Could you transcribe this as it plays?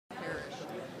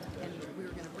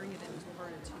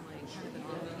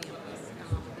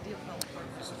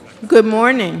Good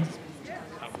morning.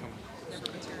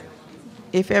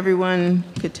 If everyone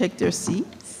could take their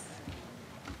seats.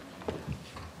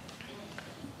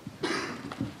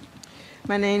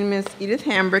 My name is Edith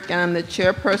Hambrick, and I'm the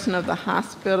chairperson of the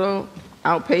Hospital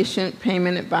Outpatient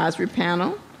Payment Advisory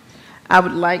Panel. I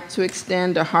would like to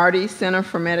extend a hearty Center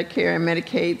for Medicare and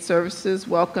Medicaid Services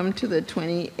welcome to the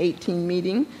 2018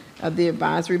 meeting of the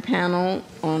Advisory Panel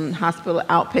on Hospital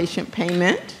Outpatient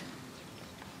Payment.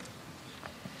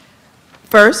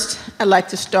 First, I'd like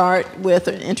to start with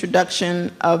an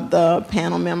introduction of the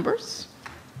panel members.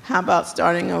 How about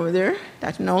starting over there,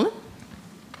 Dr. Nolan?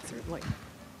 Certainly.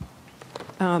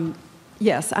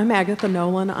 Yes, I'm Agatha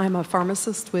Nolan. I'm a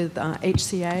pharmacist with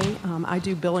HCA. I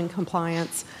do billing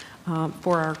compliance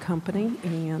for our company,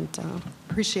 and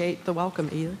appreciate the welcome,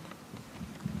 Edith.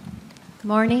 Good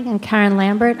morning. I'm Karen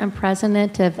Lambert. I'm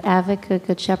president of Advocate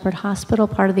Good Shepherd Hospital,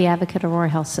 part of the Advocate Aurora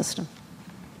Health System.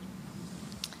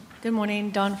 Good morning,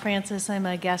 Dawn Francis. I'm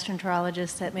a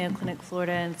gastroenterologist at Mayo Clinic,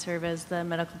 Florida, and serve as the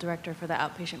medical director for the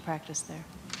outpatient practice there.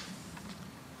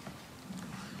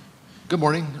 Good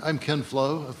morning. I'm Ken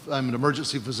Flo. I'm an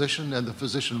emergency physician and the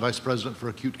physician vice president for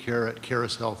acute care at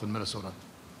Caris Health in Minnesota.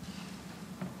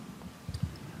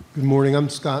 Good morning. I'm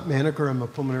Scott Maneker. I'm a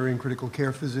pulmonary and critical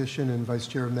care physician and vice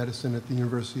chair of medicine at the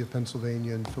University of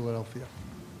Pennsylvania in Philadelphia.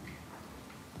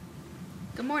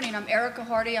 Good morning. I'm Erica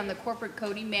Hardy. I'm the corporate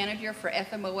coding manager for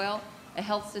FMOL, a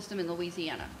health system in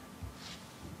Louisiana.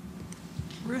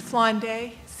 Ruth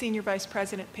Londay, senior vice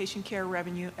president, patient care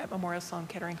revenue at Memorial Sloan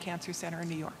Kettering Cancer Center in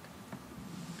New York.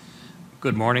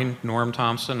 Good morning. Norm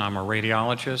Thompson. I'm a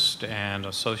radiologist and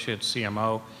associate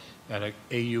CMO at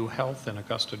AU Health in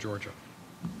Augusta, Georgia.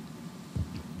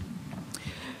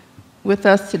 With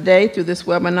us today through this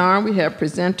webinar, we have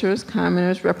presenters,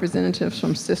 commenters, representatives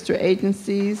from sister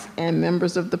agencies, and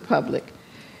members of the public.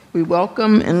 We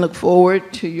welcome and look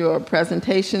forward to your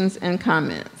presentations and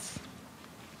comments.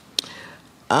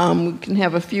 We can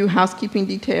have a few housekeeping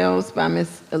details by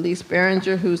Ms. Elise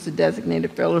Behringer, who's the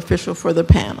designated federal official for the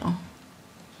panel.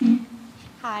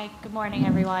 Hi, good morning,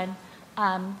 everyone.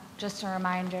 Just a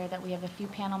reminder that we have a few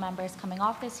panel members coming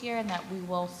off this year and that we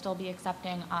will still be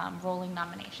accepting rolling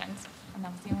nominations. And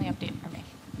that was the only update for me.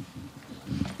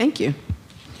 Thank you.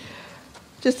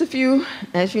 Just a few,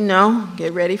 as you know,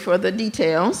 get ready for the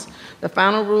details. The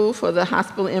final rule for the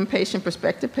Hospital Inpatient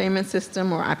Prospective Payment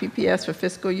System, or IPPS, for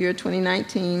fiscal year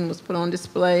 2019 was put on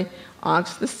display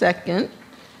August the 2nd,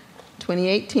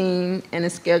 2018, and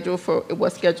it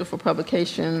was scheduled for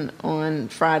publication on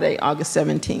Friday, August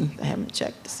 17th. I haven't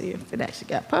checked to see if it actually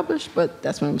got published, but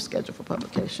that's when it was scheduled for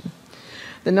publication.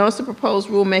 The notice of proposed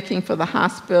rulemaking for the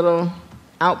Hospital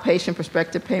Outpatient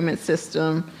Prospective Payment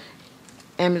System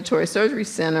Ambulatory Surgery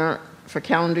Center for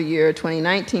calendar year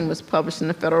 2019 was published in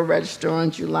the Federal Register on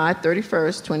July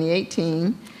 31st,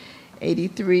 2018,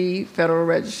 83 Federal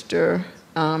Register,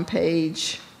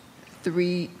 page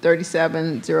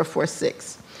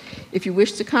 337046. If you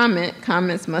wish to comment,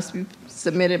 comments must be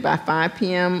submitted by 5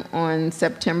 p.m. on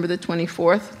September the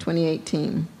 24th,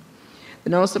 2018. The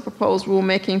notice of proposed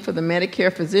rulemaking for the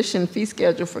Medicare physician fee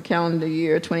schedule for calendar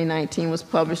year 2019 was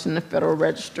published in the Federal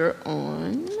Register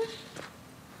on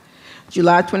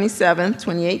July 27th,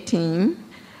 2018.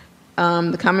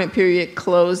 The comment period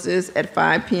closes at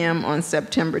 5 p.m. on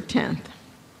September 10th.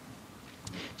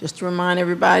 Just to remind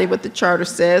everybody what the charter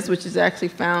says, which is actually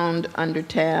found under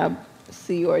tab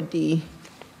C or D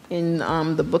in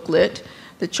the booklet.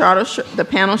 The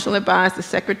panel shall advise the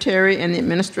secretary and the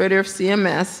administrator of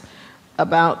CMS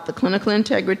about the clinical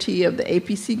integrity of the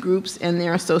APC groups and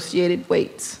their associated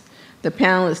weights. The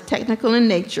panel is technical in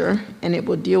nature, and it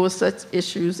will deal with such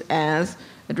issues as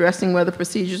addressing whether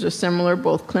procedures are similar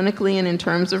both clinically and in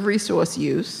terms of resource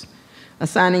use,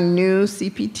 assigning new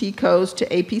CPT codes to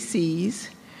APCs,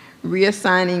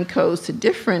 reassigning codes to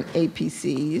different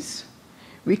APCs,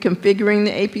 reconfiguring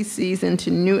the APCs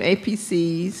into new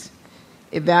APCs,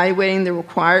 evaluating the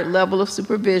required level of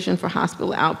supervision for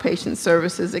hospital outpatient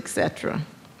services, etc.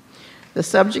 The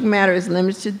subject matter is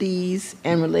limited to these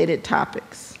and related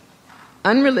topics.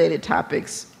 Unrelated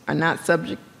topics are not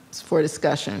subjects for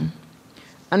discussion.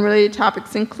 Unrelated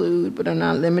topics include, but are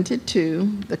not limited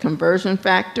to, the conversion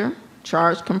factor,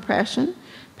 charge compression,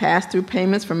 pass-through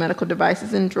payments for medical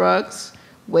devices and drugs,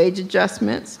 wage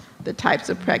adjustments, the types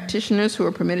of practitioners who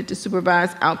are permitted to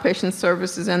supervise outpatient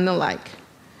services, and the like.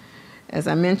 As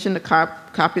I mentioned, a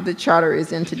copy of the charter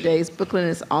is in today's booklet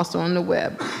and is also on the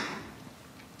web.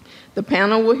 The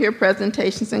panel will hear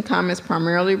presentations and comments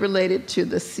primarily related to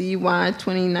the CY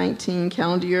 2018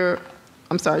 calendar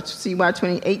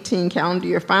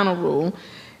year final rule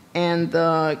and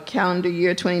the calendar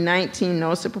year 2019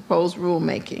 notice of proposed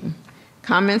rulemaking.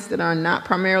 Comments that are not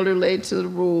primarily related to the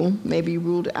rule may be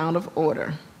ruled out of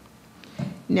order.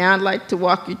 Now I'd like to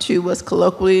walk you to what's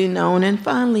colloquially known and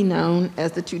fondly known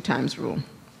as the 2 times rule.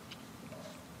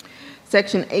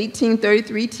 Section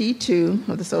 1833T2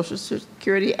 of the Social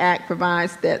Security Act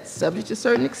provides that, subject to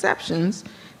certain exceptions,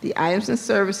 the items and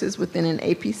services within an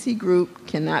APC group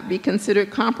cannot be considered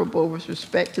comparable with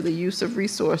respect to the use of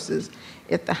resources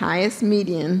if the highest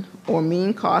median or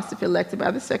mean cost, if elected by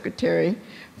the Secretary,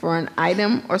 for an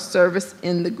item or service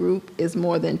in the group is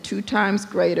more than 2 times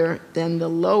greater than the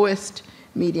lowest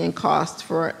median cost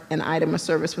for an item or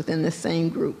service within the same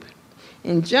group.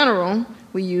 In general,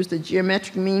 we use the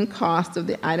geometric mean cost of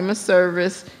the item or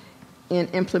service in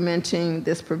implementing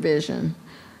this provision.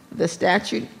 The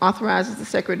statute authorizes the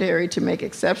Secretary to make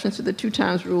exceptions to the 2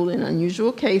 times rule in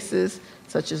unusual cases,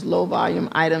 such as low-volume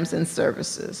items and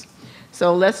services.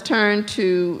 So let's turn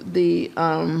to the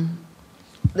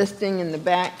listing in the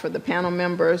back for the panel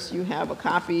members. You have a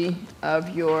copy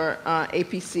of your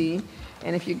APC,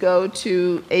 and if you go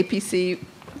to APC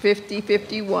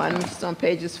 5051, which is on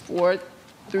pages 4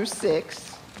 through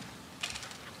 6,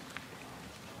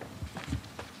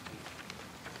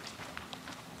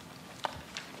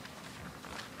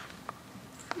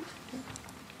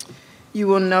 you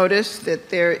will notice that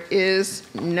there is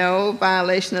no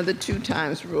violation of the 2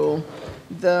 times rule.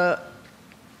 The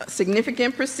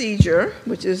significant procedure,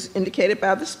 which is indicated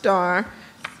by the star,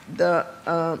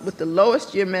 with the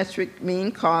lowest geometric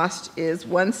mean cost is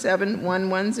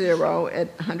 17110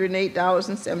 at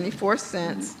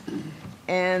 $108.74,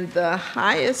 and the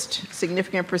highest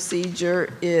significant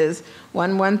procedure is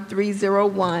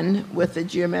 11301 with a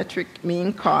geometric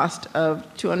mean cost of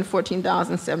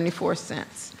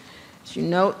 $214.74. You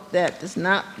note that does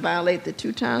not violate the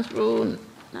 2 times rule,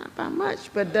 not by much,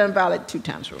 but it doesn't violate the 2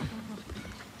 times rule.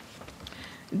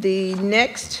 The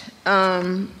next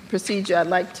procedure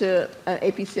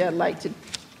APC I'd like to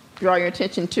draw your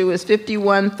attention to is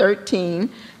 5113,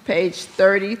 page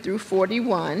 30 through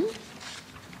 41.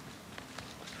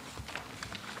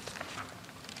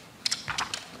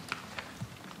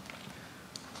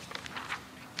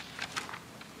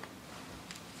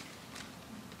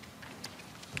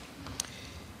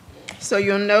 So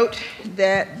you'll note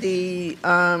that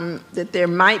that there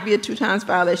might be a 2 times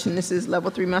violation. This is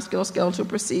level 3 musculoskeletal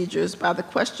procedures by the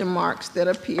question marks that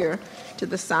appear to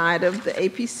the side of the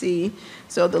APC.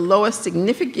 So the lowest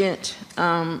significant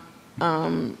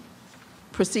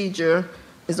procedure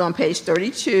is on page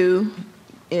 32,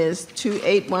 is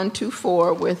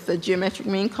 28124 with a geometric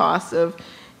mean cost of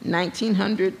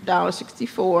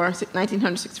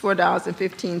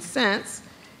 $1,964.15.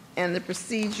 And the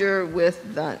procedure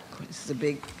with this is a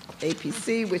big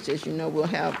APC, which, as you know, we'll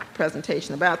have a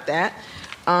presentation about that,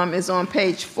 is on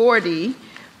page 40,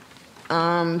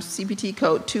 CPT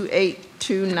code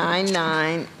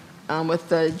 28299, with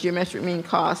the geometric mean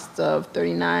cost of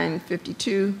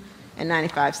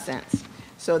 $39.52.95.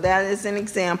 So that is an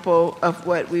example of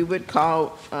what we would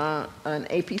call an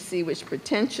APC, which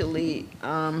potentially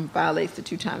violates the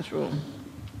 2 times rule.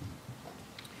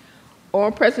 Oral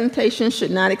presentations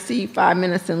should not exceed 5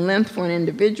 minutes in length for an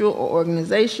individual or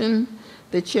organization.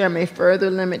 The chair may further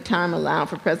limit time allowed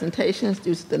for presentations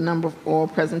due to the number of oral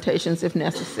presentations if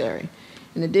necessary.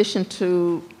 In addition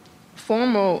to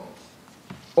formal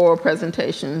oral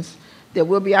presentations, there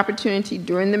will be opportunity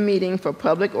during the meeting for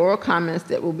public oral comments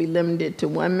that will be limited to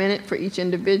 1 minute for each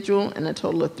individual and a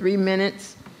total of 3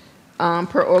 minutes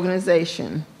per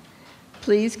organization.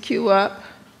 Please queue up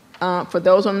for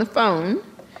those on the phone.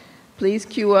 Please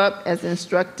queue up as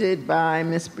instructed by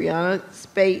Ms. Brianna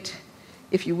Spate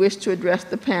if you wish to address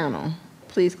the panel.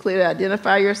 Please clearly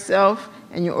identify yourself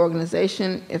and your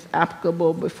organization, if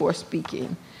applicable, before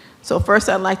speaking. So first,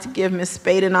 I'd like to give Ms.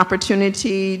 Spate an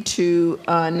opportunity to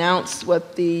announce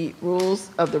what the rules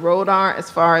of the road are as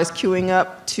far as queuing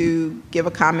up to give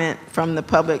a comment from the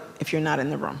public if you're not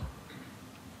in the room.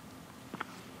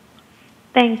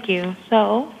 Thank you.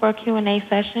 So for a Q&A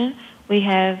session, we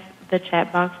have the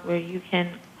chat box where you can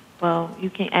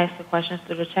ask the questions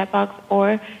through the chat box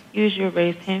or use your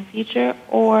raised hand feature,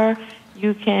 or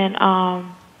you can,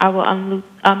 I will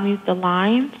unmute the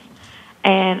lines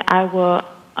and I will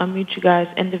unmute you guys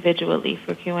individually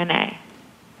for Q&A.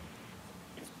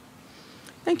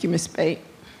 Thank you, Ms. Spate.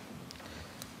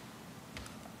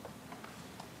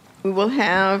 We will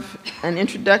have an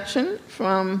introduction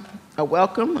from a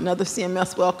welcome, another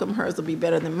CMS welcome. Hers will be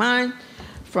better than mine,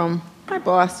 from my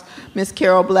boss, Ms.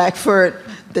 Carol Blackford,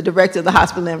 the director of the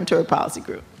Hospital Inventory Policy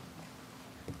Group.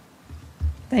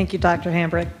 Thank you, Dr.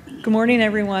 Hambrick. Good morning,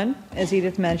 everyone. As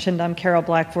Edith mentioned, I'm Carol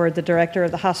Blackford, the Director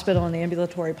of the Hospital and the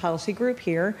Ambulatory Policy Group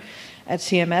here at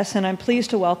CMS, and I'm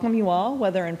pleased to welcome you all,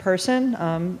 whether in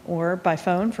person or by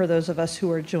phone, for those of us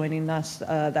who are joining us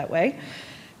that way,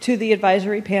 to the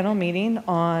advisory panel meeting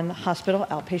on hospital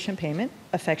outpatient payment,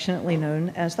 affectionately known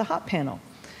as the HOP panel.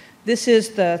 This is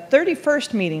the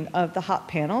 31st meeting of the HOP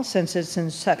panel since its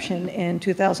inception in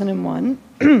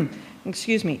 2001.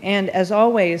 Excuse me. And as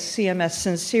always, CMS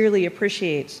sincerely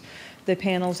appreciates the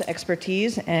panel's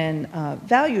expertise and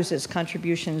values its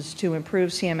contributions to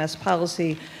improve CMS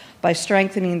policy by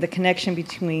strengthening the connection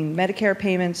between Medicare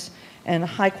payments and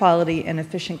high quality and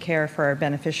efficient care for our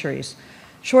beneficiaries.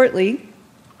 Shortly,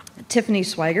 Tiffany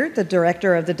Swigert, the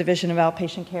Director of the Division of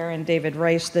Outpatient Care, and David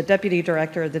Rice, the Deputy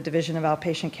Director of the Division of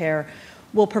Outpatient Care,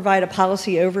 will provide a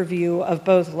policy overview of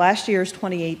both last year's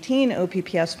 2018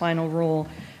 OPPS final rule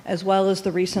as well as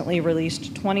the recently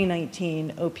released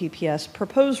 2019 OPPS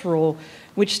proposed rule,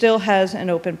 which still has an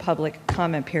open public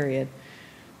comment period.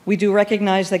 We do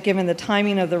recognize that given the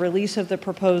timing of the release of the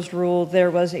proposed rule, there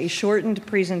was a shortened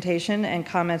presentation and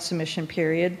comment submission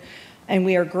period, and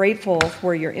we are grateful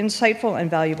for your insightful and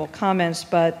valuable comments,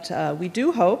 but we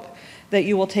do hope that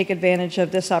you will take advantage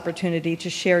of this opportunity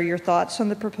to share your thoughts on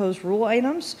the proposed rule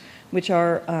items, which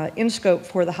are in scope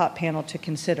for the HOP panel to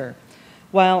consider.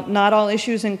 While not all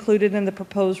issues included in the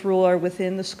proposed rule are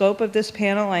within the scope of this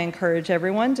panel, I encourage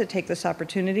everyone to take this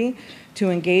opportunity to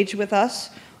engage with us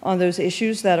on those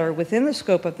issues that are within the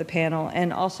scope of the panel,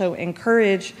 and also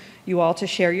encourage you all to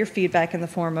share your feedback in the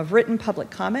form of written public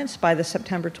comments by the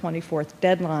September 24th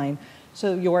deadline,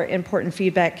 so your important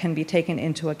feedback can be taken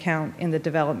into account in the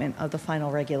development of the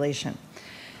final regulation.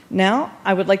 Now,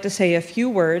 I would like to say a few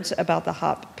words about the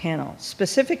HOP panel.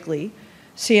 Specifically,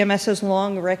 CMS has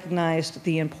long recognized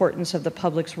the importance of the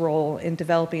public's role in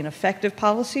developing effective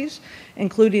policies,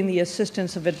 including the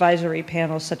assistance of advisory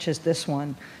panels such as this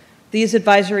one. These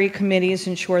advisory committees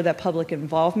ensure that public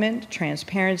involvement,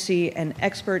 transparency, and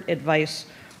expert advice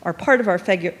are part of our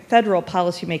federal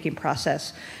policymaking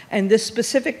process. And this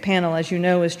specific panel, as you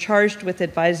know, is charged with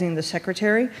advising the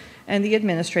Secretary and the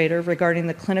Administrator regarding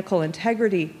the clinical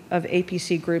integrity of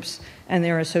APC groups and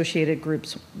their associated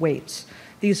groups' weights.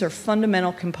 These are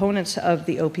fundamental components of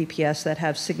the OPPS that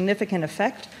have significant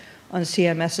effect on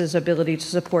CMS's ability to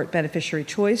support beneficiary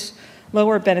choice,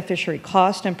 lower beneficiary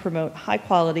cost, and promote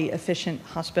high-quality, efficient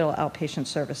hospital outpatient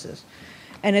services.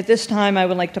 And at this time, I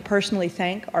would like to personally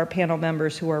thank our panel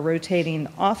members who are rotating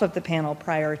off of the panel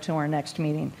prior to our next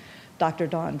meeting. Dr.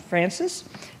 Dawn Francis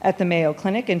at the Mayo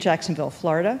Clinic in Jacksonville,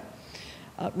 Florida,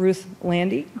 Ruth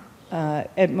Landy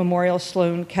at Memorial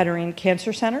Sloan Kettering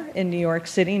Cancer Center in New York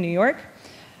City, New York,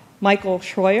 Michael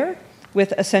Schroyer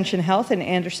with Ascension Health in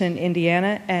Anderson,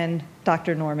 Indiana, and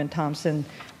Dr. Norman Thompson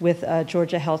with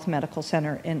Georgia Health Medical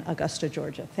Center in Augusta,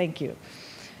 Georgia. Thank you.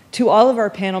 To all of our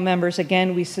panel members,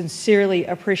 again, we sincerely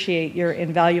appreciate your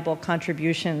invaluable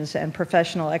contributions and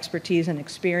professional expertise and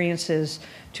experiences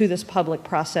to this public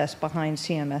process behind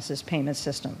CMS's payment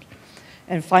systems.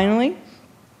 And finally,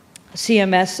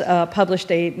 CMS published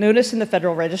a notice in the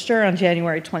Federal Register on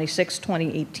January 26,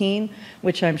 2018,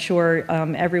 which I'm sure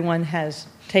everyone has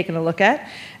taken a look at.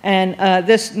 And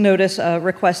this notice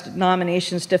requested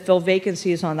nominations to fill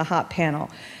vacancies on the HOP panel.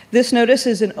 This notice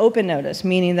is an open notice,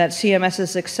 meaning that CMS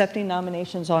is accepting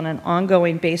nominations on an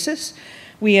ongoing basis.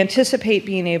 We anticipate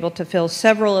being able to fill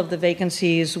several of the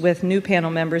vacancies with new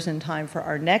panel members in time for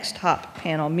our next HOP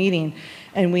panel meeting,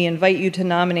 and we invite you to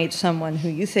nominate someone who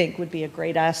you think would be a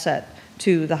great asset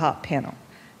to the HOP panel.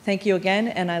 Thank you again,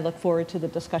 and I look forward to the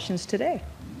discussions today.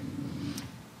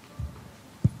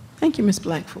 Thank you, Ms.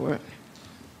 Blackford.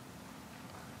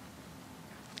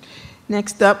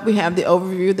 Next up, we have the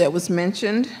overview that was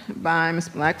mentioned by Ms.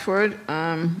 Blackford.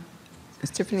 Ms.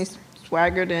 Tiffany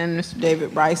Swigert and Mr.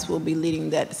 David Rice will be leading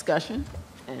that discussion.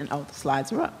 And oh, the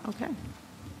slides are up. Okay.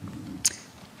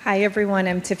 Hi, everyone.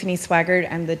 I'm Tiffany Swigert.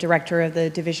 I'm the Director of the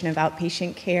Division of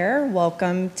Outpatient Care.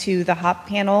 Welcome to the HOP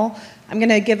panel. I'm going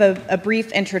to give a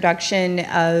brief introduction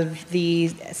of the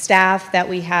staff that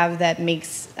we have that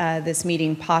makes this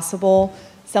meeting possible.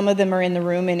 Some of them are in the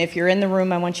room, and if you're in the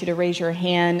room, I want you to raise your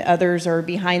hand. Others are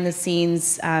behind the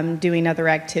scenes doing other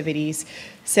activities.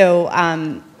 So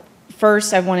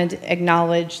first, I wanted to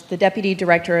acknowledge the Deputy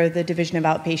Director of the Division of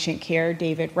Outpatient Care,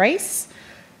 David Rice,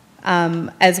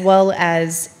 as well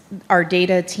as our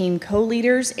data team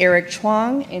co-leaders, Eric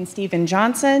Chuang and Stephen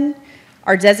Johnson,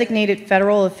 our designated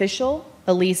federal official,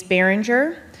 Elise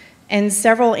Behringer, and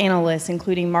several analysts,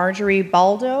 including Marjorie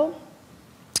Baldo,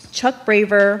 Chuck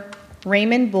Braver,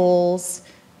 Raymond Bowles,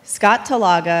 Scott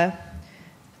Talaga,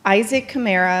 Isaac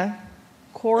Camara,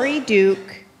 Corey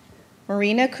Duke,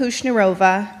 Marina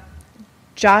Kushnirova,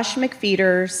 Josh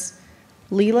McFeeters,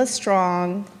 Leela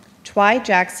Strong, Twy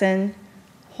Jackson,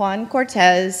 Juan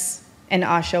Cortez, and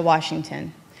Asha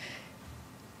Washington.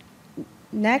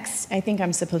 Next, I think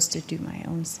I'm supposed to do my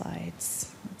own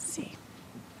slides. Let's see.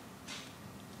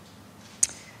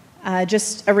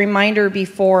 Just a reminder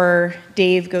before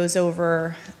Dave goes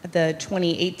over the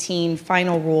 2018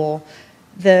 final rule.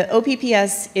 The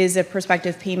OPPS is a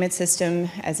prospective payment system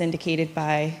as indicated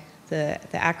by the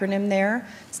acronym there.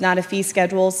 It's not a fee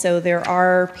schedule, so there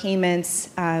are payments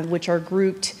which are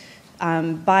grouped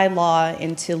by law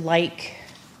into like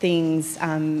things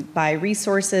by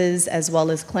resources as well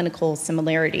as clinical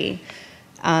similarity.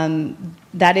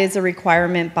 That is a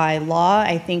requirement by law.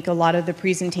 I think a lot of the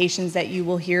presentations that you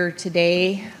will hear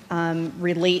today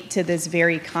relate to this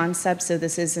very concept, so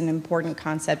this is an important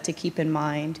concept to keep in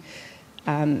mind.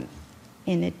 In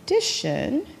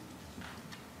addition,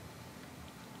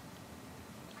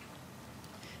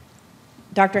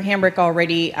 Dr. Hambrick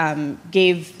already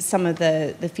gave some of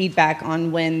the feedback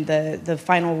on when the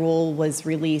final rule was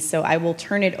released, so I will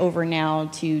turn it over now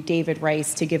to David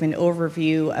Rice to give an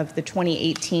overview of the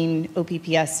 2018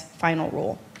 OPPS final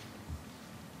rule.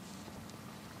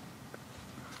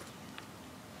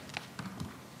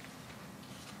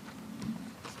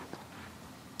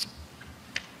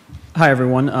 Hi,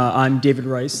 everyone. I'm David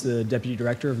Rice, the Deputy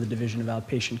Director of the Division of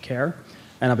Outpatient Care,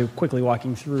 and I'll be quickly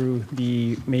walking through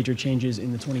the major changes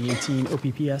in the 2018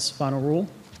 OPPS final rule.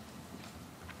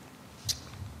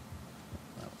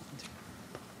 There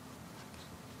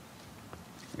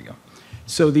we go.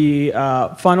 So the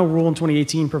final rule in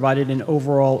 2018 provided an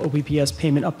overall OPPS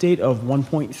payment update of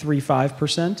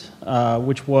 1.35%,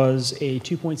 which was a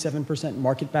 2.7%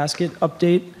 market basket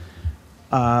update,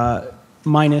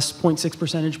 minus 0.6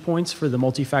 percentage points for the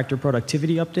multi-factor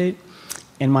productivity update,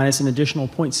 and minus an additional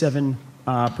 0.7%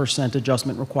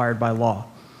 adjustment required by law.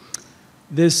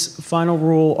 This final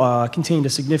rule contained a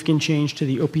significant change to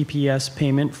the OPPS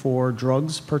payment for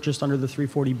drugs purchased under the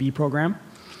 340B program.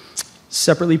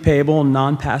 Separately payable,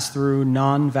 non-pass-through,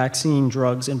 non-vaccine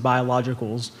drugs and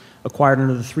biologicals acquired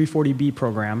under the 340B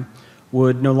program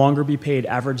would no longer be paid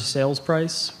average sales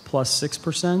price plus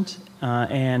 6%,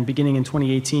 and beginning in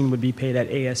 2018 would be paid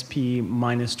at ASP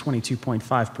minus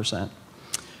 22.5%.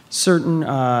 Certain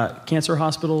cancer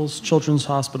hospitals, children's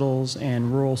hospitals,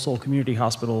 and rural Seoul community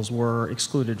hospitals were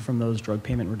excluded from those drug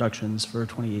payment reductions for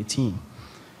 2018.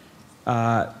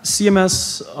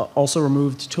 CMS also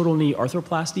removed total knee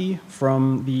arthroplasty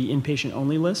from the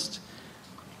inpatient-only list,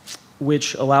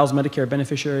 which allows Medicare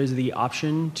beneficiaries the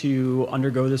option to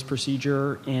undergo this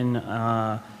procedure in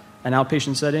an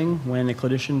outpatient setting when a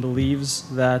clinician believes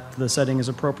that the setting is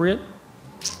appropriate.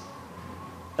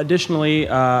 Additionally,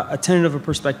 a tenet of a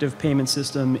prospective payment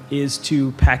system is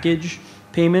to package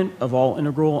payment of all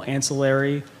integral,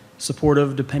 ancillary,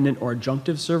 supportive, dependent, or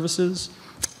adjunctive services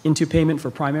into payment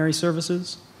for primary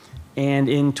services. And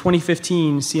in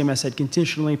 2015, CMS had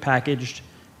conditionally packaged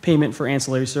payment for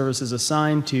ancillary services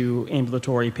assigned to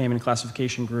ambulatory payment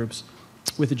classification groups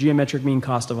with a geometric mean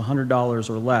cost of $100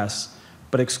 or less,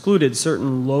 but excluded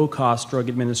certain low-cost drug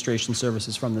administration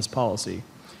services from this policy.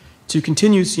 To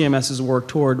continue CMS's work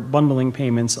toward bundling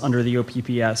payments under the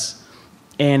OPPS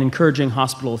and encouraging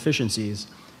hospital efficiencies,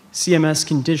 CMS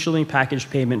conditionally packaged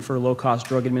payment for low-cost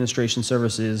drug administration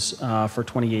services for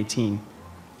 2018.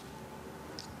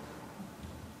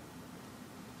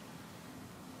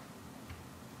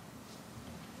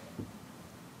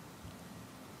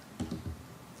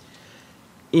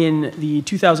 In the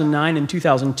 2009 and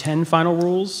 2010 final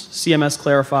rules, CMS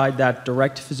clarified that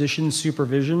direct physician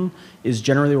supervision is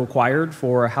generally required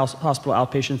for hospital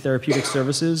outpatient therapeutic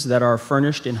services that are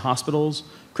furnished in hospitals,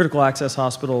 critical access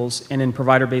hospitals, and in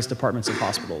provider-based departments of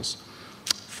hospitals.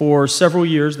 For several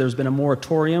years, there's been a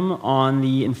moratorium on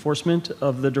the enforcement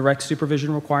of the direct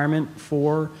supervision requirement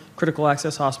for critical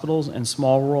access hospitals and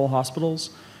small rural hospitals,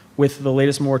 with the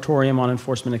latest moratorium on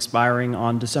enforcement expiring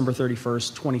on December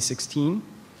 31st, 2016.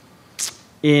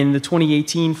 In the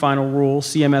 2018 final rule,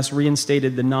 CMS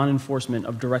reinstated the non-enforcement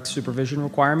of direct supervision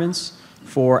requirements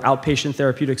for outpatient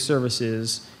therapeutic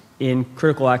services in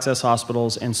critical access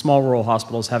hospitals and small rural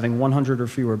hospitals having 100 or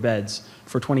fewer beds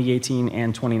for 2018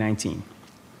 and 2019.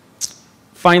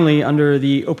 Finally, under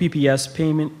the OPPS,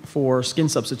 payment for skin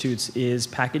substitutes is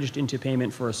packaged into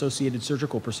payment for associated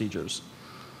surgical procedures.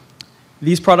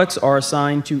 These products are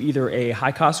assigned to either a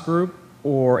high-cost group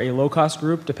or a low-cost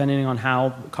group, depending on how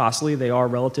costly they are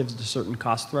relative to certain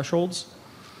cost thresholds.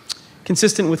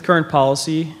 Consistent with current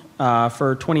policy,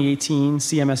 for 2018,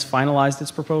 CMS finalized its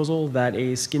proposal that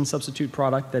a skin substitute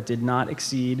product that did not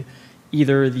exceed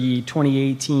either the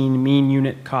 2018 mean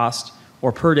unit cost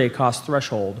or per day cost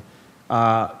threshold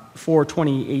for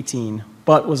 2018,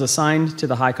 but was assigned to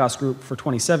the high cost group for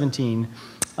 2017,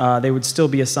 they would still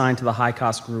be assigned to the high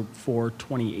cost group for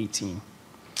 2018.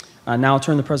 Now I'll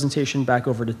turn the presentation back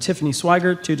over to Tiffany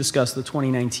Swigert to discuss the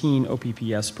 2019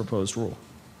 OPPS proposed rule.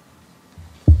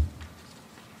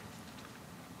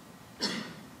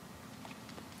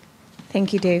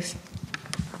 Thank you, Dave.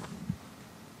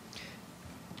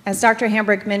 As Dr.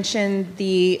 Hambrick mentioned,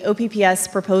 the OPPS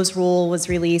proposed rule was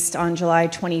released on July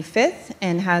 25th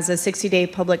and has a 60-day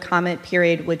public comment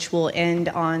period, which will end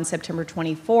on September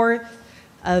 24th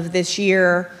of this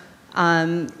year.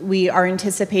 We are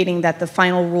anticipating that the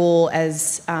final rule,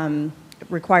 as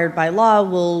required by law,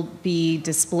 will be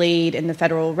displayed in the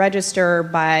Federal Register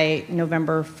by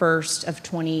November 1st of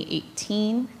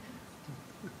 2018.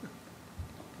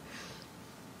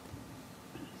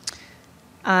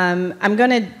 I'm going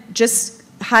to just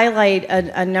highlight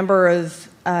a number of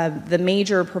the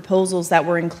major proposals that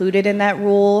were included in that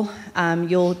rule.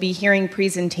 You'll be hearing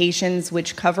presentations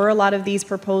which cover a lot of these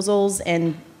proposals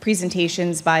and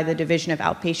presentations by the Division of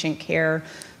Outpatient Care,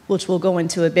 which will go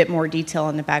into a bit more detail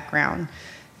in the background.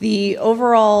 The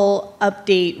overall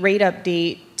rate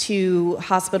update to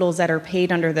hospitals that are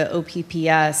paid under the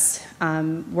OPPS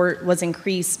was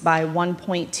increased by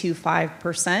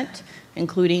 1.25%,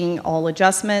 including all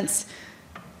adjustments.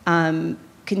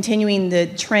 Continuing the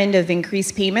trend of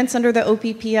increased payments under the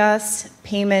OPPS,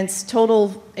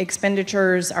 total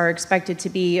expenditures are expected to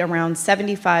be around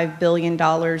 $75 billion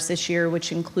this year,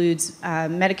 which includes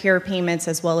Medicare payments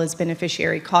as well as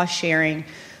beneficiary cost sharing.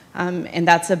 And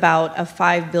that's about a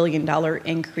 $5 billion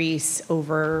increase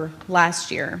over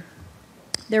last year.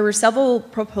 There were several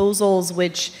proposals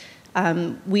which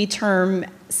we term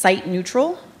site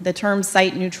neutral. The term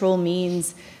site neutral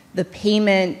means the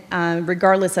payment,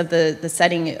 regardless of the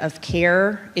setting of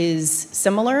care, is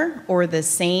similar or the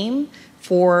same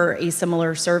for a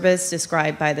similar service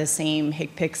described by the same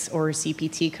HCPCS or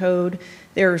CPT code.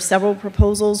 There are several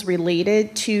proposals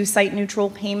related to site neutral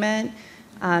payment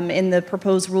in the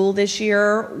proposed rule this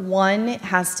year. One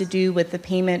has to do with the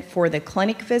payment for the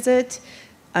clinic visit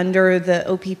under the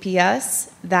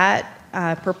OPPS. That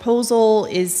proposal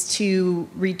is to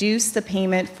reduce the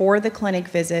payment for the clinic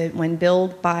visit when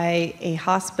billed by a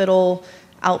hospital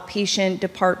outpatient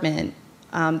department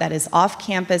that is off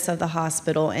campus of the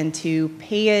hospital, and to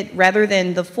pay it, rather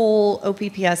than the full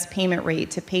OPPS payment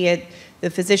rate, to pay it the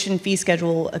physician fee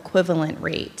schedule equivalent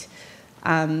rate.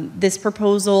 This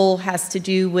proposal has to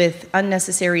do with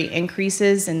unnecessary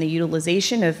increases in the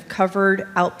utilization of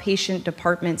covered outpatient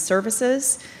department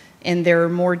services. And there are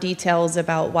more details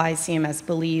about why CMS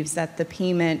believes that the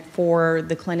payment for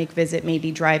the clinic visit may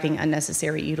be driving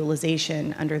unnecessary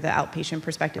utilization under the outpatient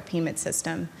prospective payment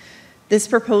system. This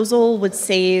proposal would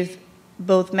save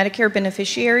both Medicare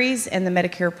beneficiaries and the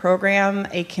Medicare program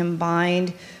a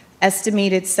combined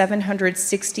estimated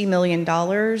 $760 million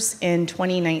in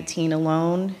 2019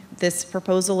 alone. This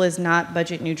proposal is not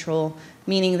budget neutral,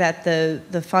 meaning that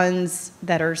the funds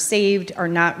that are saved are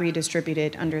not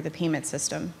redistributed under the payment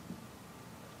system.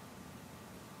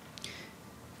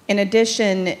 In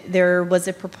addition, there was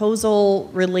a proposal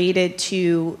related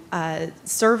to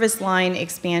service line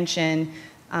expansion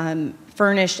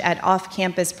furnished at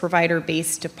off-campus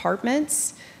provider-based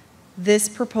departments. This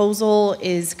proposal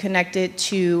is connected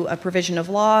to a provision of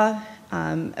law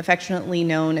affectionately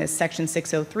known as Section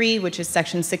 603, which is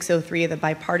Section 603 of the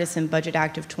Bipartisan Budget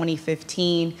Act of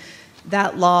 2015.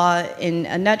 That law, in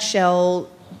a nutshell,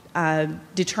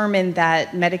 determined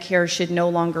that Medicare should no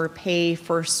longer pay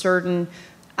for certain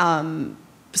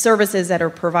services that are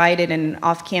provided in an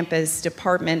off-campus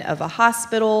department of a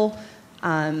hospital,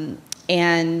 and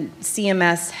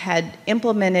CMS had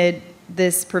implemented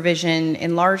this provision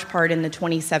in large part in the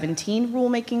 2017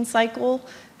 rulemaking cycle.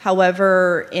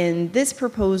 However, in this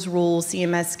proposed rule,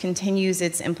 CMS continues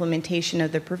its implementation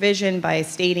of the provision by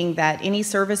stating that any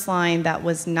service line that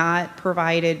was not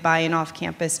provided by an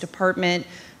off-campus department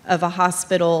of a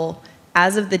hospital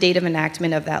as of the date of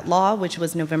enactment of that law, which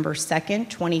was November 2nd,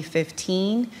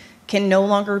 2015, can no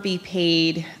longer be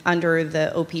paid under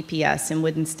the OPPS and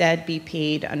would instead be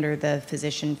paid under the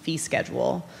physician fee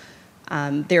schedule.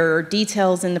 There are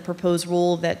details in the proposed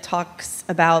rule that talks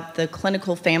about the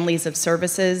clinical families of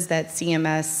services that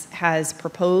CMS has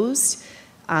proposed.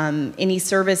 Any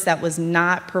service that was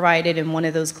not provided in one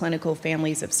of those clinical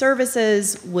families of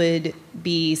services would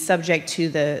be subject to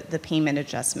the payment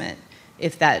adjustment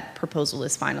if that proposal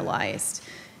is finalized.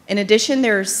 In addition,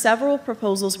 there are several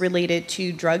proposals related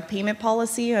to drug payment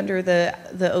policy under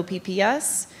the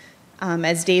OPPS.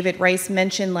 As David Rice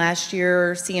mentioned, last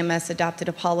year, CMS adopted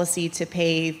a policy to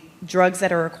pay drugs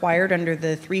that are acquired under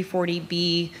the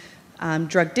 340B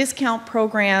drug discount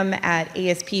program at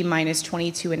ASP minus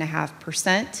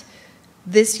 22.5%.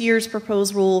 This year's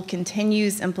proposed rule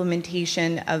continues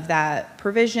implementation of that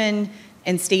provision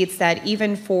and states that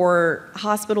even for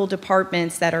hospital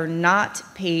departments that are not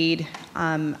paid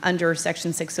under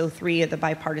Section 603 of the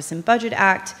Bipartisan Budget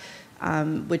Act,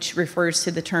 which refers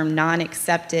to the term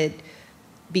non-accepted,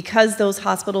 because those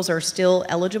hospitals are still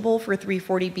eligible for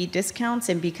 340B discounts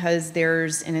and because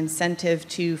there's an incentive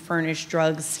to furnish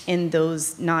drugs in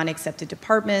those non-accepted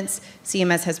departments,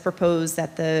 CMS has proposed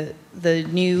that the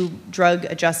new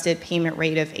drug-adjusted payment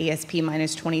rate of ASP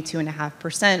minus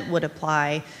 22.5% would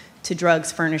apply to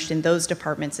drugs furnished in those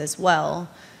departments as well.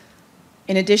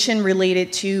 In addition,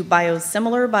 related to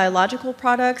biosimilar biological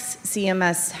products,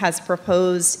 CMS has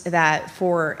proposed that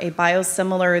for a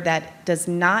biosimilar that does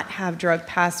not have drug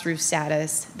pass-through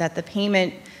status, that the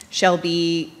payment shall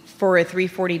be for a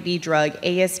 340B drug,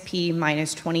 ASP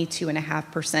minus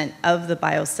 22.5% of the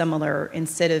biosimilar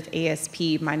instead of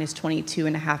ASP minus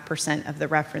 22.5% of the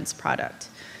reference product.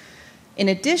 In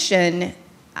addition,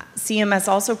 CMS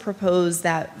also proposed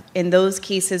that in those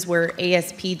cases where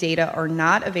ASP data are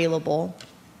not available,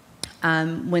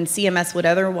 when CMS would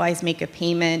otherwise make a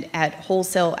payment at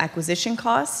wholesale acquisition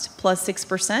cost plus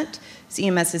 6%,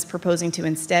 CMS is proposing to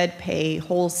instead pay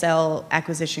wholesale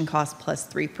acquisition cost plus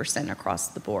 3% across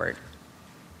the board.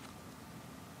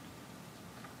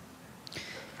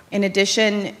 In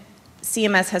addition,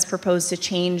 CMS has proposed to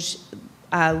change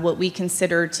what we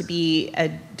consider to be a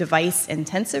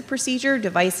device-intensive procedure.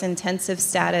 Device-intensive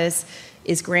status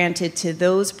is granted to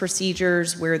those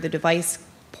procedures where the device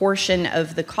portion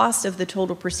of the cost of the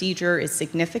total procedure is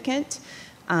significant.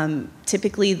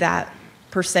 Typically, that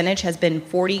percentage has been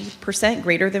 40%,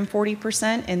 greater than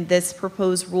 40%. In this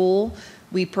proposed rule,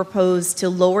 we propose to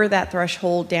lower that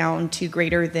threshold down to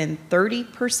greater than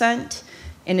 30%.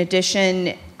 In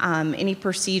addition, any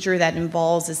procedure that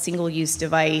involves a single-use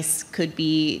device could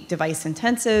be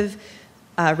device-intensive,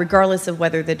 regardless of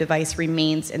whether the device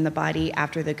remains in the body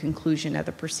after the conclusion of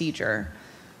the procedure.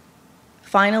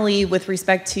 Finally, with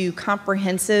respect to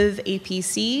comprehensive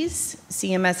APCs,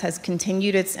 CMS has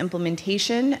continued its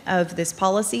implementation of this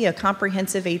policy. A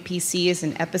comprehensive APC is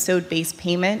an episode-based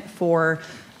payment for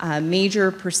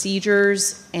major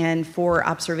procedures and for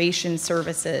observation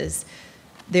services.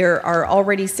 There are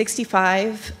already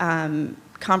 65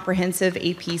 comprehensive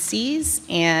APCs,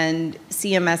 and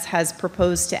CMS has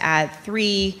proposed to add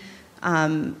the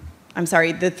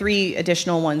 3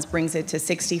 additional ones brings it to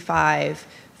 65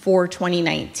 for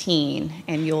 2019,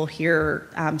 and you'll hear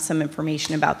some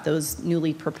information about those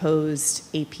newly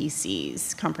proposed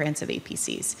APCs, comprehensive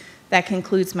APCs. That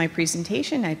concludes my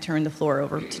presentation. I turn the floor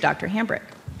over to Dr. Hambrick.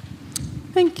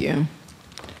 Thank you.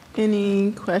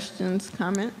 Any questions,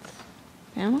 comments?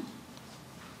 Panel?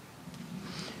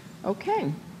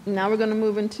 Okay, now we're going to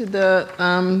move into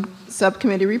the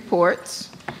subcommittee reports.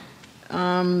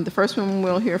 The first one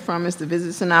we'll hear from is the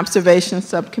Visits and Observations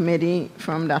Subcommittee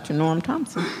from Dr. Norm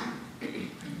Thompson.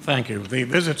 Thank you. The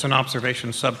Visits and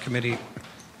Observations Subcommittee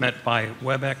met by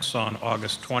WebEx on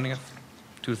August 20th,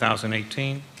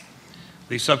 2018.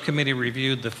 The subcommittee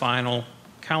reviewed the final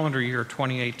calendar year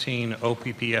 2018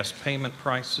 OPPS payment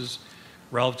prices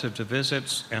relative to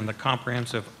visits and the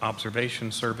Comprehensive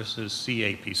Observation Services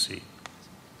CAPC.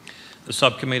 The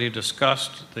subcommittee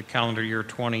discussed the calendar year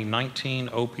 2019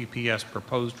 OPPS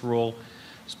proposed rule,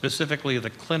 specifically the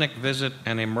clinic visit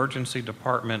and emergency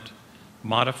department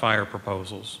modifier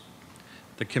proposals.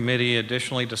 The committee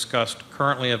additionally discussed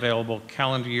currently available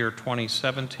calendar year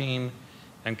 2017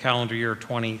 and calendar year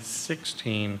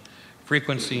 2016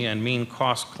 frequency and mean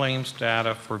cost claims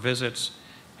data for visits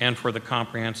and for the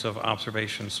Comprehensive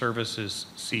Observation Services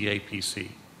CAPC.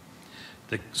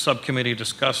 The subcommittee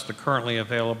discussed the currently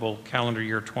available calendar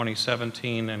year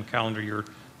 2017 and calendar year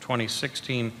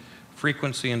 2016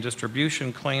 frequency and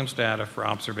distribution claims data for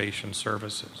observation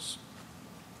services.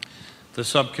 The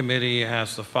subcommittee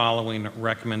has the following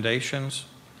recommendations.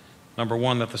 Number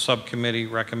one, that the subcommittee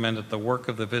recommend that the work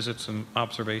of the Visits and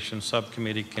Observations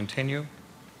Subcommittee continue.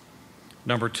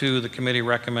 Number two, the committee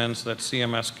recommends that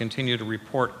CMS continue to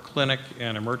report clinic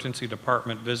and emergency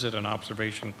department visit and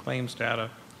observation claims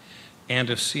data, and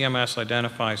if CMS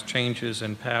identifies changes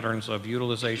in patterns of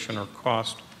utilization or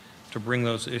cost, to bring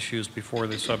those issues before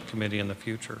the subcommittee in the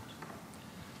future.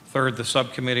 Third, the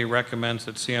subcommittee recommends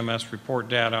that CMS report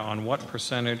data on what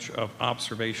percentage of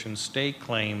observation stay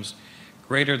claims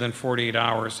greater than 48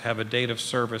 hours have a date of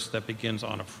service that begins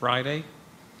on a Friday,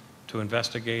 to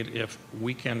investigate if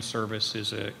weekend service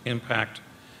is an impact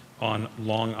on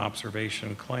long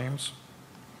observation claims.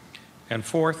 And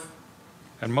fourth,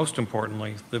 And most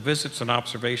importantly, the Visits and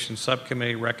Observations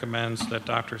Subcommittee recommends that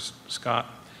Dr. Scott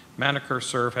Maneker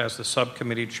serve as the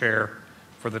subcommittee chair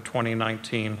for the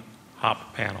 2019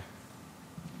 HOP panel.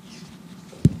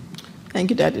 Thank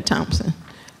you, Dr. Thompson.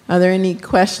 Are there any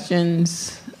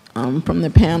questions from the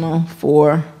panel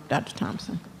for Dr.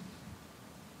 Thompson?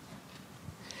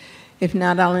 If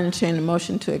not, I'll entertain a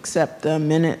motion to accept the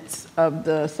minutes of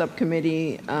the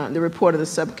subcommittee, the report of the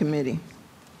subcommittee.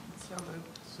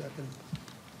 Second.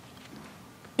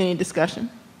 Any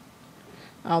discussion?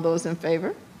 All those in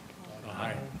favor?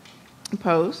 Aye.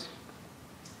 Opposed?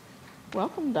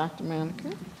 Welcome, Dr.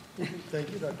 Maneker.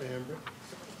 Thank you, Dr. Amber.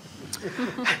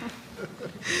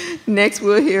 Next,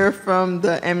 we'll hear from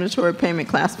the Ambulatory Payment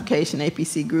Classification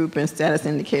APC Group and Status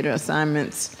Indicator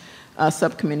Assignments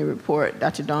Subcommittee report.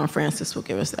 Dr. Dawn Francis will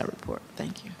give us that report.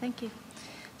 Thank you. Thank you.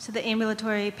 So the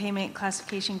Ambulatory Payment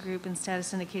Classification Group and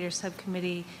Status Indicator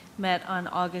Subcommittee met on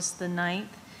August the 9th.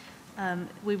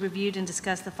 We reviewed and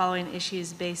discussed the following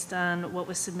issues based on what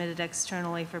was submitted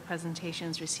externally for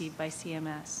presentations received by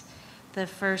CMS. The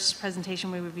first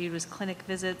presentation we reviewed was clinic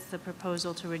visits, the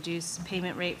proposal to reduce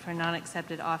payment rate for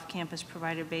non-accepted off-campus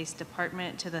provider-based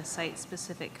department to the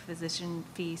site-specific physician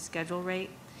fee schedule rate.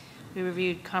 We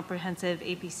reviewed comprehensive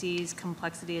APCs,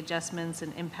 complexity adjustments,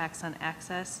 and impacts on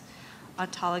access.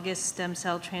 Autologous stem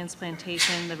cell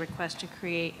transplantation, the request to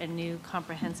create a new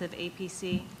comprehensive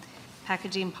APC.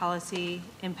 Packaging policy,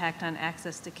 impact on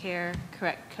access to care,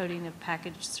 correct coding of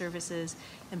packaged services,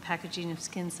 and packaging of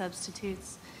skin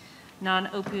substitutes.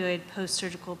 Non-opioid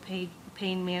post-surgical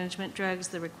pain management drugs,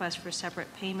 the request for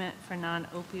separate payment for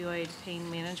non-opioid pain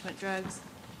management drugs.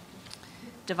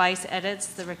 Device edits,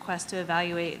 the request to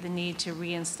evaluate the need to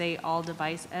reinstate all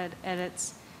device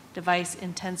edits. Device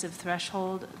intensive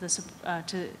threshold,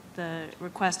 the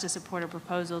request to support a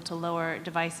proposal to lower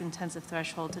device intensive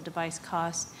threshold to device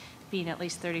cost being at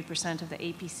least 30% of the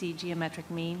APC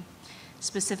geometric mean.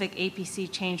 Specific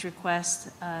APC change requests,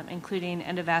 including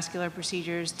endovascular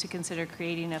procedures, to consider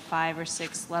creating a 5 or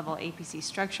 6 level APC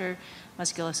structure.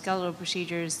 Musculoskeletal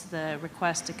procedures, the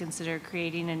request to consider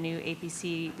creating a new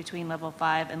APC between level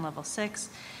 5 and level 6.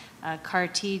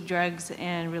 CAR-T drugs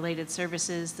and related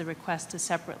services, the request to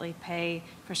separately pay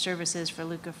for services for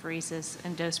leukapheresis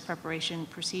and dose preparation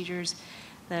procedures.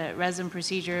 The resin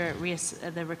procedure,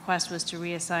 the request was to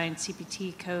reassign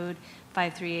CPT code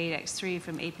 538X3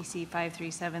 from APC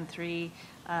 5373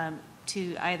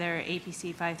 to either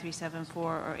APC 5374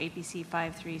 or APC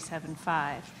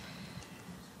 5375.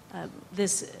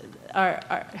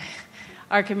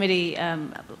 Our committee,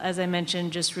 as I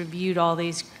mentioned, just reviewed all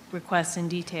these requests in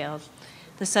detail.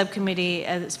 The subcommittee,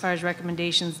 as far as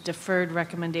recommendations, deferred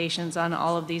recommendations on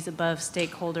all of these above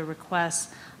stakeholder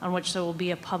requests, on which there will be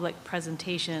a public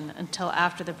presentation until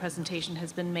after the presentation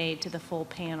has been made to the full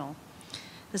panel.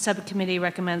 The subcommittee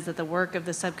recommends that the work of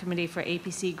the subcommittee for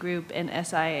APC group and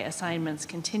SI assignments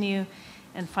continue.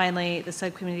 And finally, the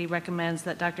subcommittee recommends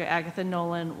that Dr. Agatha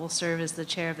Nolan will serve as the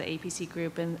chair of the APC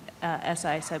group and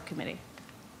SI subcommittee.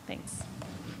 Thanks.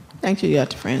 Thank you,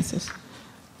 Dr. Francis.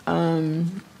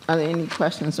 Are there any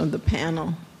questions on the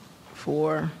panel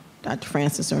for Dr.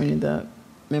 Francis or any of the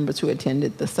members who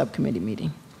attended the subcommittee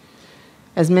meeting?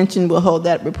 As mentioned, we'll hold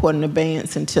that report in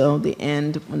abeyance until the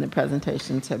end when the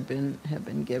presentations have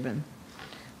been given.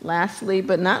 Lastly,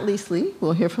 but not leastly,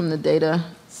 we'll hear from the data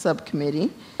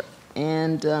subcommittee.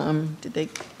 And did they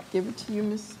give it to you,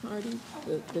 Ms. Hardy,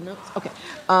 the notes? Okay.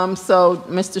 So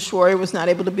Mr. Schwarry was not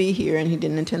able to be here and he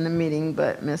didn't attend the meeting,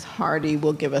 but Ms. Hardy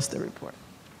will give us the report.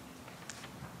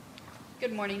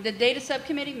 Good morning. The Data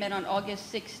Subcommittee met on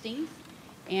August 16th,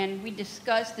 and we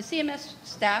discussed, the CMS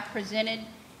staff presented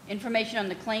information on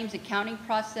the claims accounting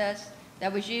process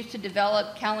that was used to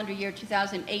develop calendar year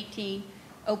 2018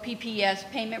 OPPS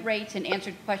payment rates and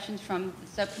answered questions from the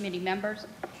subcommittee members.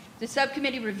 The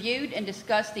subcommittee reviewed and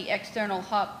discussed the external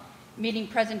HOP meeting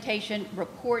presentation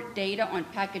report data on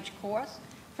package costs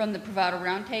from the Provider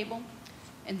Roundtable.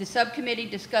 And the subcommittee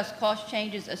discussed cost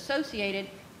changes associated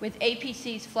with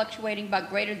APCs fluctuating by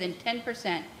greater than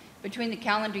 10% between the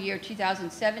calendar year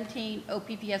 2017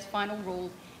 OPPS final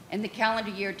rule and the calendar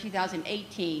year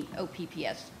 2018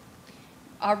 OPPS.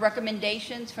 Our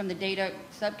recommendations from the Data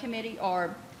Subcommittee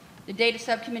are, the Data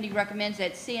Subcommittee recommends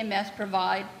that CMS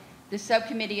provide the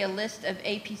subcommittee a list of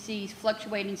APCs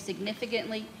fluctuating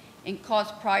significantly in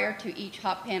cost prior to each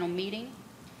HOP panel meeting.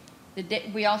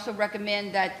 We also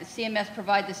recommend that the CMS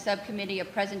provide the subcommittee a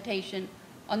presentation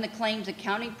on the claims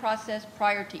accounting process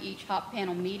prior to each HOP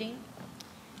panel meeting.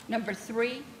 Number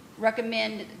 3,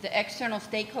 recommend the external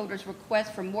stakeholders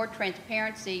request for more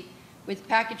transparency with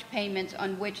package payments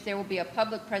on which there will be a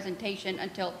public presentation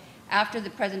until after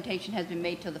the presentation has been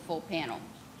made to the full panel.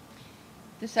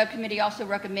 The subcommittee also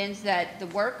recommends that the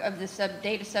work of the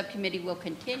data subcommittee will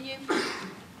continue.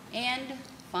 And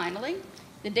finally,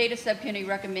 the data subcommittee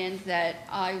recommends that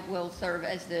I will serve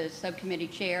as the subcommittee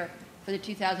chair for the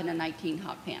 2019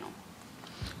 HOP panel.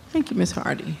 Thank you, Ms.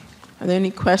 Hardy. Are there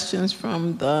any questions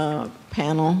from the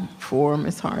panel for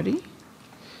Ms. Hardy?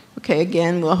 Okay,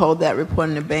 again, we'll hold that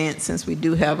report in abeyance since we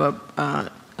do have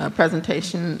a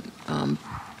presentation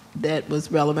that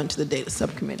was relevant to the data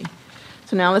subcommittee.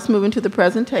 So now let's move into the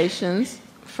presentations.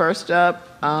 First up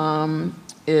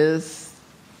is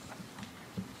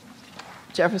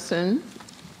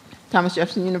Thomas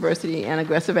Jefferson University and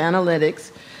Aggressive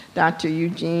Analytics, Dr.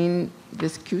 Eugene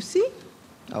Viscusi.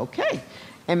 Okay.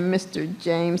 And Mr.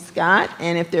 James Scott.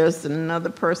 And if there's another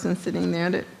person sitting there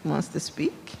that wants to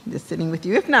speak, just sitting with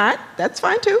you. If not, that's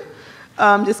fine too.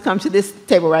 Just come to this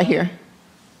table right here.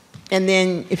 And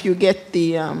then if you get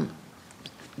the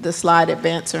slide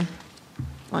advancer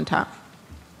on top.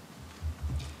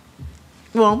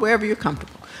 Well, wherever you're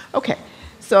comfortable. Okay,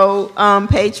 so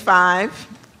page 5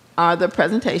 are the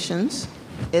presentations,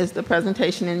 is the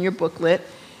presentation in your booklet.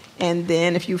 And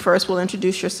then if you first will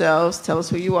introduce yourselves, tell us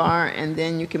who you are, and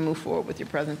then you can move forward with your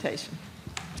presentation.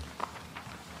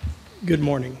 Good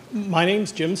morning. My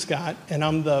name's Jim Scott, and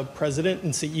I'm the president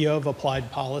and CEO of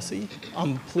Applied Policy.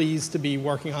 I'm pleased to be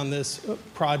working on this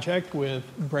project with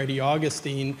Brady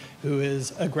Augustine, who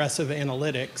is Aggressive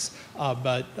Analytics,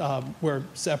 but we're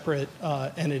separate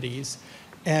entities.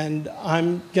 And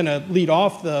I'm going to lead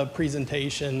off the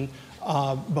presentation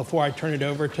before I turn it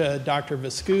over to Dr.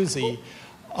 Viscusi.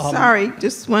 Sorry,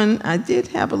 just one, I did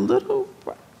have a little,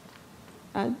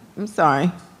 I'm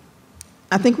sorry.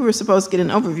 I think we were supposed to get an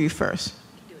overview first.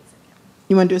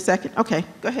 You want to do a second? Okay,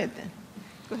 go ahead then.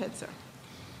 Go ahead, sir.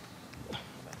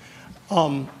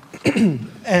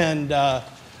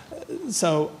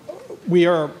 So we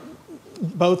are,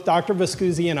 both Dr.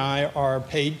 Viscusi and I are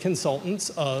paid consultants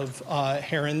of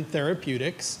Heron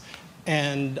Therapeutics,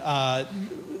 and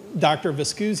Dr.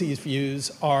 Viscusi's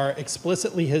views are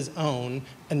explicitly his own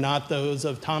and not those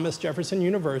of Thomas Jefferson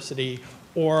University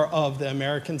or of the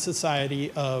American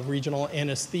Society of Regional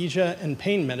Anesthesia and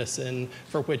Pain Medicine,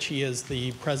 for which he is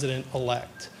the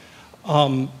president-elect.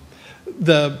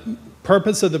 The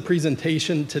purpose of the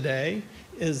presentation today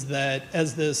is that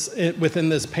within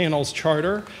this panel's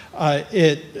charter,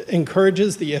 it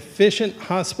encourages the efficient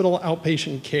hospital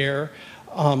outpatient care,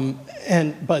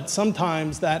 but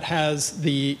sometimes that has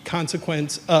the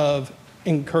consequence of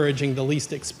encouraging the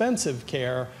least expensive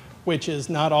care, which is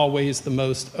not always the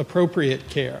most appropriate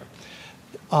care.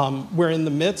 We're in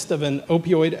the midst of an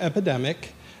opioid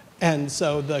epidemic, and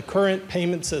so the current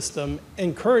payment system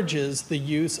encourages the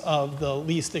use of the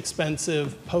least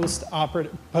expensive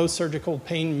post-surgical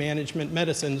pain management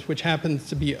medicines, which happens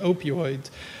to be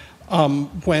opioids,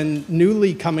 when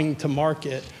newly coming to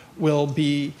market will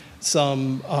be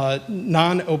some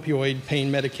non-opioid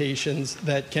pain medications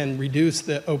that can reduce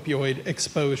the opioid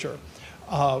exposure.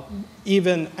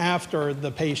 Even after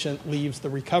the patient leaves the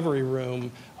recovery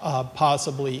room,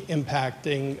 possibly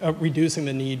impacting, reducing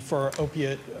the need for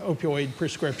opioid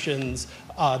prescriptions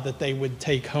that they would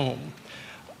take home.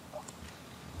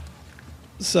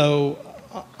 So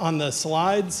on the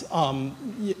slides,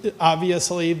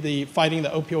 obviously fighting the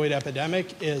opioid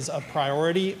epidemic is a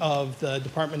priority of the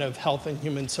Department of Health and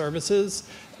Human Services,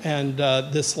 and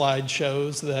this slide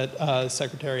shows that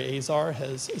Secretary Azar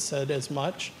has said as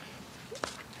much.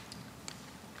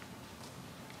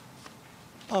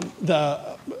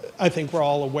 I think we're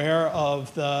all aware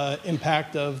of the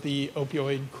impact of the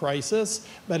opioid crisis,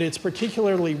 but it's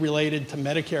particularly related to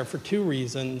Medicare for two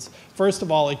reasons. First of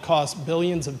all, it costs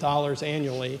billions of dollars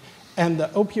annually, and the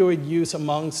opioid use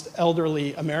amongst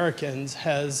elderly Americans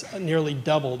has nearly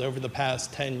doubled over the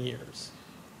past 10 years.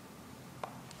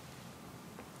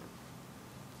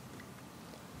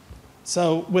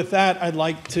 So with that, I'd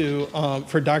like to,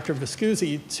 for Dr.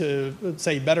 Viscusi to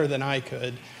say better than I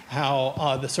could,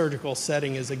 how the surgical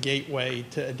setting is a gateway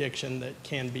to addiction that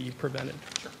can be prevented.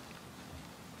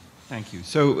 Thank you.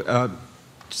 So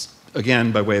just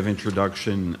again, by way of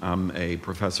introduction, I'm a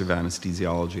professor of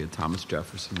anesthesiology at Thomas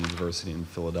Jefferson University in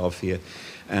Philadelphia,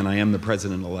 and I am the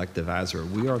president-elect of ASRA.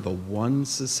 We are the one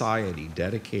society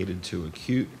dedicated to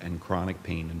acute and chronic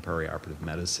pain and perioperative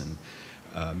medicine.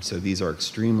 So these are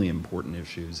extremely important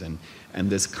issues, and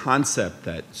this concept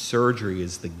that surgery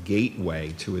is the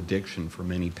gateway to addiction for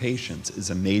many patients is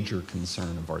a major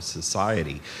concern of our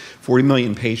society. 40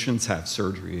 million patients have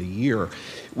surgery a year.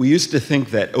 We used to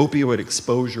think that opioid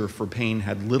exposure for pain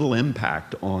had little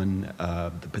impact on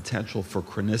the potential for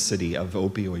chronicity of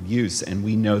opioid use, and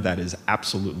we know that is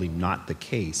absolutely not the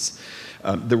case.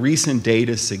 The recent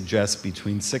data suggests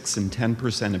between 6 and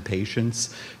 10% of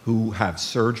patients who have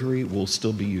surgery will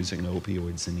still be using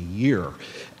opioids in a year.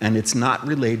 And it's not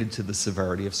related to the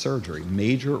severity of surgery.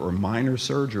 Major or minor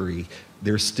surgery,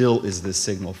 there still is this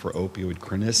signal for opioid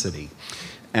chronicity.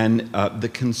 And the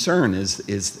concern is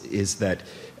that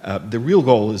the real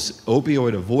goal is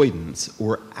opioid avoidance,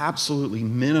 or absolutely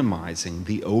minimizing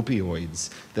the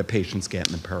opioids that patients get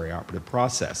in the perioperative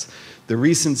process. The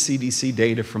recent CDC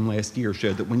data from last year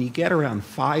showed that when you get around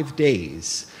 5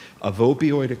 days of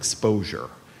opioid exposure,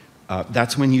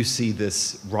 that's when you see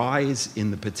this rise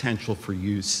in the potential for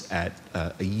use at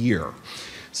a year.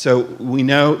 So we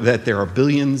know that there are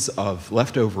billions of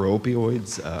leftover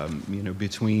opioids,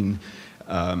 between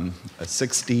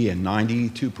 60 and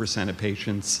 92% of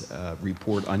patients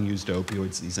report unused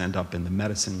opioids. These end up in the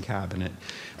medicine cabinet.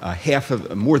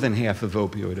 More than half of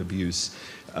opioid abuse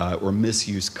or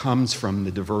misuse comes from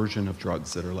the diversion of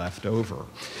drugs that are left over.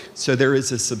 So there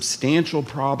is a substantial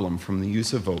problem from the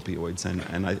use of opioids,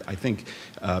 and I think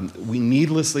we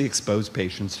needlessly expose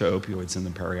patients to opioids in the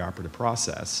perioperative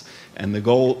process, and the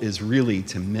goal is really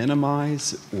to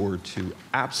minimize or to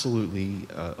absolutely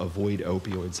avoid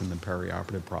opioids in the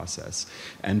perioperative process.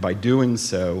 And by doing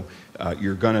so,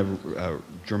 you're going to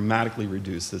dramatically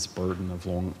reduce this burden of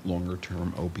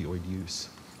longer-term opioid use.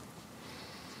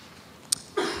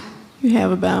 You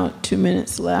have about 2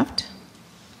 minutes left.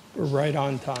 We're right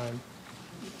on time.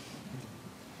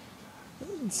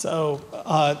 So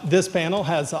this panel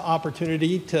has the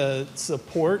opportunity to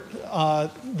support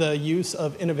the use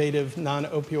of innovative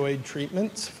non-opioid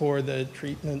treatments for the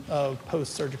treatment of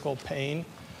post-surgical pain.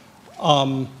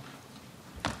 Got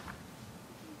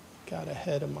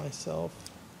ahead of myself.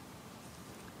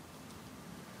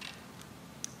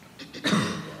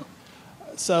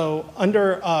 So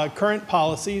under current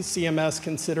policies, CMS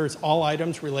considers all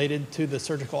items related to the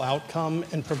surgical outcome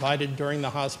and provided during the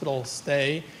hospital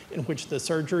stay in which the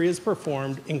surgery is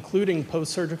performed, including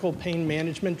post-surgical pain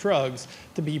management drugs,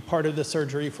 to be part of the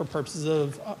surgery for purposes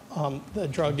of the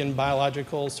drug and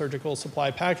biological surgical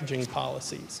supply packaging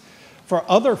policies. For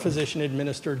other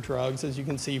physician-administered drugs, as you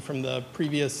can see from the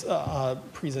previous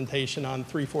presentation on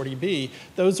 340B,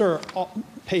 those are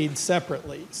paid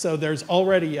separately. So there's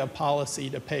already a policy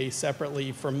to pay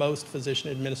separately for most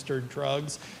physician-administered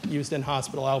drugs used in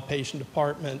hospital outpatient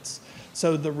departments.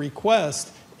 So the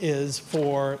request is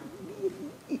for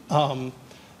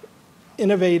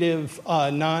innovative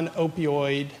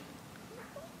non-opioid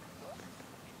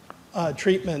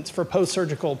treatments for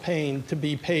post-surgical pain to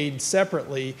be paid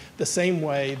separately the same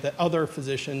way that other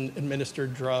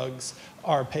physician-administered drugs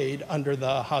are paid under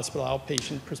the hospital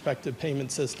outpatient prospective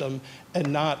payment system and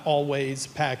not always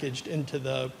packaged into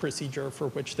the procedure for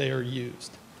which they are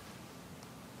used.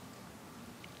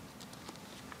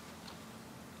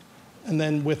 And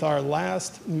then with our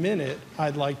last minute,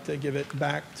 I'd like to give it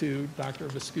back to Dr.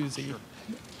 Viscusi. Sure.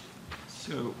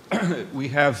 So we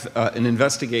have an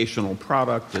investigational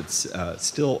product that's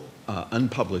still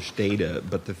unpublished data,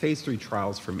 but the phase 3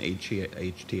 trials from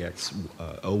HTX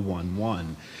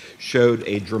 011 showed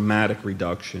a dramatic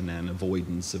reduction and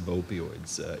avoidance of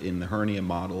opioids. In the hernia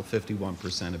model,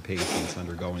 51% of patients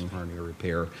undergoing hernia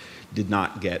repair did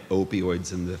not get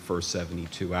opioids in the first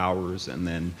 72 hours, and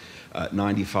then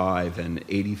 95 and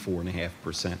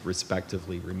 84.5%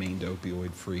 respectively remained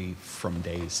opioid-free from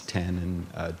days 10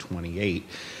 and 28.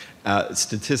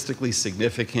 Statistically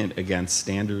significant against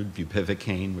standard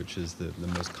bupivacaine, which is the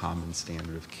most common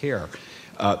standard of care.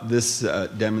 This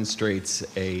demonstrates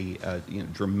a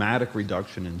dramatic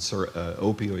reduction in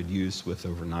opioid use, with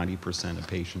over 90% of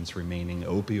patients remaining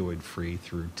opioid-free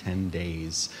through 10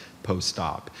 days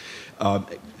post-op.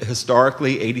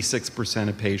 Historically, 86%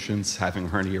 of patients having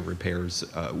hernia repairs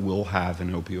will have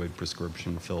an opioid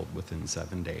prescription filled within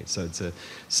 7 days. So it's a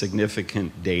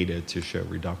significant data to show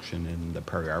reduction in the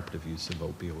perioperative use of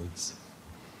opioids.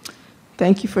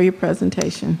 Thank you for your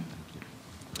presentation.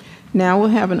 Now we'll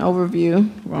have an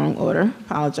overview, wrong order,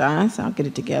 apologize, I'll get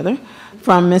it together,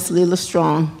 from Ms. Leela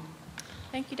Strong.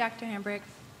 Thank you, Dr. Hambrick.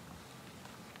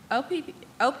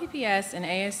 OPPS and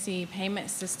ASC payment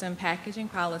system packaging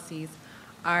policies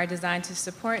are designed to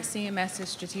support CMS's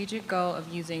strategic goal of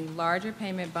using larger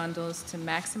payment bundles to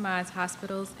maximize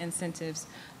hospitals' incentives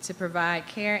to provide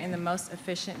care in the most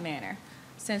efficient manner.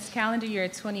 Since calendar year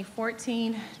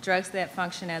 2014, drugs that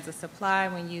function as a supply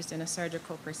when used in a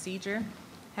surgical procedure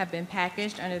have been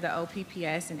packaged under the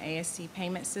OPPS and ASC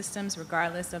payment systems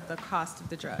regardless of the cost of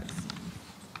the drugs.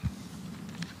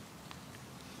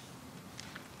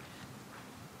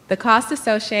 The costs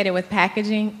associated with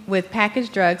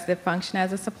packaged drugs that function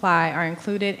as a supply are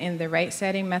included in the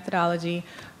rate-setting methodology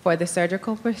for the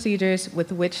surgical procedures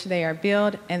with which they are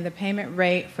billed, and the payment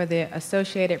rate for the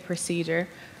associated procedure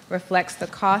reflects the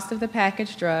cost of the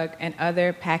packaged drug and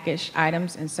other packaged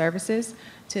items and services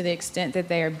to the extent that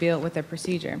they are billed with the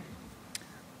procedure.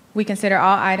 We consider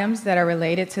all items that are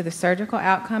related to the surgical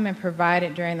outcome and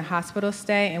provided during the hospital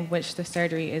stay in which the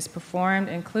surgery is performed,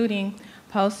 including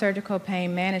post-surgical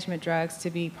pain management drugs, to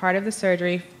be part of the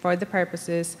surgery for the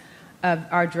purposes of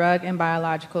our drug and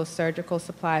biological surgical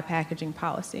supply packaging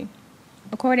policy.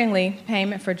 Accordingly,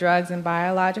 payment for drugs and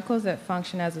biologicals that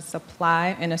function as a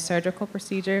supply in a surgical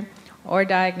procedure or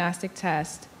diagnostic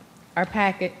test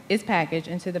is packaged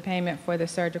into the payment for the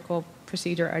surgical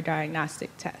procedure or diagnostic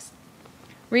test.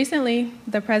 Recently,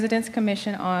 the President's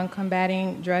Commission on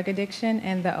Combating Drug Addiction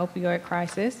and the Opioid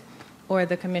Crisis, or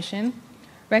the Commission,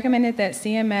 recommended that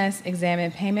CMS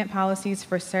examine payment policies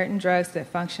for certain drugs that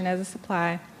function as a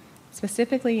supply,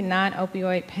 specifically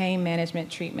non-opioid pain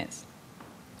management treatments.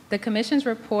 The Commission's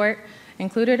report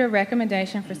included a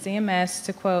recommendation for CMS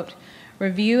to, quote,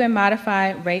 review and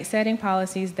modify rate-setting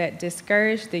policies that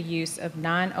discourage the use of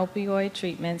non-opioid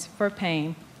treatments for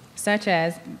pain, such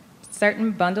as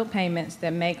certain bundled payments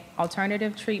that make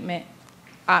alternative treatment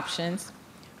options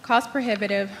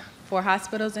cost-prohibitive for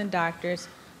hospitals and doctors,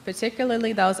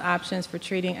 particularly those options for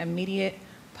treating immediate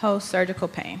post-surgical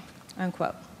pain,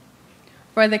 unquote.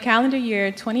 For the calendar year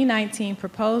 2019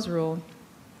 proposed rule,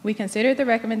 we considered the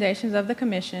recommendations of the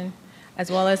Commission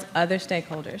as well as other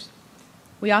stakeholders.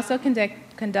 We also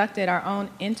conducted our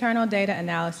own internal data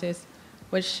analysis,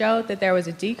 which showed that there was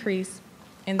a decrease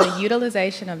in the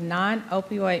utilization of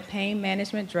non-opioid pain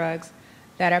management drugs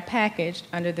that are packaged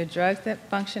under the drugs that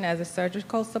function as a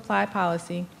surgical supply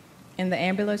policy in the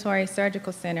Ambulatory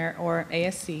Surgical Center, or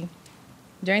ASC,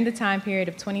 during the time period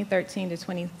of 2013 to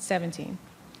 2017.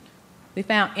 We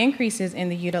found increases in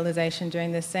the utilization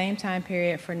during the same time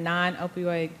period for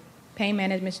non-opioid pain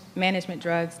management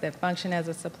drugs that function as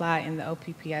a supply in the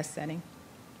OPPS setting.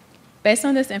 Based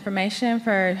on this information,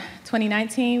 for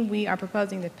 2019, we are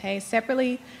proposing to pay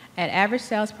separately at average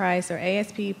sales price, or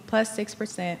ASP, plus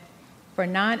 6% for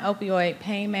non-opioid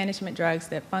pain management drugs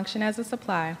that function as a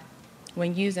supply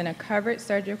when used in a covered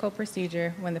surgical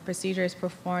procedure when the procedure is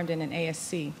performed in an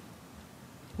ASC.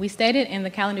 We stated in the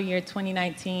calendar year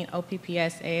 2019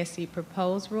 OPPS ASC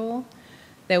proposed rule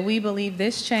that we believe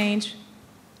this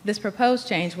proposed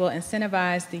change will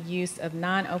incentivize the use of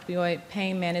non-opioid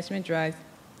pain management drugs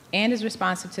and is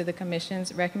responsive to the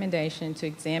Commission's recommendation to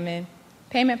examine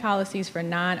payment policies for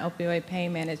non-opioid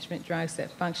pain management drugs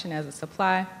that function as a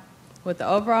supply, with the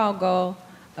overall goal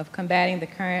of combating the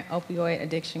current opioid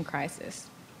addiction crisis.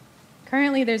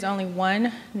 Currently, there's only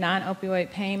one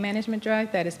non-opioid pain management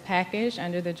drug that is packaged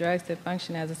under the drugs that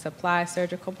function as a supply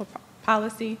surgical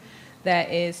policy that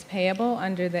is payable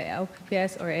under the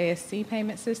OPPS or ASC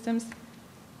payment systems.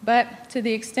 But to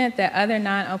the extent that other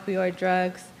non-opioid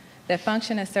drugs that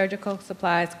function as surgical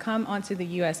supplies come onto the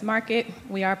U.S. market,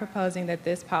 we are proposing that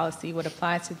this policy would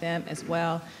apply to them as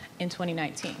well in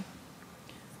 2019.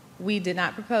 We did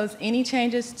not propose any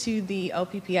changes to the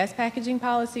OPPS packaging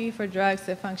policy for drugs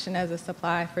that function as a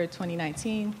supply for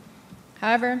 2019.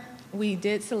 However, we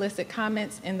did solicit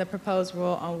comments in the proposed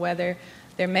rule on whether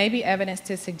there may be evidence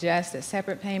to suggest that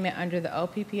separate payment under the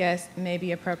OPPS may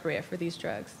be appropriate for these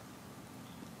drugs.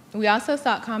 We also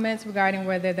sought comments regarding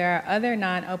whether there are other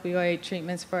non-opioid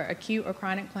treatments for acute or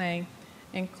chronic pain,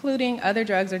 including other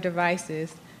drugs or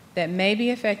devices that may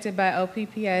be affected by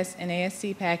OPPS and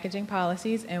ASC packaging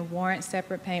policies and warrant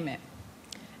separate payment.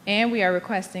 And we are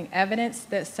requesting evidence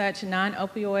that such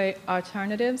non-opioid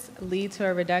alternatives lead to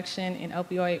a reduction in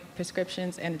opioid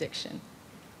prescriptions and addiction.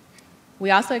 We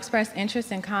also expressed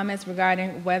interest in comments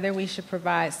regarding whether we should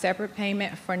provide separate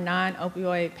payment for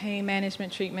non-opioid pain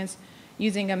management treatments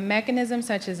using a mechanism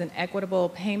such as an equitable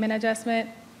payment adjustment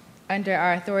under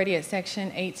our authority at Section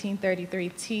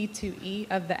 1833T2E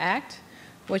of the Act,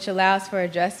 which allows for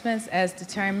adjustments as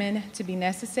determined to be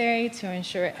necessary to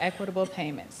ensure equitable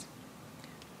payments.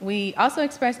 We also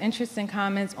expressed interest in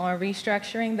comments on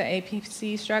restructuring the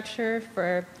APC structure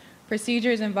for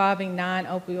procedures involving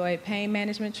non-opioid pain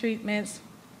management treatments,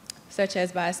 such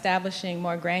as by establishing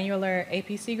more granular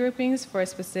APC groupings for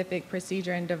specific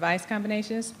procedure and device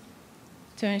combinations,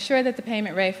 to ensure that the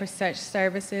payment rate for such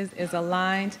services is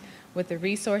aligned with the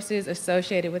resources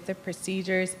associated with the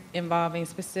procedures involving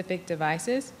specific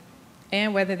devices,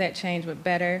 and whether that change would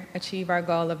better achieve our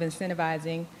goal of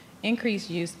incentivizing increased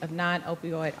use of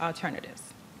non-opioid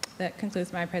alternatives. That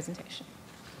concludes my presentation.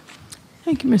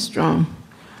 Thank you, Ms. Strong.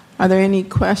 Are there any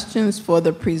questions for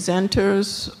the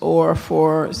presenters or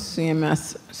for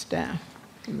CMS staff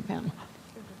in the panel?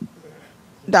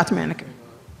 Dr. Maneker.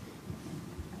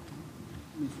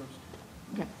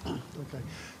 Okay.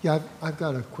 Yeah, I've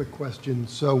got a quick question.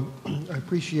 So I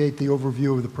appreciate the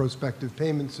overview of the prospective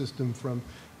payment system from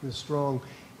Ms. Strong,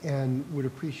 and would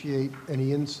appreciate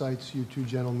any insights you two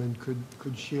gentlemen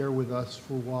could share with us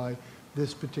for why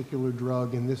this particular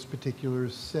drug in this particular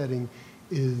setting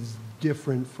is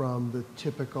different from the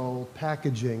typical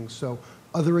packaging. So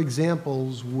other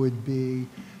examples would be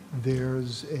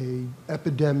there's an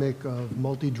epidemic of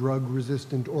multi-drug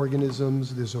resistant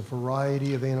organisms. There's a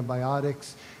variety of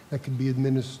antibiotics that can be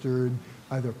administered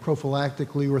either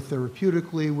prophylactically or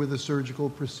therapeutically with a surgical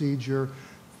procedure.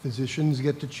 Physicians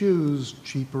get to choose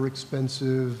cheap or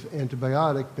expensive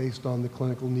antibiotic based on the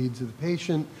clinical needs of the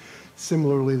patient.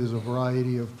 Similarly, there's a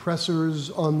variety of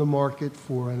pressors on the market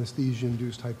for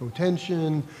anesthesia-induced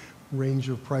hypotension, range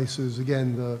of prices.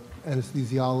 Again, the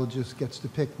anesthesiologist gets to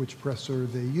pick which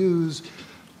pressor they use.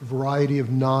 A variety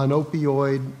of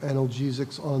non-opioid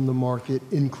analgesics on the market,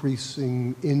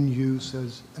 increasing in use,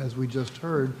 as we just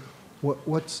heard.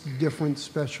 What's different,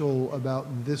 special about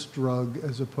this drug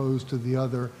as opposed to the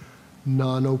other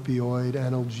non-opioid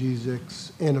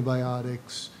analgesics,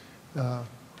 antibiotics,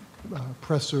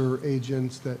 pressor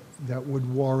agents that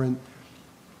would warrant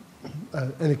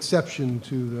an exception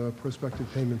to the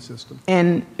prospective payment system?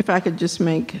 And if I could just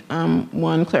make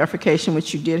one clarification,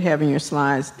 which you did have in your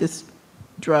slides, this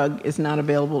drug is not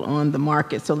available on the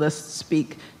market. So let's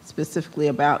speak specifically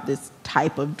about this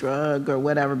type of drug or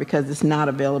whatever, because it's not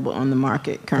available on the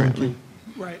market currently.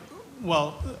 Right.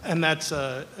 Well, and that's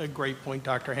a great point,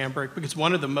 Dr. Hamburg, because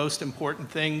one of the most important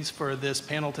things for this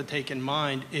panel to take in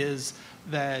mind is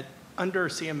that under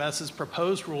CMS's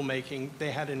proposed rulemaking,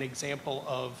 they had an example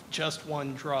of just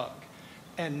one drug.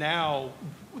 And now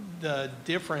the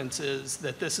difference is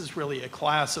that this is really a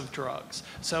class of drugs.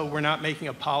 So we're not making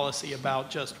a policy about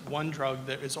just one drug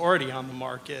that is already on the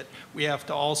market. We have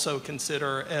to also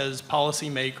consider as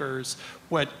policymakers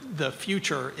what the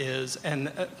future is and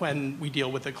when we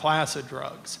deal with a class of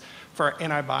drugs. For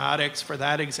antibiotics, for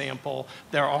that example,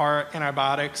 there are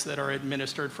antibiotics that are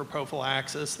administered for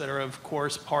prophylaxis that are, of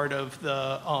course, part of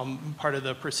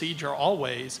the procedure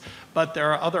always, but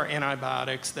there are other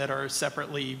antibiotics that are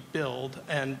separately billed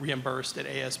and reimbursed at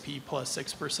ASP plus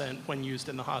 6% when used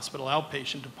in the hospital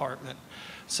outpatient department.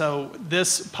 So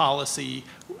this policy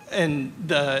and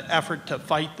the effort to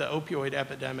fight the opioid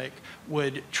epidemic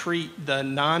would treat the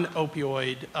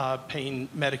non-opioid pain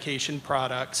medication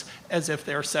products as if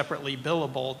they're separately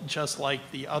billable, just like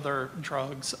the other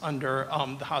drugs under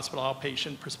the hospital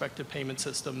outpatient prospective payment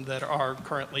system that are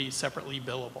currently separately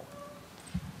billable.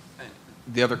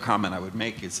 The other comment I would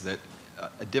make is that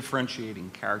a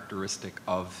differentiating characteristic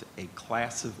of a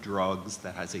class of drugs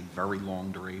that has a very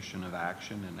long duration of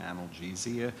action in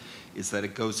analgesia is that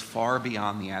it goes far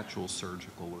beyond the actual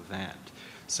surgical event.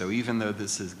 So even though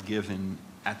this is given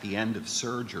at the end of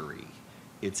surgery,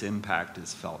 its impact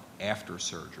is felt after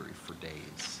surgery for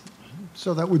days.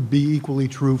 So that would be equally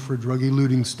true for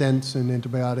drug-eluting stents and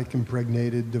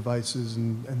antibiotic-impregnated devices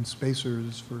and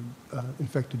spacers for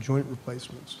infected joint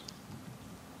replacements.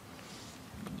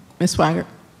 Ms. Swigert.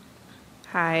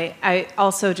 Hi. I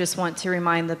also just want to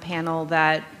remind the panel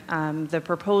that the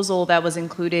proposal that was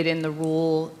included in the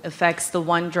rule affects the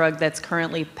one drug that's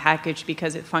currently packaged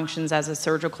because it functions as a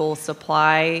surgical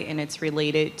supply and it's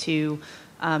related to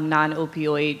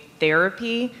non-opioid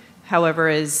therapy. However,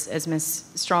 as Ms.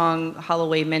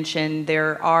 Strong-Holloway mentioned,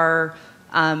 there are,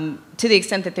 to the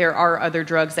extent that there are other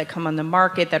drugs that come on the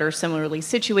market that are similarly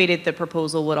situated, the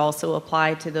proposal would also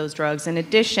apply to those drugs. In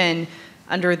addition,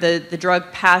 under the drug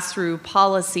pass-through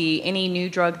policy, any new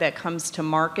drug that comes to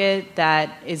market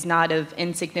that is not of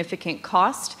insignificant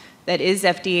cost, that is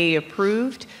FDA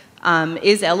approved,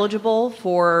 is eligible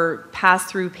for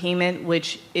pass-through payment,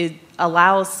 which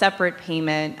allows separate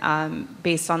payment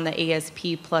based on the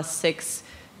ASP plus 6%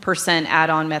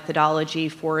 add-on methodology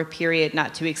for a period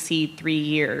not to exceed 3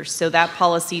 years. So that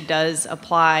policy does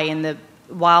apply, and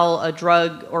while a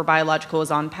drug or biological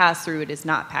is on pass-through, it is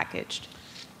not packaged.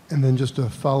 And then just to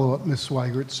follow up, Ms.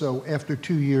 Swigert, so after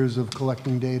 2 years of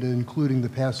collecting data, including the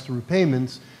pass-through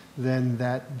payments, then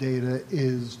that data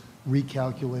is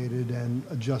recalculated and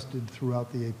adjusted throughout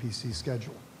the APC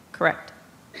schedule? Correct.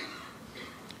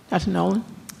 Dr. Nolan?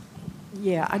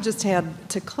 Yeah, I just had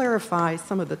to clarify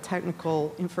some of the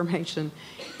technical information.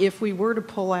 If we were to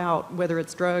pull out, whether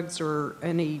it's drugs or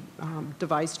any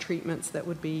device treatments that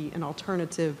would be an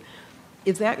alternative,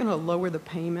 is that going to lower the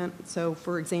payment? So,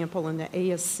 for example, in the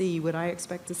ASC, would I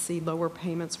expect to see lower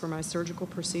payments for my surgical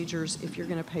procedures if you're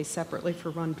going to pay separately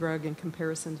for one drug in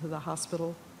comparison to the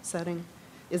hospital setting?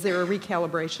 Is there a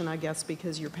recalibration, I guess,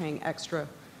 because you're paying extra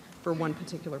for one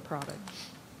particular product?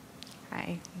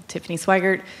 Hi, Tiffany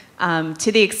Swigert.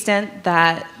 To the extent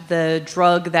that the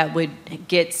drug that would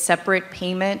get separate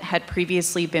payment had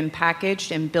previously been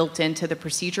packaged and built into the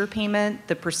procedure payment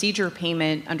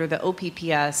under the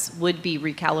OPPS would be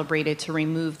recalibrated to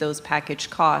remove those packaged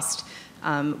costs.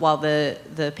 While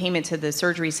the payment to the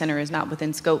surgery center is not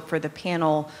within scope for the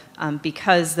panel,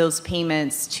 because those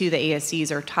payments to the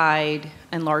ASCs are tied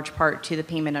in large part to the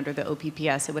payment under the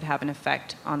OPPS, it would have an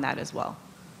effect on that as well.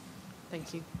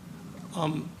 Thank you.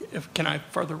 Can I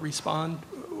further respond?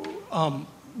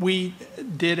 We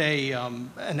did a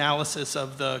analysis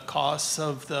of the costs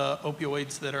of the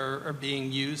opioids that are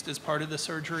being used as part of the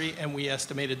surgery, and we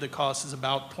estimated the cost is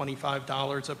about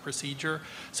 $25 a procedure.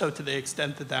 So to the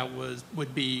extent that that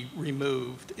would be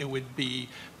removed, it would be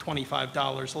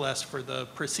 $25 less for the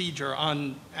procedure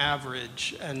on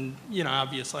average. And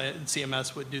obviously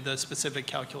CMS would do the specific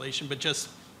calculation, but just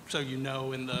so you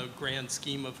know, in the grand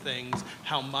scheme of things,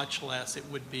 how much less it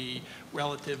would be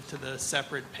relative to the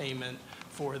separate payment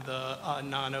for the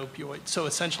non-opioid. So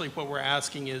essentially what we're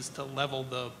asking is to level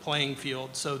the playing field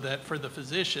so that for the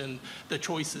physician, the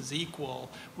choice is equal.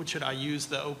 Should I use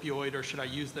the opioid or should I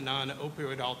use the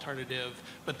non-opioid alternative,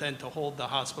 but then to hold the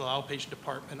hospital outpatient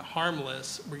department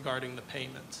harmless regarding the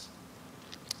payments.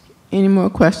 Any more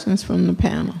questions from the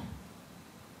panel?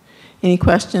 Any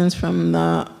questions from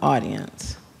the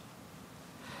audience?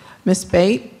 Ms.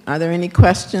 Bate, are there any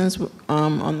questions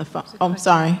on the phone? Oh, I'm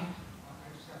sorry.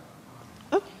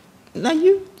 Oh, now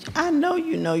I know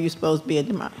you're supposed to be at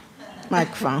the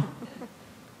microphone.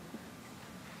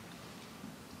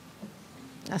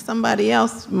 Now somebody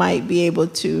else might be able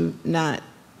to not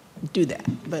do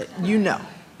that, but you know.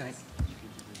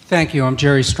 Thank you. I'm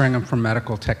Jerry Stringham from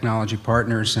Medical Technology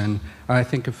Partners, and I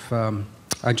think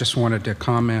I just wanted to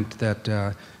comment that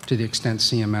to the extent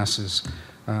CMS is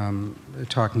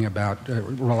talking about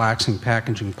relaxing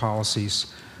packaging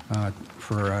policies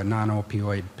for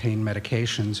non-opioid pain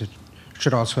medications. It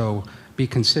should also be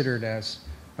considered, as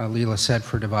Leila said,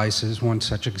 for devices. One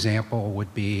such example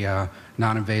would be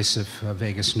non-invasive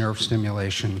vagus nerve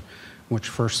stimulation, which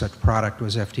first such product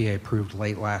was FDA approved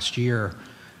late last year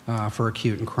for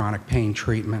acute and chronic pain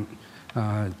treatment.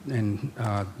 And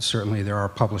certainly there are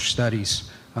published studies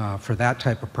for that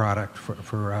type of product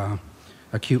for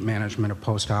acute management of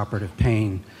postoperative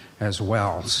pain as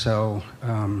well. So,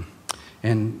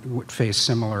 and would face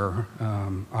similar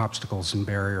obstacles and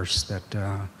barriers that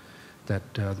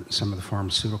some of the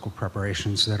pharmaceutical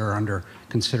preparations that are under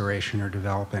consideration are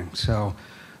developing. So,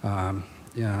 I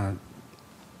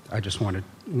just wanted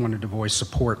to voice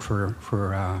support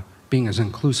for being as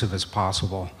inclusive as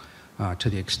possible to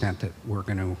the extent that we're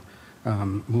going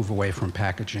to move away from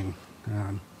packaging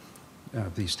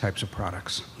these types of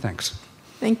products. Thanks.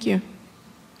 Thank you.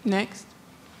 Next.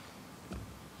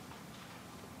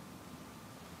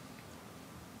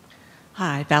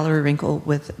 Hi, Valerie Wrinkle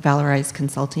with Valorize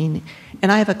Consulting,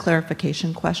 and I have a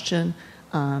clarification question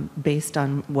based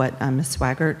on what Ms.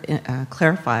 Swaggart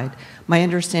clarified. My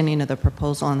understanding of the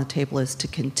proposal on the table is to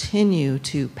continue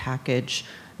to package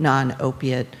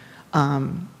non-opiate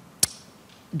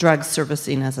drugs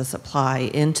servicing as a supply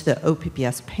into the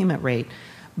OPPS payment rate,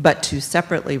 but to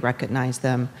separately recognize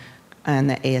them in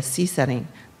the ASC setting.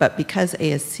 But because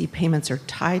ASC payments are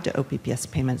tied to OPPS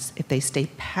payments, if they stay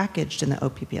packaged in the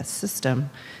OPPS system,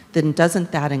 then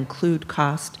doesn't that include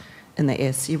cost in the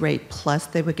ASC rate, plus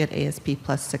they would get ASP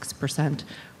plus 6%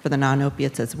 for the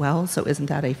non-opiates as well? So isn't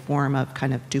that a form of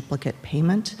kind of duplicate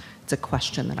payment? It's a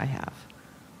question that I have.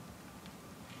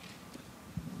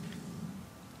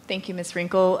 Thank you, Ms.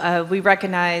 Wrinkle. We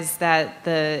recognize that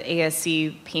the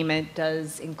ASC payment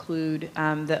does include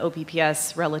the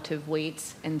OPPS relative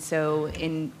weights, and so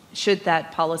should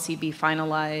that policy be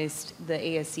finalized, the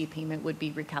ASC payment would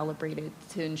be recalibrated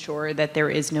to ensure that there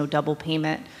is no double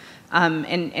payment.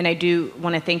 And I do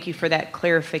want to thank you for that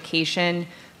clarification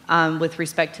with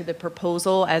respect to the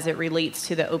proposal as it relates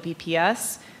to the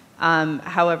OPPS.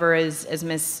 However, as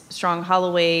Ms.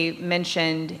 Strong-Holloway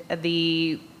mentioned,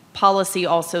 the policy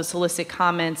also solicit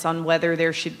comments on whether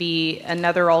there should be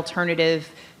another alternative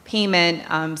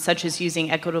payment, such as using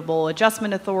equitable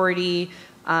adjustment authority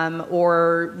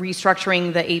or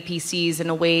restructuring the APCs in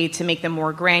a way to make them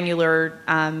more granular,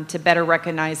 to better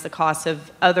recognize the costs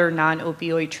of other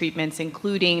non-opioid treatments,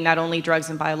 including not only drugs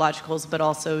and biologicals, but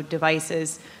also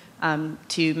devices,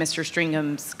 to Mr.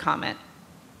 Stringham's comment.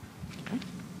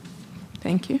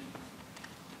 Thank you.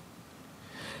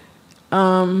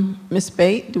 Ms.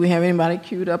 Bate, do we have anybody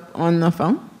queued up on the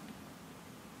phone?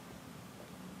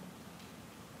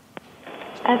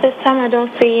 At this time, I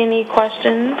don't see any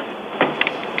questions.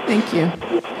 Thank you.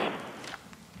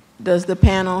 Does the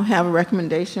panel have a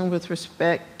recommendation with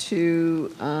respect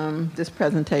to this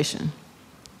presentation?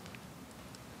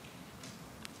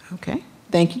 Okay,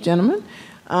 thank you, gentlemen.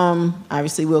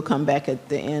 Obviously, we'll come back at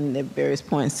the end at various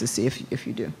points to see if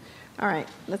you do. All right,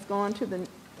 let's go on to the...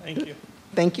 Thank you.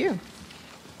 Thank you.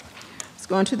 Let's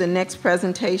go on to the next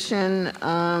presentation.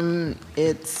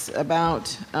 It's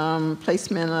about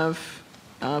placement of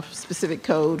specific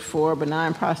code for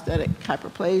benign prostatic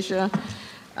hyperplasia.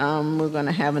 We're going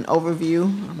to have an overview.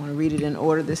 I'm going to read it in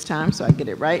order this time so I get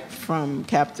it right, from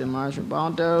Captain Marjorie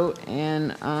Baldo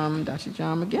and Dr.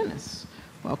 John McGinnis.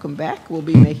 Welcome back. We'll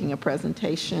be making a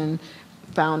presentation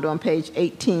found on page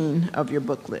 18 of your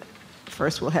booklet.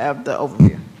 First, we'll have the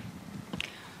overview.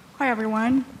 Hi,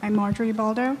 everyone. I'm Marjorie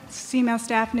Baldo, CMS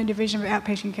staff in the Division of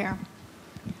Outpatient Care.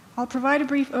 I'll provide a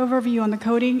brief overview on the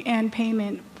coding and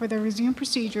payment for the resume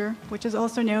procedure, which is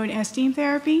also known as steam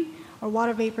therapy or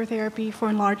water vapor therapy for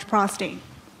enlarged prostate.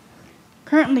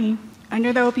 Currently,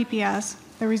 under the OPPS,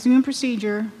 the resume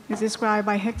procedure is described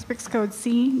by HCPCS code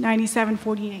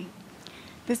C9748.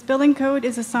 This billing code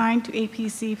is assigned to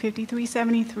APC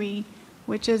 5373,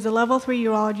 which is the level 3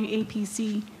 urology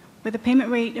APC, with a payment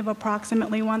rate of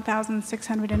approximately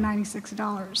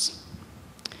 $1,696.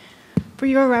 For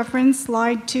your reference,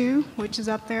 slide 2, which is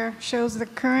up there, shows the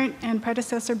current and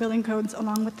predecessor billing codes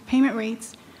along with the payment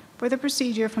rates for the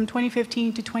procedure from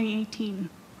 2015 to 2018.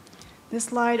 This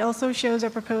slide also shows a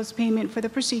proposed payment for the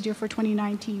procedure for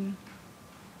 2019.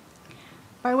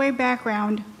 By way of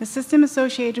background, the system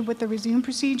associated with the resume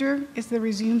procedure is the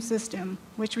resume system,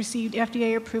 which received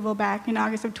FDA approval back in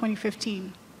August of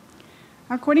 2015.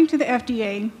 According to the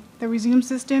FDA, the resume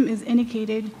system is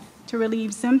indicated to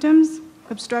relieve symptoms,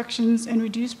 obstructions, and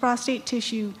reduce prostate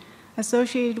tissue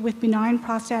associated with benign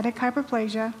prostatic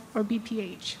hyperplasia, or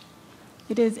BPH.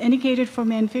 It is indicated for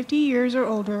men 50 years or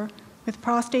older with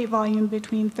prostate volume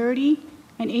between 30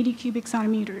 and 80 cubic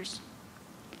centimeters.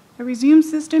 The resume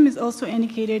system is also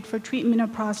indicated for treatment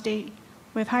of prostate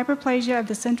with hyperplasia of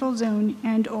the central zone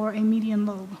and/or a median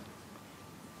lobe.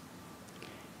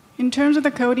 In terms of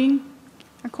the coding,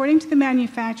 according to the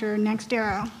manufacturer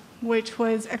NextEra, which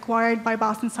was acquired by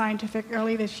Boston Scientific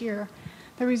early this year,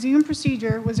 the resume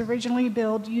procedure was originally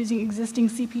billed using existing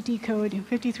CPT code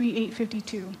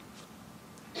 53852.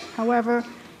 However,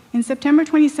 in September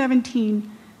 2017,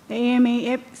 the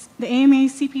AMA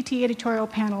CPT editorial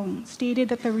panel stated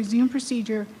that the resume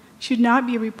procedure should not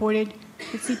be reported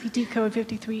with CPT code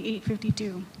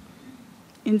 53852.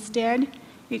 Instead,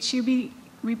 it should be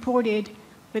reported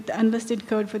with the unlisted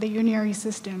code for the urinary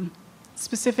system,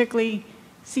 specifically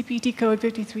CPT code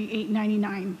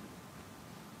 53899.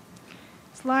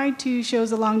 Slide 2 shows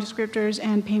the long descriptors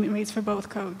and payment rates for both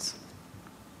codes.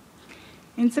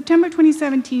 In September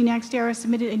 2017, NextEra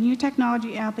submitted a new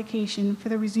technology application for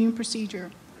the resume procedure.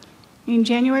 In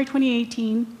January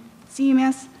 2018,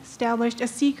 CMS established a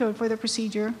C code for the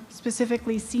procedure,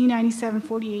 specifically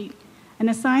C9748, and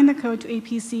assigned the code to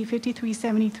APC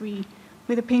 5373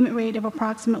 with a payment rate of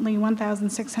approximately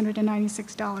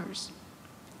 $1,696.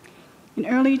 In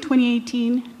early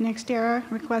 2018, NextEra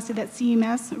requested that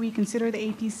CMS reconsider the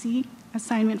APC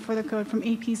assignment for the code from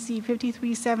APC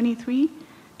 5373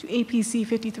 to APC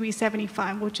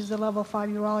 5375, which is the level 5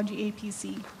 urology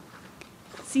APC.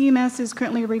 CMS is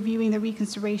currently reviewing the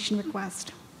reconsideration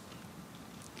request.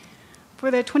 For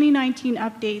the 2019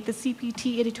 update, the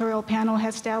CPT editorial panel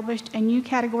has established a new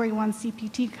Category 1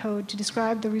 CPT code to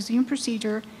describe the resume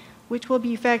procedure, which will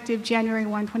be effective January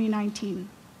 1, 2019.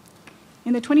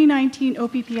 In the 2019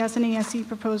 OPPS and ASC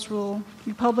proposed rule,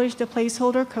 we published a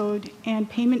placeholder code and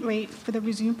payment rate for the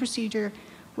resume procedure,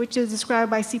 which is described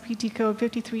by CPT code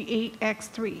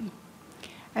 538X3.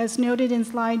 As noted in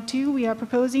slide 2, we are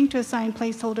proposing to assign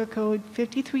placeholder code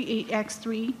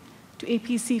 538X3 to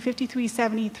APC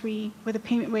 5373 with a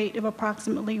payment rate of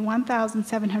approximately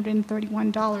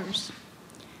 $1,731.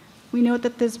 We note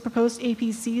that this proposed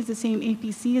APC is the same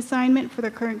APC assignment for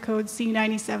the current code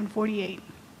C9748.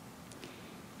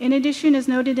 In addition, as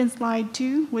noted in slide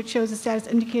 2, which shows the status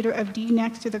indicator of D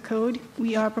next to the code,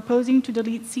 we are proposing to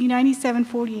delete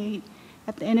C9748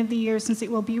 at the end of the year since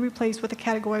it will be replaced with a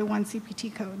Category 1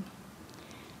 CPT code.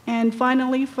 And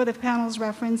finally, for the panel's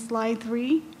reference, slide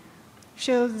 3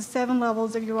 shows the 7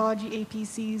 levels of urology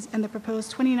APCs and the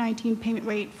proposed 2019 payment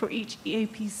rate for each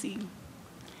APC.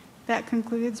 That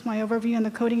concludes my overview on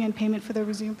the coding and payment for the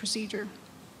resume procedure.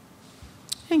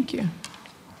 Thank you.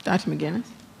 Dr. McGinnis.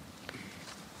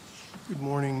 Good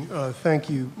morning. Thank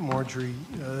you, Marjorie.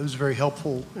 It was very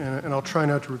helpful, and I'll try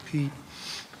not to repeat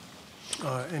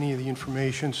any of the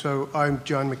information. So I'm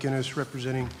John McGinnis,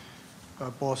 representing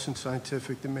Boston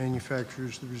Scientific, that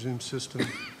manufactures the resume system.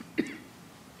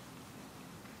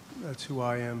 That's who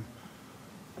I am.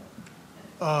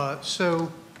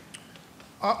 So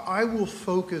I will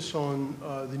focus on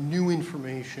the new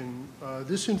information.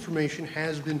 This information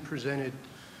has been presented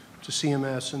to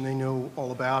CMS, and they know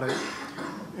all about it.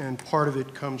 And part of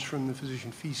it comes from the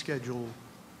physician fee schedule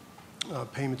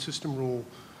payment system rule.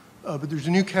 But there's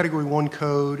a new Category 1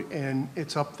 code, and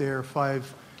it's up there,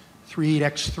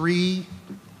 538X3,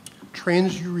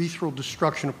 transurethral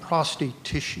destruction of prostate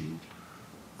tissue.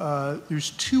 There's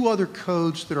 2 other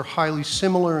codes that are highly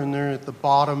similar, and they're at the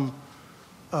bottom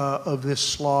of this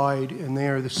slide, and they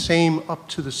are the same up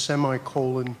to the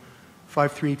semicolon,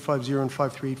 53850 and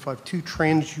 53852,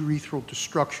 transurethral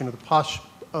destruction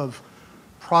of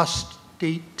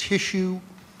prostate tissue.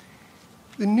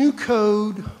 The new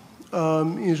code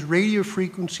is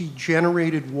radiofrequency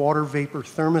generated water vapor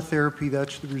thermotherapy.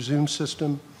 That's the resume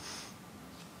system.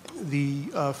 The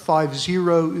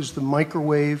 50 is the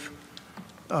microwave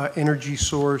energy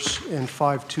source, and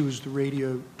 52 is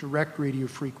the direct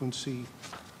radiofrequency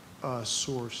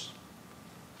source.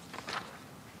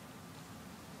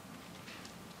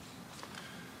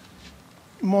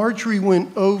 Marjorie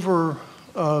went over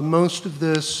most of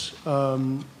this.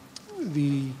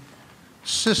 The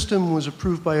system was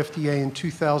approved by FDA in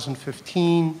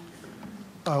 2015.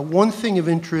 One thing of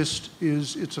interest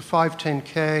is it's a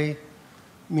 510K,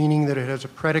 meaning that it has a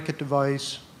predicate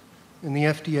device, and the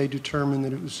FDA determined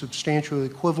that it was substantially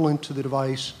equivalent to the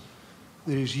device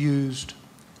that is used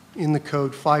in the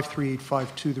code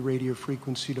 53852, the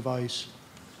radiofrequency device.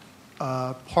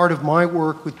 Part of my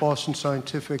work with Boston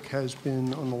Scientific has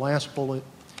been on the last bullet,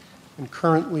 and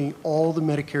currently all the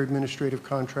Medicare administrative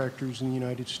contractors in the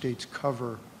United States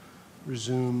cover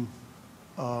resume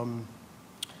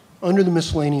under the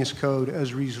miscellaneous code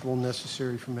as reasonable and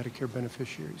necessary for Medicare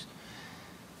beneficiaries.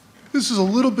 This is a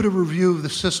little bit of a review of the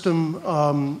system.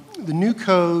 The new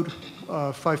code,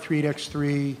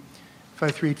 538X3,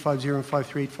 53850, and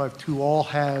 53852 all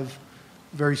have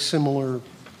very similar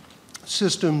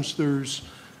systems. There's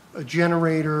a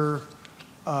generator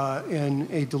and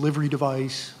a delivery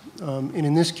device. And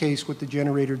in this case, what the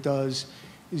generator does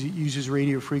is it uses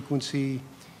radio frequency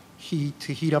heat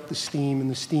to heat up the steam, and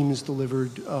the steam is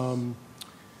delivered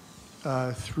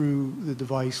through the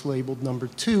device labeled number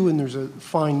 2, and there's a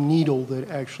fine needle that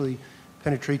actually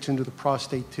penetrates into the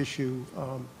prostate tissue.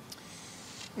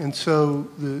 And so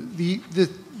the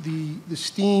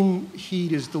steam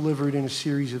heat is delivered in a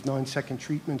series of 9-second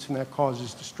treatments, and that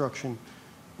causes destruction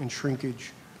and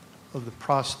shrinkage of the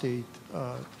prostate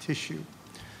tissue.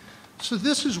 So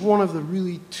this is one of the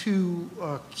really 2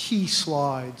 key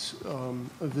slides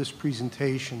of this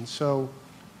presentation. So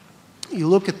you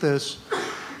look at this.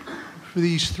 For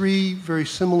these 3 very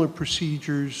similar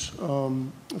procedures,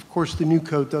 of course, the new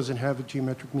code doesn't have a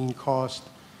geometric mean cost.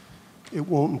 It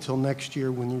won't until next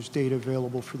year when there's data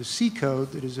available for the C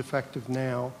code that is effective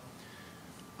now.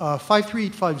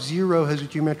 53850 has a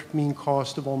geometric mean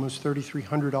cost of almost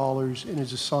 $3,300 and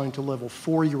is assigned to level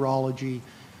 4 urology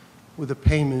with a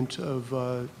payment of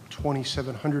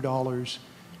 $2,700.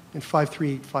 And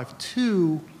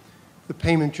 53852, the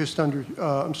payment just under,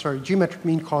 geometric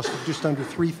mean cost of just under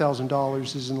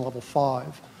 $3,000 is in level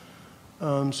 5.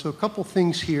 So a couple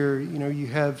things here. You know, you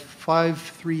have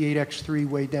 538X3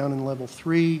 way down in level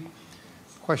 3. The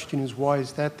question is, why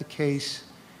is that the case?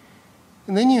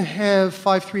 And then you have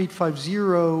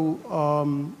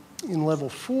 53850 in level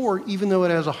 4, even though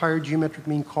it has a higher geometric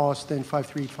mean cost than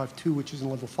 53852, which is in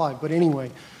level 5. But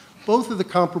anyway, both of the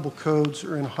comparable codes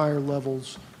are in higher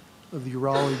levels of the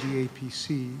urology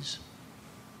APCs.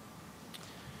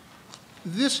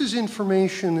 This is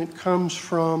information that comes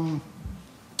from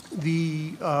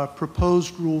the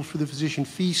proposed rule for the physician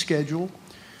fee schedule.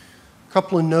 A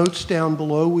couple of notes down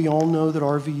below. We all know that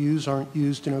RVUs aren't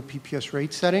used in OPPS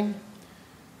rate setting.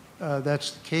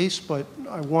 That's the case, but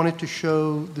I wanted to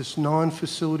show this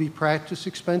non-facility practice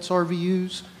expense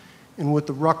RVUs and what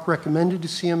the RUC recommended to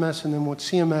CMS, and then what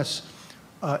CMS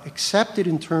accepted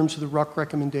in terms of the RUC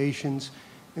recommendations.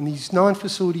 And these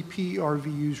non-facility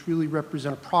PRVUs really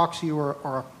represent a proxy or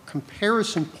a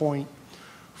comparison point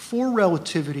for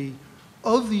relativity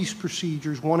of these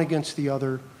procedures, one against the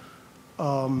other.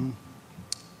 And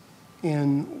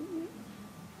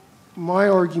my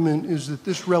argument is that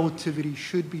this relativity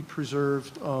should be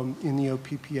preserved in the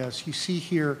OPPS. You see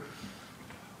here,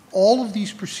 all of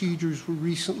these procedures were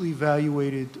recently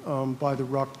evaluated by the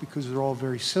RUC because they're all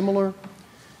very similar.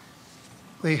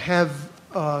 They have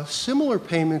similar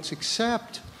payments,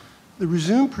 except the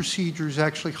resume procedure is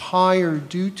actually higher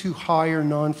due to higher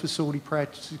non-facility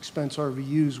practice expense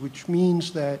RVUs, which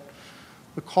means that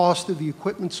the cost of the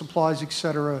equipment, supplies, et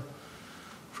cetera,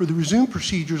 for the resume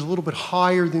procedure is a little bit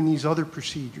higher than these other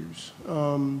procedures.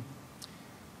 The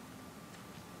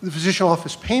physician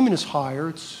office payment is higher.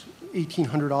 It's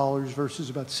 $1,800 versus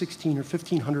about $1,600 or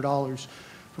 $1,500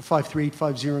 for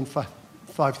 53850 and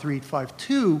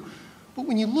 53852. But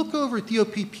when you look over at the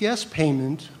OPPS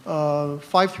payment,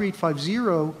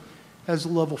 53850 has a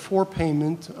level 4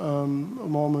 payment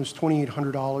of almost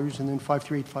 $2,800, and then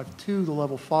 53852, the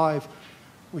level 5,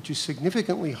 which is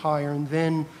significantly higher, and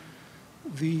then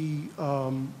the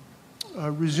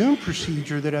resume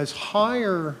procedure that has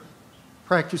higher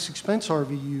practice expense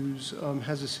RVUs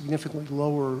has a significantly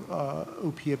lower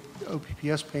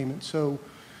OPPS payment. So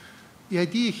the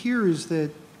idea here is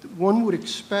that one would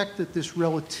expect that this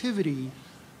relativity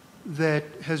that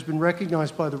has been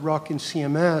recognized by the RUC and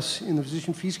CMS in the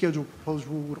physician fee schedule proposed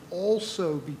rule would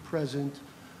also be present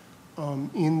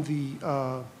in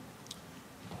the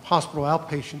hospital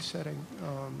outpatient setting.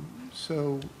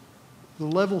 So the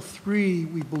level 3,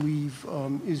 we believe,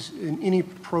 is an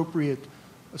inappropriate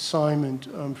assignment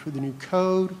for the new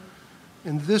code.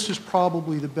 And this is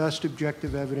probably the best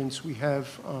objective evidence we have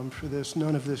for this.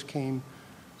 None of this came,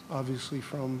 obviously,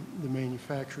 from the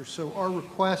manufacturer. So our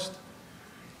request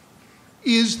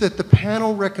is that the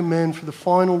panel recommend for the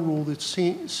final rule that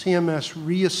CMS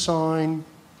reassign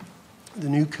the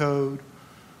new code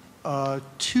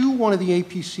to one of the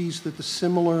APCs that the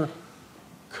similar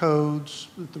codes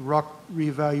that the RUC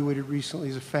reevaluated recently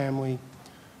as a family,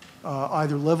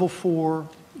 either level 4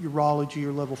 urology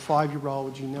or level 5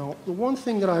 urology. Now, the one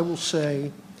thing that I will say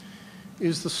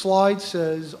is the slide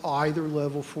says either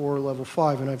level 4 or level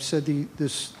 5, and I've said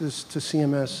this to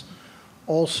CMS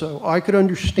also. I could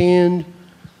understand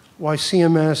why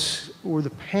CMS or the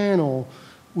panel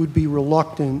would be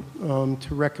reluctant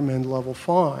to recommend level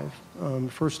 5.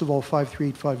 First of all,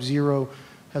 53850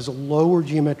 has a lower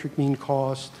geometric mean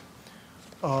cost.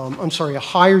 A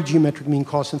higher geometric mean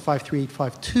cost than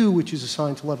 53852, which is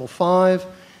assigned to level 5.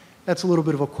 That's a little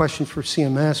bit of a question for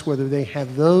CMS, whether they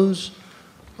have those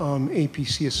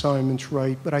APC assignments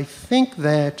right. But I think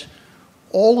that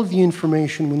all of the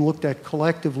information, when looked at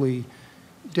collectively,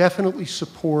 definitely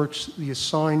supports the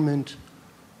assignment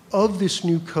of this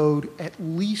new code at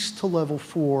least to level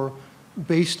 4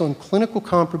 based on clinical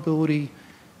comparability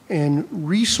and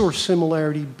resource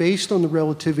similarity based on the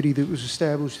relativity that was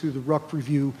established through the RUC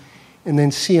review, and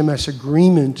then CMS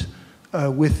agreement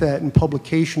with that and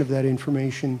publication of that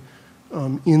information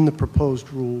in the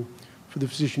proposed rule for the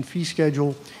physician fee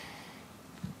schedule.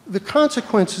 The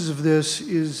consequences of this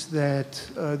is that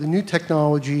the new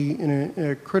technology in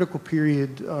a critical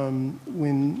period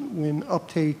when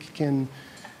uptake can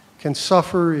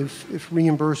suffer if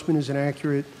reimbursement is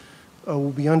inaccurate,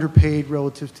 will be underpaid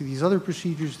relative to these other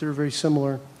procedures that are very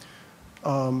similar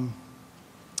and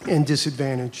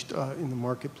disadvantaged in the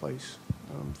marketplace.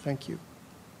 Thank you.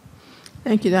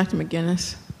 Thank you, Dr.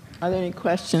 McGinnis. Are there any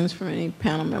questions from any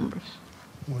panel members?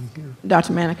 One here.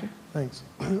 Dr. Maneker. Thanks.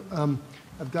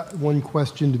 I've got one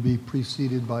question to be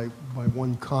preceded by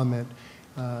one comment.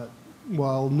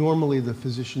 While normally the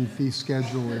physician fee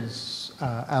schedule is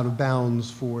out of bounds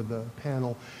for the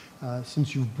panel,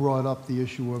 since you've brought up the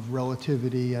issue of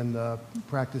relativity and the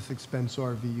practice expense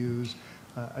RVUs,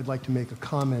 I'd like to make a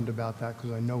comment about that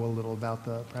because I know a little about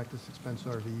the practice expense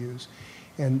RVUs.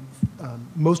 And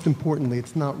most importantly,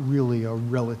 it's not really a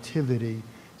relativity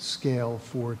scale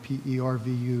for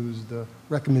PERVUs. The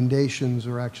recommendations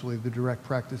are actually the direct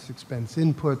practice expense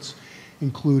inputs,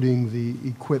 including the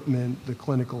equipment, the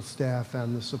clinical staff,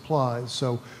 and the supplies.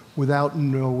 So without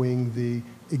knowing the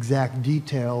exact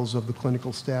details of the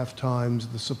clinical staff times,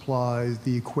 the supplies,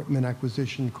 the equipment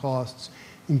acquisition costs,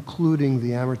 including the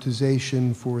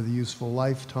amortization for the useful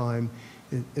lifetime,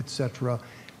 et cetera,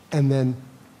 and then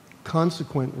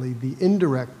consequently, the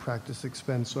indirect practice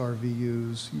expense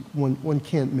RVUs, one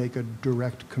can't make a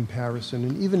direct comparison.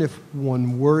 And even if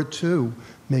one were to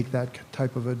make that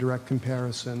type of a direct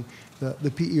comparison,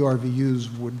 the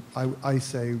PERVUs would, I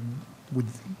say, would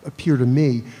appear to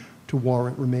me to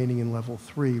warrant remaining in level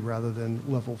 3 rather than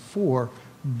level 4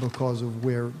 because of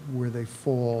where they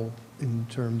fall in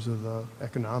terms of the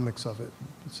economics of it.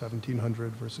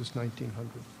 1,700 versus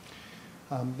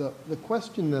 1,900. The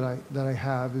question that I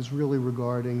have is really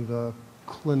regarding the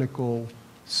clinical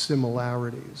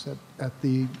similarities. At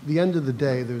the end of the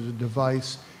day, there's a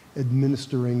device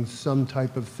administering some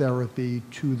type of therapy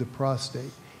to the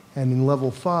prostate. And in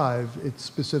level 5, it's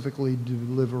specifically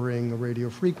delivering a radio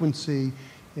frequency.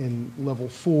 In level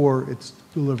 4, it's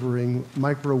delivering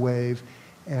microwave.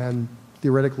 And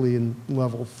theoretically, in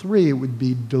level 3, it would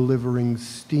be delivering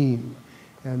steam.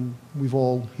 And we've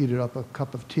all heated up a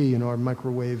cup of tea in our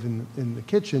microwave in the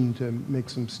kitchen to make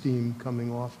some steam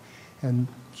coming off. And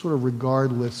sort of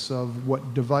regardless of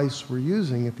what device we're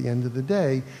using at the end of the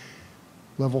day,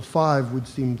 level 5 would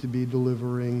seem to be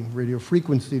delivering radio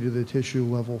frequency to the tissue,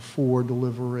 level 4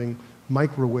 delivering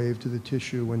microwave to the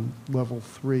tissue, and level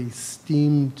 3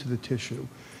 steam to the tissue.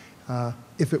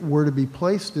 If it were to be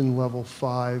placed in level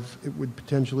 5, it would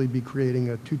potentially be creating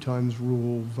a 2 times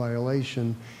rule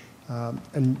violation,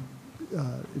 and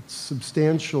it's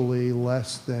substantially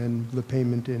less than the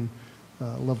payment in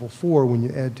level 4 when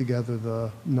you add together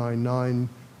the 9.9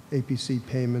 APC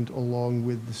payment along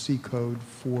with the C code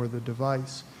for the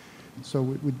device.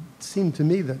 So it would seem to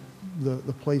me that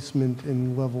the placement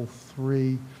in level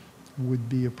 3 would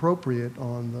be appropriate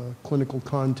on the clinical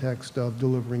context of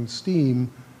delivering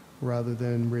steam rather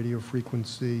than radio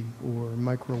frequency or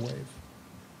microwave.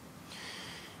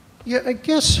 Yeah, I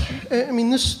guess, I mean,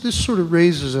 this sort of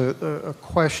raises a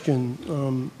question,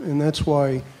 and that's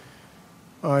why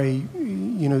I,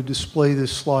 display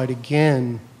this slide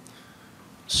again.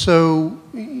 So,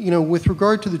 with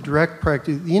regard to the direct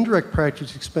practice, the indirect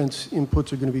practice expense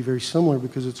inputs are going to be very similar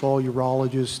because it's all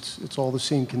urologists, it's all the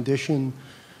same condition,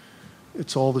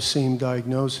 it's all the same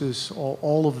diagnosis,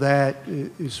 all of that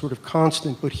is sort of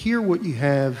constant. But here what you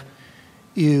have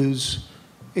is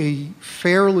a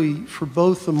fairly, for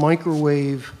both the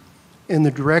microwave and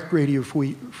the direct radio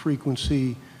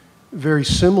frequency, very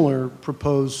similar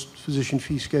proposed physician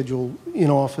fee schedule,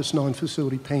 in-office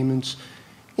non-facility payments,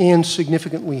 and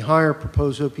significantly higher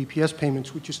proposed OPPS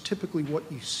payments, which is typically what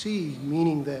you see,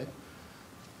 meaning that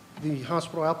the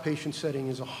hospital outpatient setting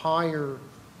is a higher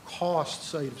cost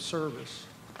site of service.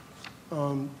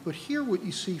 But here what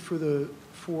you see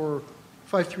for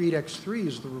 538X3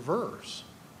 is the reverse.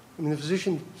 I mean, the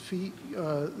physician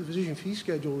fee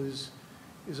schedule is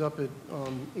up at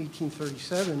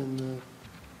 1837,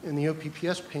 and the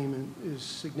OPPS payment is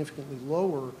significantly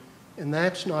lower, and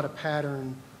that's not a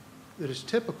pattern that is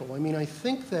typical. I mean, I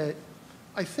think that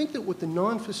what the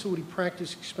non-facility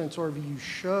practice expense RVUs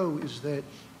show is that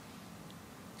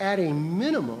at a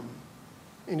minimum,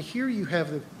 and here you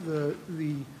have the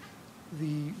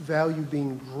value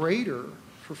being greater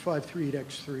for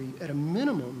 538X3, at a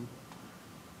minimum,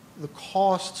 the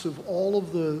costs of all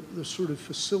of the sort of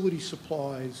facility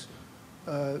supplies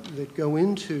that go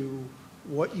into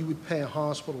what you would pay a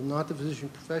hospital, not the physician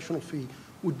professional fee,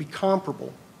 would be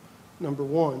comparable, number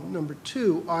one. Number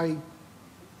two, I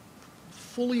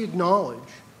fully acknowledge,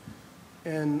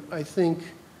 and I think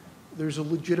there's a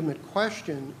legitimate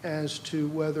question as to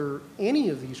whether any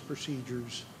of these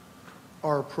procedures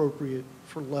are appropriate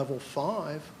for level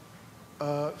 5.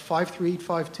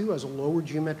 53852 has a lower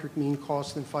geometric mean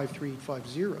cost than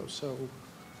 53850. So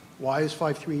why is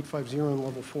 53850 in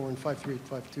level 4 and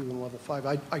 53852 in level 5?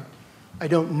 I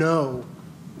don't know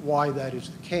why that is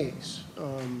the case.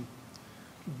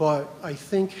 But I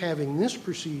think having this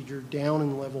procedure down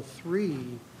in level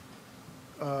 3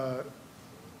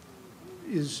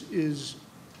 is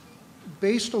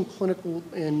based on clinical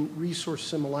and resource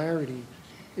similarity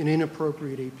an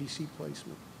inappropriate APC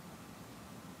placement.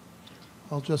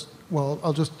 I'll just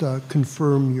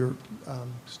confirm your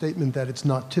statement that it's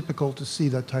not typical to see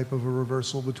that type of a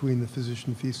reversal between the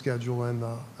physician fee schedule and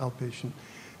the outpatient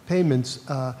payments.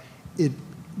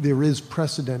 There is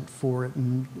precedent for it,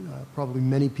 and probably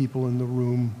many people in the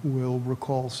room will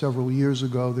recall several years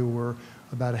ago there were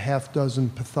about a half dozen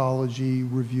pathology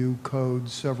review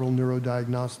codes, several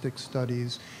neurodiagnostic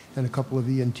studies, and a couple of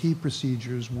ENT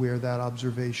procedures where that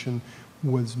observation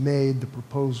was made. The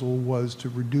proposal was to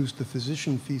reduce the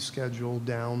physician fee schedule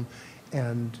down,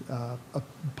 and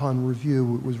upon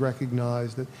review it was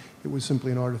recognized that it was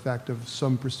simply an artifact of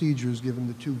some procedures given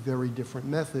the two very different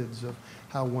methods of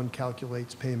how one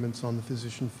calculates payments on the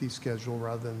physician fee schedule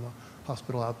rather than the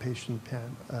hospital outpatient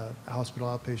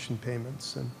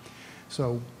payments. And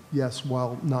so yes,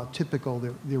 while not typical,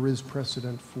 there is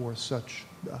precedent for such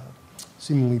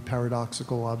seemingly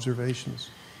paradoxical observations.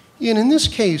 And in this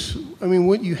case, I mean,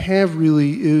 what you have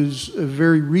really is a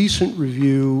very recent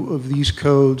review of these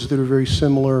codes that are very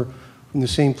similar in the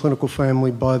same clinical family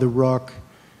by the RUC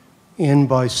and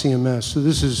by CMS. So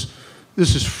this is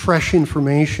this is fresh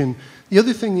information. The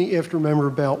other thing that you have to remember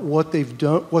about what they've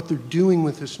done, what they're doing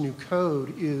with this new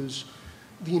code is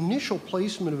the initial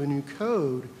placement of a new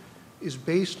code is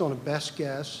based on a best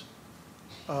guess.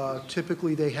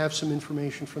 Typically, they have some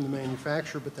information from the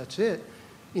manufacturer, but that's it.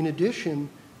 In addition,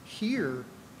 here,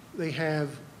 they have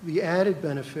the added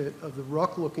benefit of the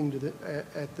RUC looking to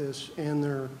at this and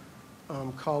their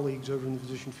colleagues over in the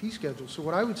physician fee schedule. So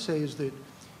what I would say is that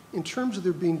in terms of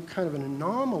there being kind of an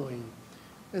anomaly,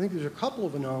 I think there's a couple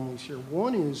of anomalies here.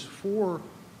 One is for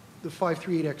the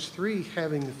 538X3,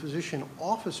 having the physician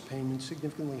office payment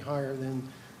significantly higher than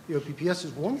the OPPS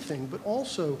is one thing, but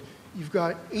also you've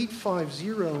got 850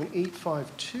 and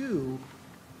 852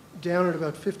 down at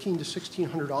about $1,500 to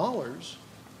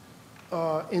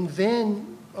 $1,600, and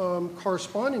then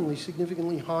correspondingly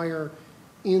significantly higher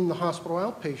in the hospital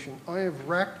outpatient. I have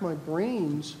racked my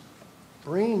brain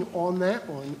on that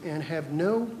one and have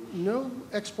no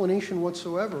explanation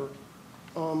whatsoever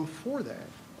for that.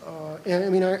 And I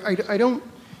mean, I don't,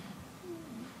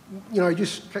 you know, I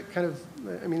just kind of,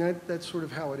 I mean, that's sort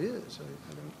of how it is.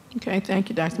 I don't. Okay, thank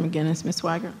you, Dr. McGinnis. Ms.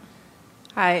 Swigert.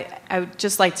 Hi, I would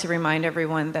just like to remind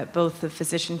everyone that both the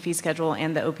physician fee schedule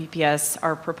and the OPPS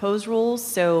are proposed rules,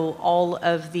 so all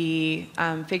of the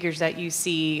figures that you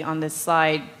see on this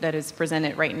slide that is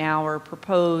presented right now are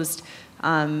proposed.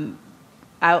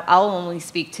 I'll only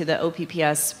speak to the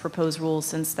OPPS proposed rules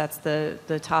since that's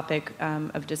the topic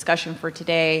of discussion for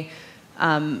today.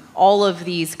 All of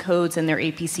these codes and their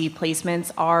APC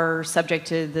placements are subject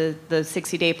to the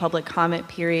 60-day public comment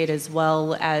period, as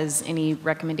well as any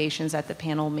recommendations that the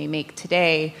panel may make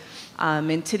today.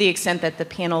 And to the extent that the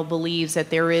panel believes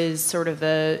that there is sort of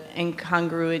an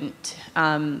incongruent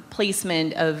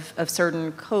placement of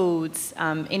certain codes,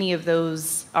 any of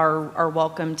those are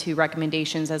welcome to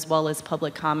recommendations as well as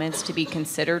public comments to be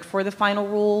considered for the final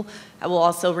rule. I will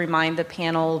also remind the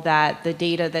panel that the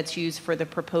data that's used for the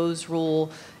proposed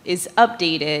rule is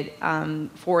updated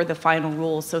for the final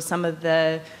rule. So some of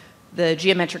the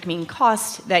geometric mean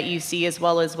cost that you see, as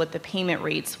well as what the payment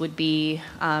rates would be,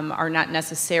 are not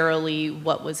necessarily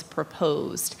what was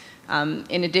proposed.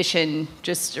 In addition,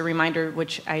 just a reminder,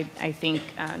 which I think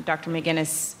Dr.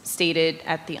 McGinnis stated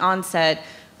at the onset,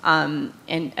 and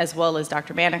as well as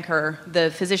Dr. Banneker,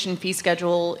 the physician fee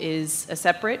schedule is a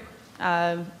separate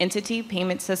entity,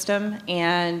 payment system,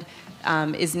 and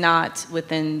is not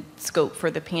within scope for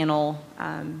the panel,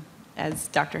 as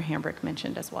Dr. Hambrick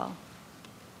mentioned as well.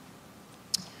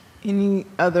 Any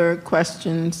other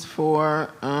questions for,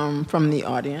 from the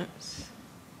audience?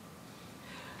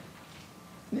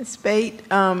 Ms. Spate,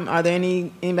 are there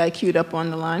anybody queued up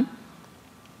on the line?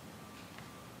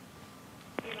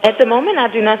 At the moment, I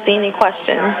do not see any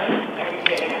questions.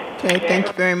 Okay, thank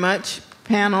you very much.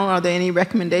 Panel, are there any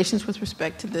recommendations with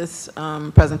respect to this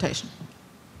presentation?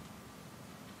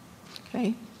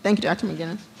 Okay, thank you, Dr.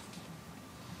 McGinnis.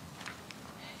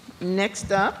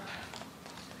 Next up,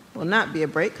 will not be a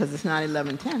break because it's not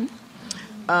 11:10.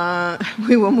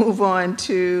 We will move on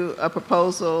to a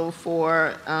proposal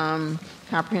for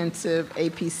comprehensive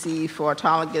APC for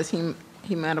autologous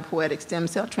hematopoietic stem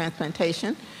cell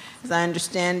transplantation. As I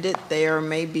understand it, there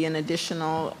may be an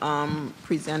additional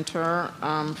presenter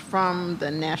from the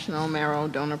National Marrow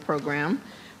Donor Program,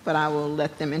 but I will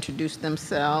let them introduce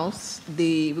themselves.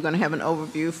 We're going to have an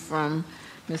overview from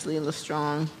Ms. Leila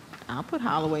Strong. I'll put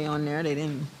Holloway on there. They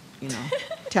didn't, you know,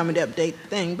 tell me to update the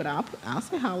thing, but I'll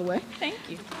say Holloway. Thank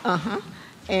you.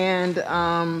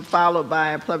 And followed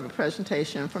by a public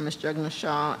presentation from Ms. Jugna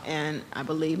Shaw and I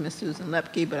believe Ms. Susan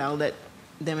Lepke, but I'll let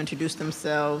them introduce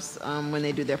themselves when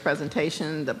they do their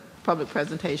presentation. The public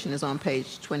presentation is on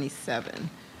page 27.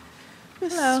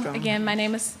 Ms. Hello, Strong. again, my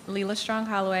name is Leila Strong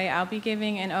Holloway. I'll be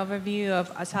giving an overview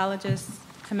of autologous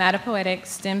hematopoietic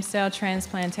stem cell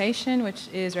transplantation, which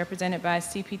is represented by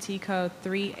CPT code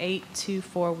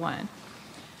 38241.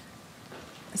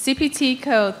 CPT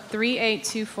code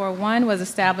 38241 was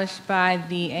established by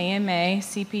the AMA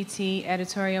CPT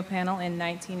editorial panel in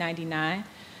 1999.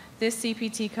 This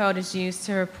CPT code is used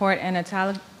to report an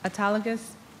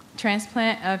autologous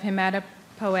transplant of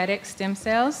hematopoietic stem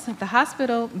cells. The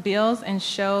hospital bills and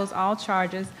shows all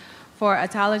charges for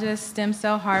autologous stem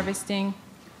cell harvesting,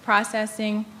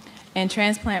 processing, and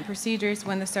transplant procedures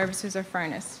when the services are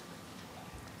furnished.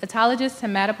 Autologous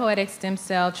hematopoietic stem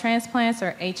cell transplants,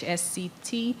 or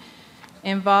HSCT,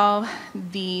 involve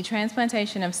the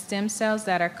transplantation of stem cells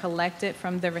that are collected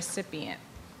from the recipient.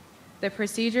 The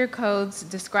procedure codes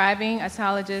describing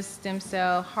autologous stem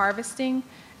cell harvesting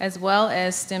as well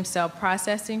as stem cell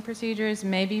processing procedures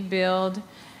may be billed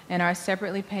and are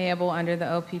separately payable under the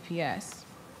OPPS.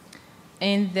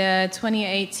 In the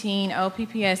 2018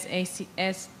 OPPS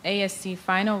ASC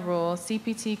final rule,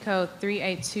 CPT code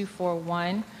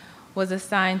 38241 was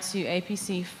assigned to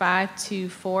APC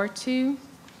 5242,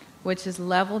 which is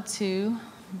level 2,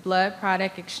 blood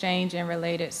product exchange and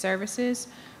related services,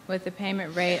 with a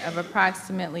payment rate of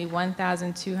approximately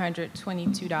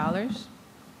 $1,222.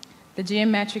 The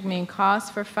geometric mean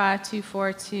cost for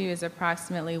 5242 is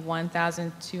approximately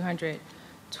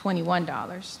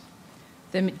 $1,221.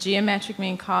 The geometric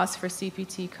mean cost for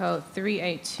CPT code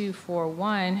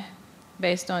 38241,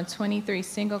 based on 23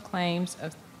 single claims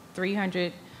of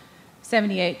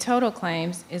 378 total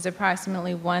claims, is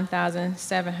approximately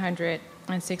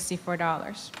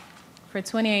 $1,764. For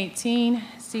 2018,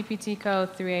 CPT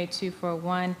code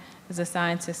 38241 is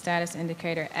assigned to status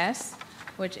indicator S,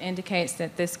 which indicates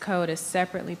that this code is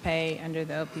separately paid under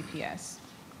the OPPS.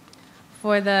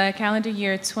 For the calendar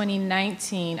year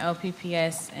 2019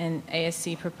 OPPS and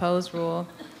ASC proposed rule,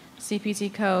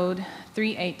 CPT code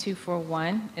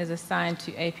 38241 is assigned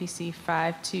to APC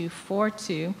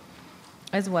 5242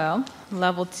 as well,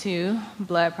 level 2,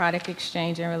 blood product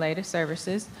exchange and related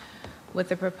services,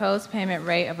 with a proposed payment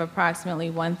rate of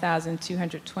approximately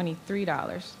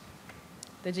 $1,223.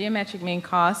 The geometric mean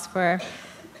cost for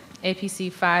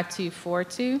APC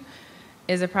 5242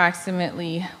 is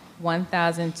approximately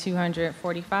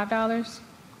 $1,245.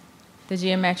 The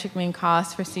geometric mean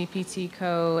cost for CPT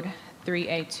code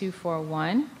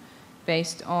 38241,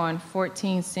 based on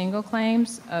 14 single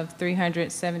claims of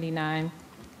 379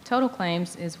 total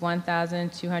claims, is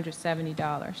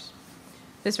 $1,270.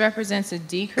 This represents a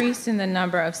decrease in the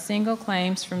number of single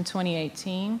claims from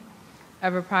 2018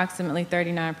 of approximately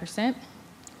 39%,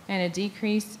 and a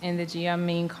decrease in the geo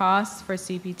mean cost for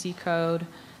CPT code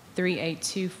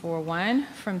 38241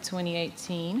 from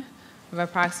 2018 of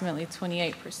approximately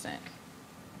 28%.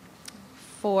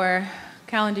 For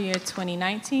calendar year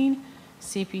 2019,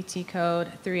 CPT code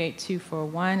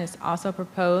 38241 is also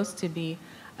proposed to be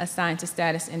assigned to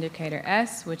status indicator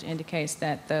S, which indicates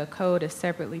that the code is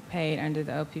separately paid under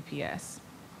the OPPS.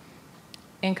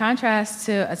 In contrast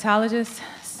to autologous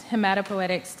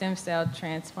hematopoietic stem cell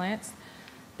transplants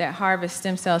that harvest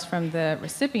stem cells from the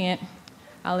recipient,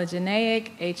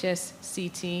 allogeneic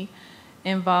HSCT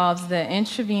involves the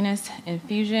intravenous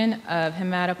infusion of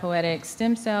hematopoietic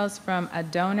stem cells from a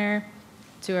donor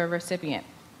to a recipient.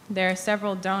 There are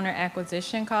several donor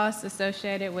acquisition costs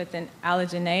associated with an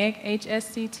allogeneic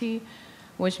HSCT,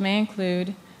 which may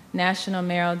include national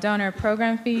marrow donor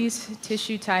program fees,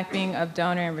 tissue typing of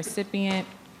donor and recipient,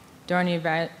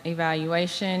 donor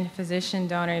evaluation, physician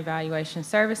donor evaluation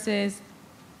services,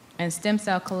 and stem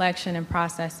cell collection and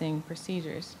processing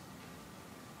procedures.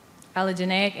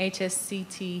 Allogeneic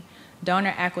HSCT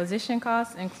donor acquisition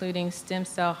costs, including stem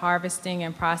cell harvesting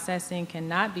and processing,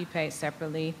 cannot be paid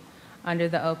separately under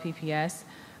the OPPS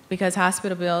because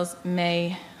hospitals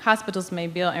may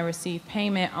bill and receive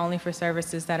payment only for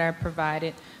services that are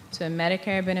provided to a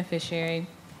Medicare beneficiary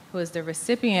who is the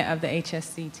recipient of the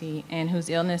HSCT and whose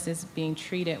illness is being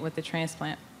treated with the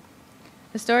transplant.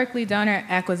 Historically, donor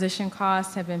acquisition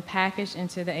costs have been packaged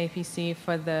into the APC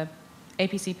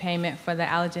payment for the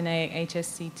allogeneic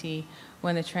HSCT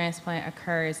when the transplant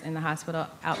occurs in the hospital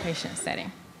outpatient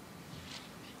setting.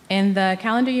 In the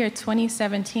calendar year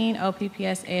 2017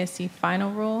 OPPS ASC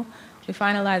final rule, we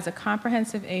finalized a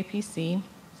comprehensive APC,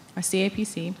 or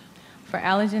CAPC, for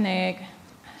allogeneic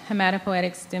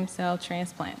hematopoietic stem cell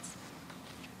transplants.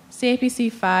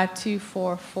 CAPC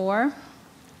 5244,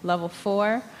 level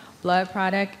 4, blood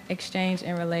product exchange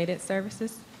and related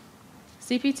services.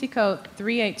 CPT code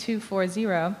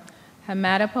 38240,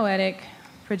 hematopoietic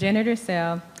progenitor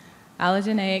cell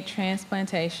allogeneic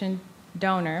transplantation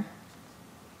donor,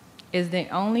 is the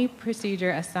only procedure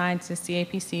assigned to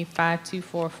CAPC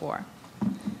 5244.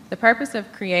 The purpose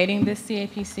of creating this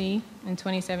CAPC in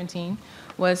 2017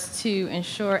 was to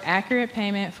ensure accurate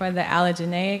payment for the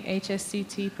allogeneic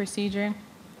HSCT procedure,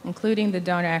 including the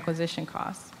donor acquisition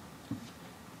costs.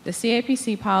 The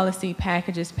CAPC policy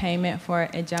packages payment for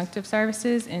adjunctive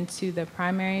services into the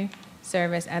primary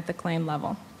service at the claim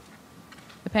level.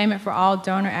 The payment for all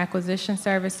donor acquisition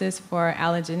services for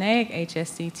allogeneic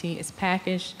HSCT is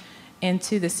packaged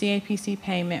into the CAPC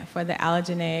payment for the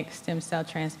allogeneic stem cell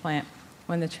transplant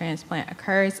when the transplant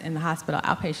occurs in the hospital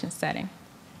outpatient setting.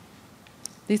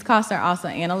 These costs are also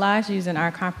analyzed using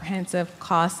our comprehensive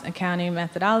cost accounting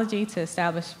methodology to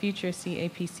establish future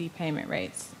CAPC payment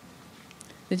rates.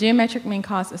 The geometric mean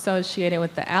cost associated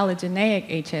with the allogeneic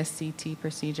HSCT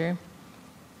procedure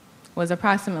was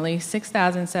approximately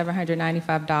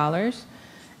 $6,795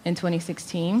 in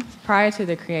 2016, prior to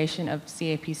the creation of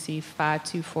CAPC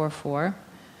 5244.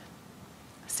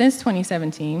 Since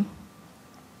 2017,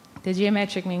 the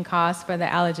geometric mean cost for the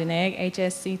allogeneic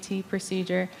HSCT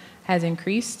procedure has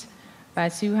increased by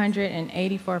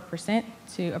 284%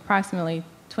 to approximately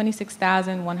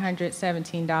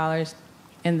 $26,117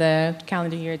 in the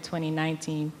calendar year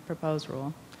 2019 proposed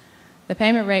rule. The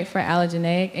payment rate for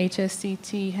allogeneic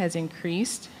HSCT has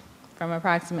increased from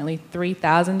approximately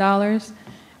 $3,000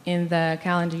 in the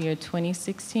calendar year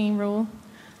 2016 rule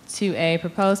to a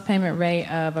proposed payment rate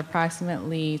of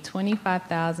approximately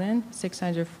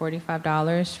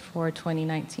 $25,645 for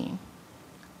 2019.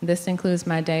 This includes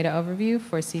my data overview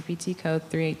for CPT code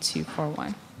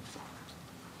 38241.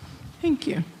 Thank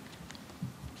you.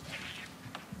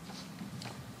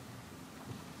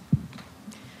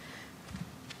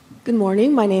 Good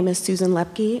morning. My name is Susan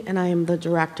Lepke, and I am the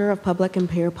Director of Public and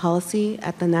Payer Policy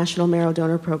at the National Marrow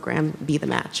Donor Program, Be the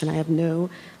Match, and I have no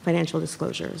financial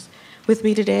disclosures. With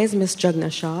me today is Ms.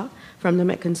 Jugna Shah from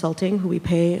Nimit Consulting, who we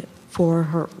pay for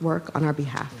her work on our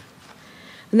behalf.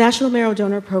 The National Marrow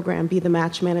Donor Program, Be the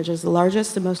Match, manages the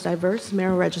largest and most diverse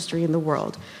marrow registry in the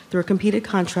world through a competed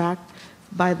contract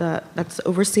that's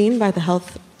overseen by the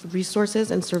Health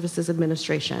Resources and Services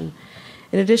Administration.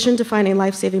 In addition to finding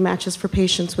life-saving matches for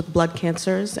patients with blood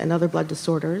cancers and other blood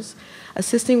disorders,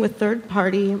 assisting with third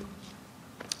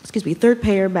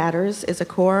payer matters is a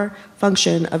core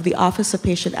function of the Office of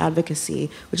Patient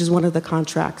Advocacy, which is one of the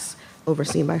contracts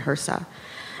overseen by HRSA,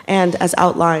 and as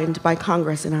outlined by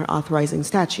Congress in our authorizing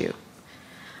statute.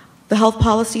 The health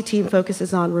policy team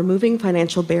focuses on removing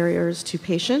financial barriers to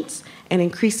patients and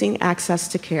increasing access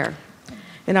to care.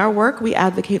 In our work, we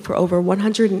advocate for over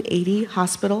 180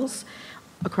 hospitals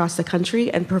across the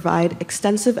country and provide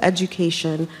extensive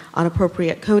education on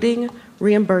appropriate coding,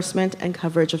 reimbursement, and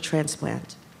coverage of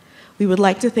transplant. We would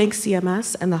like to thank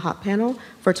CMS and the HOP panel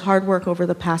for its hard work over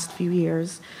the past few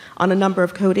years on a number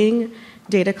of coding,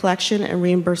 data collection, and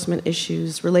reimbursement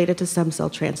issues related to stem cell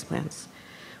transplants.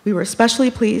 We were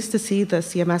especially pleased to see the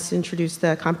CMS introduce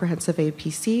the comprehensive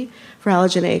APC for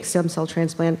allogeneic stem cell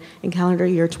transplant in calendar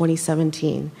year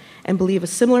 2017 and believe a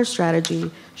similar strategy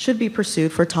should be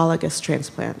pursued for autologous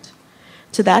transplant.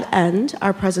 To that end,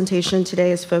 our presentation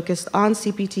today is focused on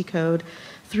CPT code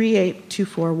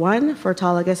 38241 for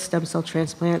autologous stem cell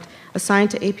transplant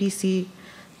assigned to APC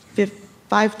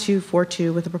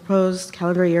 5242 with a proposed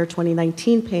calendar year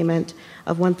 2019 payment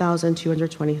of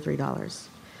 $1,223.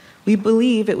 We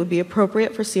believe it would be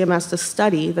appropriate for CMS to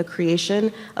study the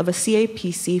creation of a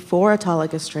CAPC for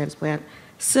autologous transplant,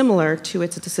 similar to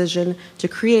its decision to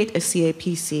create a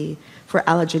CAPC for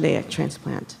allogeneic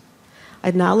transplant.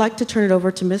 I'd now like to turn it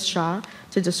over to Ms. Shah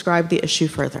to describe the issue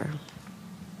further.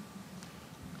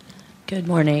 Good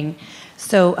morning.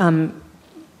 So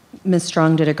Ms.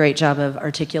 Strong did a great job of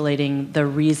articulating the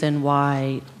reason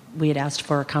why we had asked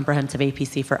for a comprehensive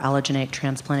APC for allogeneic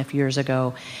transplant a few years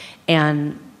ago.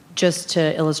 And just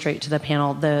to illustrate to the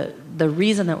panel, the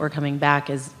reason that we're coming back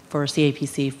is for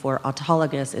CAPC for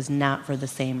autologous is not for the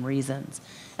same reasons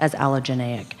as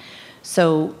allogeneic.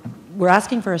 So we're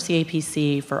asking for a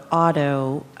CAPC for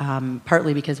auto,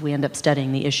 partly because we end up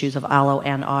studying the issues of allo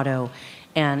and auto.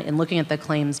 And in looking at the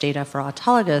claims data for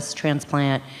autologous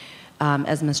transplant,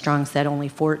 as Ms. Strong said, only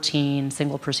 14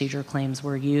 single procedure claims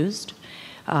were used.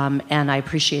 And I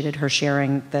appreciated her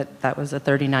sharing that that was a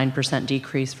 39%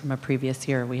 decrease from a previous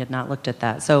year. We had not looked at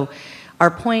that. So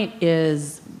our point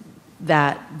is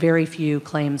that very few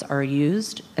claims are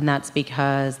used, and that's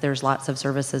because there's lots of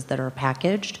services that are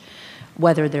packaged,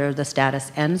 whether they're the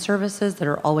status N services that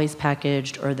are always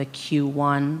packaged or the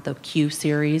Q1, the Q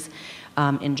series,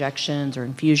 injections or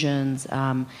infusions,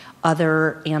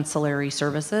 other ancillary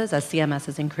services. As CMS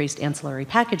has increased ancillary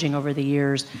packaging over the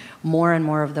years, more and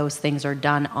more of those things are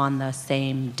done on the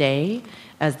same day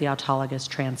as the autologous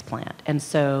transplant. And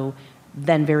so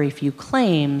then very few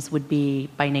claims would be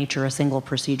by nature a single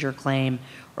procedure claim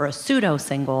or a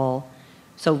pseudo-single.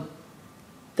 So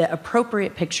the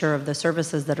appropriate picture of the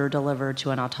services that are delivered to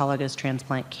an autologous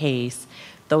transplant case,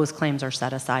 those claims are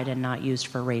set aside and not used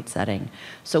for rate setting.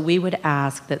 So we would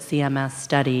ask that CMS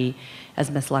study, as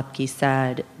Ms. Lepke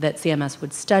said, that CMS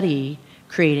would study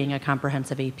creating a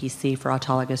comprehensive APC for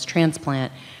autologous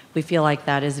transplant. We feel like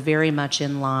that is very much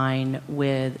in line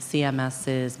with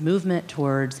CMS's movement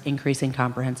towards increasing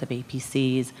comprehensive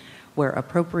APCs where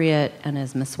appropriate, and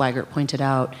as Ms. Swaggart pointed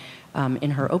out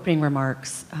in her opening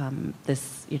remarks,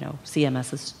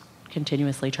 CMS is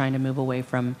continuously trying to move away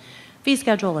from fee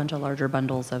schedule into larger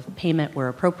bundles of payment where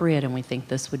appropriate, and we think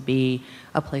this would be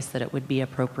a place that it would be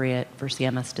appropriate for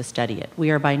CMS to study it. We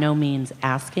are by no means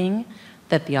asking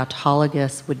that the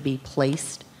autologous would be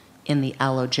placed in the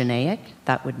allogeneic.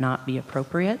 That would not be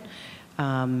appropriate.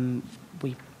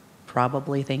 We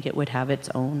probably think it would have its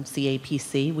own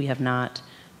CAPC. We have not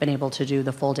been able to do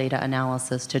the full data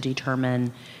analysis to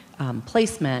determine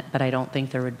placement, but I don't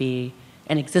think there would be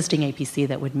an existing APC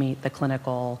that would meet the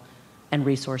clinical and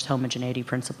resource homogeneity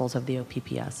principles of the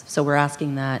OPPS. So we're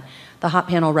asking that the HOP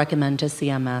panel recommend to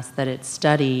CMS that it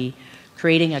study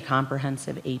creating a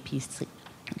comprehensive APC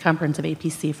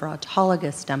for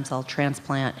autologous stem cell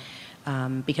transplant,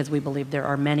 because we believe there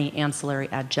are many ancillary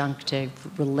adjunctive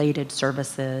related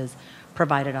services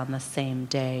provided on the same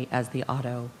day as the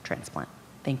auto transplant.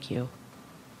 Thank you.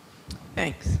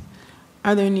 Thanks.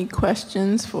 Are there any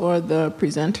questions for the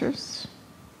presenters?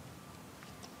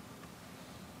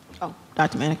 Oh,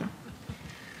 Dr. Manica.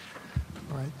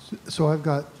 All right. So I've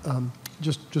got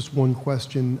just one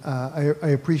question. I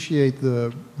appreciate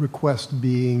the request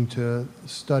being to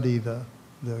study the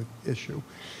issue.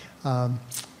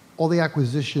 All the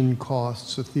acquisition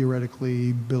costs are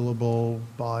theoretically billable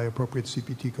by appropriate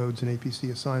CPT codes and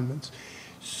APC assignments.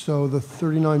 So the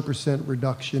 39%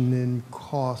 reduction in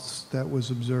costs that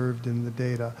was observed in the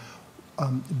data,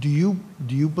 do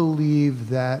you believe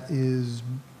that is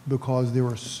because there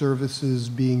are services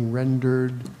being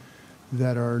rendered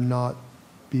that are not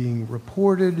being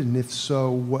reported? And if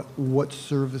so, what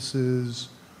services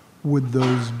would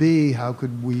those be? How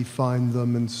could we find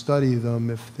them and study them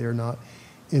if they're not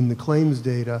in the claims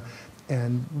data?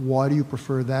 And why do you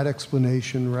prefer that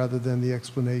explanation rather than the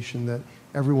explanation that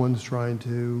everyone's trying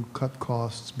to cut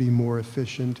costs, be more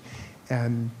efficient,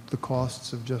 and the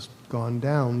costs have just gone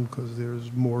down because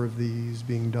there's more of these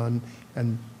being done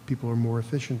and people are more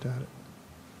efficient at it?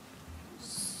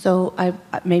 So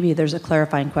maybe there's a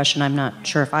clarifying question. I'm not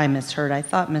sure if I misheard. I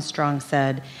thought Ms. Strong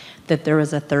said that there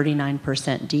was a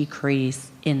 39% decrease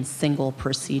in single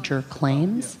procedure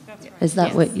claims. Is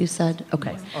that what you said?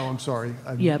 Okay. Oh, I'm sorry.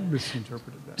 I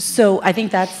misinterpreted that. So I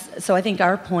think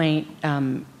our point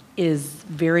is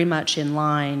very much in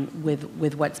line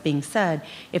with what's being said.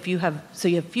 If you have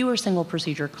fewer single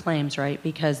procedure claims, right?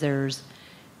 Because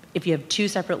if you have two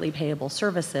separately payable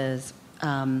services,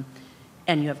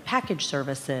 and you have package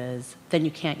services, then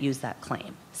you can't use that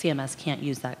claim. CMS can't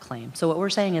use that claim. So what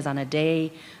we're saying is on a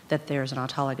day that there's an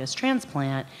autologous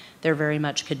transplant, there very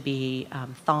much could be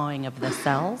thawing of the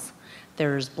cells.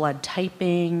 There's blood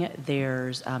typing,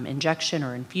 there's injection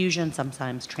or infusion,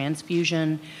 sometimes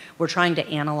transfusion. We're trying to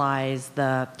analyze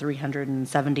the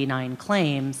 379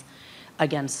 claims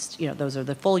against, those are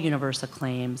the full universe of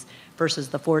claims versus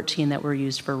the 14 that were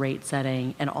used for rate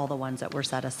setting and all the ones that were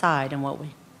set aside. And what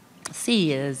we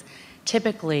see is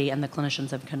typically, and the clinicians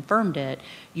have confirmed it,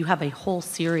 you have a whole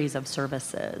series of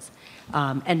services.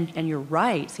 And you're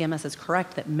right, CMS is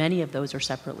correct that many of those are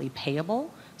separately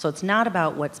payable. So it's not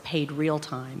about what's paid real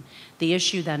time. The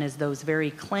issue then is those very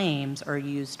claims are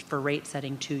used for rate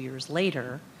setting 2 years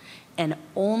later, and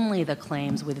only the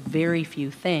claims with very few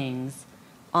things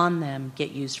on them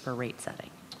get used for rate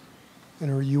setting. And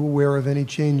are you aware of any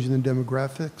change in the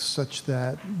demographics such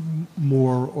that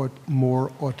more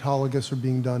autologous are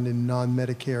being done in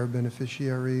non-Medicare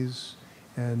beneficiaries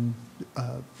and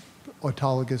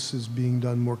autologous is being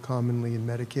done more commonly in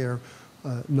Medicare?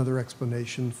 Another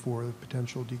explanation for the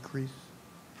potential decrease?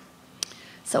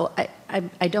 So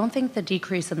I don't think the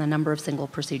decrease in the number of single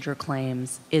procedure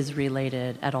claims is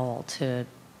related at all to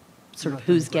sort of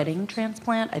who's getting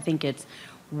transplant. I think it's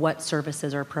what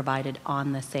services are provided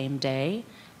on the same day.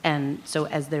 And so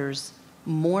as there's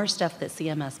more stuff that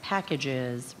CMS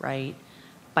packages, right,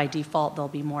 by default there'll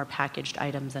be more packaged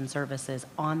items and services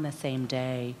on the same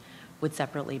day with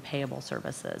separately payable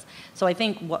services. So I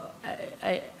think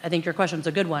I think your question's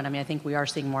a good one. I mean, I think we are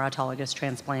seeing more autologous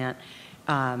transplant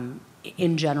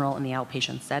in general in the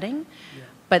outpatient setting,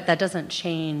 but that doesn't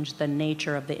change the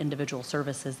nature of the individual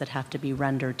services that have to be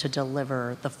rendered to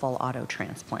deliver the full auto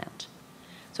transplant.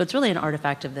 So it's really an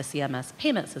artifact of the CMS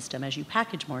payment system. As you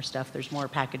package more stuff, there's more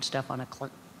packaged stuff on a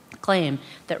claim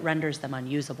that renders them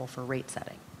unusable for rate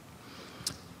setting.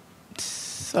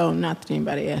 So not that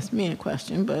anybody asked me a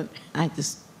question, but I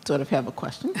just sort of have a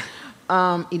question.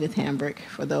 Edith Hambrick,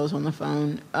 for those on the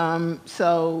phone.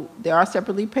 So they are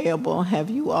separately payable. Have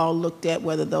you all looked at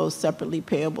whether those separately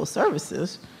payable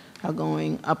services are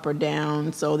going up or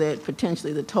down so that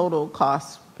potentially the total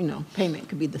cost, payment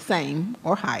could be the same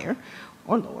or higher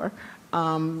or lower?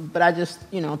 But I just,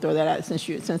 throw that out since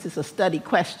it's a study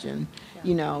question,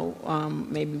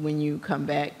 maybe when you come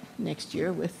back next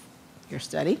year with your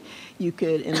study, you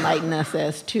could enlighten us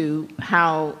as to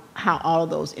how all of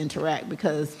those interact,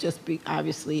 because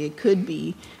obviously it could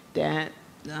be that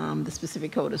the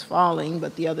specific code is falling,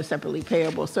 but the other separately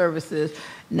payable services,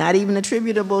 not even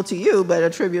attributable to you, but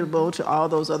attributable to all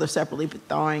those other separately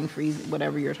thawing, freezing,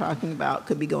 whatever you're talking about,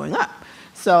 could be going up.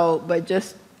 So, but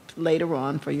just later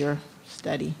on for your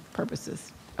study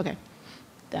purposes. Okay,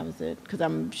 that was it, because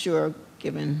I'm sure,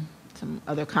 given some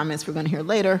other comments we're going to hear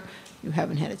later, you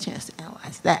haven't had a chance to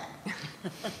analyze that,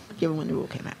 given when the rule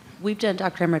came out. We've done,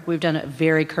 Dr. Emmerich, we've done a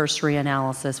very cursory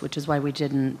analysis, which is why we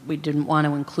didn't want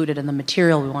to include it in the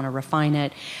material. We want to refine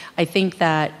it. I think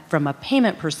that from a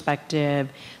payment perspective,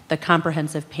 the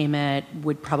comprehensive payment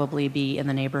would probably be in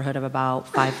the neighborhood of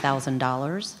about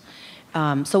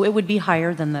 $5,000. So it would be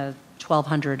higher than the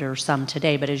 $1,200 or some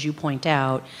today, but as you point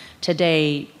out,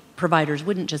 today providers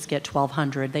wouldn't just get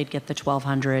 $1,200, they'd get the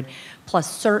 $1,200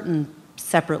 plus certain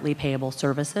separately payable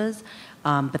services.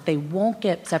 But they won't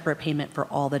get separate payment for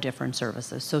all the different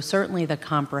services. So certainly the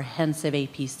comprehensive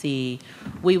APC,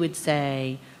 we would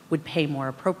say, would pay more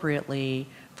appropriately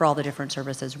for all the different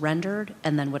services rendered,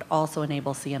 and then would also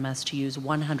enable CMS to use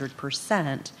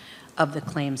 100% of the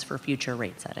claims for future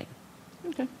rate setting.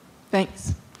 Okay,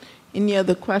 thanks. Any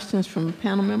other questions from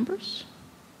panel members?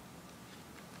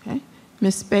 Okay,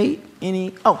 Ms. Spate,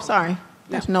 any, oh, sorry,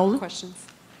 Ms. Nolan? Questions?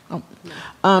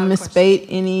 Oh, Ms. Spate,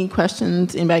 any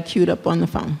questions? Anybody queued up on the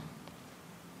phone?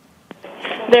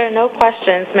 There are no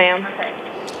questions, ma'am.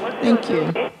 Thank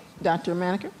you. Dr.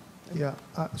 Maneker? Yeah,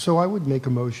 so I would make a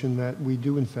motion that we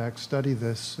do in fact study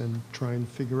this and try and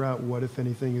figure out what, if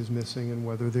anything, is missing and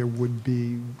whether there would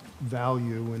be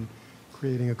value in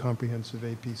creating a comprehensive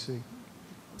APC.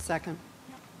 Second.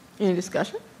 Any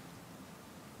discussion?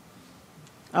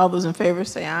 All those in favor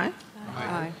say aye.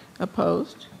 Aye.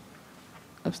 Opposed?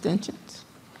 Abstentions?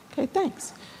 Okay,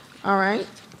 thanks. All right,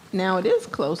 now it is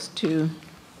close to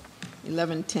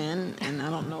 11:10, and I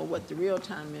don't know what the real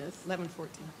time is. 11:14.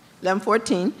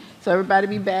 11:14, so everybody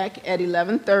be back at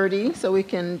 11:30 so we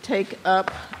can take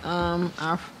up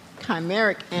our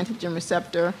chimeric antigen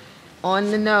receptor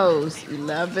on the nose,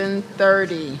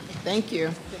 11:30. Thank you.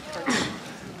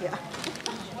 Yeah.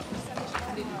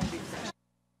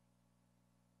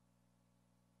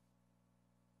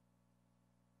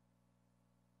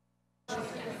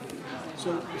 So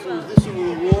is this a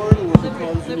reward or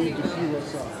because you need to queue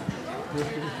us up?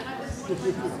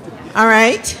 All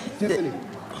right. Tiffany.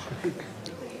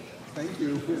 Thank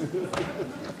you.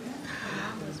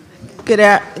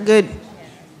 Good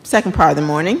second part of the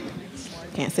morning.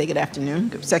 Can't say good afternoon.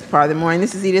 Good second part of the morning.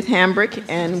 This is Edith Hambrick,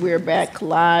 and we're back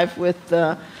live with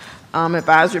the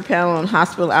advisory panel on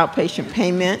hospital outpatient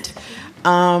payment.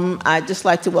 I'd just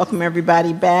like to welcome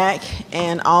everybody back,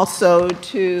 and also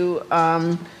to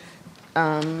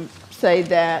say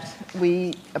that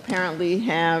we apparently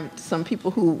have some people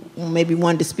who maybe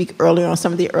wanted to speak earlier on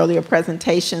some of the earlier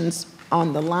presentations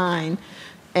on the line,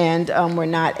 and we're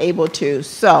not able to.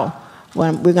 So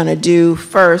what we're going to do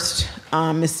first,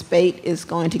 Ms. Spate is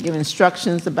going to give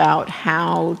instructions about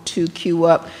how to queue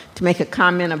up to make a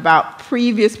comment about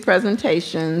previous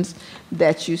presentations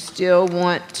that you still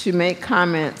want to make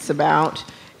comments about,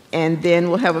 and then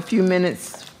we'll have a few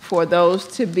minutes for those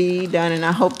to be done, and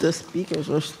I hope the speakers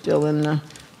are still in the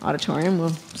auditorium.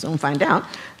 We'll soon find out,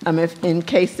 if in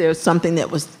case there's something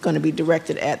that was going to be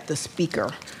directed at the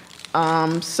speaker.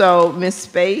 So, Ms.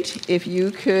 Spate, if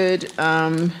you could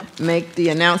make the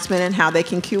announcement and how they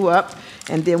can queue up,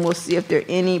 and then we'll see if there are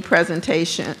any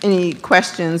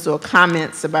questions or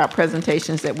comments about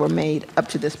presentations that were made up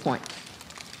to this point.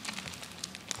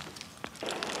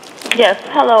 Yes,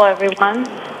 hello everyone.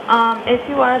 If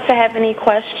you want to have any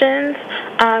questions,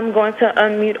 I'm going to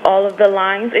unmute all of the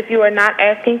lines. If you are not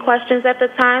asking questions at the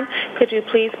time, could you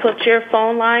please put your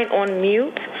phone line on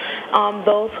mute?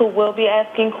 Those who will be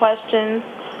asking questions,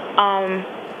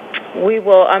 we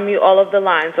will unmute all of the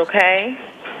lines, okay?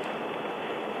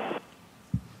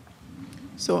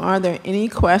 So are there any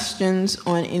questions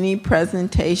on any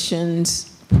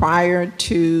presentations prior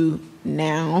to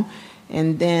now?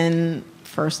 And then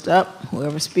first up,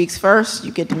 whoever speaks first,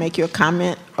 you get to make your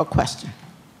comment or question.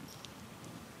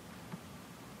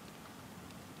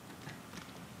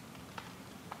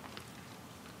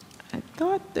 I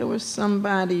thought there was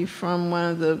somebody from one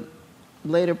of the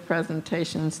later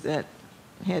presentations that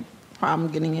had a problem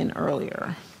getting in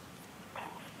earlier.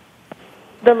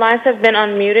 The lines have been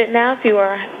unmuted now. If you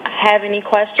have any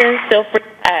questions, feel free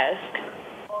to ask.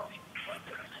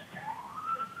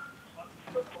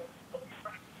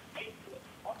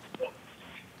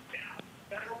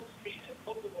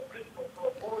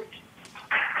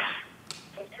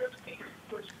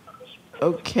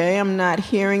 Okay, I'm not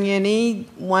hearing any.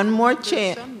 One more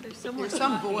chance. There's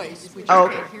some voice. We just Oh,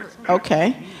 can't hear it.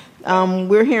 okay.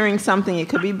 We're hearing something. It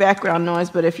could be background noise,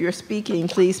 but if you're speaking,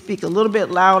 please speak a little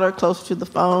bit louder, closer to the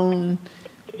phone.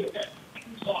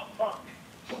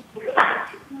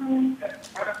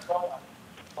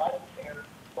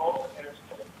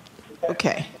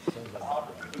 Okay.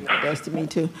 That's to me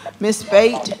too. Ms.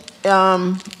 Spate,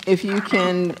 if you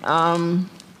can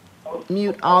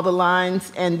mute all the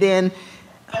lines, and then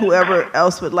whoever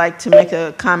else would like to make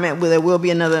a comment, there will be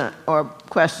another, or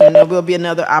question, there will be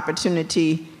another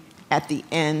opportunity at the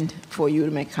end for you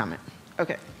to make a comment.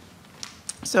 Okay.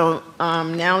 So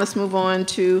now let's move on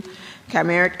to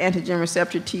chimeric antigen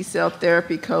receptor T-cell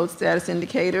therapy code status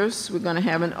indicators. We're going to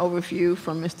have an overview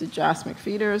from Mr. Josh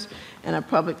McFeeters and a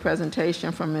public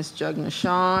presentation from Ms. Jugna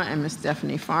Shaw and Ms.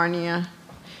 Stephanie Farnia.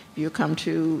 If you come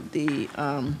to the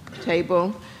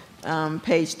table,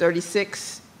 page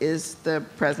 36 is the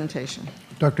presentation.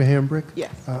 Dr. Hambrick?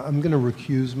 Yes. I'm going to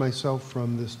recuse myself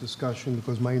from this discussion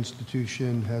because my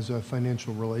institution has a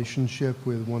financial relationship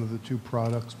with one of the two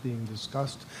products being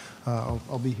discussed.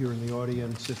 I'll be here in the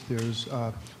audience if there's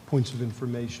points of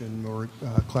information or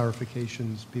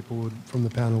clarifications people from the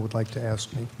panel would like to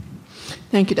ask me.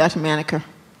 Thank you, Dr. Maneker.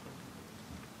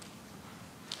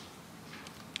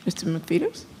 Mr.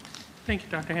 McFeeters? Thank you,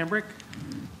 Dr. Hambrick.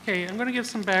 Okay, I'm going to give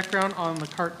some background on the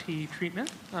CAR-T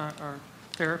treatment, or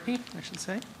therapy, I should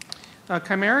say.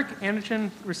 Chimeric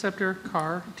antigen receptor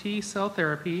CAR T-cell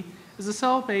therapy is a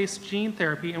cell-based gene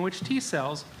therapy in which T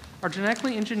cells are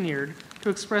genetically engineered to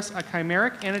express a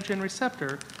chimeric antigen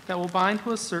receptor that will bind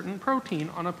to a certain protein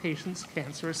on a patient's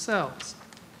cancerous cells.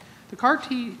 The CAR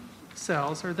T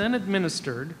cells are then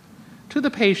administered to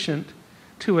the patient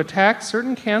to attack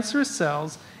certain cancerous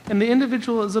cells, and the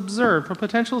individual is observed for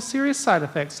potential serious side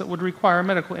effects that would require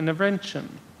medical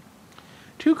intervention.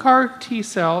 2 CAR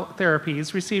T-cell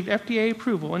therapies received FDA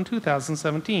approval in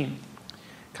 2017.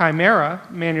 Chimera,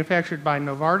 manufactured by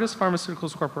Novartis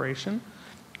Pharmaceuticals Corporation,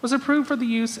 was approved for the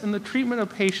use in the treatment of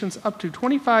patients up to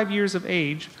 25 years of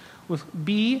age with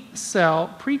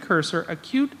B-cell precursor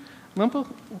acute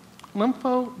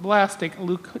lymphoblastic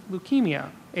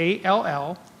leukemia,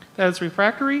 ALL, that is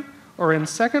refractory or in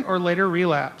second or later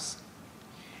relapse.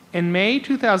 In May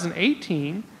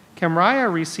 2018, Kymriah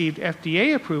received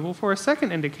FDA approval for a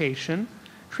second indication,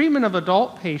 treatment of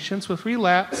adult patients with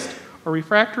relapsed or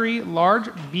refractory large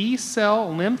B-cell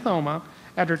lymphoma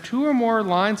after 2 or more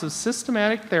lines of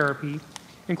systematic therapy,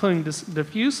 including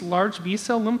diffuse large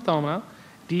B-cell lymphoma,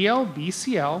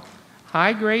 DLBCL,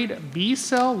 high-grade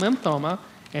B-cell lymphoma,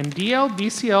 and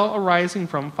DLBCL arising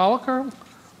from follicular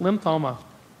lymphoma.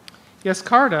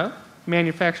 Yescarta,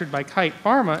 manufactured by Kite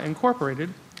Pharma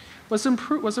Incorporated, was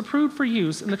approved for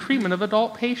use in the treatment of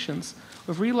adult patients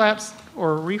with relapsed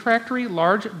or refractory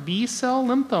large B-cell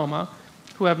lymphoma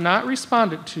who have not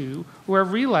responded to or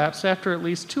have relapsed after at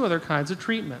least 2 other kinds of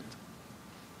treatment.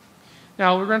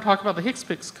 Now we're going to talk about the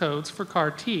HCPCS codes for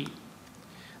CAR-T.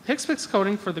 The HCPCS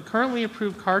coding for the currently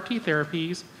approved CAR-T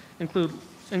therapies include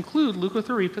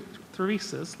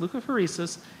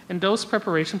leukapheresis, and dose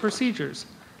preparation procedures,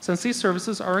 since these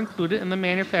services are included in the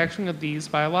manufacturing of these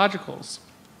biologicals.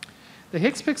 The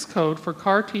HCPCS code for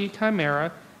CAR-T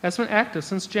Chimera has been active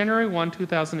since January 1,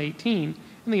 2018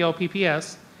 in the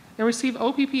OPPS and received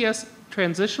OPPS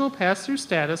transitional pass-through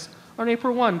status on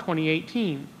April 1,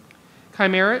 2018.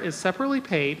 Chimera is separately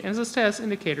paid and is a status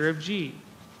indicator of G.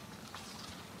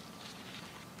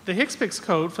 The HCPCS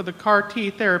code for the CAR-T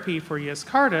therapy for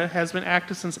Yescarta has been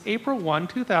active since April 1,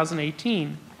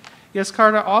 2018.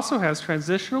 Yescarta also has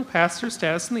transitional pass-through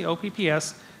status in the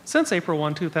OPPS since April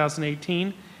 1,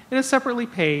 2018, and is separately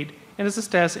paid and is a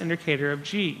status indicator of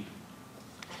G.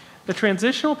 The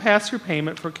transitional pass-through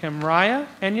payment for Kymriah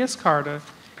and Yescarta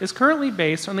is currently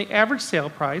based on the average sale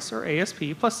price, or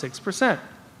ASP, plus 6%.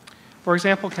 For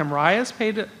example, Kymriah is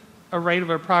paid at a rate of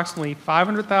approximately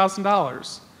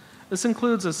 $500,000. This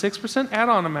includes a 6%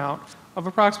 add-on amount of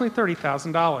approximately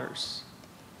 $30,000.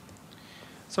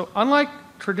 So unlike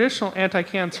traditional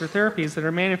anti-cancer therapies that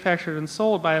are manufactured and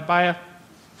sold by a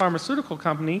biopharmaceutical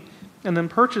company and then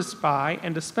purchased by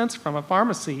and dispensed from a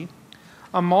pharmacy,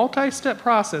 a multi-step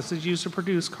process is used to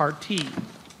produce CAR-T.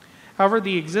 However,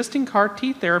 the existing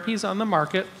CAR-T therapies on the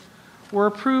market were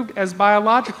approved as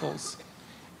biologicals,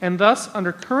 and thus,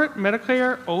 under current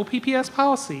Medicare OPPS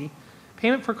policy,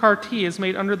 payment for CAR-T is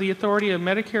made under the authority of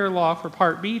Medicare law for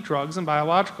Part B drugs and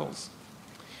biologicals.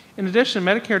 In addition,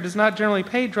 Medicare does not generally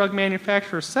pay drug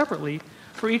manufacturers separately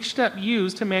for each step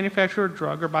used to manufacture a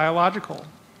drug or biological.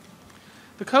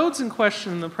 The codes in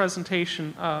question in the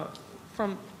presentation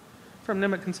from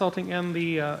Nimit Consulting and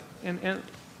the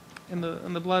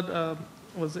blood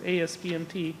was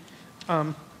ASBMT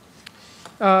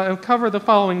cover the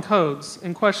following codes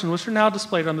in question, which are now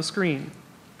displayed on the screen.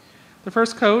 The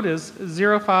first code is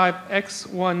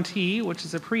 05X1T, which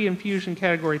is a pre-infusion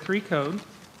Category 3 code,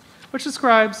 which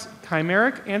describes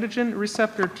chimeric antigen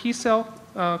receptor T-cell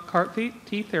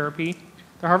CAR-T therapy,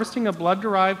 the harvesting of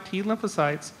blood-derived T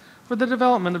lymphocytes for the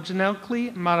development of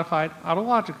genetically modified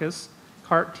autologous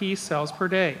CAR-T cells per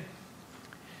day.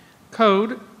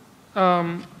 Code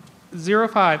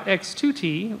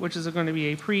 05X2T, which is going to be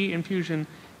a pre-infusion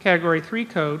Category 3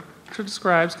 code, which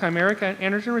describes chimeric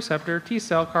antigen receptor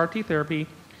T-cell CAR-T therapy,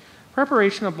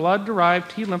 preparation of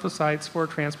blood-derived T lymphocytes for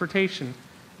transportation,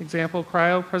 example,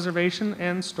 cryopreservation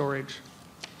and storage.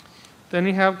 Then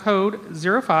you have code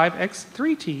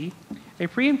 05X3T, a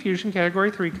pre-infusion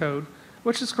Category 3 code,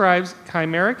 which describes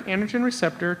chimeric antigen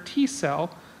receptor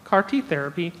T-cell CAR-T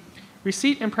therapy,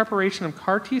 receipt and preparation of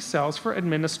CAR-T cells for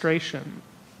administration.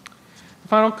 The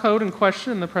final code in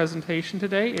question in the presentation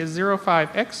today is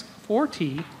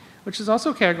 05X4T, which is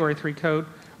also Category 3 code,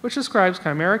 which describes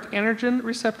chimeric antigen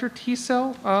receptor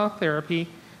T-cell therapy,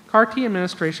 CAR-T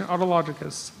administration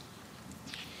autologous.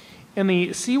 In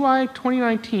the CY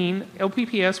 2019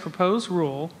 LPPS proposed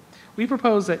rule, we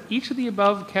propose that each of the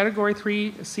above Category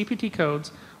 3 CPT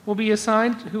codes will be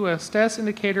assigned to a status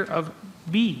indicator of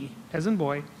B, as in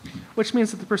boy, which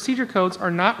means that the procedure codes are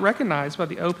not recognized by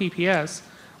the OPPS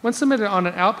when submitted on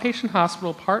an outpatient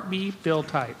hospital Part B bill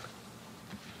type.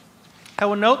 I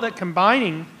will note that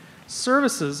combining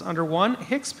services under one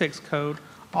HCPCS code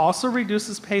also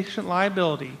reduces patient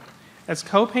liability, as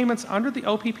co-payments under the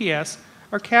OPPS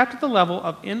are capped at the level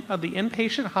of the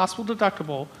inpatient hospital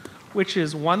deductible, which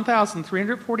is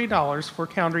 $1,340 for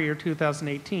calendar year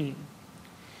 2018.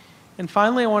 And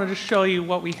finally, I wanted to show you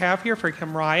what we have here for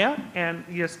Kymriah and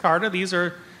Yescarta. These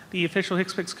are the official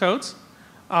HCPCS codes.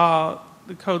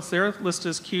 The codes there listed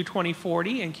as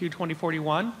Q2040 and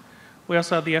Q2041. We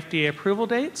also have the FDA approval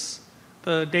dates,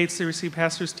 the dates they receive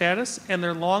pass-through status, and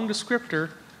their long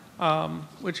descriptor,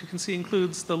 which you can see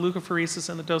includes the leukapheresis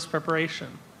and the dose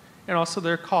preparation, and also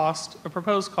their cost, a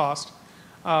proposed cost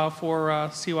for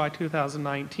CY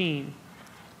 2019.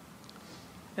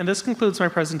 And this concludes my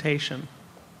presentation.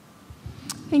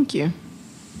 Thank you.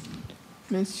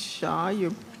 Ms. Shaw,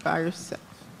 you're by yourself.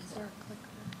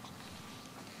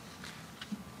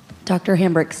 Dr.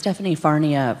 Hambrick, Stephanie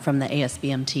Farnia from the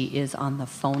ASBMT is on the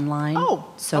phone line.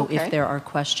 Oh, so okay. if there are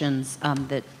questions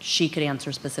that she could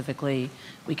answer specifically,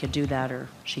 we could do that, or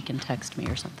she can text me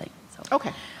or something. So.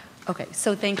 Okay. Okay,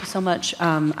 so thank you so much.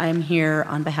 I'm here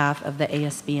on behalf of the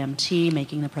ASBMT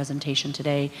making the presentation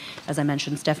today. As I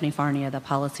mentioned, Stephanie Farnia, the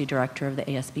policy director of the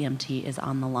ASBMT, is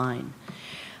on the line.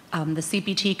 The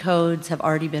CPT codes have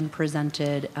already been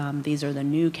presented. These are the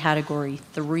new Category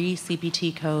 3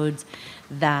 CPT codes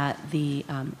that the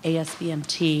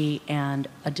ASBMT and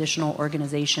additional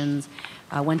organizations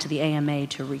went to the AMA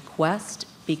to request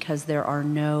because there are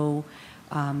no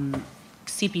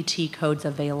CPT codes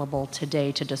available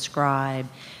today to describe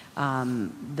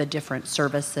the different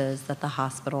services that the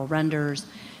hospital renders.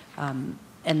 And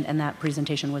that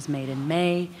presentation was made in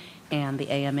May, and the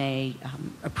AMA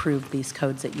approved these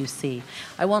codes that you see.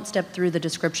 I won't step through the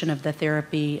description of the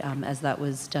therapy as that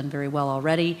was done very well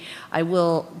already. I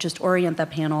will just orient the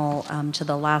panel to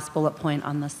the last bullet point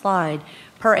on the slide.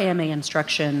 Per AMA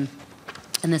instruction,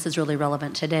 and this is really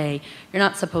relevant today, you're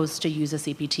not supposed to use a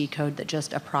CPT code that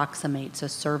just approximates a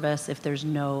service. If there's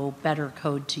no better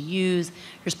code to use,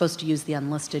 you're supposed to use the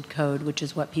unlisted code, which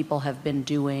is what people have been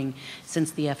doing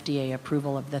since the FDA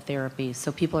approval of the therapy.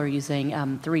 So people are using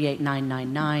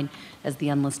 38999 as the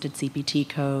unlisted CPT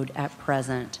code at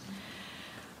present.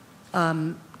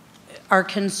 Our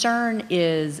concern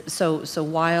is, so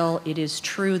while it is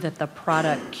true that the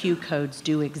product Q codes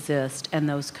do exist and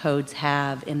those codes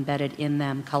have embedded in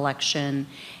them collection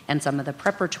and some of the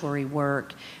preparatory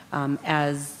work,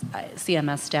 as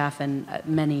CMS staff and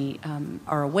many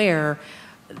are aware,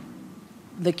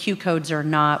 the Q codes are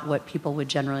not what people would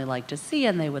generally like to see,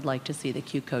 and they would like to see the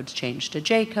Q codes changed to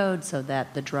J codes so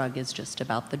that the drug is just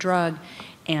about the drug,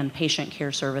 and patient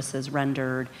care services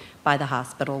rendered by the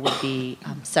hospital would be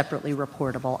separately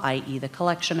reportable, i.e. the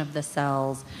collection of the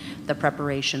cells, the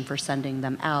preparation for sending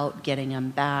them out, getting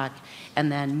them back,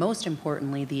 and then most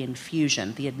importantly, the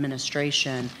infusion, the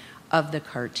administration of the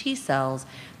CAR-T cells.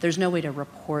 There's no way to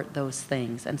report those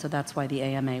things, and so that's why the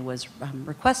AMA was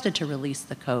requested to release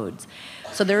the codes.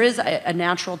 So there is a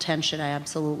natural tension. I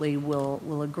absolutely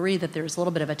will agree that there's a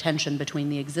little bit of a tension between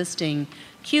the existing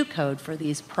Q code for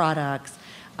these products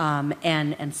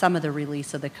and some of the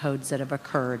release of the codes that have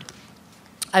occurred.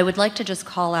 I would like to just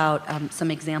call out some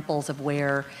examples of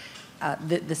where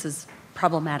this is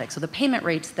problematic. So the payment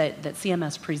rates that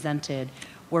CMS presented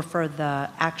were for the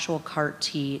actual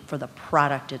CAR-T, for the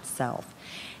product itself.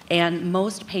 And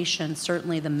most patients,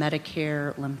 certainly the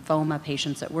Medicare lymphoma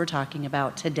patients that we're talking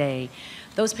about today,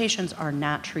 those patients are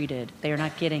not treated. They are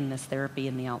not getting this therapy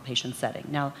in the outpatient setting.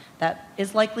 Now, that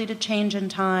is likely to change in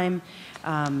time.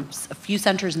 A few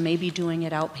centers may be doing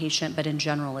it outpatient, but in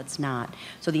general, it's not.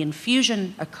 So the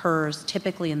infusion occurs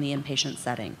typically in the inpatient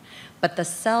setting, but the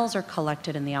cells are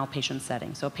collected in the outpatient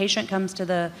setting. So a patient comes to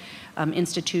the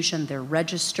institution, they're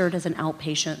registered as an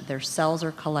outpatient, their cells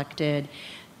are collected,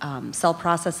 cell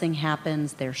processing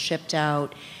happens, they're shipped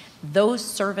out. Those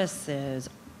services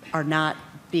are not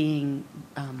being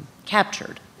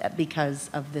captured because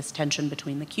of this tension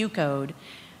between the Q code,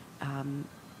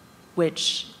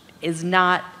 which is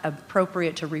not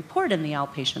appropriate to report in the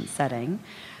outpatient setting.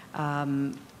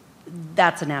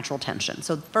 That's a natural tension.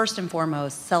 So first and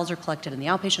foremost, cells are collected in the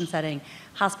outpatient setting.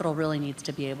 Hospital really needs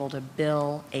to be able to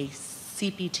bill a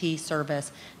CPT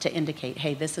service to indicate,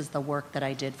 hey, this is the work that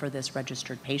I did for this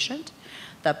registered patient.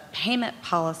 The payment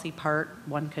policy part,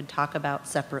 one could talk about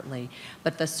separately,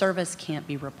 but the service can't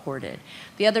be reported.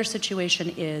 The other situation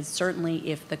is certainly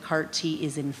if the CAR-T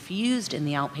is infused in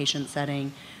the outpatient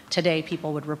setting, today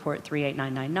people would report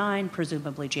 38999,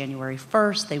 presumably January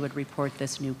 1st, they would report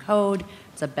this new code.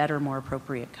 It's a better, more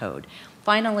appropriate code.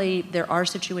 Finally, there are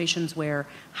situations where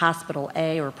hospital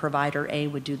A or provider A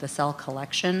would do the cell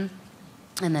collection,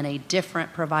 and then a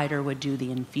different provider would do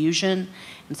the infusion.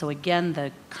 And so again,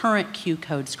 the current Q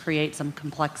codes create some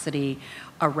complexity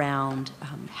around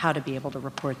how to be able to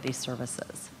report these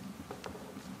services.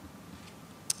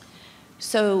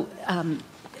 So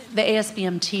the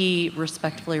ASBMT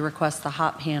respectfully requests the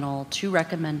HOP panel to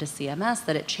recommend to CMS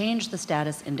that it change the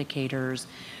status indicators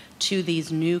to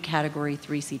these new Category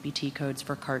 3 CPT codes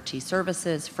for CAR-T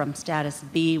services from status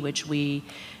B, which we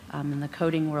in the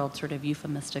coding world sort of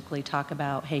euphemistically talk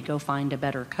about, hey, go find a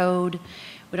better code.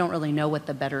 We don't really know what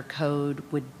the better code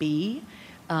would be,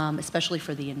 especially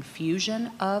for the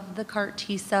infusion of the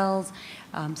CAR-T cells.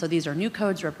 So these are new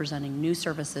codes representing new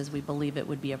services. We believe it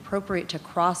would be appropriate to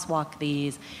crosswalk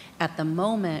these at the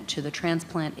moment to the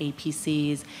transplant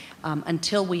APCs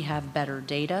until we have better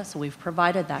data. So we've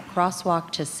provided that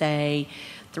crosswalk to say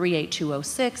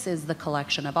 38206 is the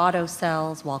collection of auto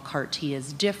cells, while CAR-T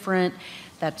is different.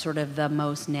 That's sort of the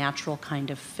most natural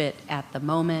kind of fit at the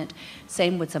moment.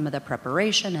 Same with some of the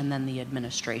preparation and then the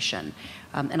administration.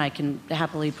 And I can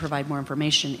happily provide more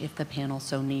information if the panel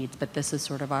so needs, but this is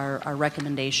sort of our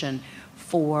recommendation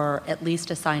for at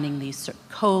least assigning these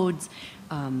codes,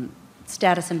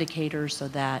 status indicators, so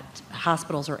that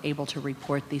hospitals are able to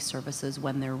report these services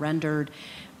when they're rendered,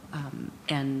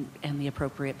 and the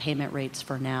appropriate payment rates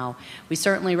for now. We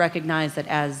certainly recognize that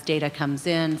as data comes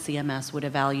in, CMS would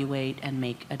evaluate and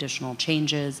make additional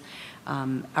changes.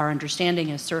 Our understanding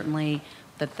is certainly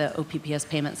that the OPPS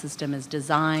payment system is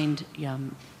designed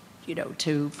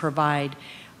to provide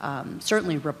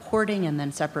certainly reporting and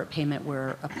then separate payment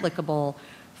where applicable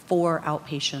for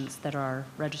outpatients that are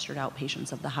registered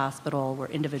outpatients of the hospital where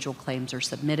individual claims are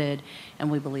submitted,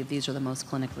 and we believe these are the most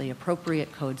clinically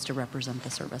appropriate codes to represent the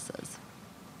services.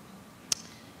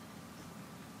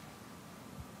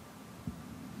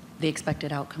 The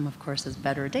expected outcome, of course, is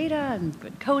better data and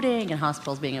good coding and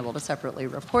hospitals being able to separately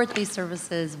report these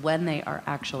services when they are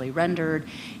actually rendered.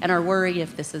 And our worry,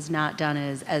 if this is not done,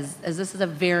 is as this is a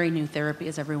very new therapy,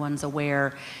 as everyone's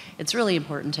aware, it's really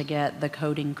important to get the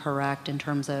coding correct in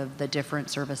terms of the different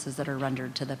services that are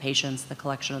rendered to the patients, the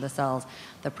collection of the cells,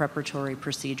 the preparatory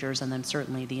procedures, and then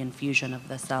certainly the infusion of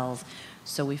the cells.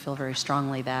 So we feel very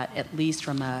strongly that, at least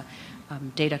from a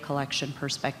data collection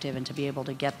perspective, and to be able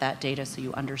to get that data so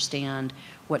you understand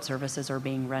what services are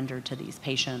being rendered to these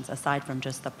patients, aside from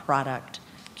just the product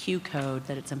Q code,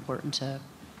 that it's important to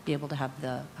be able to have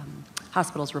the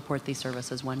hospitals report these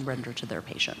services when rendered to their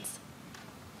patients.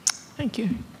 Thank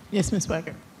you. Yes, Ms.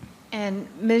 Wagner. And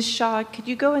Ms. Shaw, could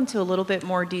you go into a little bit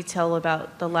more detail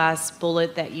about the last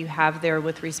bullet that you have there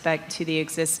with respect to the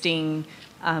existing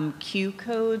Q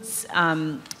codes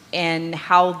and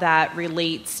how that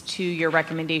relates to your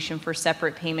recommendation for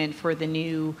separate payment for the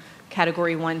new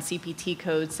Category 1 CPT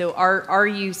code? So are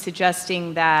you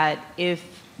suggesting that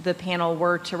if the panel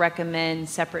were to recommend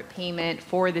separate payment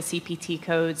for the CPT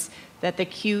codes, that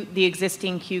the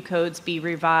existing Q codes be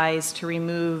revised to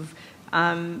remove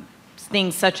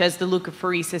things such as the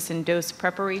leukapheresis and dose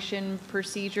preparation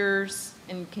procedures?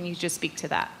 And can you just speak to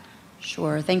that?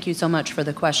 Sure. Thank you so much for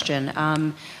the question.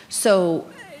 So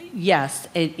yes,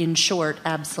 in short,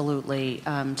 absolutely.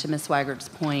 To Ms. Swaggert's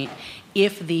point,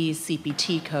 if these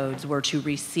CPT codes were to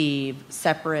receive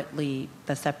separately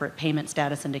the separate payment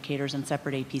status indicators and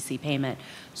separate APC payment,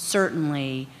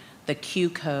 certainly the Q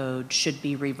code should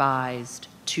be revised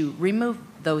to remove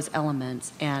those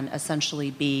elements and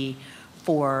essentially be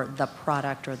for the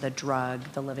product or the drug,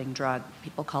 the living drug.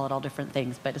 People call it all different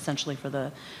things, but essentially for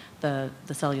the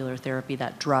cellular therapy,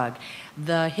 that drug.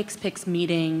 The HCPCS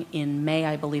meeting in May,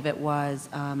 I believe it was,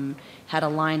 had a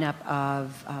lineup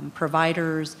of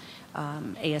providers.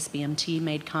 ASBMT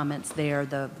made comments there.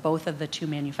 Both of the two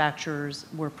manufacturers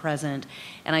were present.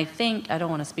 And I think, I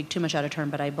don't want to speak too much out of turn,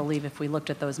 but I believe if we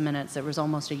looked at those minutes, it was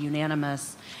almost a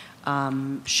unanimous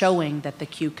showing that the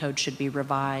Q code should be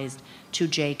revised to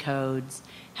J codes,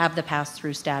 have the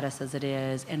pass-through status as it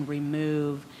is, and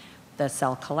remove the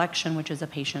cell collection, which is a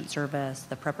patient service,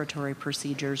 the preparatory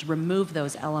procedures, remove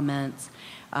those elements,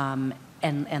 and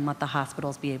let the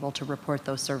hospitals be able to report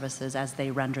those services as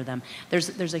they render them.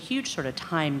 There's a huge sort of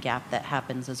time gap that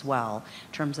happens as well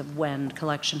in terms of when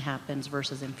collection happens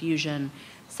versus infusion.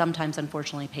 Sometimes,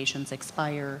 unfortunately, patients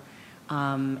expire.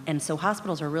 And so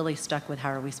hospitals are really stuck with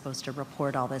how are we supposed to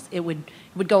report all this. It would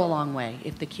go a long way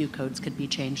if the Q codes could be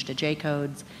changed to J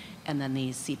codes, and then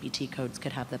these CPT codes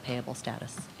could have the payable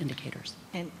status indicators.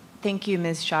 And thank you,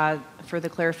 Ms. Shaw, for the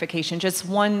clarification. Just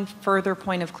one further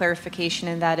point of clarification,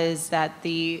 and that is that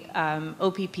the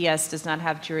OPPS does not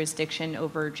have jurisdiction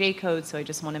over J codes, so I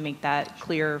just want to make that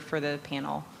clear for the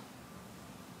panel.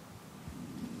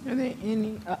 Are there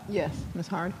any, yes, Ms.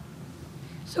 Hard?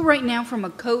 So right now, from a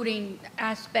coding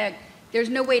aspect, there's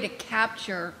no way to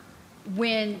capture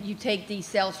when you take these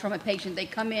cells from a patient. They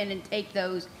come in and take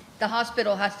those. The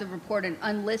hospital has to report an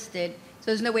unlisted, so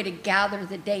there's no way to gather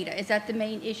the data. Is that the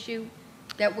main issue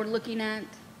that we're looking at?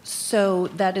 So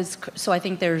I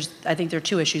think there are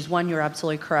two issues. One, you're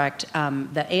absolutely correct.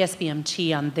 The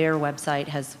ASBMT on their website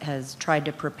has tried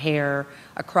to prepare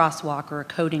a crosswalk or a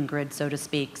coding grid, so to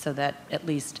speak, so that at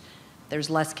least there's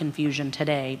less confusion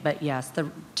today. But yes,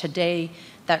 today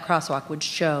that crosswalk would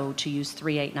show to use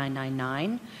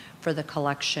 38999 for the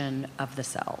collection of the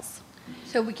cells.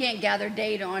 So we can't gather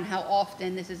data on how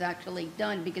often this is actually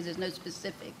done because there's no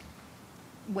specific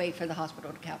way for the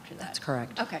hospital to capture that. That's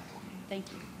correct. Okay,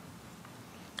 thank you.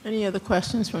 Any other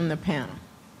questions from the panel?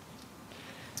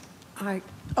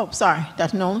 Oh, sorry,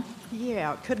 Dr. Nolan?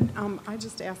 Yeah, could I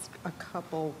just ask a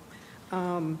couple?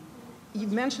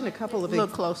 You've mentioned a couple of... A little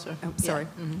closer. Oh, sorry.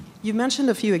 Yeah. Mm-hmm. You've mentioned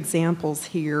a few examples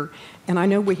here, and I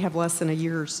know we have less than a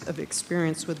year's of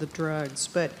experience with the drugs,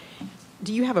 but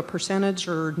do you have a percentage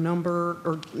or number,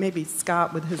 or maybe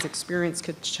Scott with his experience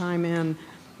could chime in,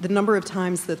 the number of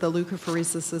times that the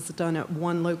leukapheresis is done at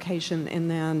one location and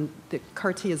then the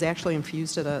CAR-T is actually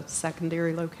infused at a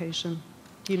secondary location?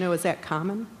 Do you know, is that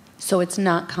common? So it's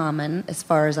not common, as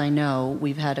far as I know.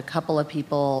 We've had a couple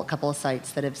of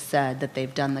sites that have said that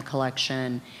they've done the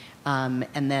collection, and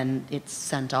then it's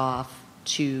sent off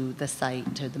to the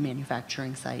site, to the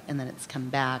manufacturing site, and then it's come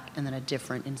back, and then a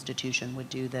different institution would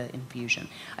do the infusion.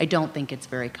 I don't think it's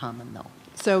very common, though.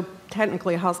 So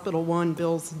technically, Hospital 1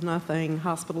 bills nothing,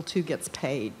 Hospital 2 gets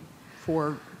paid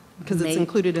for, because it's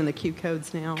included in the Q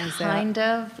codes now, is that? Kind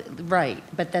of, right.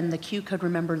 But then the Q code,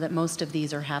 remember that most of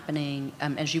these are happening,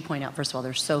 as you point out, first of all,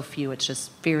 there's so few, it's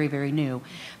just very, very new.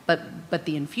 But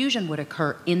the infusion would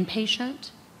occur inpatient,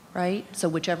 right? So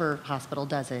whichever hospital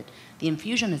does it, the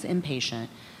infusion is inpatient.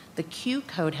 The Q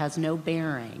code has no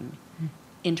bearing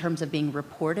in terms of being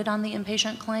reported on the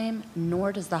inpatient claim,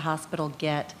 nor does the hospital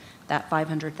get that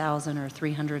 $500,000 or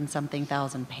 300 and something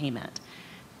thousand payment.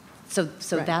 So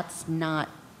Right. That's not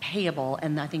payable,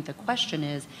 and I think the question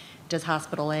is, does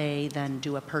Hospital A then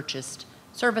do a purchased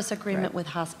service agreement Right. with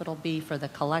Hospital B for the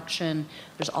collection?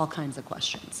 There's all kinds of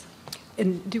questions.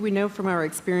 And do we know from our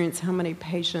experience how many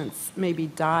patients maybe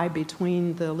die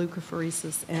between the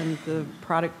leukapheresis and the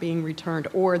product being returned,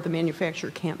 or the manufacturer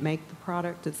can't make the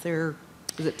product?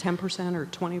 Is it 10% or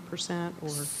 20% or?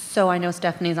 So I know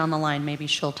Stephanie's on the line. Maybe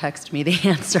she'll text me the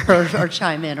answer or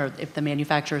chime in, or if the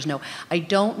manufacturers know. I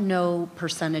don't know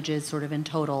percentages sort of in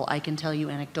total. I can tell you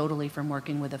anecdotally from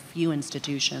working with a few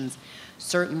institutions,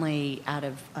 certainly out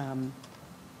of,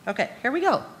 okay, here we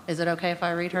go. Is it okay if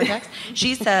I read her text?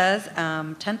 She says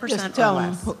 10% or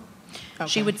less.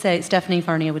 She would say, Stephanie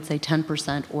Farnia would say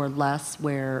 10% or less,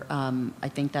 where I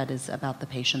think that is about the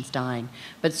patients dying.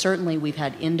 But certainly we've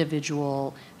had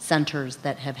individual centers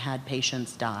that have had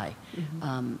patients die.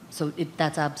 Mm-hmm. So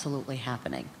that's absolutely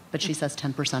happening. But she says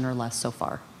 10% or less so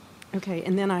far. Okay,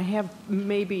 and then I have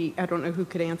maybe, I don't know who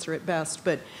could answer it best,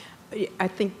 but I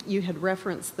think you had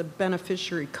referenced the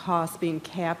beneficiary costs being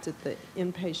capped at the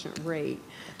inpatient rate.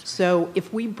 So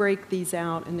if we break these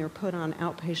out and they're put on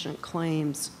outpatient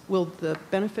claims, will the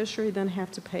beneficiary then have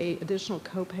to pay additional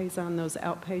copays on those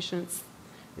outpatients?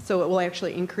 So it will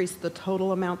actually increase the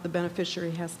total amount the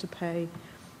beneficiary has to pay?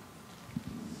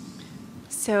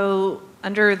 So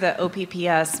under the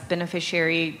OPPS,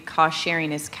 beneficiary cost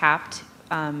sharing is capped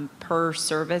per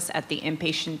service at the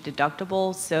inpatient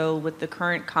deductible. So with the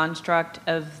current construct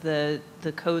of the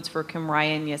codes for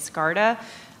Kymriah and Yescarta,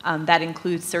 that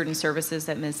includes certain services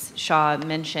that Ms. Shaw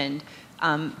mentioned.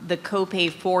 The copay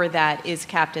for that is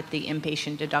capped at the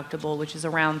inpatient deductible, which is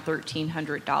around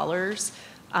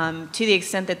 $1,300. To the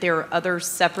extent that there are other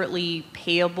separately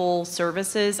payable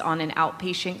services on an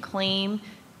outpatient claim,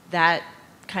 that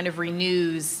kind of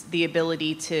renews the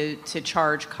ability to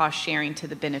charge cost sharing to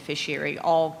the beneficiary,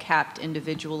 all capped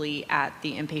individually at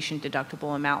the inpatient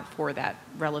deductible amount for that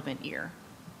relevant year.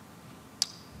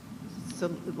 So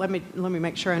let me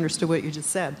make sure I understood what you just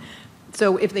said.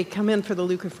 So if they come in for the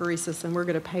leukapheresis and we're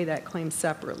going to pay that claim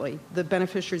separately, the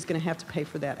beneficiary is going to have to pay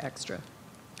for that extra,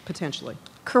 potentially.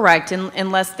 Correct,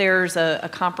 unless there's a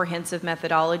comprehensive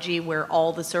methodology where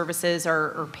all the services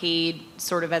are paid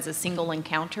sort of as a single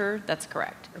encounter, that's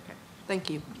correct. Okay, thank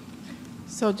you.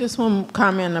 So just one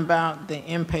comment about the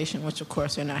inpatient, which of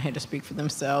course they're not here to speak for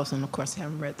themselves, and of course they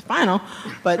haven't read the final,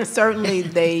 but certainly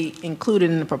they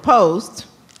included in the proposed,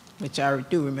 which I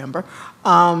do remember,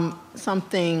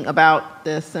 something about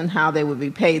this and how they would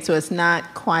be paid. So it's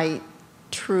not quite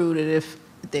true that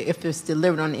if it's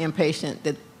delivered on the inpatient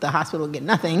that the hospital will get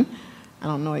nothing. I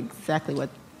don't know exactly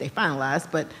what they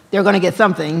finalized, but they're going to get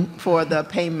something for the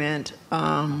payment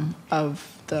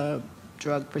of the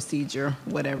drug procedure,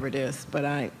 whatever it is. But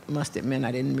I must admit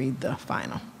I didn't read the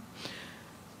final.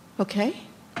 Okay.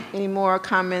 Any more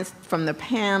comments from the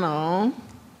panel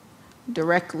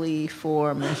directly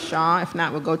for Ms. Shaw? If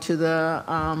not, we'll go to the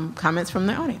comments from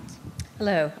the audience.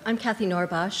 Hello, I'm Kathy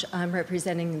Norbosch. I'm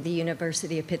representing the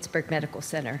University of Pittsburgh Medical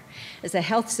Center. As a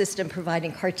health system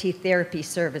providing CAR-T therapy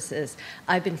services,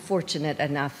 I've been fortunate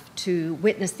enough to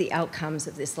witness the outcomes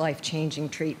of this life-changing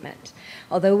treatment.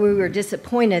 Although we were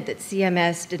disappointed that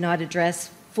CMS did not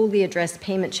fully address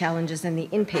payment challenges in the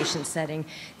inpatient setting,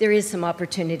 there is some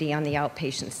opportunity on the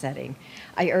outpatient setting.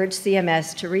 I urge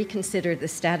CMS to reconsider the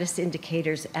status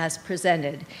indicators as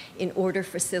presented in order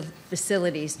for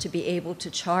facilities to be able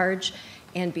to charge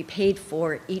and be paid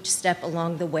for each step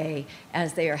along the way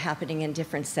as they are happening in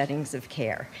different settings of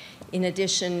care. In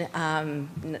addition,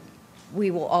 we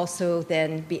will also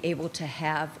then be able to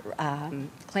have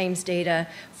claims data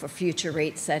for future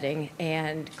rate setting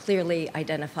and clearly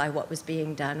identify what was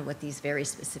being done with these very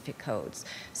specific codes.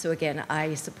 So again,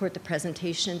 I support the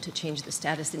presentation to change the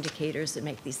status indicators and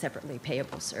make these separately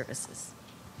payable services.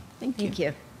 Thank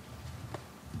you.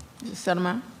 Mrs.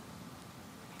 Settlemeyer?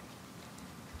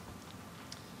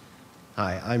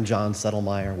 Hi, I'm John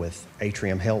Settlemeyer with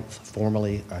Atrium Health,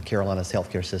 formerly Carolina's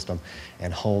healthcare system,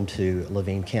 and home to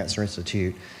Levine Cancer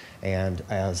Institute. And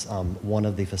as one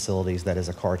of the facilities that is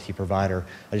a CAR-T provider,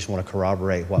 I just want to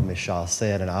corroborate what Ms. Shaw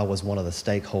said, and I was one of the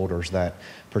stakeholders that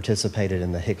participated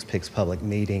in the HCPCS public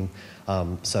meeting.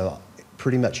 So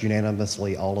pretty much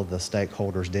unanimously, all of the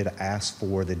stakeholders did ask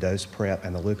for the dose prep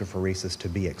and the leukapheresis to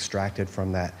be extracted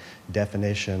from that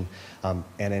definition. And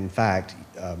in fact,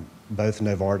 both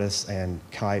Novartis and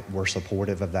Kite were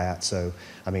supportive of that. So,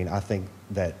 I mean, I think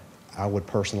that I would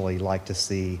personally like to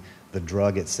see the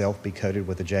drug itself be coded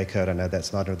with a J code. I know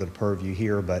that's not under the purview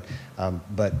here, but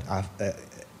I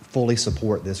fully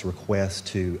support this request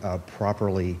to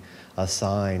properly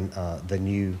assign the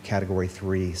new Category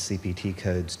 3 CPT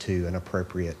codes to an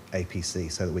appropriate APC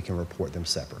so that we can report them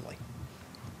separately.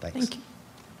 Thanks. Thank you.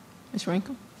 Ms.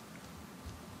 Winkle?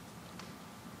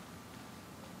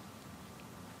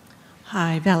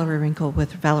 Hi, Valerie Wrinkle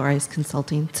with Valorize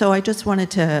Consulting. So I just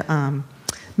wanted to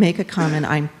make a comment.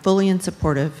 I'm fully in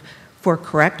support of for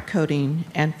correct coding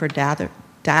and for data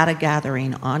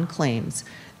gathering on claims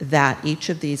that each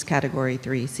of these Category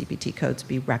 3 CPT codes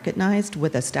be recognized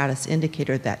with a status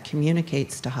indicator that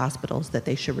communicates to hospitals that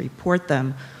they should report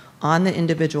them on the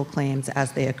individual claims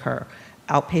as they occur.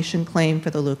 Outpatient claim for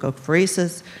the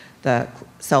leukapheresis, the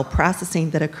cell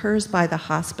processing that occurs by the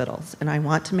hospitals. And I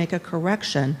want to make a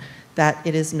correction that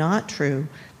it is not true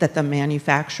that the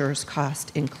manufacturer's cost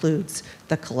includes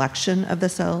the collection of the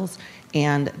cells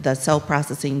and the cell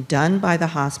processing done by the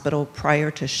hospital prior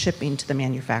to shipping to the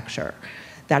manufacturer.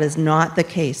 That is not the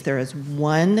case. There is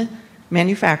one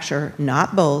manufacturer,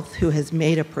 not both, who has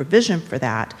made a provision for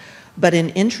that. But in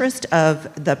interest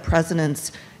of the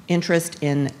president's interest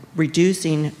in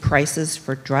reducing prices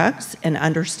for drugs and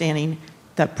understanding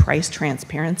the price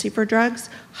transparency for drugs,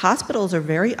 hospitals are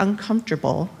very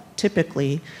uncomfortable,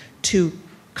 typically, to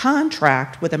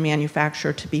contract with a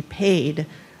manufacturer to be paid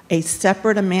a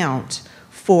separate amount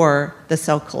for the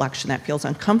cell collection. That feels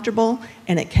uncomfortable,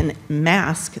 and it can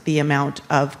mask the amount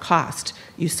of cost.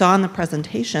 You saw in the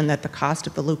presentation that the cost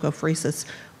of the leukapheresis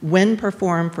when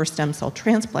performed for stem cell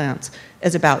transplants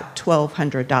is about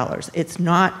 $1,200. It's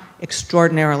not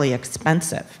extraordinarily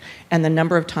expensive, and the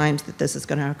number of times that this is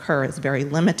going to occur is very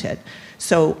limited.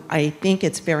 So I think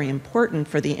it's very important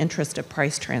for the interest of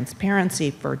price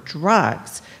transparency for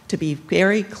drugs to be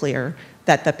very clear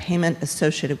that the payment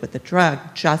associated with the drug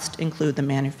just include the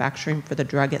manufacturing for the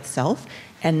drug itself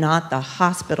and not the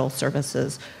hospital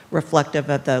services reflective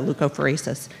of the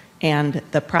leukapheresis and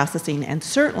the processing, and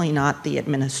certainly not the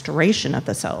administration of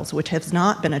the cells, which has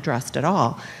not been addressed at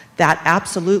all. That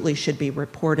absolutely should be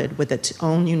reported with its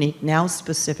own unique, now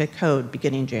specific code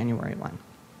beginning January 1.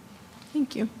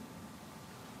 Thank you.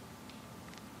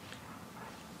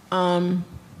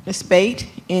 Ms. Spate,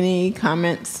 any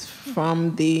comments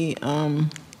from the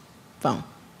phone?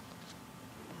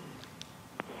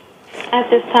 At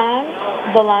this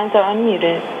time, the lines are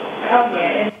unmuted.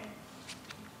 Okay.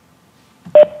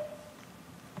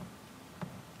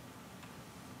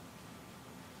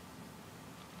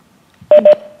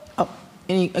 Oh,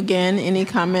 any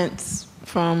comments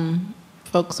from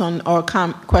folks on, or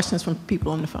questions from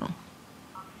people on the phone?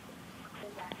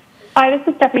 Hi, this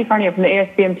is Stephanie Farnier from the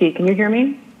ASBMT. Can you hear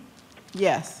me?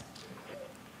 Yes.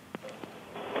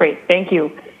 Great, thank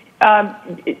you.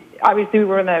 Obviously, we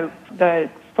were the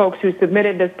folks who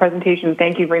submitted this presentation.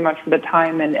 Thank you very much for the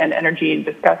time and energy in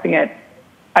discussing it.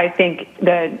 I think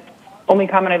the only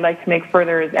comment I'd like to make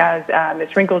further is, as Ms.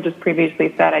 Rinkle just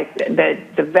previously said,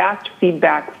 the vast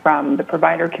feedback from the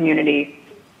provider community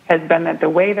has been that the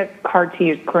way that CAR-T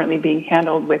is currently being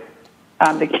handled with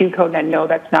the Q code, and I know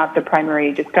that's not the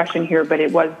primary discussion here, but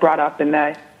it was brought up in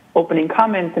the opening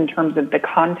comments in terms of the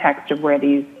context of where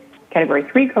these Category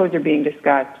 3 codes are being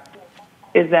discussed,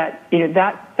 is that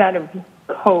that set of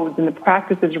codes and the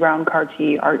practices around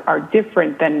CAR-T are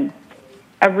different than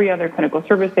every other clinical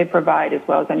service they provide, as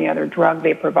well as any other drug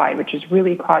they provide, which is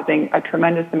really causing a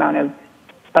tremendous amount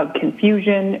of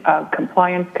confusion, of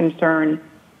compliance concern,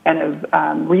 and of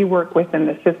rework within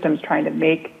the systems trying to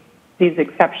make these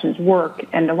exceptions work.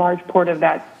 And a large part of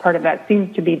that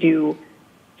seems to be due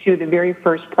to the very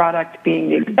first product being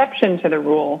the exception to the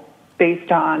rule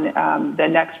based on the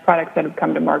next products that have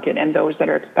come to market and those that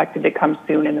are expected to come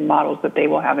soon in the models that they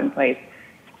will have in place.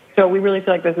 So we really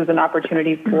feel like this is an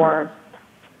opportunity for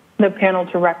the panel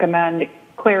to recommend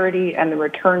clarity and the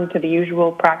return to the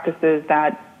usual practices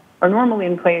that are normally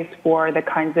in place for the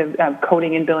kinds of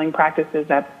coding and billing practices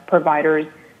that providers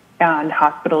and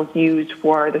hospitals use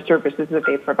for the services that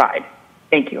they provide.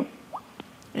 Thank you.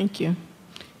 Thank you.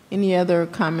 Any other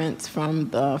comments from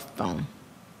the phone?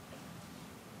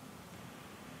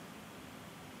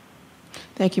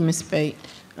 Thank you, Ms. Spate.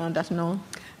 Dr. Nolan?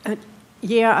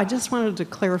 Yeah, I just wanted to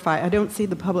clarify. I don't see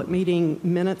the public meeting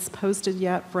minutes posted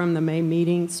yet from the May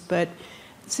meetings, but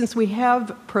since we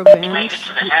have Provenge... Make it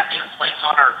to the happiest place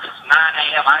on earth. It's 9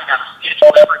 a.m. I got a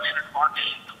schedule every minute of our day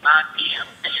until 9 p.m.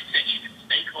 Pay attention and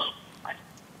stay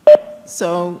close.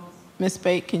 So, Ms.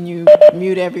 Spate, can you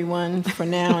mute everyone for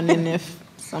now, and then if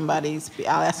somebody's...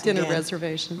 I'll ask Dinner again.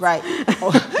 reservations. Right.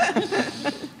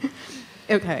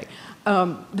 Okay.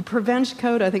 The Provenge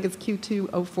code, I think it's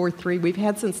Q2043, we've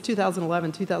had since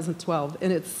 2011, 2012,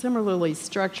 and it's similarly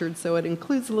structured, so it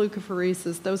includes the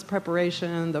leukapheresis, dose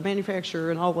preparation, the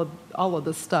manufacturer, and all of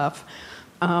the stuff.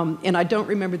 And I don't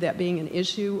remember that being an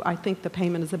issue. I think the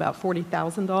payment is about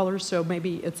 $40,000, so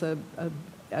maybe it's a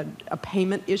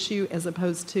payment issue as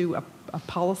opposed to a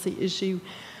policy issue.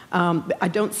 I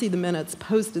don't see the minutes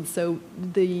posted, so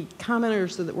the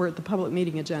commenters that were at the public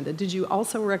meeting agenda, did you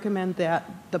also recommend that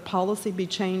the policy be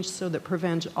changed so that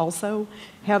Provenge also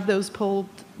have those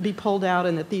be pulled out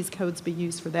and that these codes be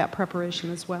used for that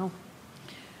preparation as well?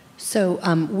 So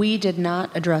we did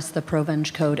not address the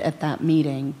Provenge code at that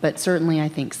meeting, but certainly I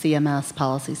think CMS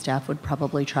policy staff would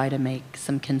probably try to make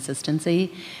some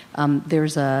consistency.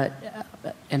 There's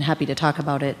and happy to talk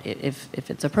about it if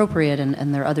it's appropriate,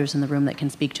 and there are others in the room that can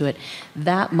speak to it.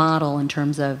 That model in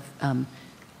terms of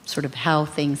sort of how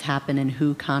things happen and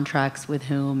who contracts with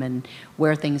whom and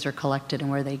where things are collected and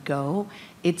where they go,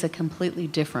 it's a completely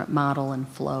different model and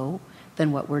flow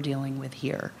than what we're dealing with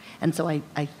here. And so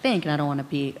I think, and I don't want to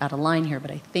be out of line here, but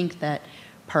I think that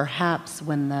perhaps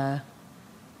when the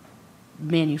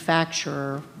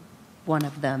manufacturer, one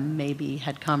of them maybe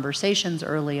had conversations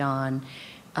early on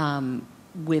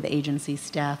with agency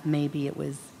staff, maybe it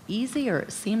was easy or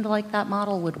it seemed like that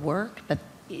model would work, but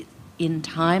in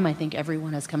time I think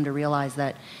everyone has come to realize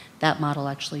that that model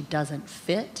actually doesn't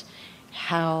fit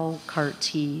how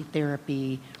CAR-T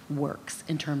therapy works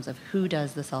in terms of who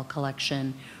does the cell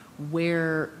collection,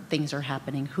 where things are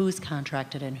happening, who's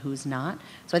contracted and who's not.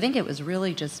 So I think it was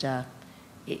really just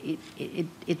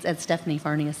it's as Stephanie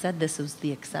Farney has said, this was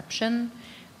the exception,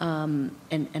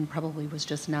 and probably was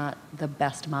just not the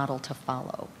best model to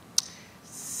follow.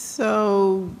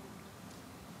 So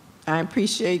I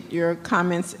appreciate your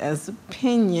comments as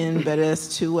opinion, but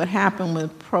as to what happened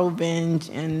with Provenge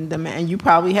and you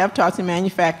probably have talked to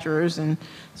manufacturers and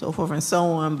so forth and so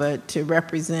on, but to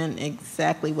represent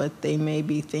exactly what they may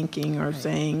be thinking or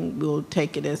saying, we'll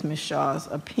take it as Ms. Shaw's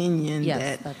opinion.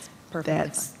 Yes, that's perfectly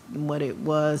that's what it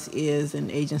was, is,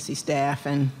 and agency staff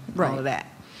and all Right. of that.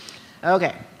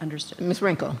 Okay. Understood. Ms.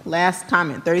 Winkle, last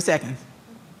comment, 30 seconds.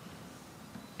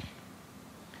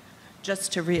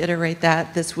 Just to reiterate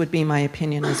that, this would be my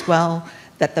opinion as well,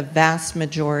 that the vast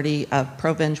majority of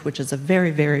Provenge, which is a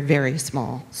very, very, very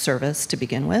small service to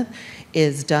begin with,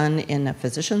 is done in a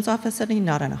physician's office setting,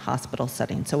 not in a hospital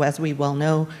setting. So as we well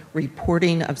know,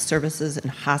 reporting of services in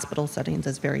hospital settings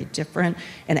is very different,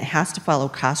 and it has to follow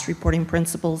cost reporting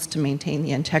principles to maintain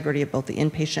the integrity of both the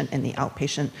inpatient and the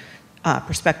outpatient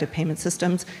prospective payment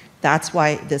systems. That's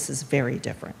why this is very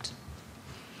different.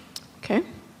 Okay.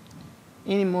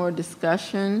 Any more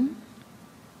discussion?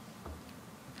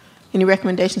 Any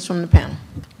recommendations from the panel?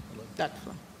 Dr.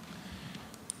 Flo.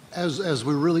 As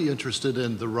we're really interested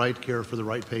in the right care for the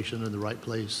right patient in the right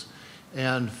place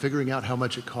and figuring out how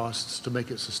much it costs to make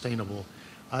it sustainable,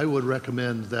 I would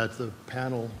recommend that the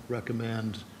panel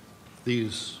recommend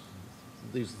these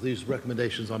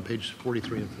recommendations on page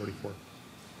 43 and 44.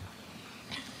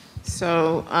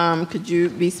 So could you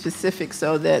be specific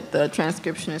so that the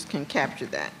transcriptionist can capture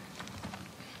that?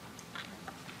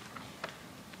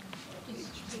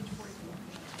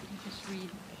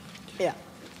 Yeah,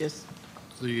 just,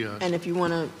 and if you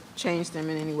want to change them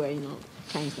in any way,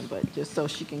 change them, but just so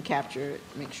she can capture it,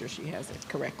 make sure she has it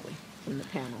correctly from the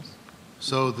panels.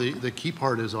 So the key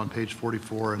part is on page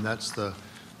 44, and that's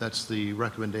the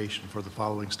recommendation for the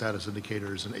following status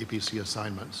indicators and APC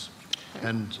assignments. Okay.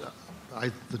 And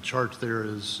the chart there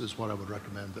is what I would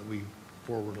recommend that we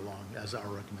forward along as our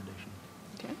recommendation.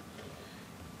 Okay.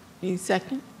 Any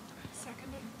second?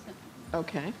 Seconded.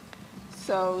 Okay.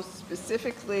 So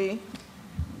specifically,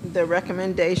 the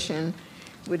recommendation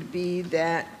would be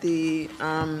that the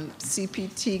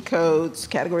CPT codes,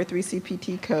 Category 3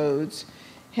 CPT codes,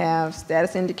 have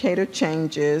status indicator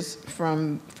changes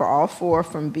for all four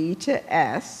from B to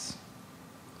S,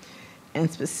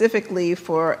 and specifically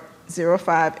for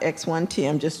 05X1T,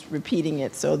 I'm just repeating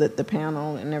it so that the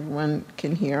panel and everyone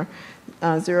can hear,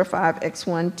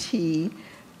 05X1T,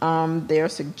 they're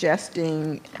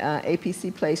suggesting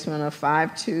APC placement of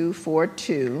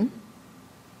 5242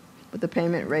 with a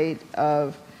payment rate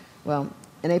of, an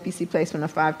APC placement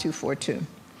of 5242.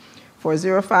 For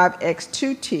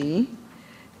 05X2T,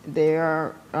 they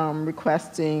are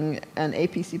requesting an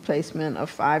APC placement of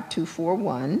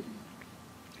 5241.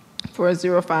 For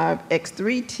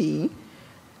 05X3T,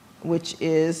 which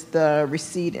is the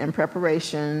receipt and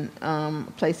preparation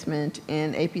placement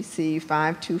in APC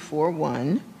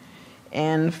 5241,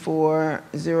 and for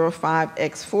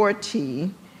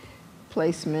 05X4T,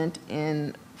 placement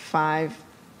in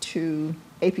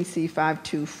APC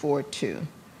 5242.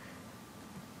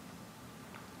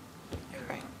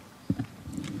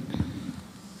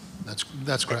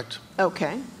 That's correct.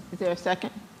 Okay. Is there a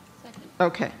second? Second.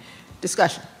 Okay.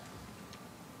 Discussion.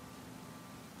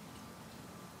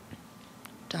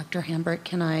 Dr. Hambrick,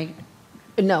 can I?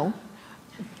 No.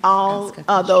 All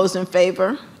those in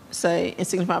favor say and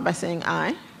signify by saying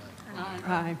aye. Aye.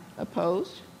 Aye.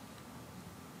 Opposed?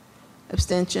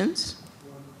 Abstentions?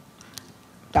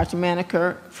 Dr.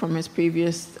 Maneker from his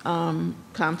previous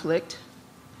conflict.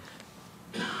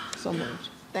 So moved.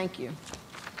 Thank you.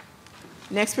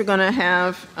 Next, we're going to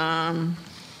have,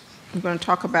 we're going to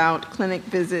talk about clinic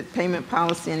visit payment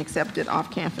policy and accepted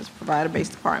off-campus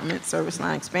provider-based department service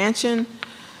line expansion.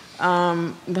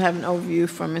 We'll have an overview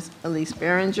from Ms. Elise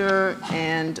Behringer,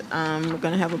 and we're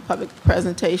going to have a public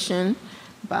presentation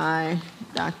by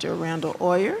Dr. Randall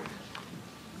Oyer,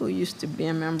 who used to be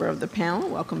a member of the panel.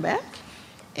 Welcome back.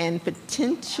 And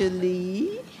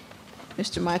potentially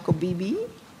Mr. Michael Beebe,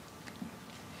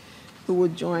 who will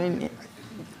join.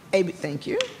 Thank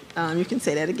you. You can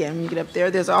say that again when you get up there.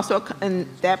 There's also, and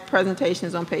that presentation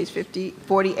is on page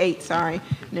 48, sorry.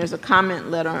 And there's a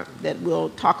comment letter that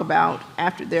we'll talk about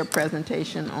after their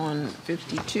presentation on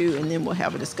 52, and then we'll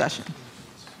have a discussion.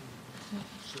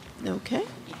 Okay.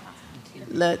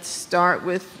 Let's start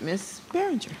with Ms.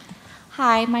 Behringer.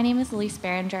 Hi, my name is Elise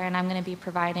Behringer, and I'm going to be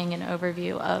providing an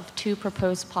overview of two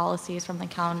proposed policies from the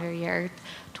calendar year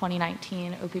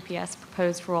 2019 OPPS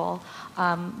proposed rule.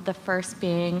 The first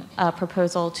being a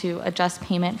proposal to adjust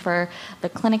payment for the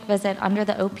clinic visit under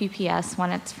the OPPS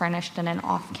when it's furnished in an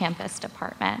off-campus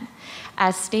department.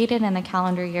 As stated in the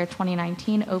calendar year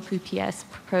 2019 OPPS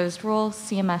proposed rule,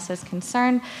 CMS is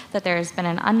concerned that there has been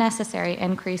an unnecessary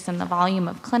increase in the volume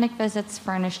of clinic visits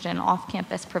furnished in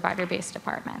off-campus provider-based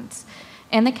departments.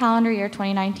 In the calendar year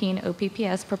 2019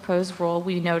 OPPS proposed rule,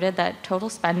 we noted that total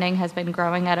spending has been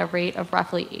growing at a rate of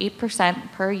roughly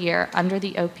 8% per year under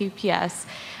the OPPS,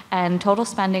 and total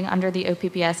spending under the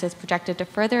OPPS is projected to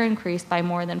further increase by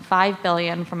more than $5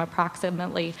 billion from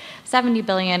approximately $70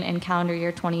 billion in calendar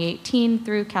year 2018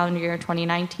 through calendar year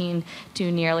 2019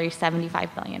 to nearly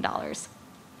 $75 billion.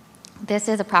 This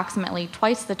is approximately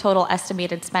twice the total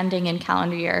estimated spending in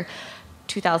calendar year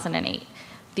 2008.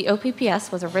 The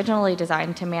OPPS was originally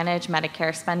designed to manage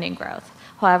Medicare spending growth.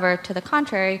 However, to the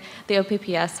contrary, the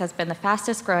OPPS has been the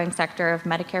fastest growing sector of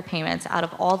Medicare payments out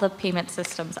of all the payment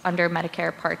systems under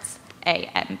Medicare Parts A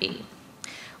and B.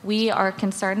 We are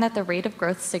concerned that the rate of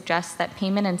growth suggests that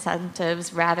payment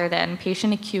incentives rather than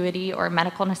patient acuity or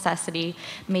medical necessity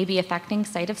may be affecting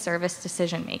site of service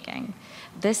decision making.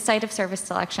 This site of service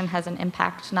selection has an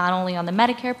impact not only on the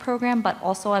Medicare program, but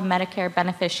also on Medicare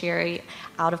beneficiary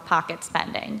out-of-pocket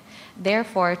spending.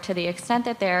 Therefore, to the extent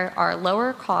that there are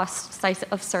lower cost sites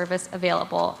of service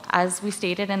available, as we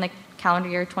stated in the calendar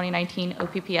year 2019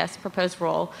 OPPS proposed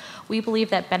rule, we believe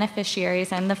that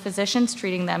beneficiaries and the physicians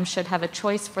treating them should have a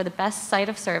choice for the best site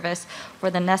of service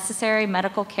for the necessary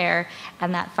medical care,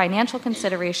 and that financial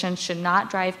considerations should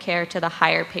not drive care to the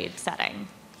higher paid setting.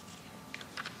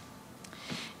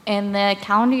 In the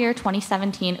calendar year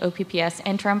 2017 OPPS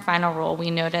interim final rule,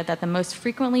 we noted that the most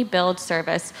frequently billed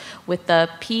service with the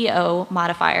PO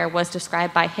modifier was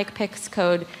described by HCPCS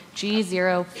code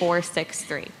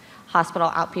G0463, hospital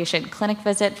outpatient clinic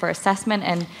visit for assessment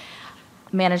and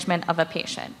management of a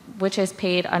patient, which is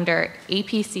paid under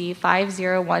APC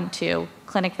 5012,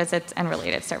 clinic visits and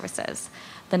related services.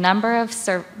 The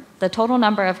total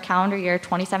number of calendar year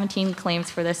 2017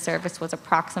 claims for this service was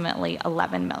approximately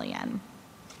 11 million.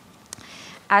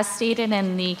 As stated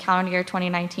in the calendar year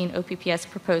 2019 OPPS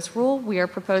proposed rule, we are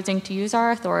proposing to use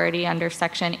our authority under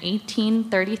section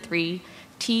 1833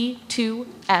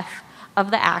 T2F of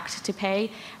the Act to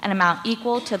pay an amount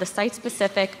equal to the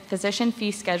site-specific physician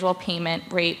fee schedule payment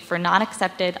rate for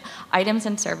non-accepted items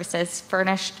and services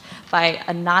furnished by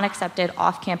a non-accepted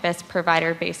off-campus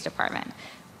provider-based department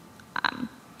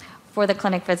for the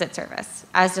clinic visit service,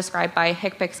 as described by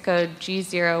HCPCS code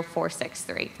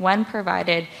G0463, when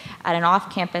provided at an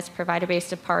off-campus provider-based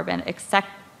department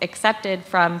accepted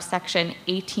from section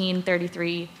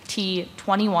 1833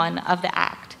 T21 of the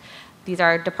Act. These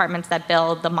are departments that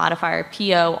bill the modifier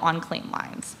PO on claim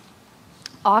lines.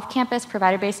 Off-campus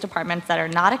provider-based departments that are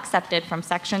not accepted from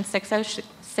section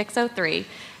 603,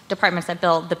 departments that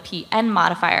bill the PN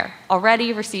modifier,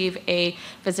 already receive a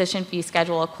physician fee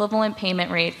schedule equivalent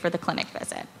payment rate for the clinic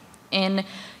visit. In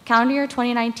calendar year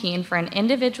 2019, for an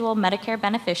individual Medicare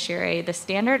beneficiary, the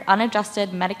standard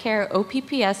unadjusted Medicare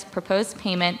OPPS proposed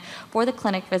payment for the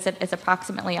clinic visit is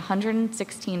approximately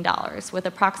 $116, with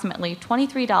approximately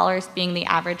 $23 being the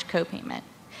average copayment.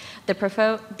 The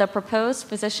proposed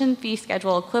physician fee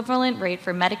schedule equivalent rate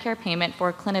for Medicare payment for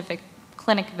a clinic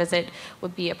visit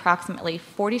would be approximately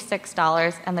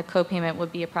 $46, and the copayment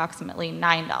would be approximately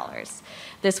 $9.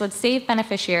 This would save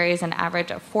beneficiaries an average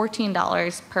of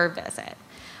 $14 per visit.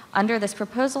 Under this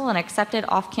proposal, an accepted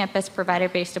off-campus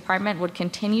provider-based department would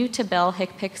continue to bill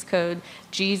HCPCS code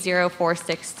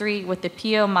G0463 with the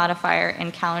PO modifier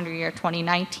in calendar year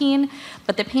 2019,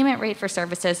 but the payment rate for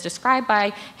services described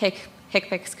by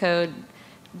HCPCS code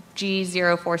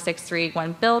G0463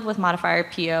 when billed with modifier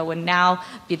PO would now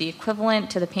be the equivalent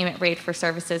to the payment rate for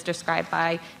services described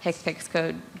by HCPCS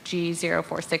code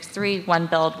G0463 when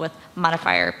billed with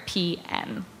modifier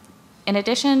PN. In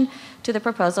addition to the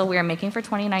proposal we are making for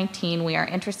 2019, we are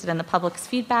interested in the public's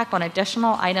feedback on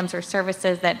additional items or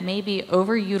services that may be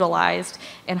overutilized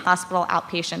in hospital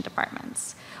outpatient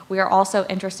departments. We are also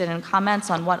interested in comments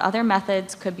on what other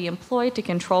methods could be employed to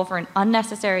control for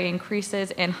unnecessary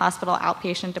increases in hospital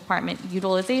outpatient department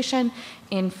utilization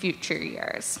in future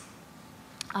years.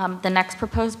 The next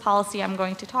proposed policy I'm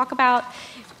going to talk about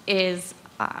is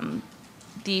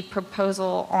the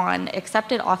proposal on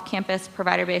accepted off-campus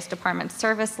provider-based department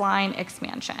service line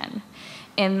expansion.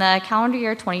 In the calendar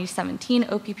year 2017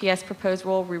 OPPS proposed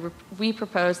rule, we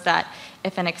proposed that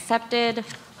if an accepted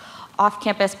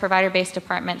off-campus provider-based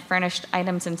department furnished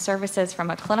items and services from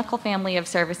a clinical family of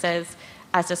services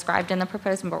as described in the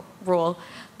proposed rule,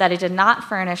 that it did not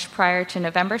furnish prior to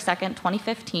November 2nd,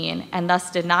 2015, and thus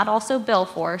did not also bill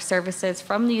for services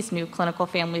from these new clinical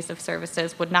families of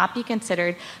services would not be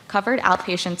considered covered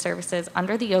outpatient services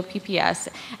under the OPPS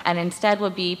and instead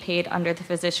would be paid under the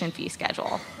physician fee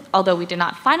schedule. Although we did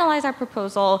not finalize our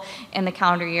proposal in the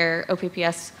calendar year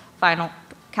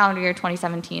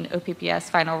 2017 OPPS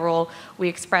final rule, we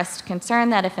expressed concern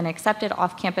that if an accepted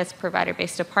off-campus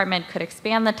provider-based department could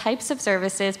expand the types of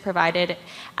services provided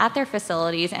at their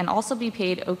facilities and also be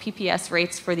paid OPPS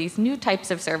rates for these new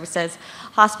types of services,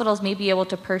 hospitals may be able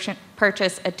to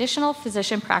purchase additional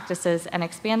physician practices and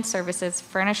expand services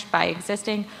furnished by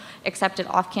existing accepted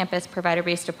off-campus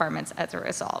provider-based departments as a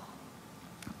result.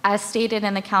 As stated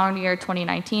in the calendar year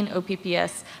 2019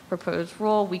 OPPS proposed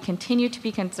rule, we continue to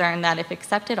be concerned that if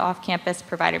accepted off-campus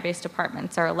provider-based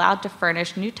departments are allowed to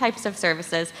furnish new types of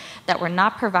services that were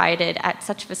not provided at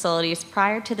such facilities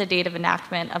prior to the date of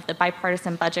enactment of the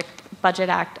Bipartisan Budget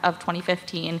Act of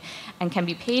 2015 and can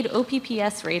be paid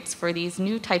OPPS rates for these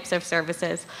new types of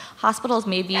services, hospitals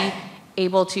may be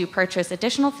able to purchase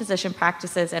additional physician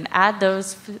practices and add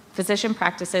those physician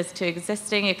practices to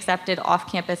existing accepted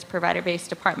off-campus provider-based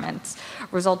departments,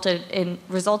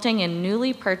 resulting in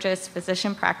newly purchased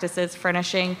physician practices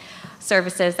furnishing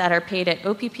services that are paid at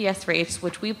OPPS rates,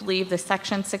 which we believe the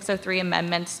Section 603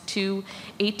 amendments to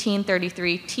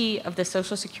 1833T of the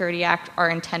Social Security Act are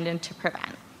intended to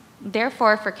prevent.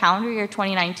 Therefore, for calendar year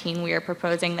 2019, we are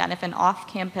proposing that if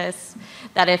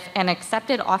an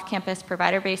accepted off-campus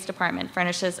provider-based department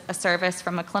furnishes a service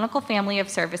from a clinical family of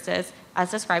services, as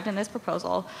described in this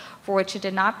proposal, for which it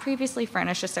did not previously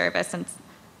furnish a service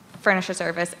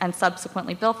and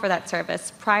subsequently bill for that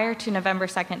service prior to November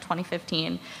 2nd,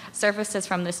 2015, services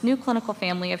from this new clinical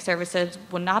family of services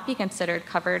would not be considered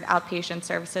covered outpatient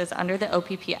services under the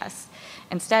OPPS.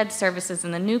 Instead, services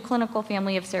in the new clinical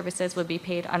family of services would be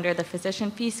paid under the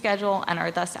physician fee schedule and are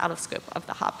thus out of scope of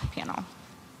the HOP panel.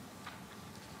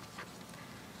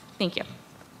 Thank you.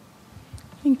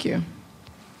 Thank you.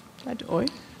 Dr. Oy.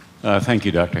 Thank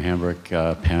you, Dr.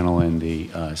 Hambrick, panel, and the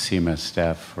CMS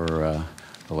staff for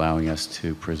allowing us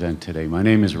to present today. My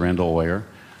name is Randall Oyer.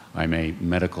 I'm a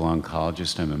medical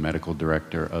oncologist. I'm a medical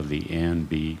director of the Ann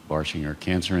B. Barshinger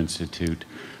Cancer Institute,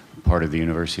 part of the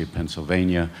University of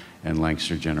Pennsylvania, and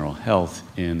Lancaster General Health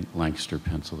in Lancaster,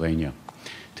 Pennsylvania.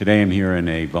 Today I'm here in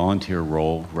a volunteer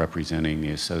role representing the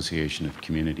Association of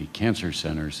Community Cancer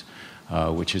Centers,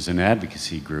 which is an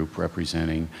advocacy group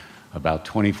representing about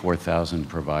 24,000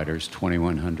 providers,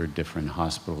 2,100 different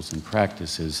hospitals and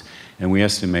practices, and we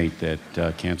estimate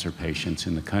that cancer patients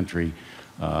in the country,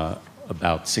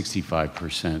 about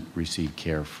 65% receive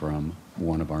care from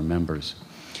one of our members.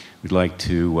 We'd like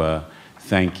to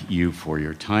thank you for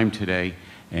your time today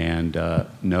and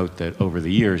note that over the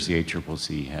years, the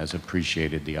ACCC has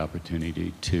appreciated the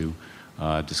opportunity to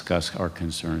discuss our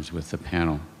concerns with the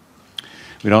panel.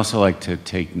 We'd also like to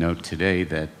take note today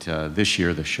that this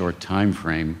year, the short time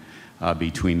frame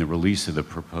between the release of the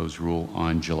proposed rule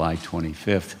on July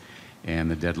 25th and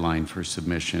the deadline for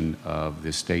submission of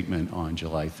this statement on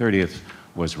July 30th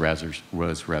was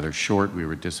rather short. We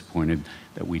were disappointed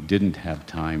that we didn't have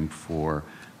time for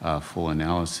full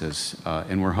analysis,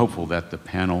 and we're hopeful that the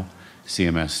panel,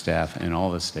 CMS staff, and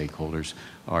all the stakeholders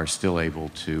are still able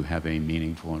to have a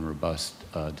meaningful and robust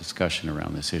discussion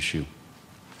around this issue.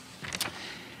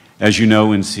 As you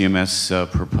know, in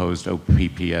CMS proposed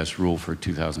OPPS rule for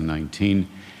 2019,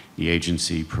 the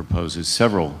agency proposes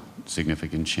several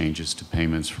significant changes to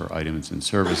payments for items and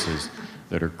services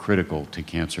that are critical to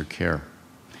cancer care.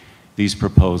 These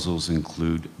proposals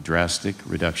include drastic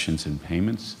reductions in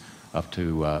payments, up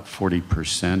to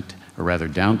 40%, or rather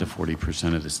down to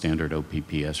 40% of the standard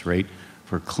OPPS rate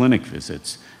for clinic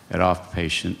visits at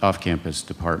off-campus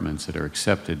departments that are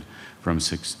accepted from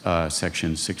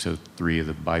Section 603 of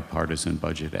the Bipartisan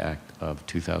Budget Act of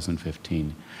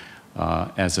 2015.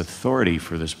 As authority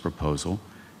for this proposal,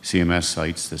 CMS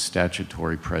cites the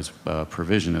statutory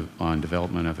provision on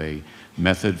development of a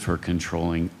method for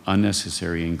controlling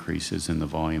unnecessary increases in the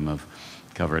volume of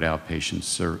covered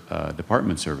outpatient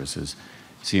department services.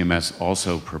 CMS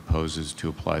also proposes to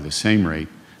apply the same rate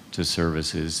to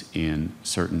services in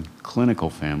certain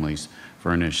clinical families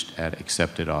furnished at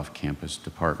accepted off-campus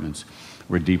departments.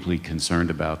 We're deeply concerned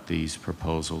about these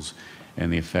proposals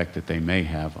and the effect that they may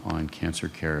have on cancer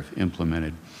care if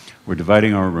implemented. We're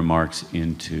dividing our remarks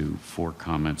into 4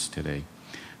 comments today.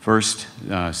 First,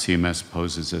 CMS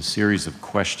poses a series of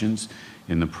questions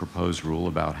in the proposed rule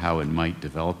about how it might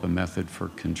develop a method for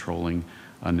controlling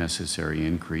unnecessary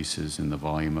increases in the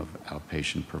volume of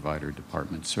outpatient provider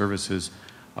department services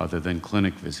other than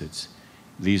clinic visits.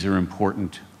 These are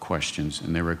important questions,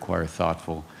 and they require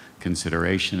thoughtful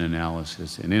consideration,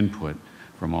 analysis, and input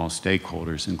from all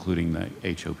stakeholders, including the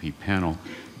HOP panel,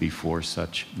 before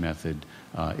such method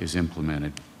is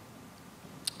implemented.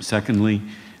 Secondly,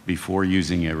 before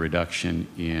using a reduction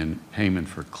in payment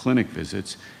for clinic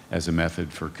visits as a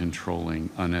method for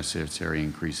controlling unnecessary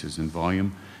increases in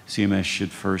volume, CMS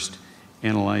should first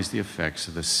analyze the effects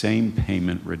of the same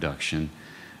payment reduction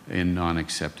in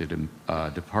non-accepted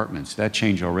departments. That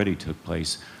change already took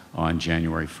place on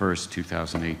January 1st,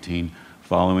 2018,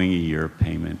 following a year of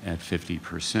payment at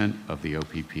 50% of the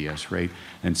OPPS rate,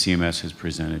 and CMS has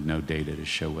presented no data to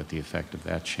show what the effect of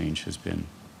that change has been.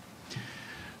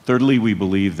 Thirdly, we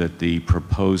believe that the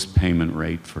proposed payment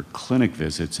rate for clinic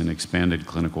visits in expanded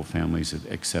clinical families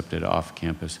of accepted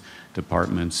off-campus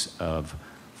departments of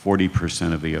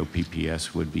 40% of the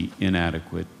OPPS would be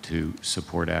inadequate to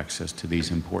support access to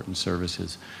these important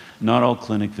services. Not all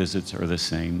clinic visits are the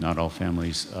same. Not all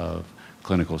families of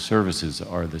clinical services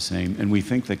are the same. And we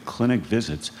think that clinic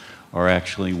visits are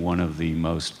actually one of the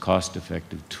most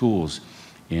cost-effective tools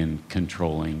in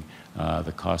controlling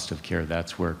the cost of care.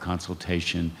 That's where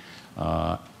consultation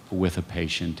with a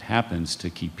patient happens to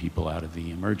keep people out of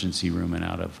the emergency room and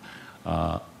out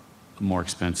of more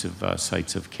expensive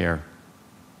sites of care.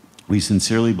 We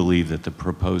sincerely believe that the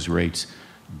proposed rates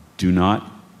do not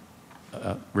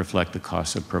reflect the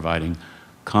cost of providing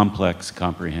complex,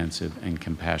 comprehensive, and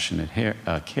compassionate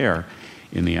care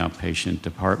in the outpatient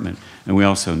department. And we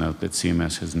also note that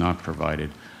CMS has not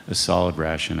provided a solid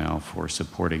rationale for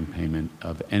supporting payment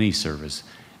of any service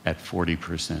at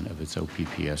 40% of its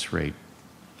OPPS rate.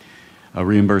 A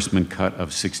reimbursement cut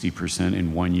of 60%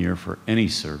 in 1 year for any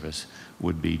service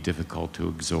would be difficult to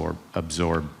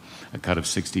absorb. A cut of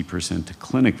 60% to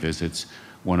clinic visits,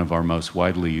 one of our most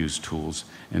widely used tools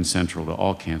and central to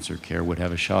all cancer care, would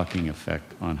have a shocking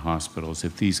effect on hospitals.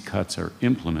 If these cuts are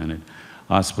implemented,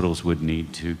 hospitals would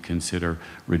need to consider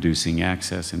reducing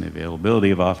access and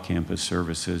availability of off-campus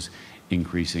services,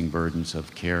 increasing burdens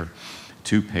of care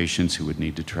to patients who would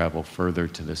need to travel further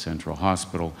to the central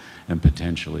hospital, and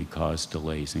potentially cause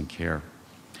delays in care.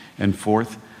 And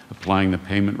fourth, applying the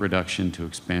payment reduction to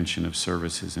expansion of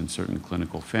services in certain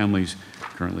clinical families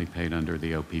currently paid under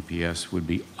the OPPS would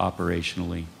be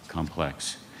operationally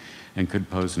complex and could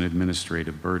pose an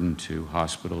administrative burden to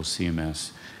hospitals,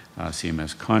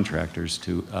 CMS contractors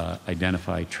to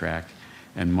identify, track,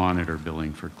 and monitor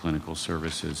billing for clinical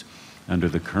services. Under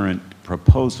the current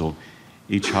proposal,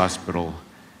 each hospital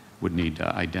would need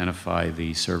to identify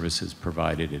the services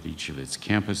provided at each of its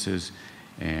campuses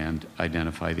and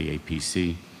identify the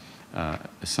APC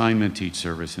assignment to each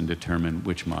service and determine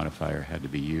which modifier had to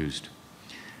be used.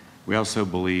 We also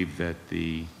believe that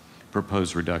the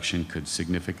proposed reduction could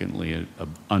significantly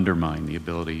undermine the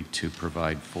ability to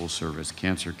provide full-service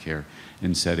cancer care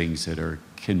in settings that are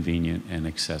convenient and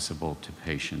accessible to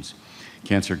patients.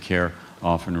 Cancer care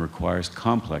often requires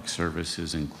complex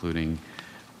services, including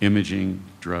imaging,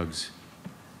 drugs,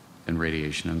 and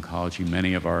radiation oncology.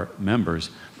 Many of our members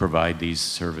provide these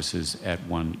services at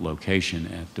one location,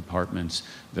 at departments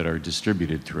that are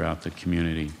distributed throughout the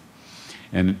community.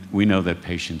 And we know that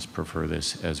patients prefer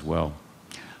this as well.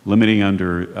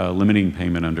 Limiting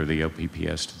payment under the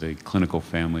OPPS to the clinical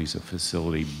families of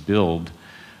facility billed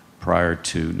prior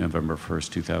to November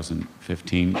 1st,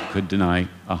 2015 could deny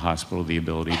a hospital the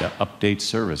ability to update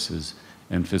services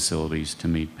and facilities to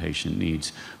meet patient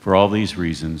needs. For all these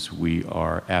reasons, we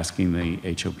are asking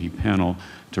the HOP panel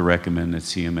to recommend that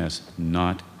CMS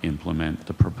not implement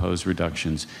the proposed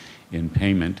reductions in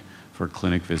payment for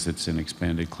clinic visits in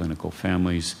expanded clinical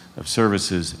families of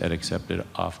services at accepted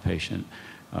off-patient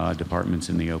departments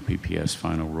in the OPPS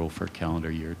final rule for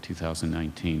calendar year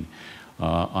 2019.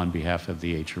 On behalf of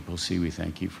the ACCC, we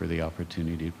thank you for the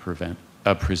opportunity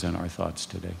to present our thoughts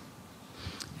today.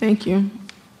 Thank you.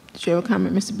 Did you have a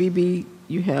comment, Mr. Beebe?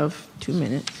 You have 2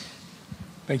 minutes.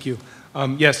 Thank you.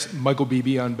 Yes, Michael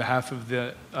Beebe on behalf of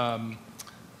the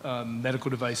Medical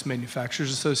Device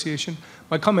Manufacturers Association.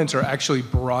 My comments are actually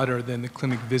broader than the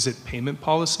clinic visit payment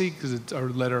policy because our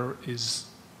letter is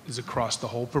across the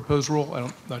whole proposed rule.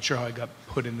 I'm not sure how I got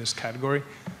put in this category.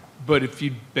 But if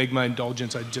you beg my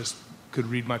indulgence, I just could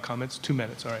read my comments. 2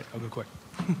 minutes. All right, I'll go quick.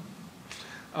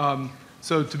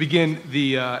 So to begin,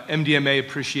 the MDMA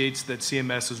appreciates that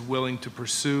CMS is willing to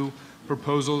pursue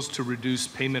proposals to reduce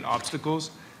payment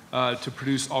obstacles, to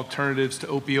produce alternatives to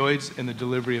opioids and the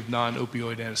delivery of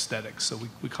non-opioid anesthetics. So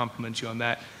we compliment you on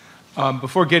that.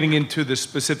 Before getting into the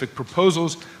specific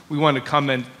proposals, we want to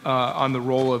comment on the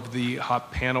role of the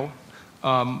HOP panel.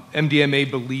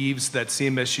 MDMA believes that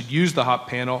CMS should use the HOP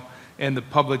panel and the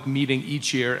public meeting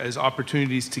each year as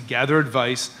opportunities to gather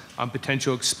advice on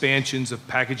potential expansions of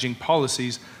packaging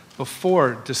policies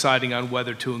before deciding on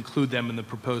whether to include them in the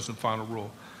proposed and final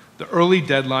rule. The early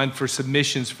deadline for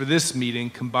submissions for this meeting,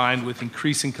 combined with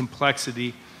increasing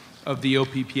complexity of the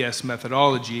OPPS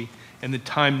methodology and the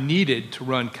time needed to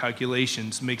run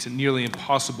calculations, makes it nearly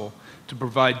impossible to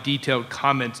provide detailed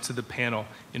comments to the panel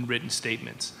in written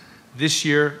statements. This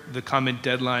year, the comment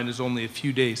deadline is only a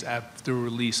few days after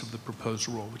release of the proposed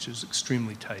rule, which is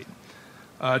extremely tight.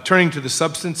 Turning to the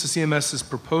substance of CMS's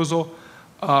proposal,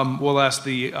 we'll ask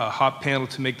the HOP panel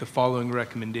to make the following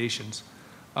recommendations.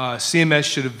 CMS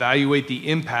should evaluate the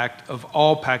impact of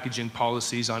all packaging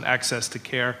policies on access to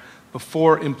care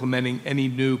before implementing any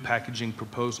new packaging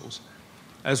proposals.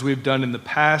 As we've done in the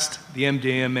past, the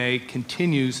MDMA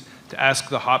continues to ask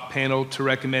the HOP panel to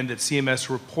recommend that CMS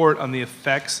report on the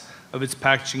effects of its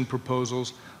packaging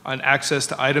proposals on access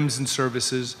to items and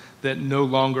services that no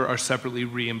longer are separately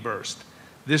reimbursed.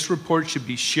 This report should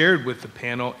be shared with the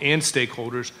panel and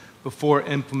stakeholders before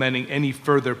implementing any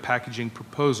further packaging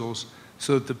proposals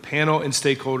so that the panel and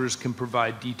stakeholders can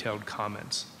provide detailed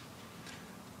comments.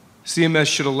 CMS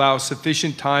should allow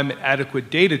sufficient time and adequate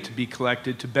data to be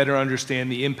collected to better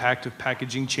understand the impact of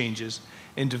packaging changes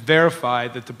and to verify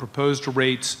that the proposed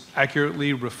rates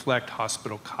accurately reflect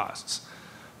hospital costs.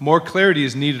 More clarity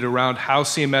is needed around how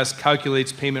CMS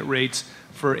calculates payment rates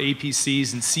for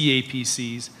APCs and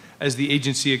CAPCs as the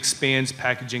agency expands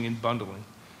packaging and bundling.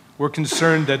 We're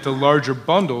concerned that the larger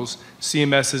bundles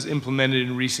CMS has implemented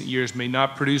in recent years may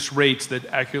not produce rates that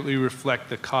accurately reflect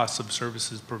the costs of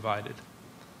services provided.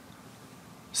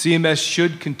 CMS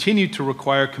should continue to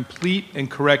require complete and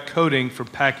correct coding for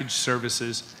packaged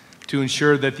services to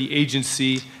ensure that the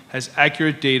agency has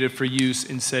accurate data for use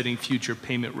in setting future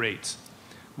payment rates.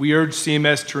 We urge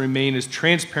CMS to remain as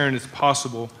transparent as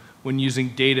possible when using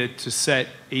data to set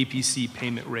APC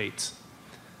payment rates.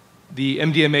 The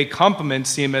MDMA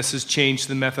complements CMS's change to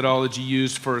the methodology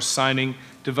used for assigning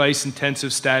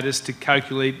device-intensive status to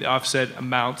calculate the offset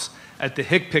amounts at the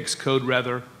HCPCS code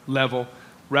level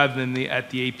rather than at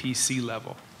the APC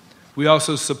level. We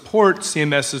also support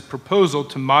CMS's proposal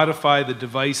to modify the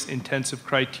device-intensive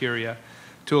criteria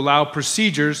to allow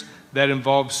procedures that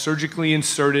involve surgically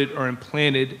inserted or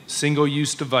implanted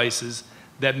single-use devices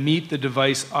that meet the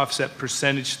device offset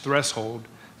percentage threshold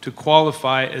to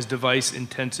qualify as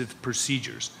device-intensive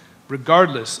procedures,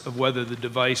 regardless of whether the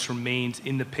device remains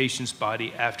in the patient's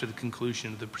body after the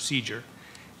conclusion of the procedure,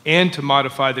 and to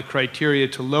modify the criteria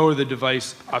to lower the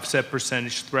device offset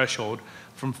percentage threshold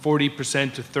from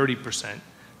 40% to 30%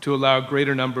 to allow a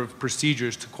greater number of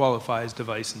procedures to qualify as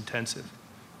device-intensive.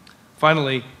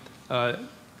 Finally,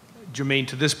 germane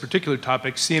to this particular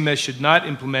topic, CMS should not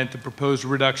implement the proposed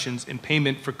reductions in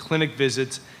payment for clinic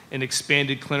visits and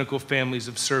expanded clinical families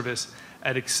of service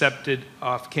at accepted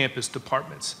off-campus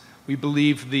departments. We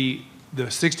believe the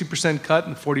 60% cut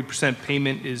and 40%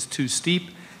 payment is too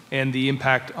steep, and the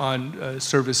impact on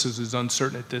services is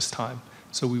uncertain at this time.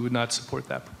 So we would not support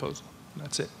that proposal.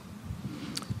 That's it.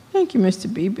 Thank you,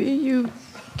 Mr. Beebe. You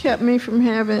kept me from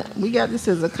having, we got this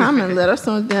as a comment letter,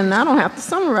 so then I don't have to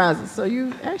summarize it. So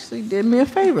you actually did me a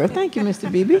favor. Thank you,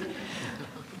 Mr. Beebe,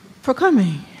 for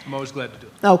coming. I'm always glad to do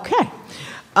it. Okay.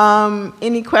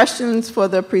 Any questions for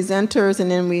the presenters? And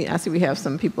then I see we have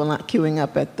some people not queuing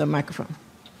up at the microphone.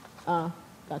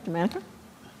 Dr. Manica?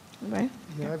 Right?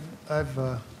 Yeah, I've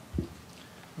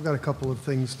got a couple of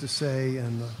things to say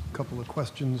and a couple of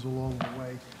questions along the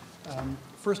way.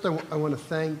 First, I want to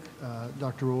thank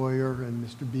Dr. Royer and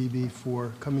Mr. Beebe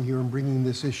for coming here and bringing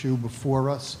this issue before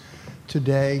us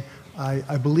today.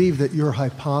 I believe that your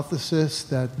hypothesis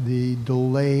that the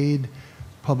delayed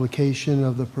publication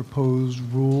of the proposed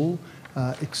rule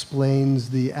explains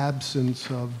the absence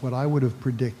of what I would have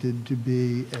predicted to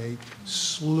be a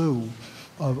slew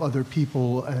of other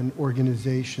people and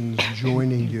organizations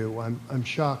joining you. I'm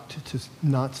shocked to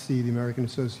not see the American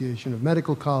Association of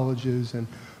Medical Colleges and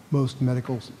most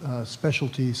medical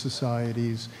specialty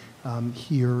societies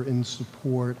here in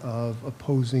support of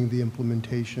opposing the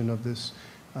implementation of this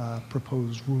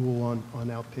proposed rule on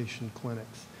outpatient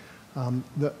clinics.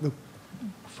 The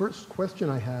first question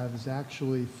I have is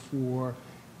actually for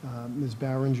Ms.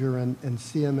 Barringer and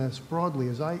CMS broadly.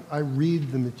 As I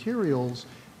read the materials,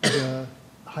 the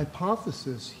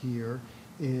hypothesis here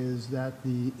is that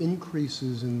the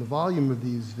increases in the volume of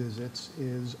these visits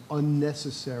is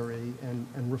unnecessary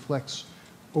and reflects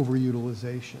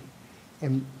overutilization.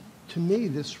 And to me,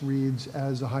 this reads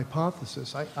as a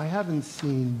hypothesis. I haven't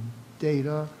seen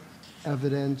data,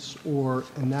 evidence, or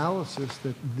analysis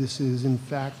that this is in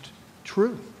fact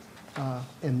true.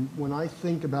 And when I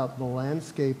think about the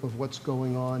landscape of what's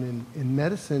going on in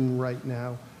medicine right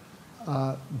now,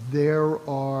 there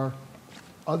are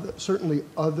certainly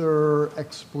other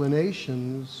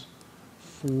explanations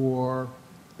for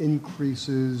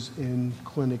increases in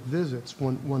clinic visits.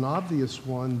 One obvious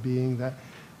one being that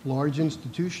large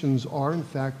institutions are in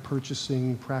fact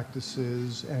purchasing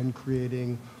practices and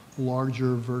creating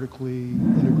larger vertically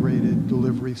integrated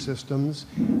delivery systems.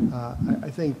 I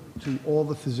think to all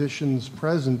the physicians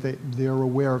present, they're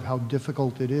aware of how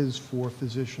difficult it is for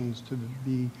physicians to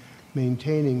be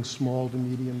maintaining small to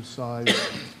medium-sized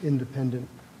independent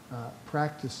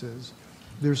practices.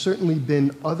 There's certainly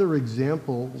been other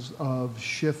examples of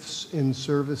shifts in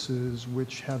services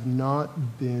which have not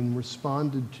been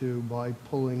responded to by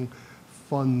pulling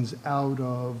funds out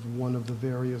of one of the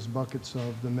various buckets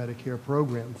of the Medicare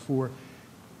program. For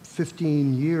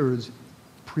 15 years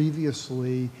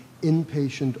previously,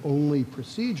 inpatient-only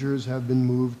procedures have been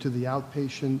moved to the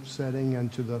outpatient setting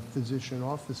and to the physician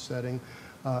office setting.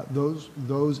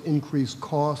 Those increased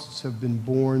costs have been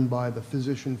borne by the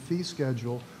physician fee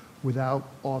schedule without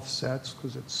offsets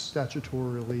because it's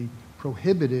statutorily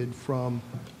prohibited from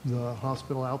the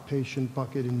hospital outpatient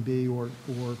bucket in B or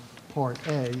Part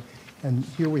A. And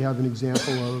here we have an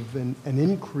example of an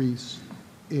increase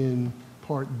in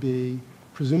Part B,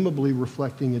 presumably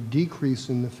reflecting a decrease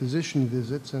in the physician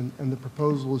visits, and the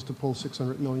proposal is to pull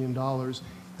 $600 million out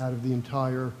of the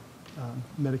entire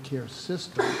Medicare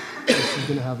system. This is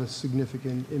going to have a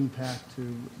significant impact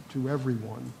to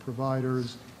everyone,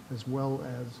 providers as well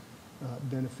as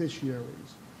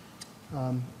beneficiaries.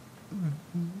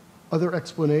 Other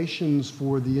explanations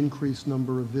for the increased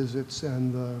number of visits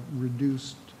and the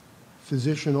reduced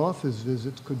physician office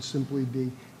visits could simply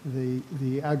be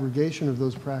the aggregation of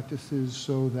those practices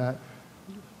so that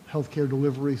healthcare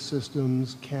delivery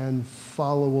systems can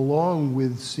follow along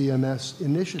with CMS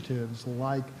initiatives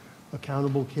like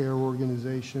accountable care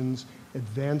organizations,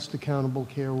 advanced accountable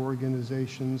care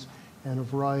organizations, and a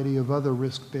variety of other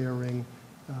risk-bearing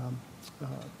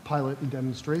pilot and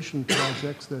demonstration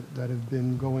projects that have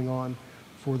been going on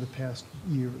for the past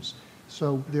years.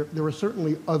 So there are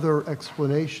certainly other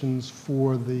explanations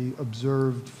for the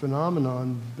observed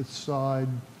phenomenon beside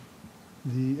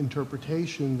the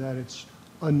interpretation that it's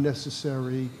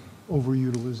unnecessary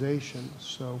overutilization.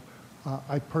 So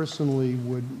I personally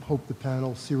would hope the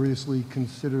panel seriously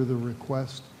consider the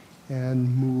request and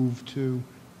move to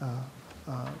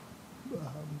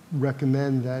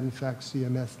recommend that, in fact,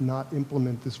 CMS not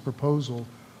implement this proposal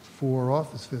for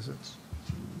office visits.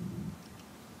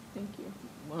 Thank you.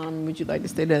 Would you like to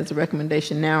state that as a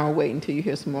recommendation now or wait until you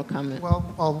hear some more comments?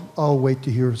 Well, I'll wait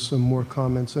to hear some more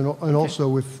comments. And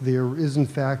also, if there is, in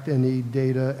fact, any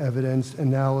data, evidence,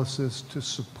 analysis to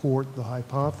support the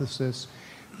hypothesis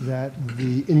that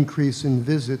the increase in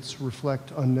visits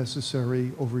reflect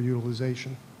unnecessary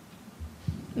overutilization.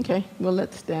 Okay, we'll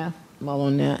let staff mull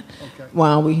on that. Okay.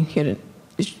 While we hit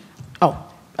it.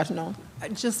 Oh, Dr. Nolan.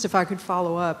 Just if I could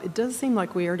follow up, it does seem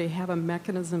like we already have a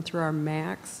mechanism through our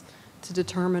MACs to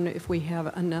determine if we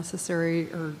have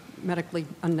unnecessary or medically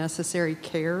unnecessary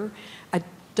care. I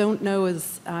don't know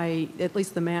at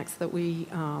least the MACs that we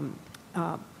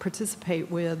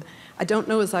participate with, I don't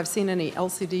know as I've seen any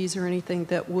LCDs or anything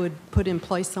that would put in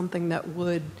place something that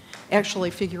would actually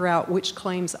figure out which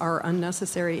claims are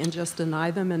unnecessary and just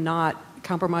deny them and not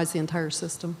compromise the entire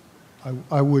system.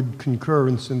 I would concur,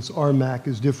 and since our MAC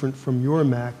is different from your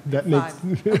MAC, that makes...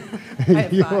 I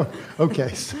have 5.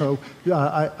 Okay, so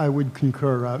I would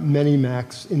concur. Many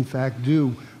MACs, in fact,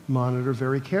 do monitor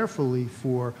very carefully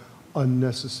for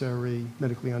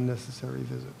medically unnecessary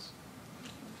visits.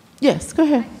 Yes, go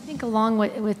ahead. I think along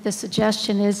with the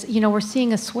suggestion is, we're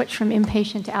seeing a switch from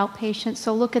inpatient to outpatient,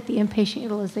 so look at the inpatient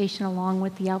utilization along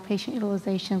with the outpatient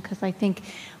utilization, because I think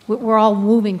we're all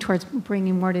moving towards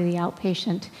bringing more to the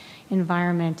outpatient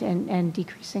environment and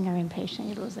decreasing our inpatient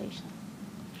utilization.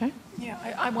 Okay. Yeah,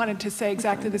 I wanted to say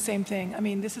exactly the same thing. I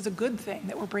mean, this is a good thing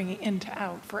that we're bringing in to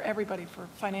out for everybody, for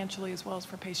financially as well as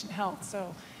for patient health.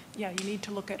 So, yeah, you need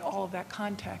to look at all of that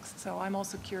context. So I'm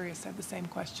also curious, I have the same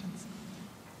questions.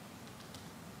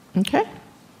 Okay.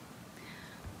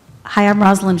 Hi, I'm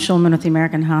Rosalind Schulman with the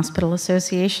American Hospital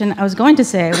Association. I was going to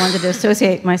say I wanted to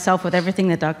associate myself with everything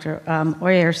that Dr.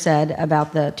 Oyer said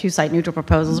about the 2 site neutral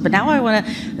proposals, but now I want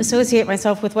to associate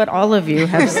myself with what all of you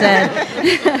have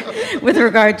said with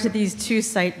regard to these 2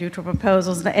 site neutral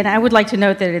proposals. And I would like to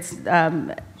note that it's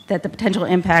that the potential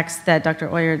impacts that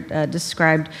Dr. Oyer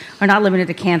described are not limited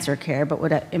to cancer care, but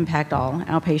would impact all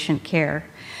outpatient care.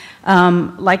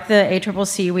 Like the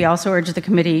ACCC, we also urge the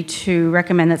committee to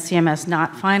recommend that CMS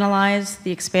not finalize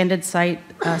the expanded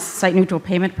site-neutral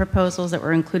payment proposals that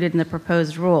were included in the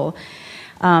proposed rule.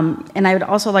 And I would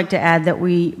also like to add that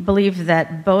we believe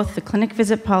that both the clinic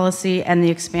visit policy and the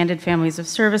expanded families of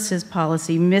services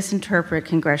policy misinterpret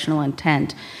congressional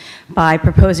intent by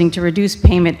proposing to reduce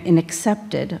payment in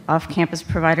accepted off-campus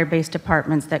provider-based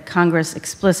departments that Congress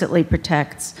explicitly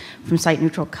protects from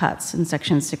site-neutral cuts in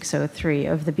Section 603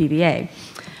 of the BBA.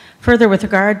 Further, with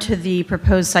regard to the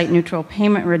proposed site-neutral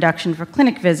payment reduction for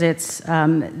clinic visits,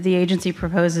 the agency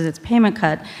proposes its payment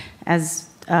cut, as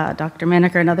Dr.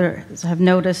 Maneker and others have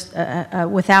noticed,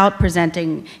 without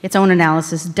presenting its own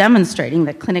analysis demonstrating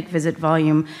that clinic visit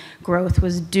volume growth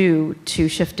was due to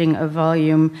shifting of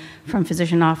volume from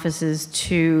physician offices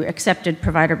to accepted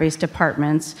provider-based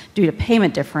departments due to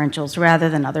payment differentials rather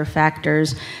than other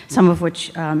factors, some of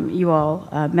which you all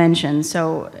mentioned.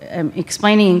 So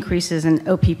explaining increases in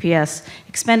OPPS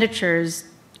expenditures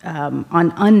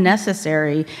on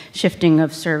unnecessary shifting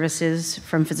of services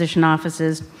from physician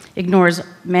offices ignores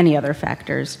many other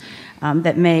factors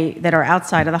that are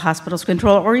outside of the hospital's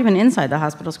control or even inside the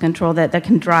hospital's control that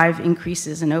can drive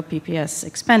increases in OPPS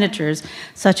expenditures,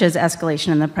 such as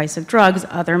escalation in the price of drugs,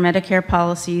 other Medicare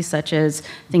policies, such as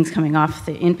things coming off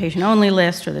the inpatient-only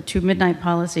list or the Two-Midnight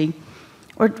policy,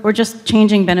 or just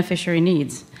changing beneficiary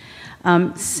needs.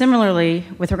 Similarly,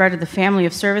 with regard to the family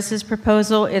of services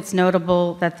proposal, it's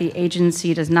notable that the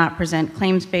agency does not present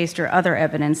claims-based or other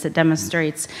evidence that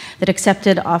demonstrates that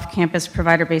accepted off-campus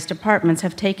provider-based departments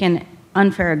have taken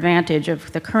unfair advantage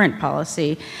of the current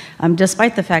policy,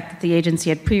 despite the fact that the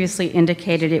agency had previously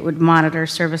indicated it would monitor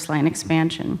service line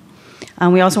expansion.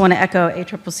 We also want to echo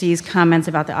ACCC's comments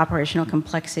about the operational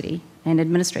complexity and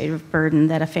administrative burden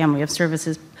that a family of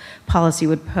services policy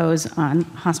would pose on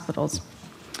hospitals.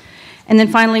 And then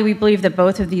finally, we believe that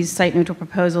both of these site-neutral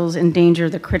proposals endanger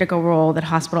the critical role that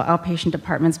hospital outpatient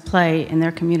departments play in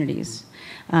their communities,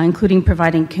 including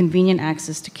providing convenient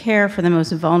access to care for the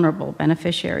most vulnerable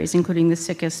beneficiaries, including the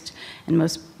sickest and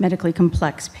most medically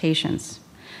complex patients.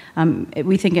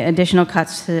 We think additional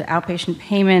cuts to outpatient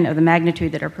payment of the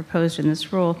magnitude that are proposed in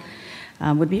this rule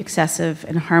would be excessive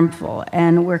and harmful,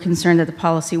 and we're concerned that the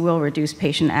policy will reduce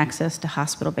patient access to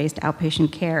hospital-based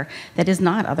outpatient care that is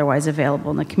not otherwise available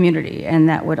in the community, and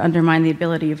that would undermine the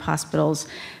ability of hospitals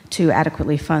to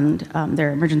adequately fund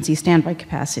their emergency standby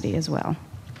capacity as well.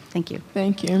 Thank you.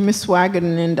 Thank you. Ms. Swaggart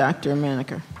and then Dr.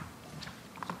 Maneker.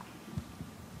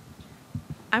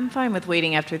 I'm fine with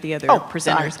waiting after the other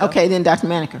presenters. Sorry. Okay, then Dr.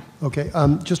 Maneker. Okay,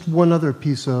 just one other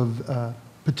piece of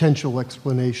potential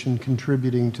explanation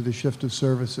contributing to the shift of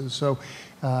services. So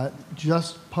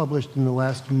just published in the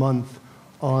last month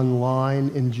online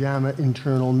in JAMA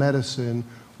Internal Medicine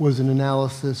was an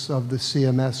analysis of the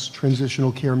CMS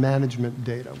transitional care management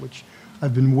data, which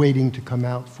I've been waiting to come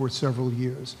out for several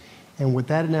years. And what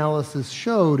that analysis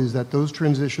showed is that those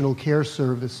transitional care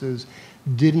services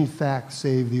did in fact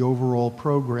save the overall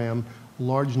program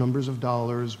large numbers of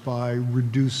dollars by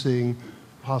reducing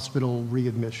hospital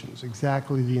readmissions,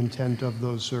 exactly the intent of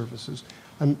those services.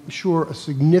 I'm sure a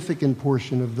significant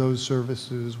portion of those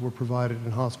services were provided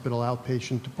in hospital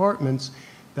outpatient departments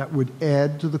that would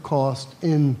add to the cost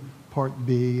in Part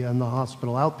B and the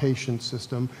hospital outpatient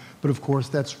system, but of course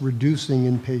that's reducing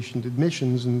inpatient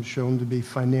admissions and shown to be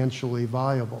financially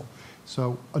viable.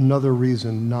 So another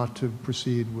reason not to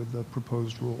proceed with the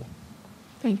proposed rule.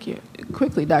 Thank you.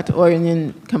 Quickly, Dr. Oyer, and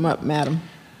then come up, Madam.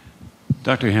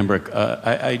 Dr. Hambrick,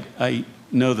 I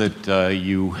know that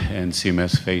you and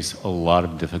CMS face a lot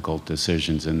of difficult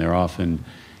decisions, and they're often,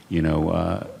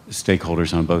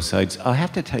 stakeholders on both sides. I'll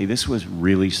have to tell you, this was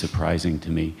really surprising to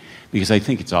me because I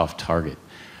think it's off target.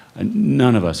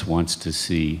 None of us wants to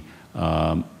see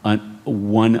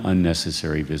one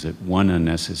unnecessary visit, one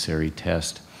unnecessary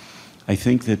test. I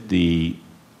think that the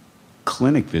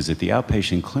clinic visit, the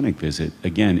outpatient clinic visit,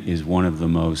 again, is one of the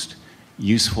most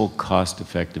useful,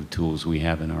 cost-effective tools we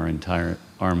have in our entire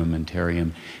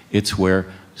armamentarium. It's where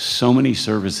so many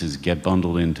services get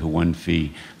bundled into one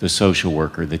fee. The social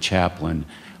worker, the chaplain,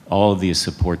 all of the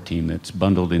support team that's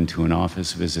bundled into an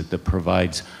office visit that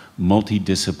provides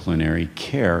multidisciplinary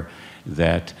care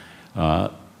that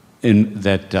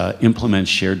implements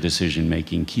shared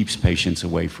decision-making, keeps patients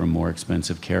away from more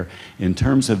expensive care. In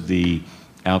terms of the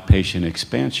outpatient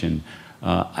expansion,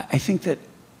 I think that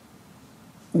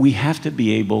we have to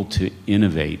be able to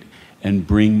innovate and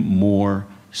bring more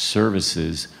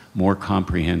services, more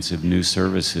comprehensive new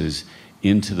services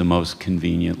into the most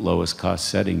convenient, lowest cost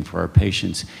setting for our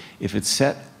patients. If it's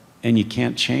set and you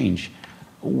can't change,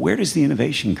 where does the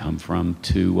innovation come from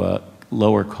to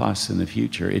lower costs in the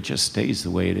future. It just stays the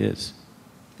way it is.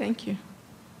 Thank you.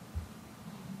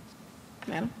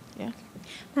 Madam? Yeah.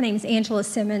 My name is Angela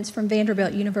Simmons from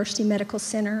Vanderbilt University Medical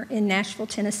Center in Nashville,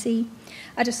 Tennessee.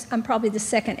 I'm probably the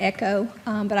second echo,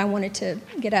 but I wanted to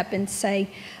get up and say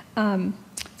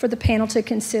for the panel to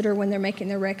consider when they're making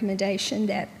their recommendation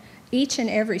that each and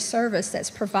every service that's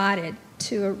provided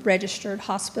to a registered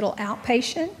hospital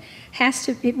outpatient has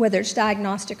to be, whether it's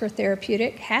diagnostic or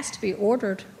therapeutic, has to be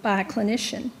ordered by a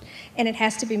clinician, and it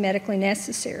has to be medically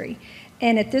necessary.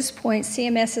 And at this point,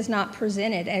 CMS has not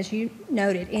presented, as you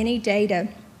noted, any data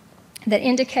that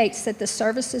indicates that the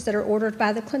services that are ordered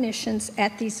by the clinicians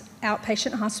at these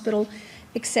outpatient hospital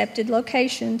accepted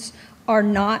locations are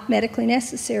not medically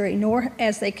necessary, nor,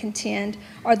 as they contend,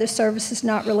 are the services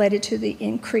not related to the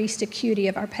increased acuity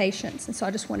of our patients. And so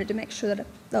I just wanted to make sure that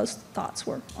those thoughts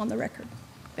were on the record.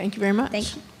 Thank you very much.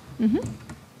 Thank you. Mm-hmm.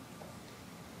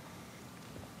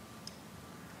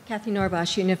 Kathy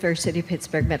Norbosch, University of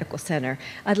Pittsburgh Medical Center.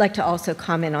 I'd like to also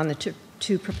comment on the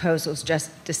two proposals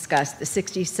just discussed, the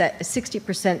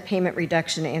 60% payment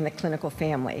reduction and the clinical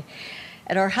family.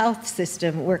 At our health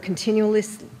system, we're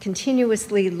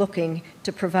continuously looking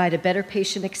to provide a better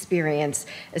patient experience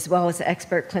as well as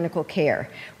expert clinical care.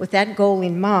 With that goal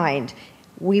in mind,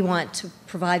 we want to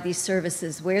provide these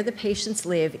services where the patients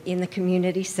live in the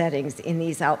community settings in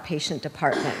these outpatient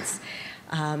departments.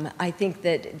 I think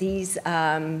that these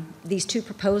two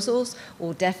proposals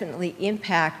will definitely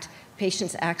impact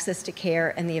patients' access to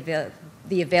care and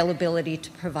the availability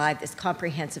to provide this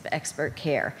comprehensive expert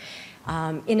care.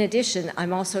 In addition,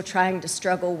 I'm also trying to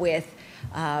struggle with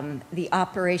the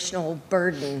operational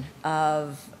burden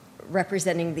of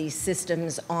representing these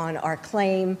systems on our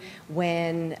claim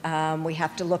when we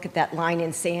have to look at that line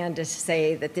in sand to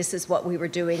say that this is what we were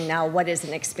doing. Now, what is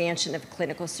an expansion of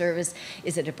clinical service?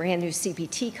 Is it a brand new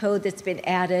CPT code that's been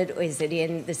added? Or is it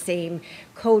in the same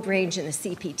code range in the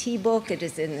CPT book? It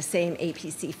is in the same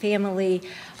APC family.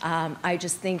 I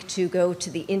just think to go to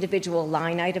the individual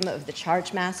line item of the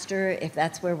charge master, if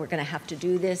that's where we're going to have to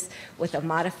do this with a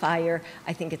modifier,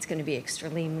 I think it's going to be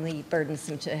extremely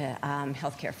burdensome to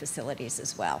healthcare facilities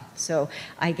as well. So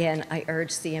again, I urge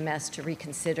CMS to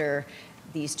reconsider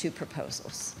these two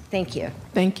proposals. Thank you.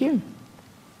 Thank you.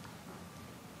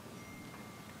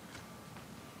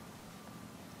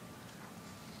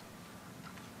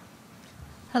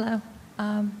 Hello.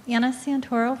 Anna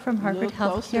Santoro from Harvard A little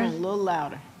closer Healthcare. and a little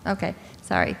louder. Okay,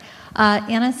 sorry.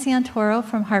 Anna Santoro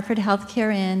from Harvard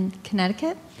Healthcare in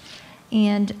Connecticut.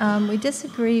 And we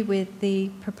disagree with the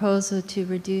proposal to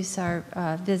reduce our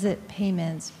visit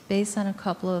payments based on a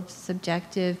couple of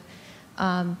subjective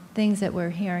things that we're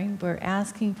hearing. We're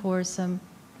asking for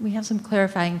we have some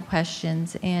clarifying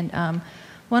questions. And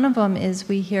one of them is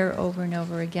we hear over and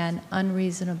over again,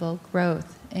 unreasonable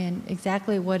growth. And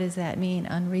exactly what does that mean,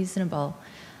 unreasonable?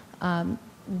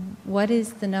 What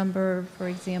is the number, for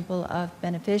example, of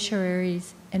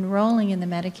beneficiaries enrolling in the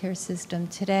Medicare system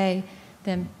today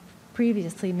than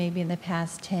previously, maybe in the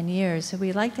past 10 years? So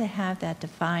we'd like to have that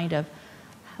defined of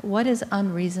what is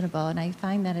unreasonable. And I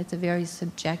find that it's a very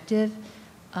subjective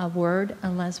word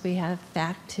unless we have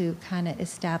fact to kind of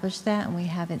establish that, and we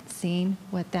haven't seen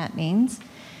what that means.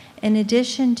 In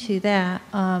addition to that,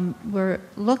 we're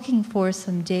looking for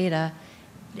some data.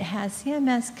 Has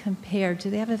CMS compared, do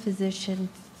they have a physician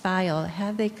file?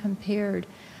 Have they compared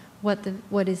what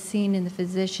is seen in the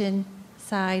physician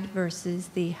side versus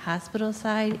the hospital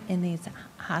side in these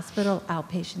hospital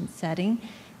outpatient setting?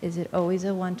 Is it always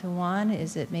a one-to-one?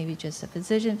 Is it maybe just a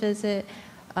physician visit,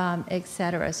 et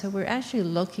cetera? So we're actually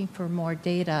looking for more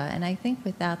data, and I think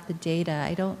without the data,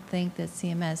 I don't think that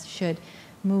CMS should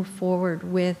move forward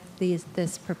with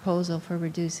this proposal for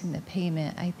reducing the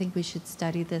payment. I think we should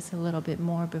study this a little bit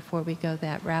more before we go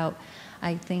that route.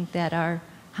 I think that our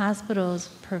hospitals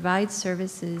provide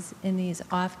services in these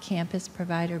off-campus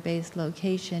provider-based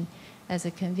location as a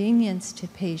convenience to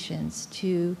patients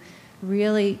to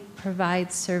really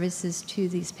provide services to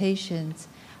these patients.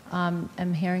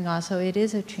 I'm hearing also it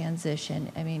is a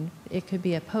transition. I mean, it could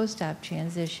be a post-op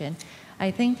transition. I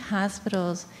think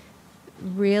hospitals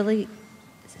really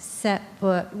set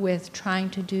foot with trying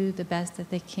to do the best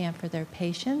that they can for their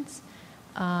patients.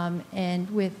 And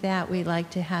with that, we'd like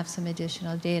to have some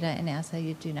additional data and ask that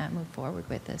you do not move forward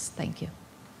with this. Thank you.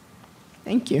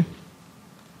 Thank you.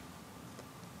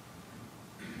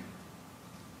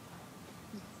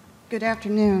 Good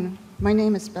afternoon. My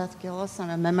name is Beth Gillis. I'm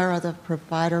a member of the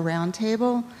Provider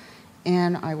Roundtable,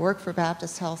 and I work for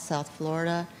Baptist Health South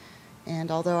Florida. And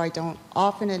although I don't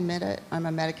often admit it, I'm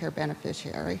a Medicare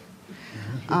beneficiary.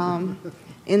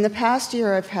 In the past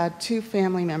year, I've had 2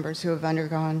 family members who have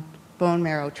undergone bone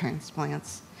marrow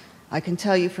transplants. I can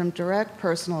tell you from direct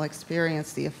personal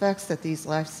experience the effects that these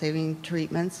life-saving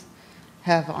treatments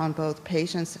have on both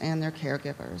patients and their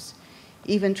caregivers.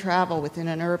 Even travel within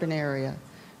an urban area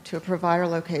to a provider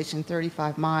location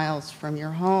 35 miles from your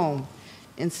home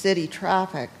in city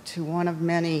traffic to one of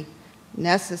many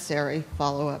necessary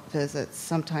follow-up visits,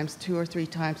 sometimes 2 or 3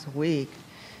 times a week,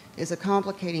 is a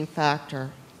complicating factor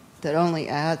that only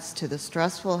adds to the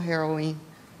stressful, harrowing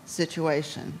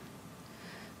situation.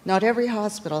 Not every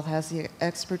hospital has the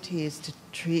expertise to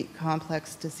treat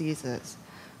complex diseases.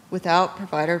 Without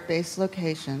provider-based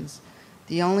locations,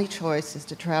 the only choice is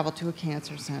to travel to a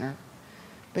cancer center.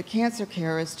 But cancer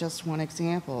care is just one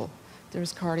example.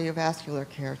 There's cardiovascular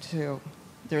care too.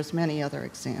 There's many other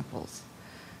examples.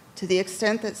 To the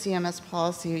extent that CMS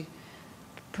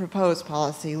proposed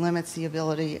policy limits the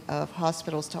ability of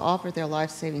hospitals to offer their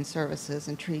life-saving services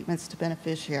and treatments to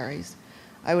beneficiaries,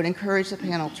 I would encourage the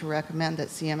panel to recommend that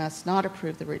CMS not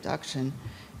approve the reduction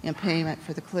in payment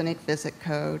for the clinic visit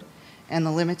code and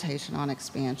the limitation on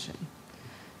expansion.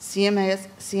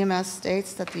 CMS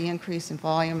states that the increase in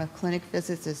volume of clinic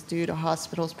visits is due to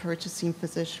hospitals purchasing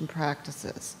physician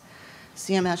practices.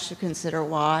 CMS should consider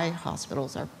why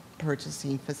hospitals are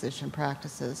purchasing physician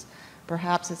practices.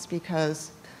 Perhaps it's because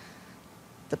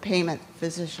the payment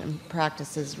physician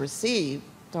practices receive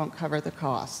don't cover the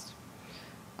cost.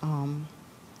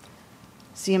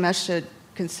 CMS should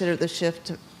consider the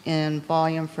shift in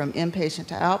volume from inpatient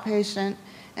to outpatient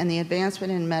and the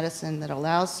advancement in medicine that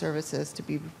allows services to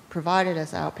be provided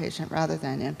as outpatient rather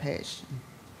than inpatient.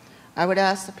 I would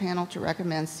ask the panel to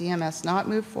recommend CMS not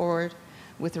move forward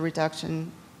with a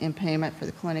reduction in payment for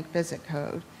the clinic visit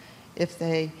code. If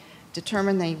they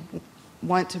determine they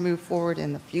want to move forward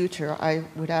in the future, I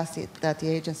would ask that the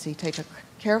agency take a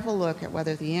careful look at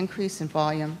whether the increase in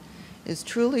volume is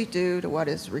truly due to what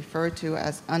is referred to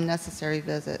as unnecessary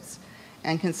visits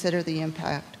and consider the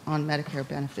impact on Medicare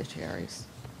beneficiaries.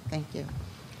 Thank you.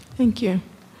 Thank you.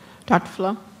 Dr.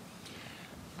 Flo?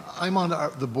 I'm on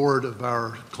the board of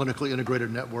our clinically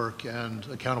integrated network and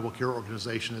accountable care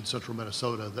organization in central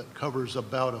Minnesota that covers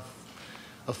about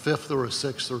a fifth or a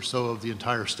sixth or so of the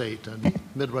entire state, and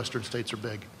Midwestern states are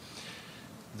big.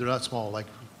 They're not small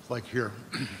like here.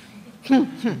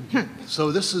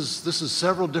 So this is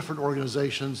several different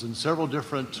organizations and several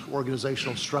different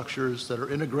organizational structures that are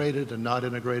integrated and not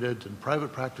integrated, and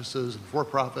private practices and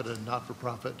for-profit and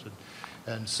not-for-profit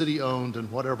and city-owned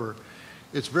and whatever.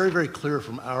 It's very, very clear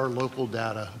from our local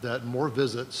data that more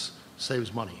visits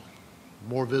saves money.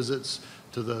 More visits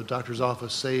to the doctor's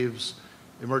office saves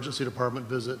emergency department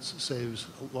visits, saves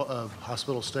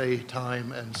hospital stay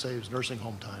time, and saves nursing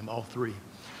home time, all three.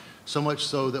 So much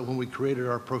so that when we created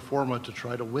our pro forma to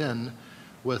try to win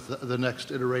with the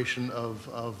next iteration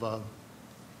of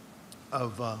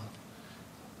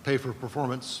pay for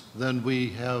performance, then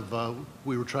we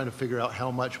were trying to figure out how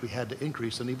much we had to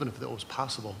increase, and even if it was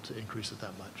possible to increase it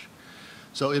that much.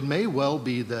 So it may well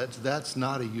be that that's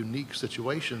not a unique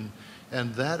situation,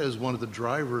 and that is one of the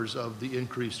drivers of the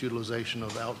increased utilization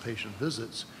of outpatient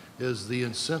visits, is the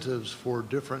incentives for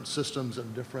different systems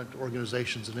and different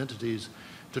organizations and entities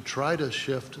to try to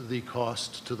shift the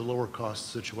cost to the lower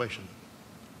cost situation.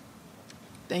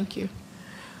 Thank you.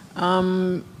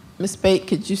 Ms. Bate,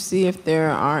 could you see if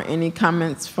there are any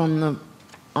comments on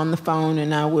the phone?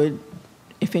 And I would,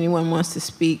 if anyone wants to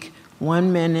speak,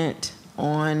 1 minute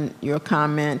on your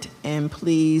comment, and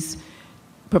please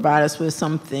provide us with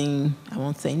something, I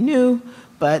won't say new,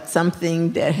 but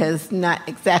something that has not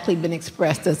exactly been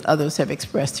expressed as others have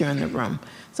expressed here in the room.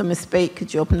 So Ms. Bate,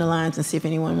 could you open the lines and see if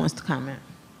anyone wants to comment?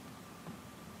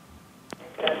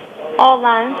 All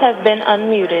lines have been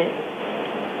unmuted.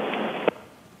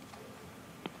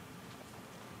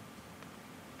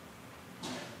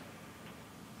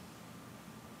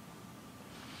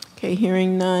 Okay,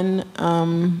 hearing none.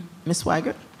 Ms.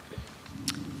 Weigert?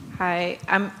 Hi,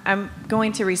 I'm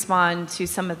going to respond to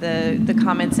some of the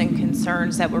comments and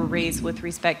concerns that were raised with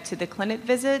respect to the clinic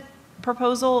visit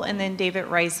proposal, and then David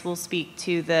Rice will speak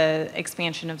to the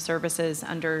expansion of services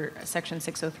under Section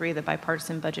 603 of the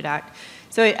Bipartisan Budget Act.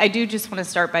 So I do just want to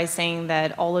start by saying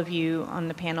that all of you on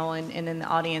the panel and in the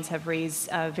audience have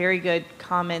raised very good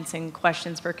comments and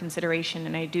questions for consideration,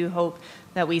 and I do hope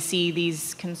that we see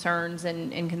these concerns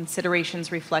and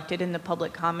considerations reflected in the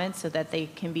public comments so that they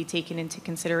can be taken into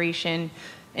consideration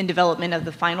in development of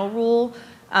the final rule.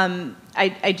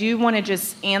 I do want to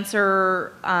just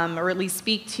answer or at least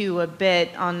speak to a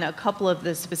bit on a couple of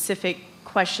the specific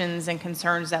questions and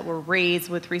concerns that were raised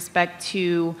with respect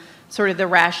to sort of the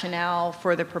rationale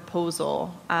for the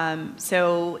proposal.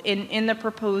 So in the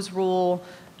proposed rule,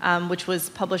 which was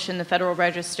published in the Federal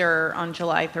Register on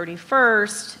July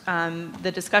 31st.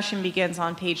 The discussion begins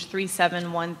on page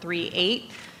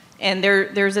 37138. And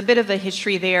there's a bit of a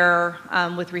history there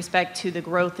with respect to the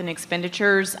growth in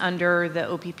expenditures under the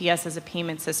OPPS as a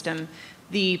payment system.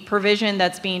 The provision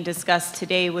that's being discussed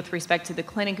today with respect to the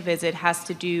clinic visit has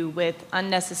to do with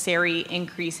unnecessary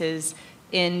increases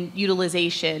in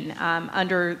utilization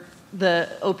under the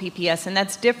OPPS, and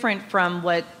that's different from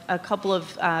what a couple of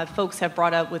folks have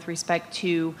brought up with respect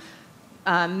to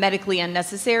medically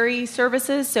unnecessary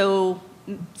services. So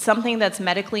something that's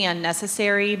medically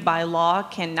unnecessary by law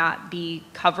cannot be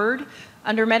covered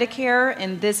under Medicare,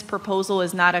 and this proposal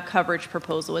is not a coverage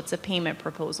proposal, it's a payment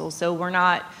proposal. So we're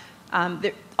not,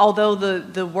 although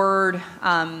the word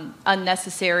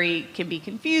unnecessary can be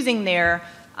confusing there,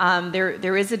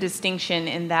 there is a distinction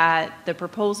in that the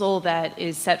proposal that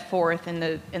is set forth in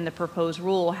the proposed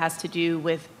rule has to do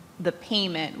with the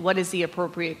payment. What is the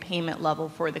appropriate payment level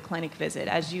for the clinic visit?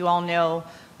 As you all know,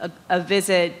 a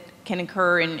visit can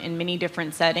occur in many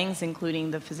different settings, including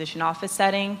the physician office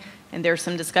setting, and there's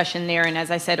some discussion there. And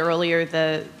as I said earlier,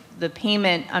 the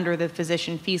payment under the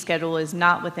physician fee schedule is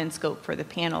not within scope for the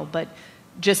panel. But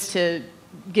just to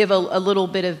give a little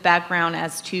bit of background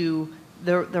as to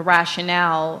the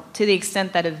rationale, to the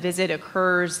extent that a visit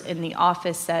occurs in the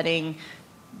office setting,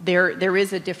 there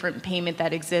is a different payment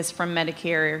that exists from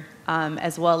Medicare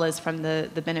as well as from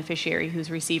the beneficiary who's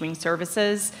receiving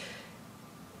services.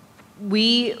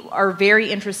 We are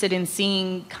very interested in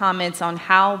seeing comments on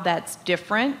how that's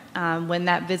different when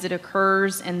that visit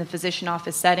occurs in the physician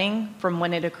office setting from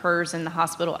when it occurs in the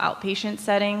hospital outpatient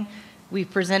setting. We've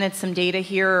presented some data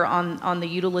here on the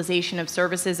utilization of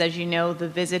services. As you know, the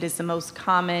visit is the most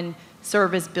common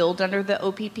service billed under the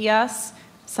OPPS.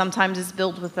 Sometimes it's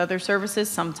billed with other services,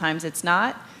 sometimes it's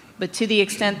not. But to the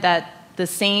extent that the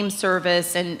same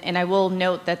service, and I will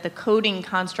note that the coding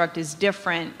construct is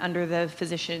different under the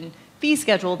physician fee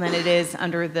schedule than it is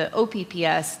under the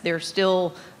OPPS, there's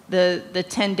still the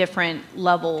 10 different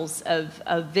levels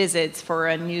of visits for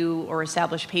a new or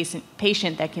established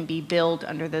patient that can be billed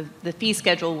under the fee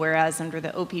schedule, whereas under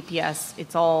the OPPS,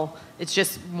 it's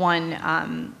just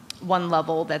one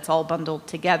level that's all bundled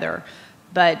together.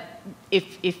 But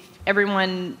if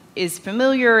everyone is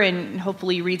familiar and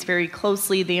hopefully reads very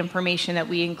closely the information that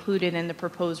we included in the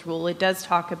proposed rule, it does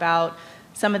talk about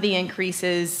some of the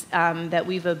increases that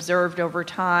we've observed over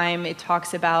time. It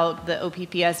talks about the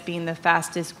OPPS being the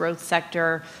fastest growth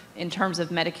sector in terms of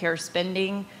Medicare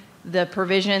spending. The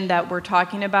provision that we're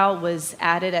talking about was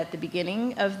added at the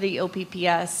beginning of the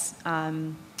OPPS,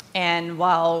 and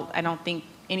while I don't think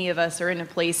any of us are in a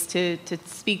place to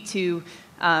speak to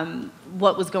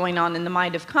what was going on in the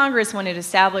mind of Congress when it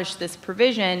established this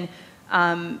provision,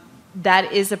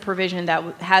 that is a provision that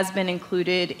has been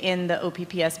included in the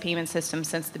OPPS payment system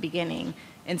since the beginning.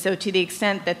 And so to the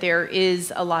extent that there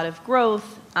is a lot of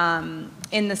growth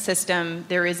in the system,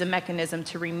 there is a mechanism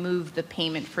to remove the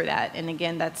payment for that. And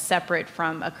again, that's separate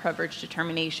from a coverage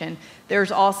determination.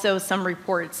 There's also some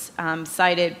reports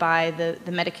cited by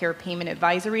the Medicare Payment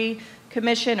Advisory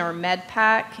Commission, or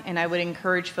MedPAC, and I would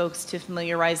encourage folks to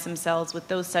familiarize themselves with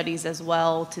those studies as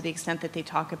well, to the extent that they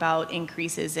talk about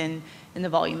increases in the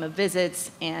volume of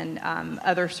visits and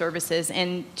other services.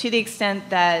 And to the extent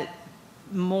that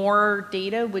more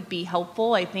data would be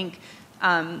helpful, I think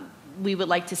we would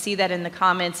like to see that in the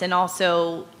comments. And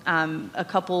also a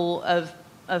couple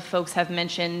of folks have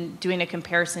mentioned doing a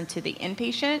comparison to the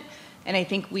inpatient, and I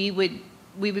think we would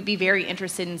be very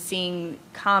interested in seeing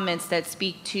comments that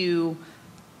speak to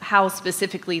how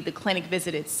specifically the clinic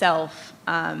visit itself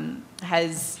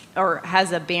has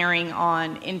a bearing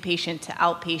on inpatient to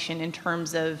outpatient in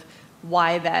terms of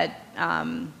why that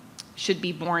should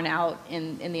be borne out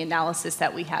in the analysis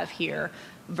that we have here,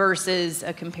 versus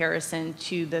a comparison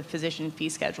to the physician fee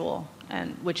schedule,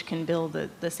 and which can bill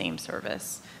the same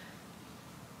service.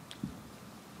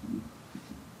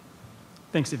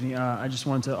 Thanks, Tiffany. I just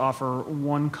wanted to offer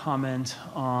one comment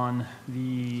on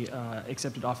the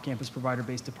accepted off-campus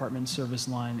provider-based department service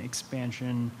line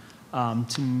expansion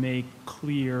to make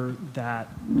clear that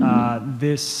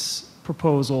this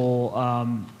proposal,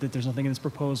 that there's nothing in this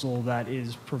proposal that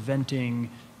is preventing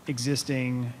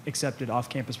existing accepted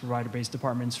off-campus provider-based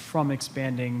departments from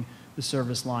expanding the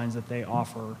service lines that they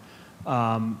offer.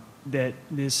 That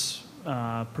this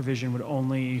provision would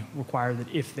only require that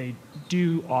if they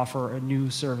do offer a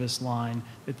new service line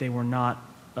that they were not,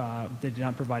 they did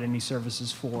not provide any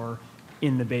services for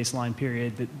in the baseline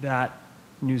period, that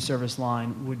new service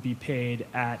line would be paid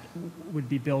would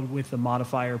be billed with the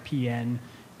modifier PN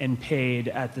and paid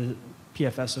at the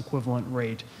PFS equivalent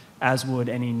rate, as would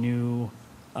any new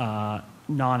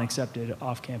non-accepted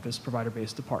off-campus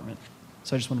provider-based department.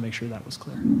 So I just want to make sure that was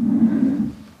clear.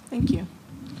 Thank you.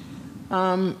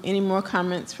 Any more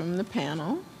comments from the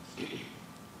panel?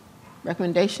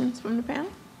 Recommendations from the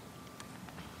panel?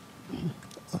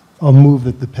 I'll move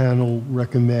that the panel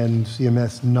recommend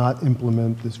CMS not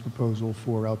implement this proposal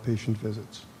for outpatient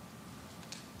visits.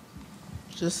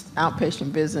 Just outpatient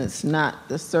visits, not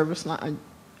the service line?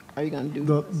 Are you going to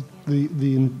do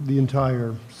The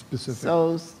entire specific.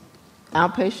 So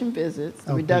outpatient visits,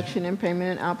 the Outpatient. reduction in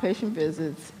payment in outpatient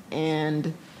visits,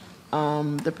 and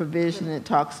the provision that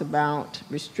talks about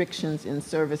restrictions in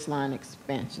service line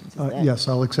expansions. Is that Yes,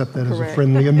 I'll accept that as a correct?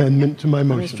 friendly amendment to my I'm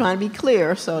just motion. trying to be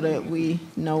clear so that we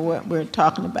know what we're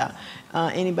talking about.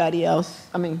 Anybody else?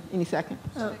 Any second?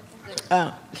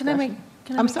 Can I make?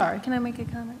 I'm sorry. Can I make a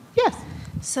comment? Yes.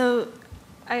 So,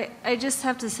 I just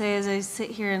have to say, as I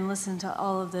sit here and listen to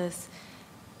all of this,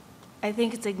 I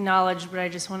think it's acknowledged, but I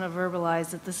just want to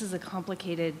verbalize that this is a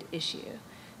complicated issue.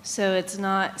 So it's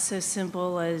not so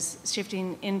simple as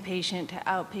shifting inpatient to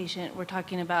outpatient. We're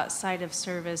talking about site of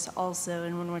service also,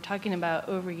 and when we're talking about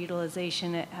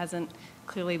overutilization, it hasn't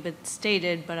clearly been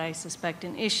stated, but I suspect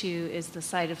an issue is the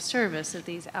site of service of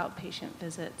these outpatient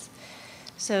visits.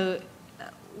 So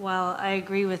while I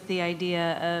agree with the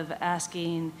idea of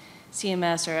asking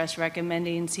CMS or us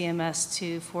recommending CMS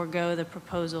to forego the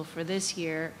proposal for this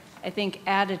year, I think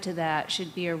added to that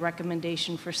should be a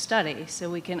recommendation for study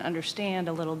so we can understand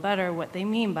a little better what they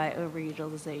mean by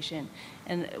overutilization,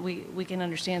 and we can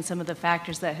understand some of the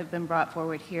factors that have been brought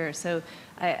forward here. So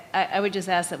I would just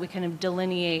ask that we kind of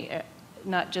delineate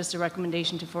not just a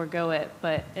recommendation to forego it,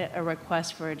 but a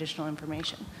request for additional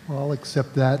information. Well, I'll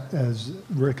accept that as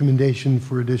recommendation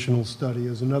for additional study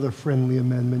as another friendly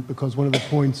amendment, because one of the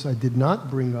points I did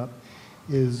not bring up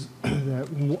is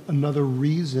that another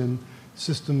reason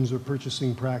systems are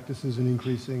purchasing practices and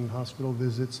increasing hospital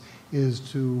visits is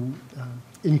to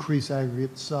increase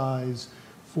aggregate size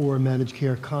for managed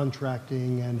care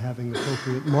contracting and having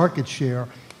appropriate market share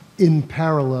in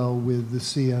parallel with the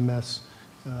CMS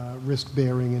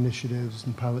risk-bearing initiatives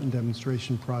and pilot and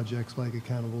demonstration projects like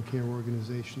accountable care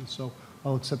organizations. So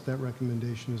I'll accept that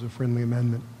recommendation as a friendly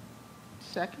amendment.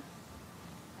 Second?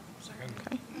 Second.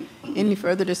 Okay. Any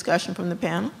further discussion from the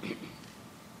panel?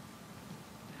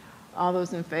 All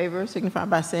those in favor signify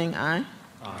by saying aye.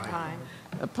 Aye.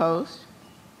 Opposed?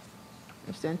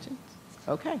 Abstentions?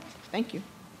 Okay, thank you.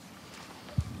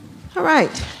 All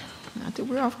right, now that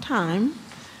we're off time,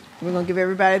 we're going to give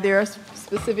everybody their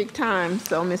specific time.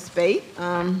 So, Ms. Spate,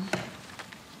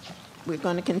 we're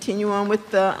going to continue on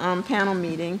with the panel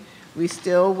meeting. We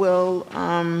still will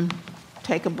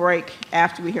take a break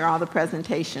after we hear all the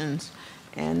presentations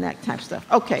and that type of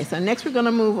stuff. Okay, so next we're going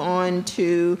to move on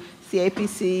to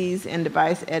CAPCs and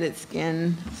device edit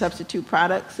skin substitute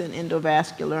products and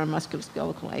endovascular and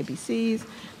musculoskeletal ABCs.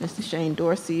 Mr. Shane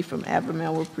Dorsey from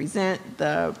AdvaMed will present.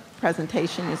 The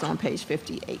presentation is on page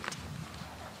 58.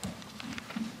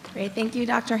 Great, thank you,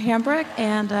 Dr. Hambrick,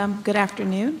 and good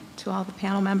afternoon to all the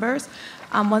panel members.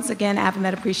 Once again,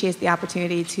 AdvaMed appreciates the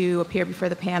opportunity to appear before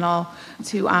the panel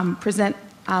to present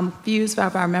views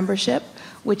of our membership,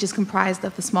 which is comprised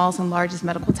of the smallest and largest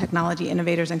medical technology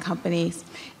innovators and companies.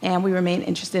 And we remain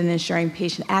interested in ensuring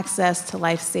patient access to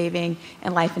life-saving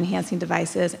and life-enhancing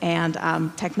devices and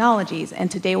technologies. And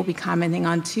today we'll be commenting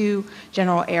on two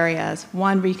general areas.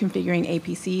 One, reconfiguring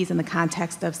APCs in the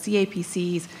context of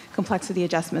CAPCs, complexity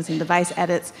adjustments and device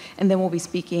edits. And then we'll be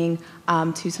speaking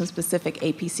to some specific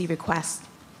APC requests.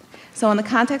 So in the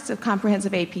context of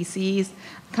comprehensive APCs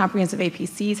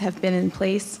have been in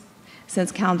place since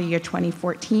calendar year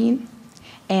 2014.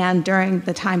 And during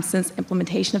the time since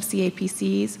implementation of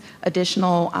CAPCs,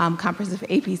 additional comprehensive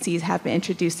APCs have been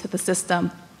introduced to the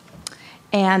system.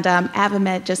 And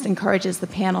AdvaMed just encourages the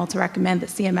panel to recommend that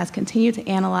CMS continue to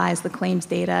analyze the claims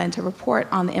data and to report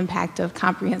on the impact of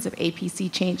comprehensive APC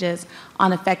changes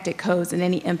on affected codes and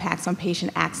any impacts on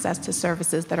patient access to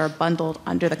services that are bundled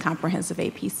under the comprehensive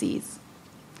APCs.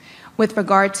 With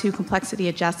regard to complexity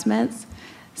adjustments,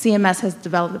 CMS has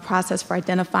developed a process for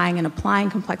identifying and applying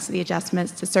complexity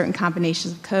adjustments to certain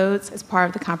combinations of codes as part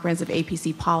of the comprehensive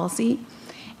APC policy.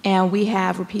 And we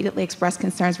have repeatedly expressed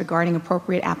concerns regarding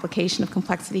appropriate application of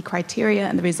complexity criteria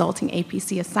and the resulting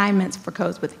APC assignments for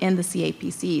codes within the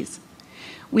CAPCs.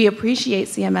 We appreciate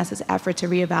CMS's effort to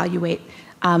reevaluate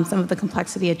some of the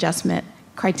complexity adjustment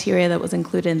criteria that was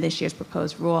included in this year's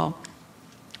proposed rule.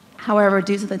 However,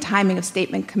 due to the timing of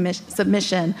statement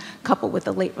submission coupled with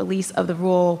the late release of the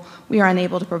rule, we are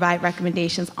unable to provide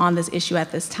recommendations on this issue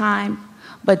at this time,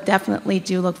 but definitely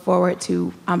do look forward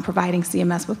to providing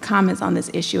CMS with comments on this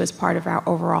issue as part of our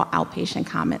overall outpatient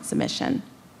comment submission.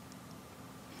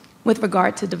 With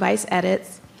regard to device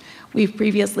edits, we've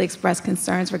previously expressed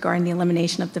concerns regarding the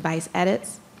elimination of device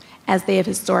edits, as they have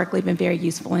historically been very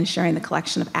useful in ensuring the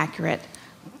collection of accurate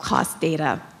cost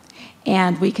data.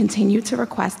 And we continue to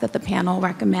request that the panel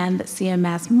recommend that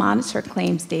CMS monitor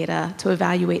claims data to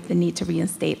evaluate the need to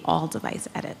reinstate all device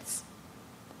edits.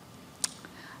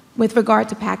 With regard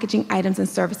to packaging items and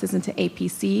services into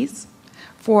APCs,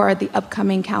 for the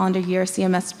upcoming calendar year,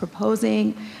 CMS is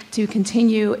proposing to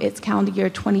continue its calendar year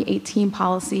 2018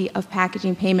 policy of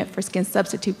packaging payment for skin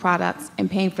substitute products and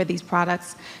paying for these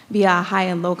products via a high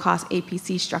and low cost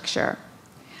APC structure.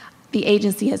 The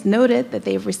agency has noted that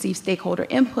they've received stakeholder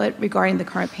input regarding the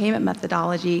current payment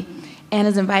methodology and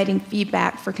is inviting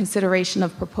feedback for consideration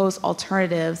of proposed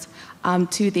alternatives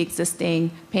to the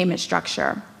existing payment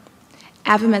structure.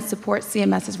 AdvaMed supports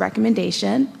CMS's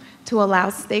recommendation to allow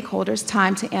stakeholders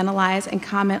time to analyze and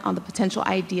comment on the potential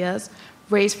ideas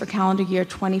raised for calendar year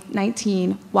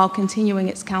 2019 while continuing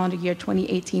its calendar year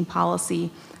 2018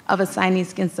 policy of assigning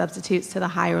skin substitutes to the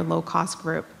high or low cost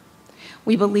group.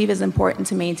 We believe it's important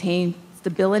to maintain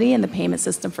stability in the payment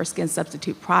system for skin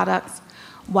substitute products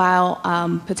while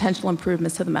potential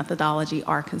improvements to the methodology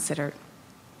are considered.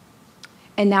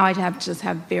 And now I just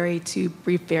have two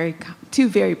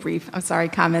very brief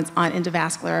comments on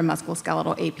endovascular and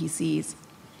musculoskeletal APCs.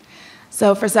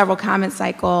 So for several comment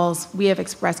cycles, we have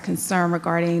expressed concern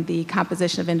regarding the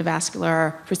composition of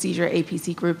endovascular procedure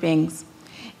APC groupings.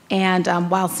 And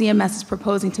while CMS is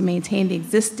proposing to maintain the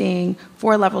existing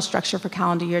 4-level structure for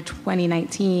calendar year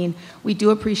 2019, we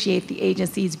do appreciate the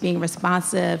agencies being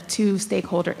responsive to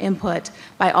stakeholder input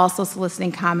by also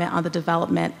soliciting comment on the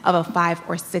development of a 5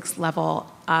 or 6-level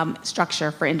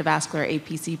structure for endovascular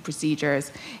APC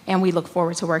procedures. And we look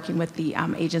forward to working with the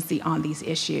agency on these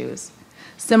issues.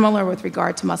 Similar with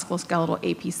regard to musculoskeletal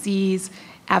APCs,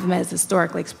 AdvaMed has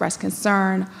historically expressed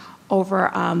concern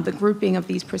over the grouping of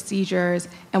these procedures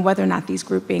and whether or not these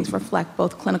groupings reflect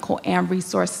both clinical and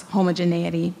resource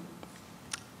homogeneity.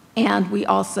 And we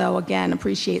also, again,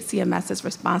 appreciate CMS's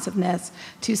responsiveness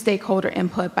to stakeholder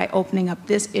input by opening up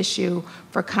this issue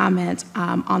for comment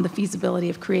on the feasibility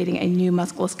of creating a new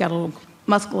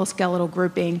musculoskeletal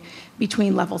grouping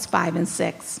between levels 5 and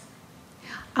 6.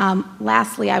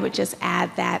 Lastly, I would just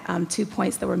add that 2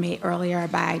 points that were made earlier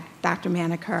by Dr.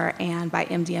 Maneker and by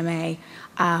MDMA.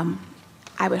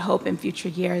 I would hope in future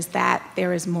years that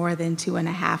there is more than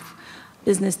 2.5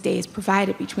 business days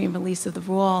provided between release of the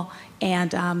rule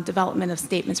and development of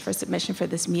statements for submission for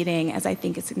this meeting, as I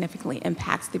think it significantly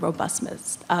impacts the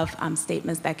robustness of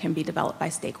statements that can be developed by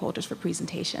stakeholders for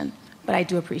presentation. But I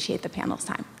do appreciate the panel's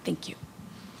time. Thank you.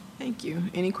 Thank you.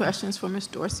 Any questions for Ms.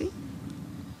 Dorsey?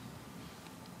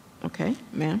 Okay,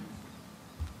 ma'am.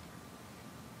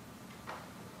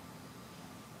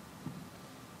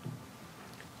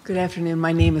 Good afternoon.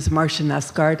 My name is Marcia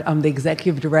Nussgard. I'm the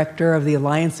Executive Director of the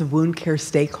Alliance of Wound Care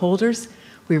Stakeholders.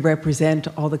 We represent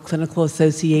all the clinical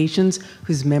associations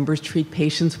whose members treat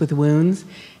patients with wounds.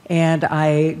 And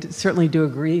I certainly do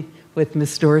agree with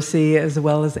Ms. Dorsey as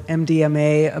well as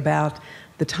MDMA about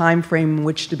the time frame in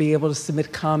which to be able to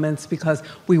submit comments, because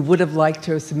we would have liked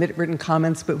to submit written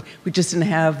comments, but we just didn't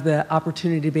have the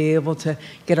opportunity to be able to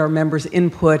get our members'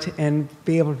 input and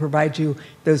be able to provide you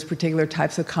those particular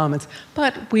types of comments.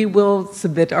 But we will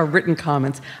submit our written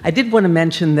comments. I did want to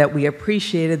mention that we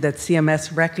appreciated that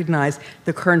CMS recognized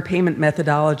the current payment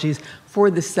methodologies for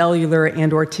the cellular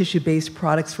and or tissue-based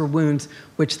products for wounds,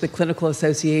 which the clinical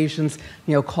associations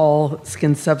call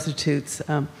skin substitutes.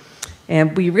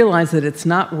 And we realize that it's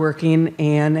not working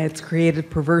and it's created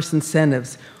perverse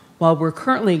incentives. While we're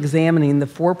currently examining the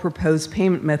 4 proposed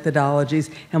payment methodologies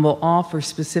and will offer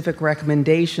specific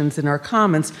recommendations in our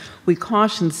comments, we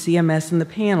caution CMS and the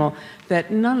panel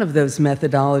that none of those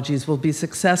methodologies will be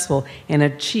successful and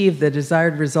achieve the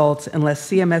desired results unless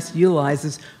CMS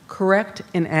utilizes correct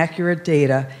and accurate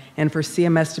data, and for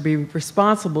CMS to be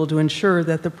responsible to ensure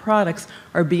that the products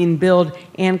are being billed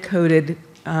and coded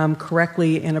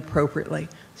correctly and appropriately.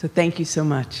 So thank you so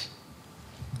much.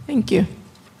 Thank you.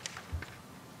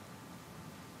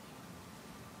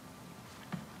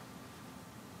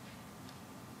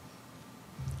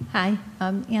 Hi,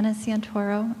 I'm Anna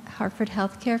Santoro, Hartford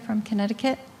Healthcare from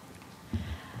Connecticut.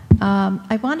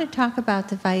 I want to talk about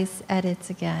device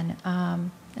edits again,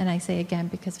 and I say again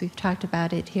because we've talked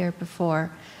about it here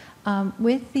before.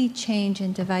 With the change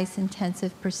in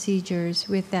device-intensive procedures,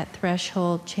 with that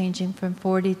threshold changing from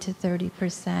 40 to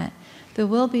 30%, there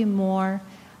will be more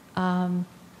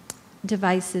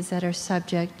devices that are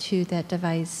subject to that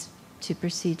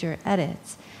device-to-procedure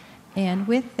edits. And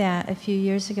with that, a few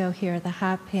years ago here at the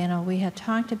HOP panel, we had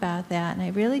talked about that, and I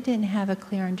really didn't have a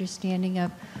clear understanding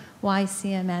of why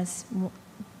CMS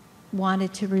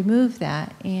wanted to remove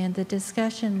that. And the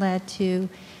discussion led to,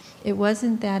 it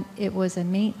wasn't that it was a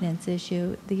maintenance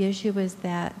issue. The issue was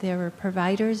that there were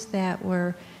providers that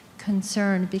were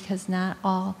concerned because not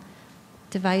all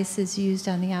devices used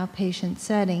on the outpatient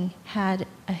setting had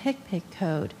a HCPCS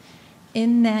code.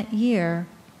 In that year,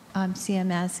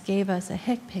 CMS gave us a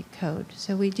HCPCS code.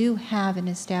 So we do have an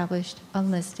established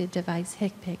unlisted device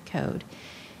HCPCS code.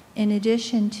 In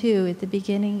addition to, at the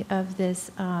beginning of this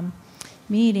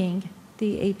meeting,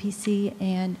 the APC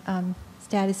and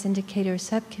Status Indicator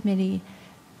Subcommittee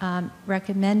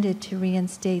recommended to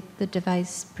reinstate the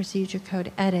device procedure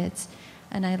code edits.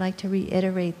 And I'd like to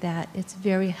reiterate that it's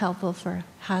very helpful for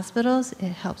hospitals.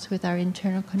 It helps with our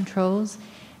internal controls.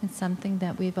 It's something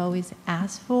that we've always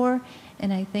asked for.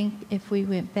 And I think if we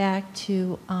went back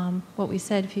to what we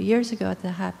said a few years ago at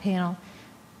the HOT panel,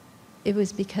 it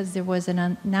was because there was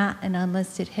not an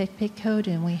unlisted HCPCS code,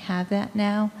 and we have that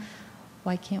now.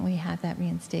 Why can't we have that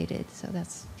reinstated? So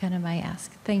that's kind of my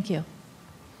ask. Thank you.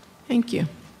 Thank you.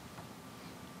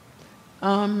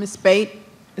 Ms. Bate,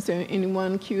 is there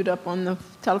anyone queued up on the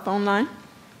telephone line?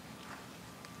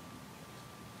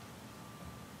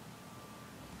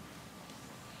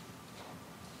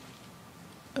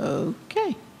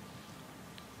 Okay.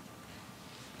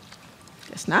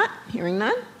 Guess not. Hearing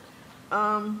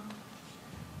none.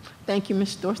 Thank you,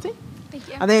 Ms. Dorsey. Thank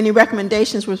you. Are there any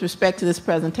recommendations with respect to this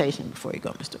presentation before you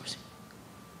go, Ms. Dorsey?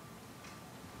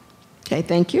 Okay,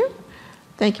 thank you.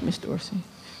 Thank you, Ms. Dorsey.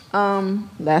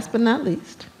 Last but not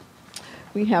least,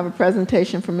 we have a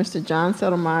presentation from Mr. John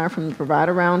Settlemeyer from the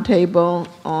Provider Roundtable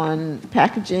on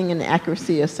packaging and the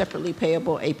accuracy of separately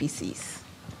payable APCs.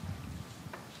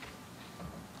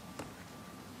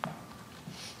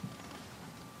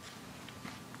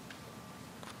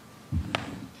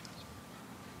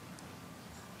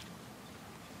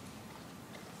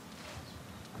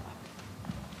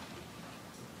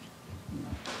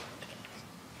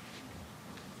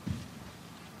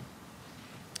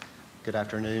 Good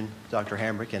afternoon, Dr.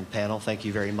 Hambrick and panel. Thank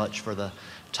you very much for the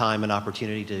time and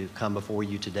opportunity to come before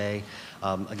you today.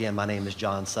 Again, my name is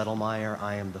John Settlemeyer.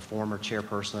 I am the former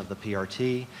chairperson of the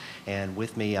PRT, and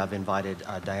with me I've invited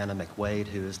Diana McWade,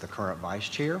 who is the current vice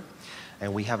chair.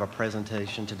 And we have a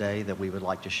presentation today that we would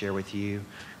like to share with you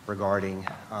regarding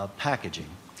packaging.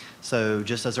 So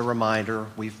just as a reminder,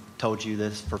 we've told you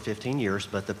this for 15 years,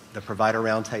 but the Provider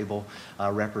Roundtable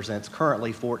represents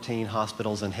currently 14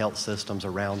 hospitals and health systems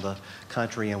around the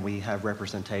country, and we have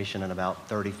representation in about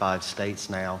 35 states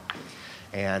now.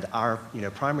 And our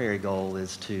primary goal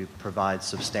is to provide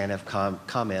substantive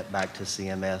comment back to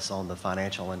CMS on the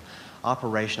financial and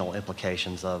operational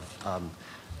implications of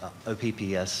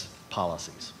OPPS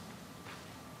policies.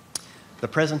 The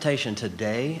presentation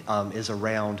today is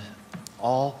around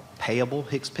all payable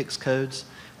HCPCS codes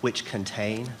which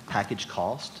contain package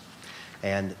cost.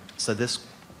 And so this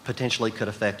potentially could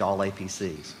affect all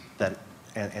APCs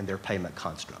and their payment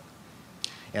construct.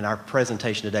 In our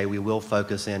presentation today, we will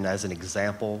focus in, as an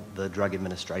example, the Drug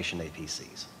Administration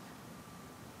APCs.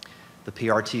 The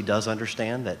PRT does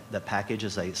understand that package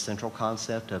is a central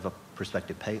concept of a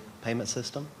prospective payment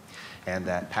system, and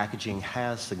that packaging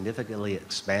has significantly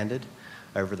expanded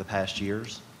over the past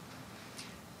years.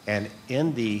 And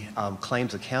in the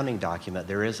claims accounting document,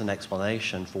 there is an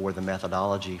explanation for the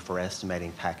methodology for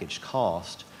estimating package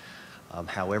cost.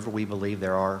 However, we believe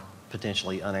there are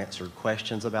potentially unanswered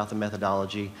questions about the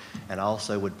methodology, and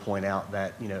also would point out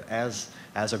that, as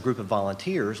a group of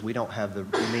volunteers, we don't have the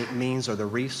means or the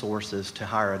resources to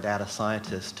hire a data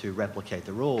scientist to replicate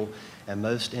the rule, and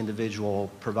most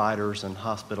individual providers and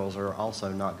hospitals are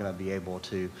also not going to be able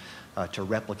to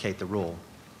replicate the rule.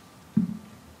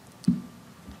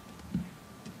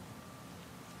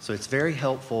 So it's very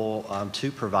helpful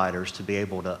to providers to be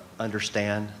able to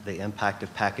understand the impact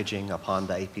of packaging upon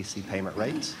the APC payment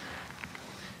rates.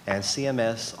 And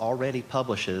CMS already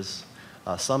publishes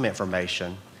some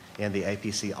information in the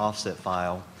APC offset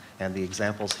file, and the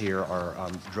examples here are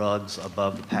drugs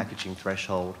above the packaging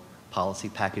threshold, policy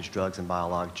packaged drugs and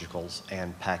biologicals,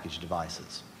 and packaged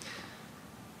devices.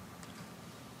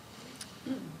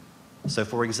 So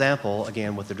for example,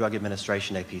 again, with the Drug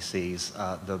Administration APCs,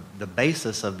 the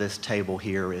basis of this table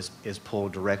here is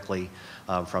pulled directly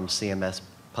from CMS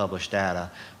published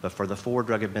data. But for the 4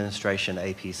 Drug Administration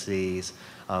APCs,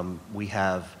 we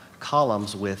have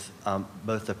columns with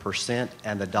both the percent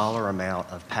and the dollar amount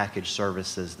of packaged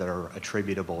services that are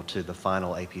attributable to the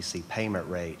final APC payment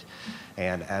rate.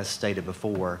 And as stated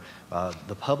before,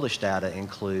 the published data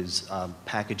includes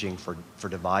packaging for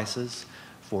devices,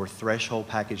 for threshold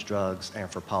packaged drugs, and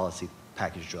for policy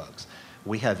packaged drugs.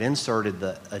 We have inserted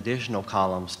the additional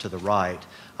columns to the right,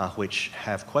 which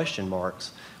have question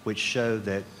marks, which show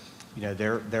that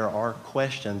there are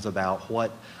questions about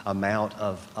what amount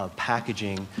of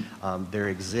packaging there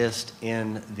exists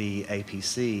in the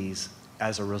APCs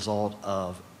as a result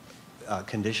of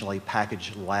conditionally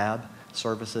packaged lab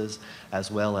services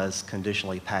as well as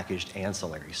conditionally packaged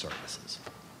ancillary services.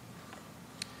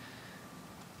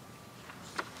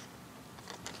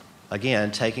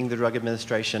 Again, taking the Drug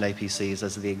Administration APCs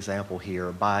as the example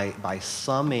here, by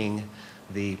summing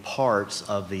the parts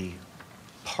of the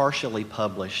partially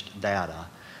published data,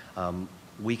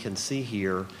 we can see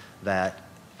here that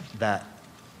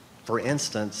for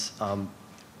instance,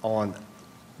 on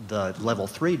the level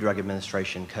 3 Drug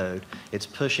Administration code, it's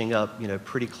pushing up,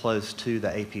 pretty close to the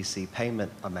APC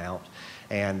payment amount.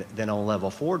 And then on level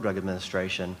 4 Drug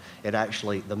Administration, it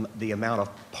actually, the amount of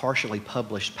partially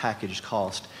published packaged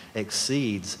cost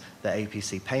exceeds the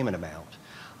APC payment amount.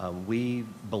 We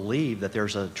believe that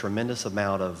there's a tremendous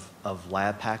amount of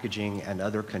lab packaging and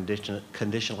other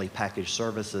conditionally packaged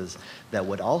services that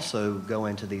would also go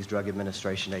into these Drug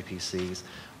Administration APCs,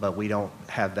 but we don't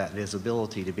have that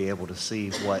visibility to be able to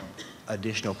see what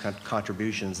additional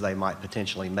contributions they might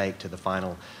potentially make to the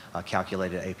final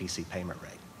calculated APC payment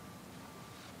rate.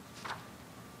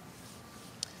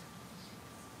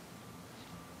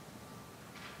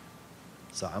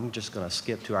 So I'm just going to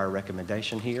skip to our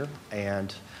recommendation here,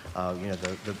 and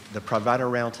the provider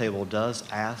roundtable does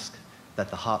ask that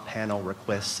the HOP panel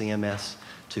request CMS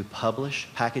to publish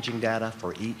packaging data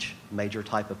for each major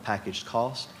type of packaged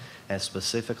cost, and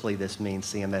specifically this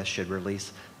means CMS should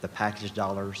release the package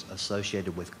dollars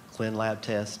associated with clin lab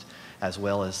tests as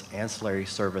well as ancillary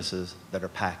services that are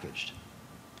packaged.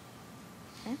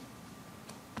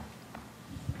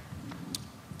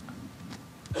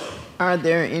 Are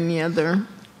there any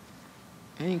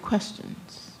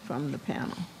questions from the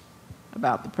panel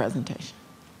about the presentation?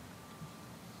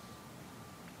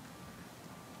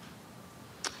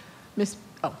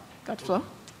 Dr. Flo?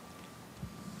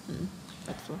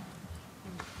 Dr. Flo?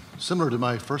 Similar to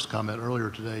my first comment earlier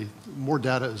today, more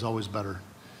data is always better.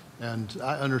 And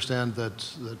I understand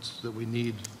that we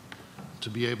need to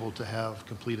be able to have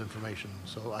complete information.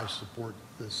 So I support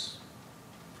this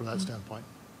from that standpoint.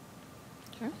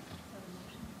 Okay.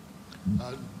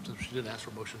 She didn't ask for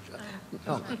motions yet.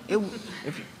 A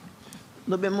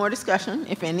little bit more discussion,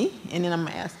 if any, and then I'm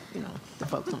going to ask, the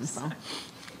folks on the phone.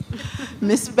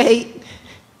 Ms. Spate,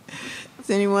 does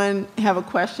anyone have a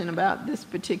question about this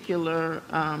particular,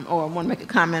 or want to make a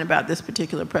comment about this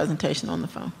particular presentation on the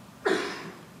phone?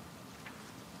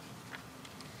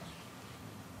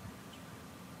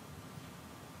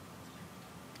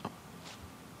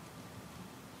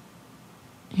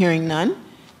 Hearing none.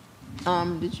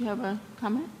 Did you have a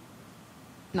comment?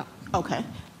 No. Okay.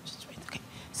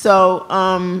 So,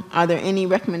 are there any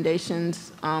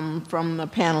recommendations from the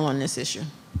panel on this issue?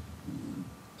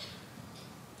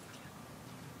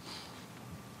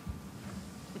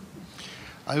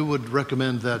 I would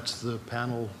recommend that the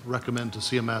panel recommend to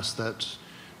CMS that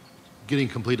getting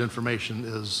complete information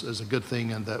is a good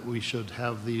thing, and that we should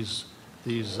have these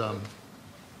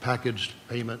packaged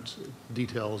payment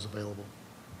details available.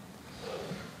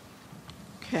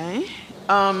 Okay,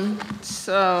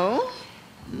 so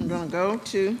I'm going to go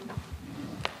to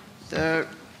the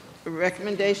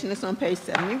recommendation that's on page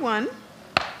 71,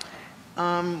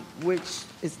 which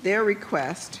is their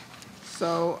request.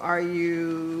 So are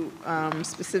you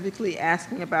specifically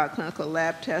asking about clinical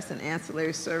lab tests and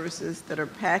ancillary services that are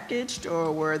packaged,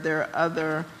 or were there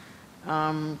other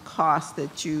costs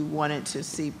that you wanted to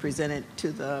see presented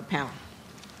to the panel?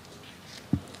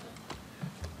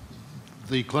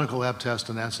 The clinical lab test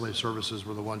and ancillary services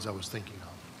were the ones I was thinking of.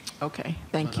 Okay,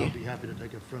 thank you. I'll be happy to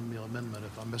take a friendly amendment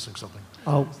if I'm missing something.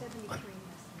 Oh.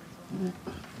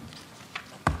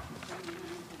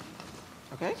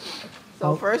 Okay,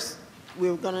 so first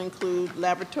we're going to include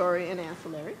laboratory and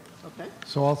ancillary. Okay.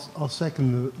 So I'll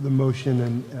second the motion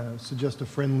and suggest a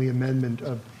friendly amendment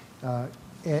of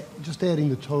just adding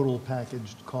the total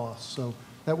packaged costs. So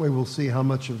that way we'll see how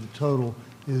much of the total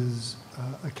is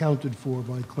accounted for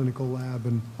by clinical lab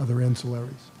and other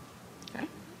ancillaries. Okay.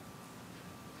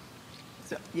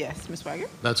 So, yes, Ms. Weiger?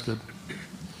 That's good.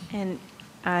 And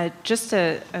just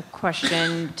a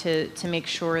question to make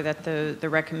sure that the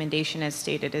recommendation as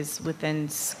stated is within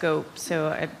scope.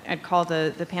 So I'd call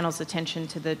the panel's attention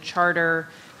to the charter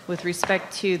with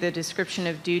respect to the description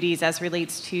of duties as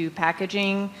relates to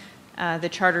packaging. The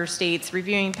charter states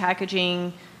reviewing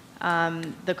packaging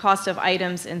the cost of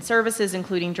items and services,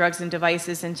 including drugs and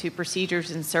devices, into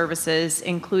procedures and services,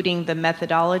 including the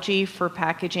methodology for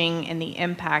packaging and the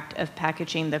impact of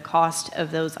packaging, the cost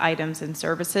of those items and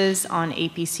services on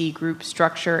APC group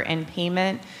structure and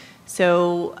payment.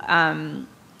 So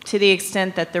to the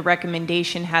extent that the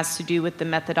recommendation has to do with the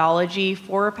methodology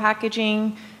for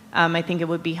packaging, I think it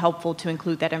would be helpful to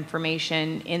include that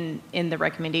information in the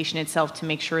recommendation itself to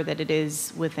make sure that it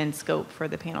is within scope for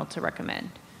the panel to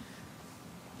recommend.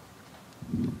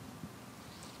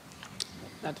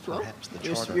 Dr. Flo, Perhaps the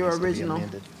just charter your needs to be original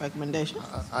amended. recommendation.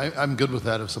 I'm good with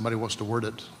that if somebody wants to word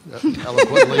it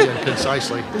eloquently and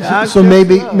concisely. So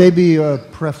maybe a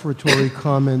prefatory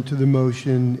comment to the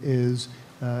motion is,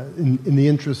 in the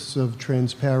interests of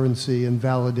transparency and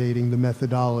validating the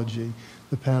methodology,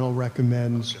 the panel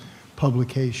recommends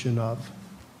publication of.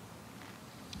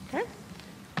 Okay.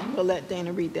 We'll let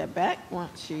Dana read that back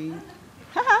once she,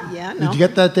 yeah, no. Did you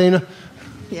get that, Dana?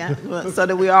 Yeah, well, so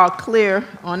that we're all clear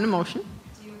on the motion.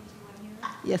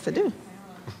 Yes, I do.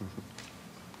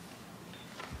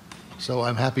 So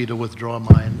I'm happy to withdraw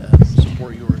mine and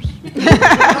support yours.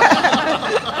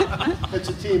 It's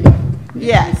a team effort.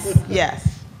 Yes,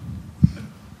 yes.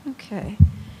 Okay.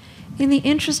 In the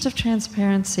interest of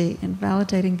transparency in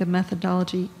validating the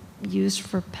methodology used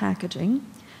for packaging,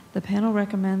 the panel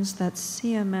recommends that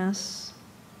CMS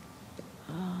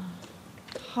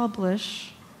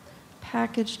publish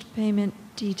packaged payment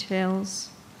details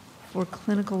for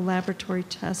clinical laboratory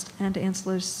tests and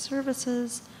ancillary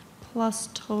services, plus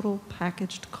total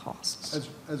packaged costs.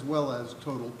 As well as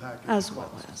total package As costs.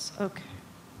 well as, okay.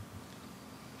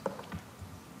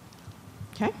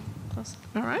 Okay, Plus.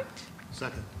 all right.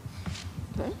 Second.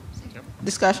 Okay.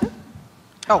 Discussion?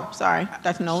 Oh, sorry,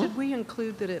 Dr. Nolan. Should we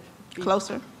include that it be...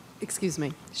 Closer. Excuse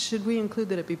me. Should we include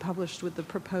that it be published with the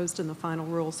proposed and the final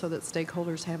rule so that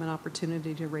stakeholders have an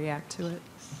opportunity to react to it?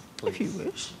 If you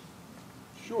wish.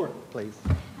 Sure. Please.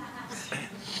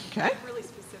 Okay. Really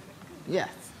specific. Yes.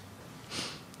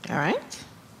 All right.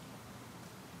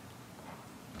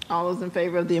 All those in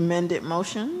favor of the amended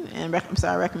motion and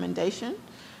recommendation,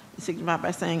 signify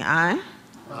by saying aye.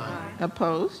 Aye.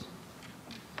 Opposed?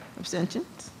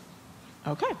 Abstentions?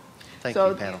 Okay. Thank So,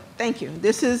 you, panel. Thank you.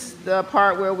 This is the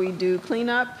part where we do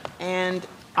cleanup. And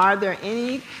are there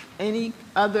any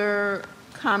other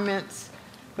comments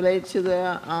related to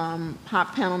the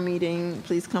HOP panel meeting?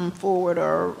 Please come forward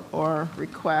or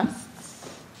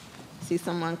requests. See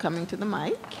someone coming to the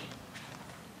mic.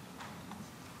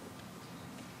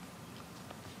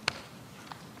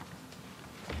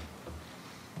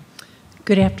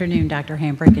 Good afternoon, Dr.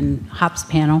 Hambrick and HOPS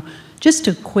panel. Just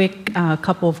a quick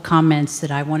couple of comments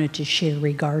that I wanted to share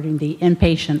regarding the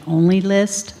inpatient-only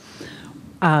list.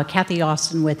 Kathy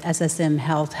Austin with SSM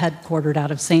Health, headquartered out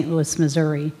of St. Louis,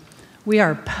 Missouri. We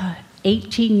are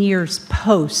 18 years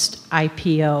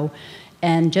post-IPO,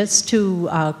 and just to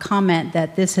comment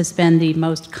that this has been the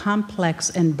most complex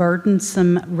and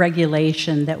burdensome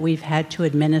regulation that we've had to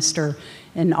administer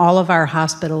in all of our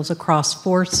hospitals across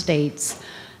 4 states,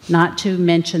 not to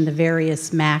mention the various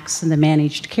MACs and the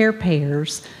managed care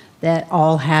payers that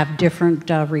all have different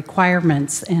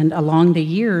requirements. And along the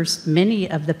years, many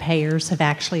of the payers have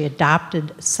actually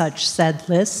adopted such said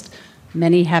list.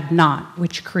 Many have not,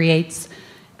 which creates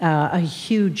a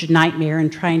huge nightmare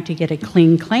in trying to get a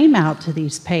clean claim out to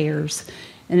these payers.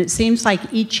 And it seems like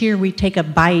each year we take a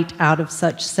bite out of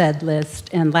such said list.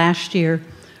 And last year,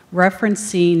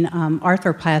 referencing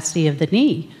arthroplasty of the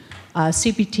knee,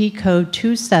 CPT code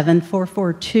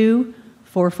 27442,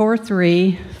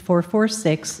 443,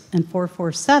 446, and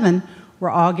 447 were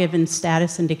all given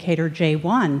status indicator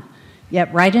J1.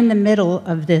 Yet right in the middle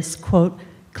of this, quote,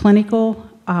 clinical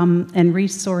and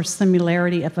resource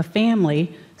similarity of a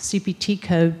family, CPT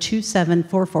code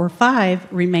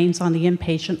 27445 remains on the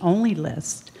inpatient-only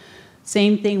list.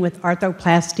 Same thing with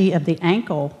arthroplasty of the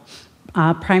ankle.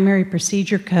 Primary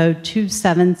procedure code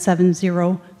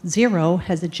 27700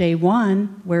 has a J1,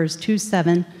 whereas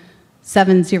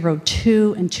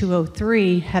 27702 and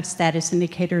 203 have status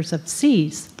indicators of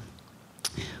Cs.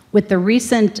 With the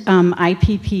recent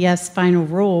IPPS final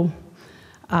rule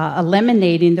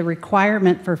eliminating the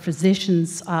requirement for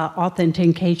physicians'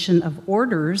 authentication of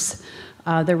orders,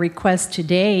 the request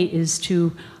today is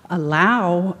to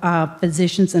allow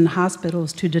physicians and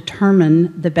hospitals to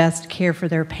determine the best care for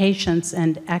their patients,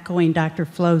 and echoing Dr.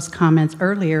 Flo's comments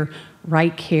earlier,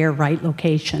 right care, right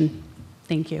location.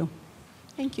 Thank you.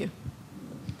 Thank you.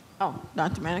 Oh,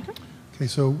 Dr. Maneker? Okay,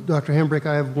 so Dr. Hambrick,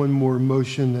 I have one more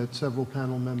motion that several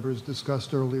panel members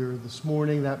discussed earlier this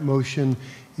morning. That motion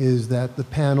is that the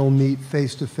panel meet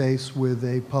face-to-face with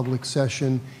a public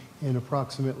session in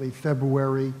approximately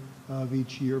February of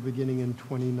each year beginning in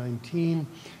 2019.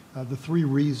 The three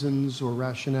reasons or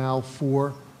rationale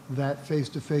for that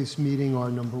face-to-face meeting are: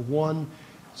 number one,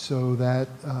 so that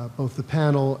both the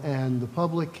panel and the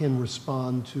public can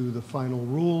respond to the final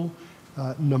rule;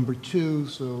 number two,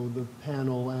 so the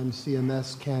panel and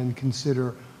CMS can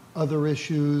consider other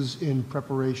issues in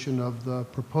preparation of the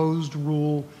proposed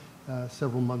rule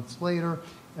several months later;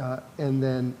 and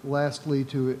then lastly,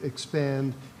 to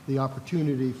expand the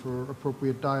opportunity for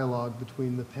appropriate dialogue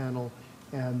between the panel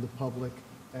and the public.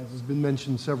 As has been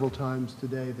mentioned several times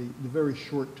today, the very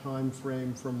short time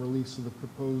frame from release of the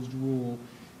proposed rule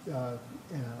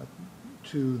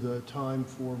to the time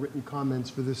for written comments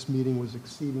for this meeting was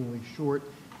exceedingly short,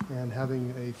 and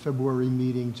having a February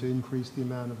meeting to increase the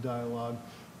amount of dialogue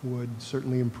would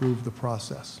certainly improve the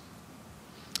process.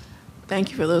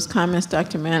 Thank you for those comments,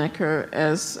 Dr. Maneker.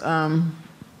 As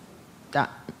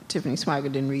Tiffany Swiger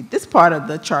didn't read this part of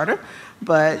the charter,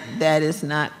 but that is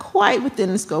not quite within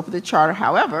the scope of the charter.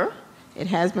 However, it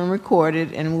has been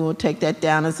recorded, and we will take that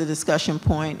down as a discussion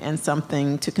point and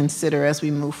something to consider as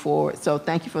we move forward. So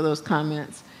thank you for those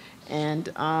comments. And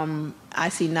I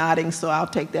see nodding, so I'll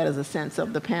take that as a sense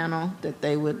of the panel that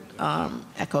they would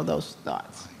echo those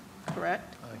thoughts.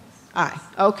 Correct? Aye.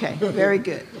 Okay, very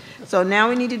good. So now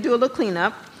we need to do a little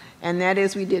cleanup, and that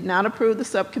is we did not approve the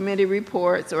subcommittee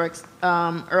reports or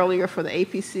earlier for the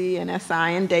APC and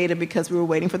SI and data because we were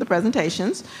waiting for the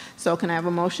presentations. So can I have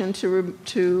a motion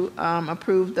to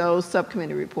approve those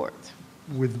subcommittee reports?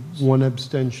 With one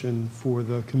abstention for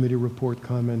the committee report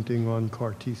commenting on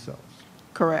CAR T cells.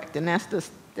 Correct, and that's the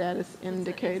status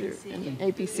indicator in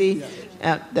APC.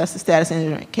 That's the status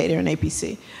indicator in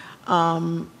APC.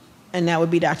 And that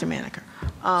would be Dr. Maneker.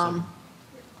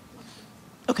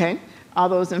 Okay, all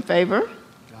those in favor?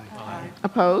 Aye.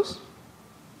 Opposed?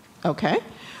 Okay.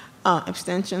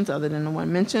 Abstentions other than the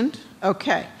one mentioned?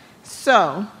 Okay,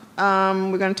 so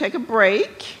we're going to take a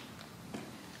break.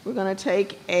 We're going to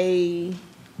take a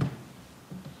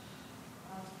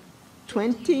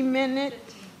 20-minute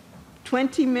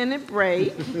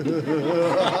break.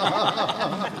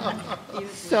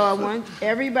 So I want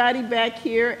everybody back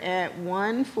here at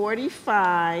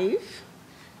 1:45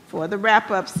 for the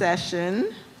wrap-up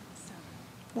session.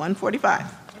 1:45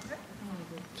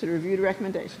 to review the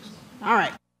recommendations. All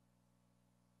right.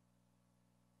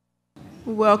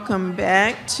 Welcome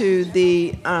back to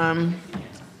the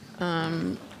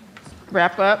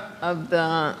wrap-up of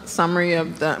the summary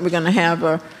of the, we're going to have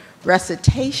a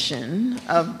recitation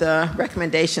of the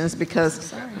recommendations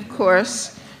because, of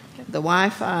course, the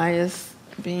Wi-Fi is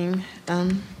being,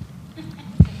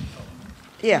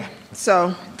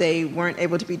 so they weren't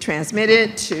able to be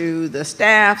transmitted to the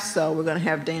staff, so we're going to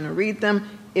have Dana read them.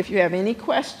 If you have any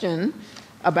question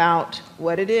about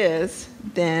what it is,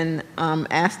 then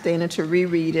ask Dana to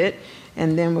reread it,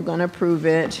 and then we're going to approve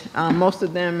it. Most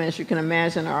of them, as you can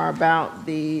imagine, are about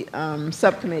the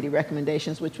subcommittee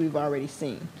recommendations, which we've already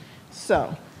seen.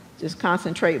 So just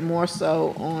concentrate more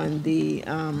so on the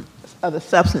other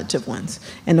substantive ones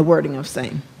and the wording of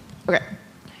same. Okay.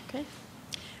 Okay.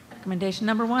 Recommendation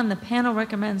number one, the panel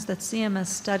recommends that CMS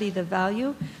study the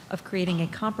value of creating a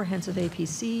comprehensive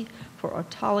APC for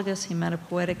autologous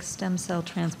hematopoietic stem cell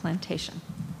transplantation.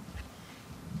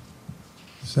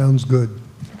 Sounds good.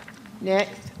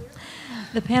 Next.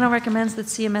 The panel recommends that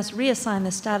CMS reassign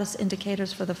the status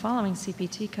indicators for the following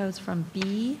CPT codes from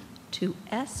B to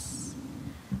S,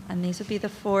 and these would be the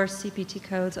four CPT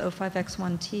codes: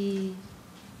 05X1T,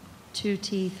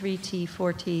 2T, 3T,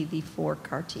 4T, the four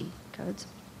CAR T codes.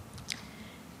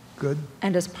 Good.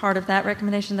 And as part of that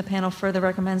recommendation, the panel further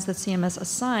recommends that CMS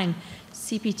assign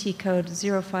CPT code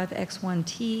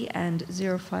 05X1T and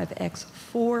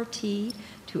 05X4T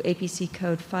to APC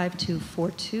code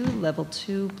 5242, Level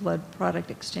 2 Blood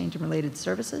Product Exchange and Related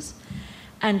Services,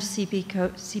 and CPT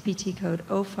code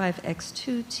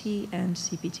 05X2T and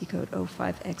CPT code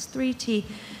 05X3T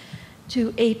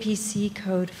to APC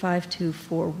code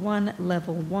 5241,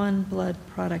 Level 1 Blood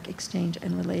Product Exchange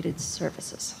and Related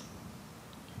Services.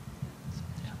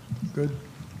 Good.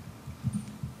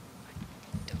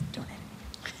 Don't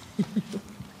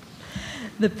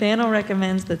The panel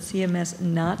recommends that CMS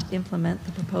not implement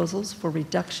the proposals for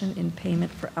reduction in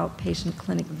payment for outpatient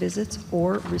clinic visits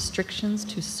or restrictions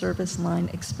to service line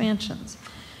expansions.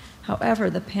 However,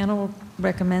 the panel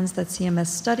recommends that CMS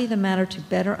study the matter to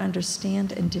better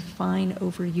understand and define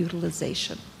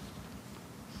overutilization.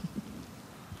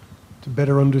 To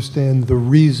better understand the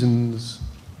reasons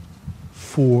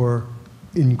for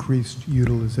increased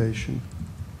utilization.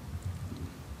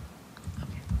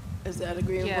 Is that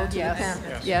agreeable to the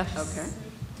panel? Yes. Okay.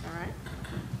 All right.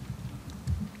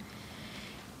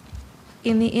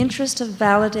 In the interest of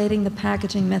validating the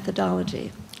packaging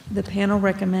methodology, the panel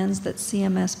recommends that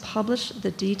CMS publish the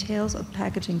details of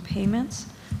packaging payments,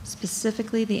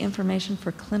 specifically the information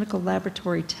for clinical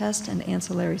laboratory test and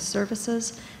ancillary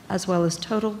services, as well as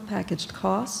total packaged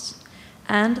costs,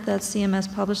 and that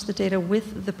CMS publish the data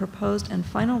with the proposed and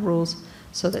final rules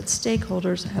so that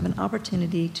stakeholders have an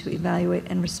opportunity to evaluate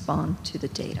and respond to the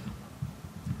data.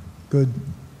 Good.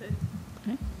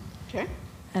 Okay.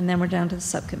 And then we're down to the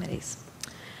subcommittees.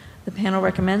 The panel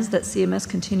recommends that CMS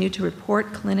continue to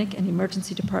report clinic and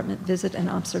emergency department visit and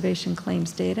observation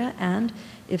claims data, and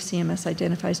if CMS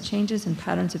identifies changes in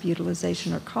patterns of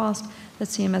utilization or cost, that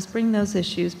CMS bring those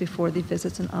issues before the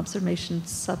visits and observation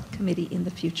subcommittee in the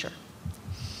future.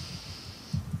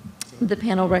 The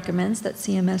panel recommends that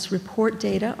CMS report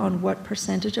data on what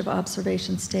percentage of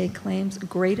observation stay claims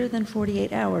greater than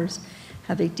 48 hours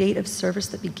have a date of service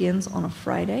that begins on a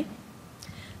Friday.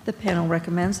 The panel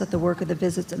recommends that the work of the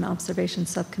Visits and Observation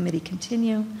Subcommittee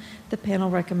continue. The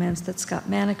panel recommends that Scott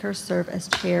Maneker serve as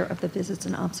chair of the Visits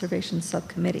and Observation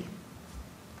Subcommittee.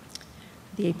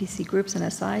 The APC Groups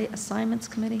and SI Assignments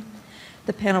Committee.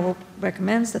 The panel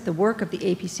recommends that the work of the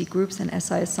APC Groups and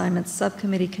SI Assignments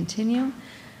Subcommittee continue.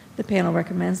 The panel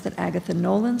recommends that Agatha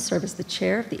Nolan serve as the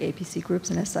chair of the APC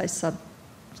Groups and SI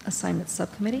Assignments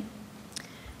Subcommittee.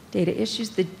 Data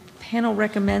issues. The panel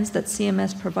recommends that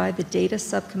CMS provide the Data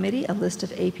Subcommittee a list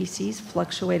of APCs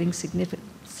fluctuating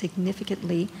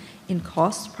significantly in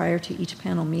costs prior to each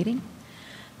panel meeting.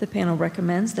 The panel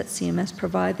recommends that CMS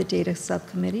provide the Data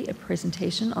Subcommittee a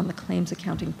presentation on the claims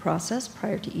accounting process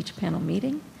prior to each panel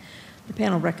meeting. The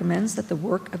panel recommends that the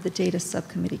work of the Data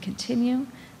Subcommittee continue.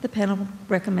 The panel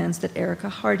recommends that Erica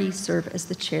Hardy serve as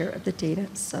the chair of the Data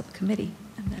Subcommittee.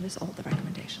 And that is all the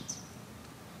recommendations.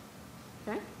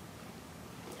 Okay.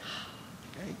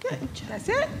 Very good. That's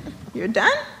it? You're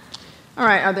done? All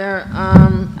right. Are there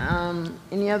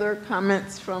any other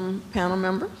comments from panel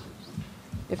members?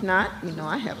 If not, you know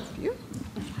I have a few.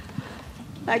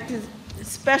 Like to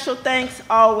special thanks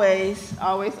always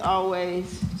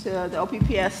to the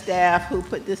OPPS staff who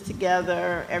put this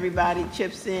together. Everybody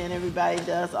chips in. Everybody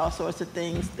does all sorts of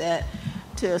things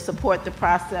to support the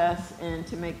process and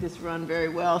to make this run very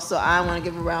well. So I want to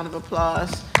give a round of applause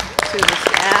to the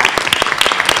staff.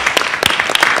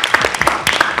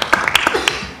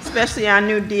 Especially our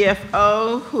new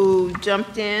DFO who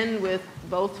jumped in with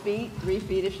both feet, 3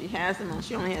 feet if she has them. Well,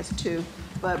 she only has 2,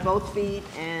 but both feet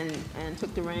and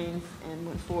took the reins and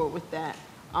went forward with that.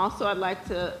 Also, I'd like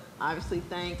to obviously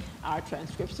thank our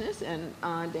transcriptionist and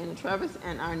Dana Travis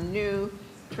and our new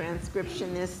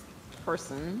transcriptionist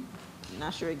person. I'm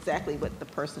not sure exactly what the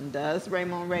person does,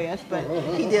 Raymond Reyes, but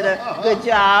he did a good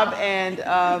job, and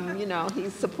you know,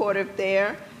 he's supportive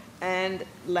there. And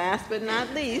last but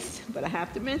not least, but I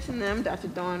have to mention them, Dr.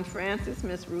 Dawn Francis,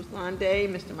 Ms. Ruth Londay,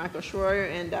 Mr. Michael Schroyer,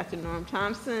 and Dr. Norm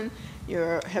Thompson.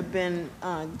 You have been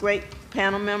great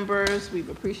panel members. We've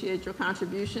appreciated your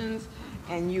contributions,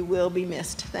 and you will be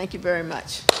missed. Thank you very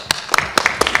much.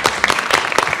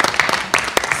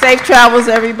 Safe travels,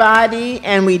 everybody,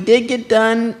 and we did get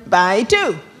done by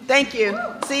 2. Thank you.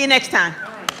 See you next time.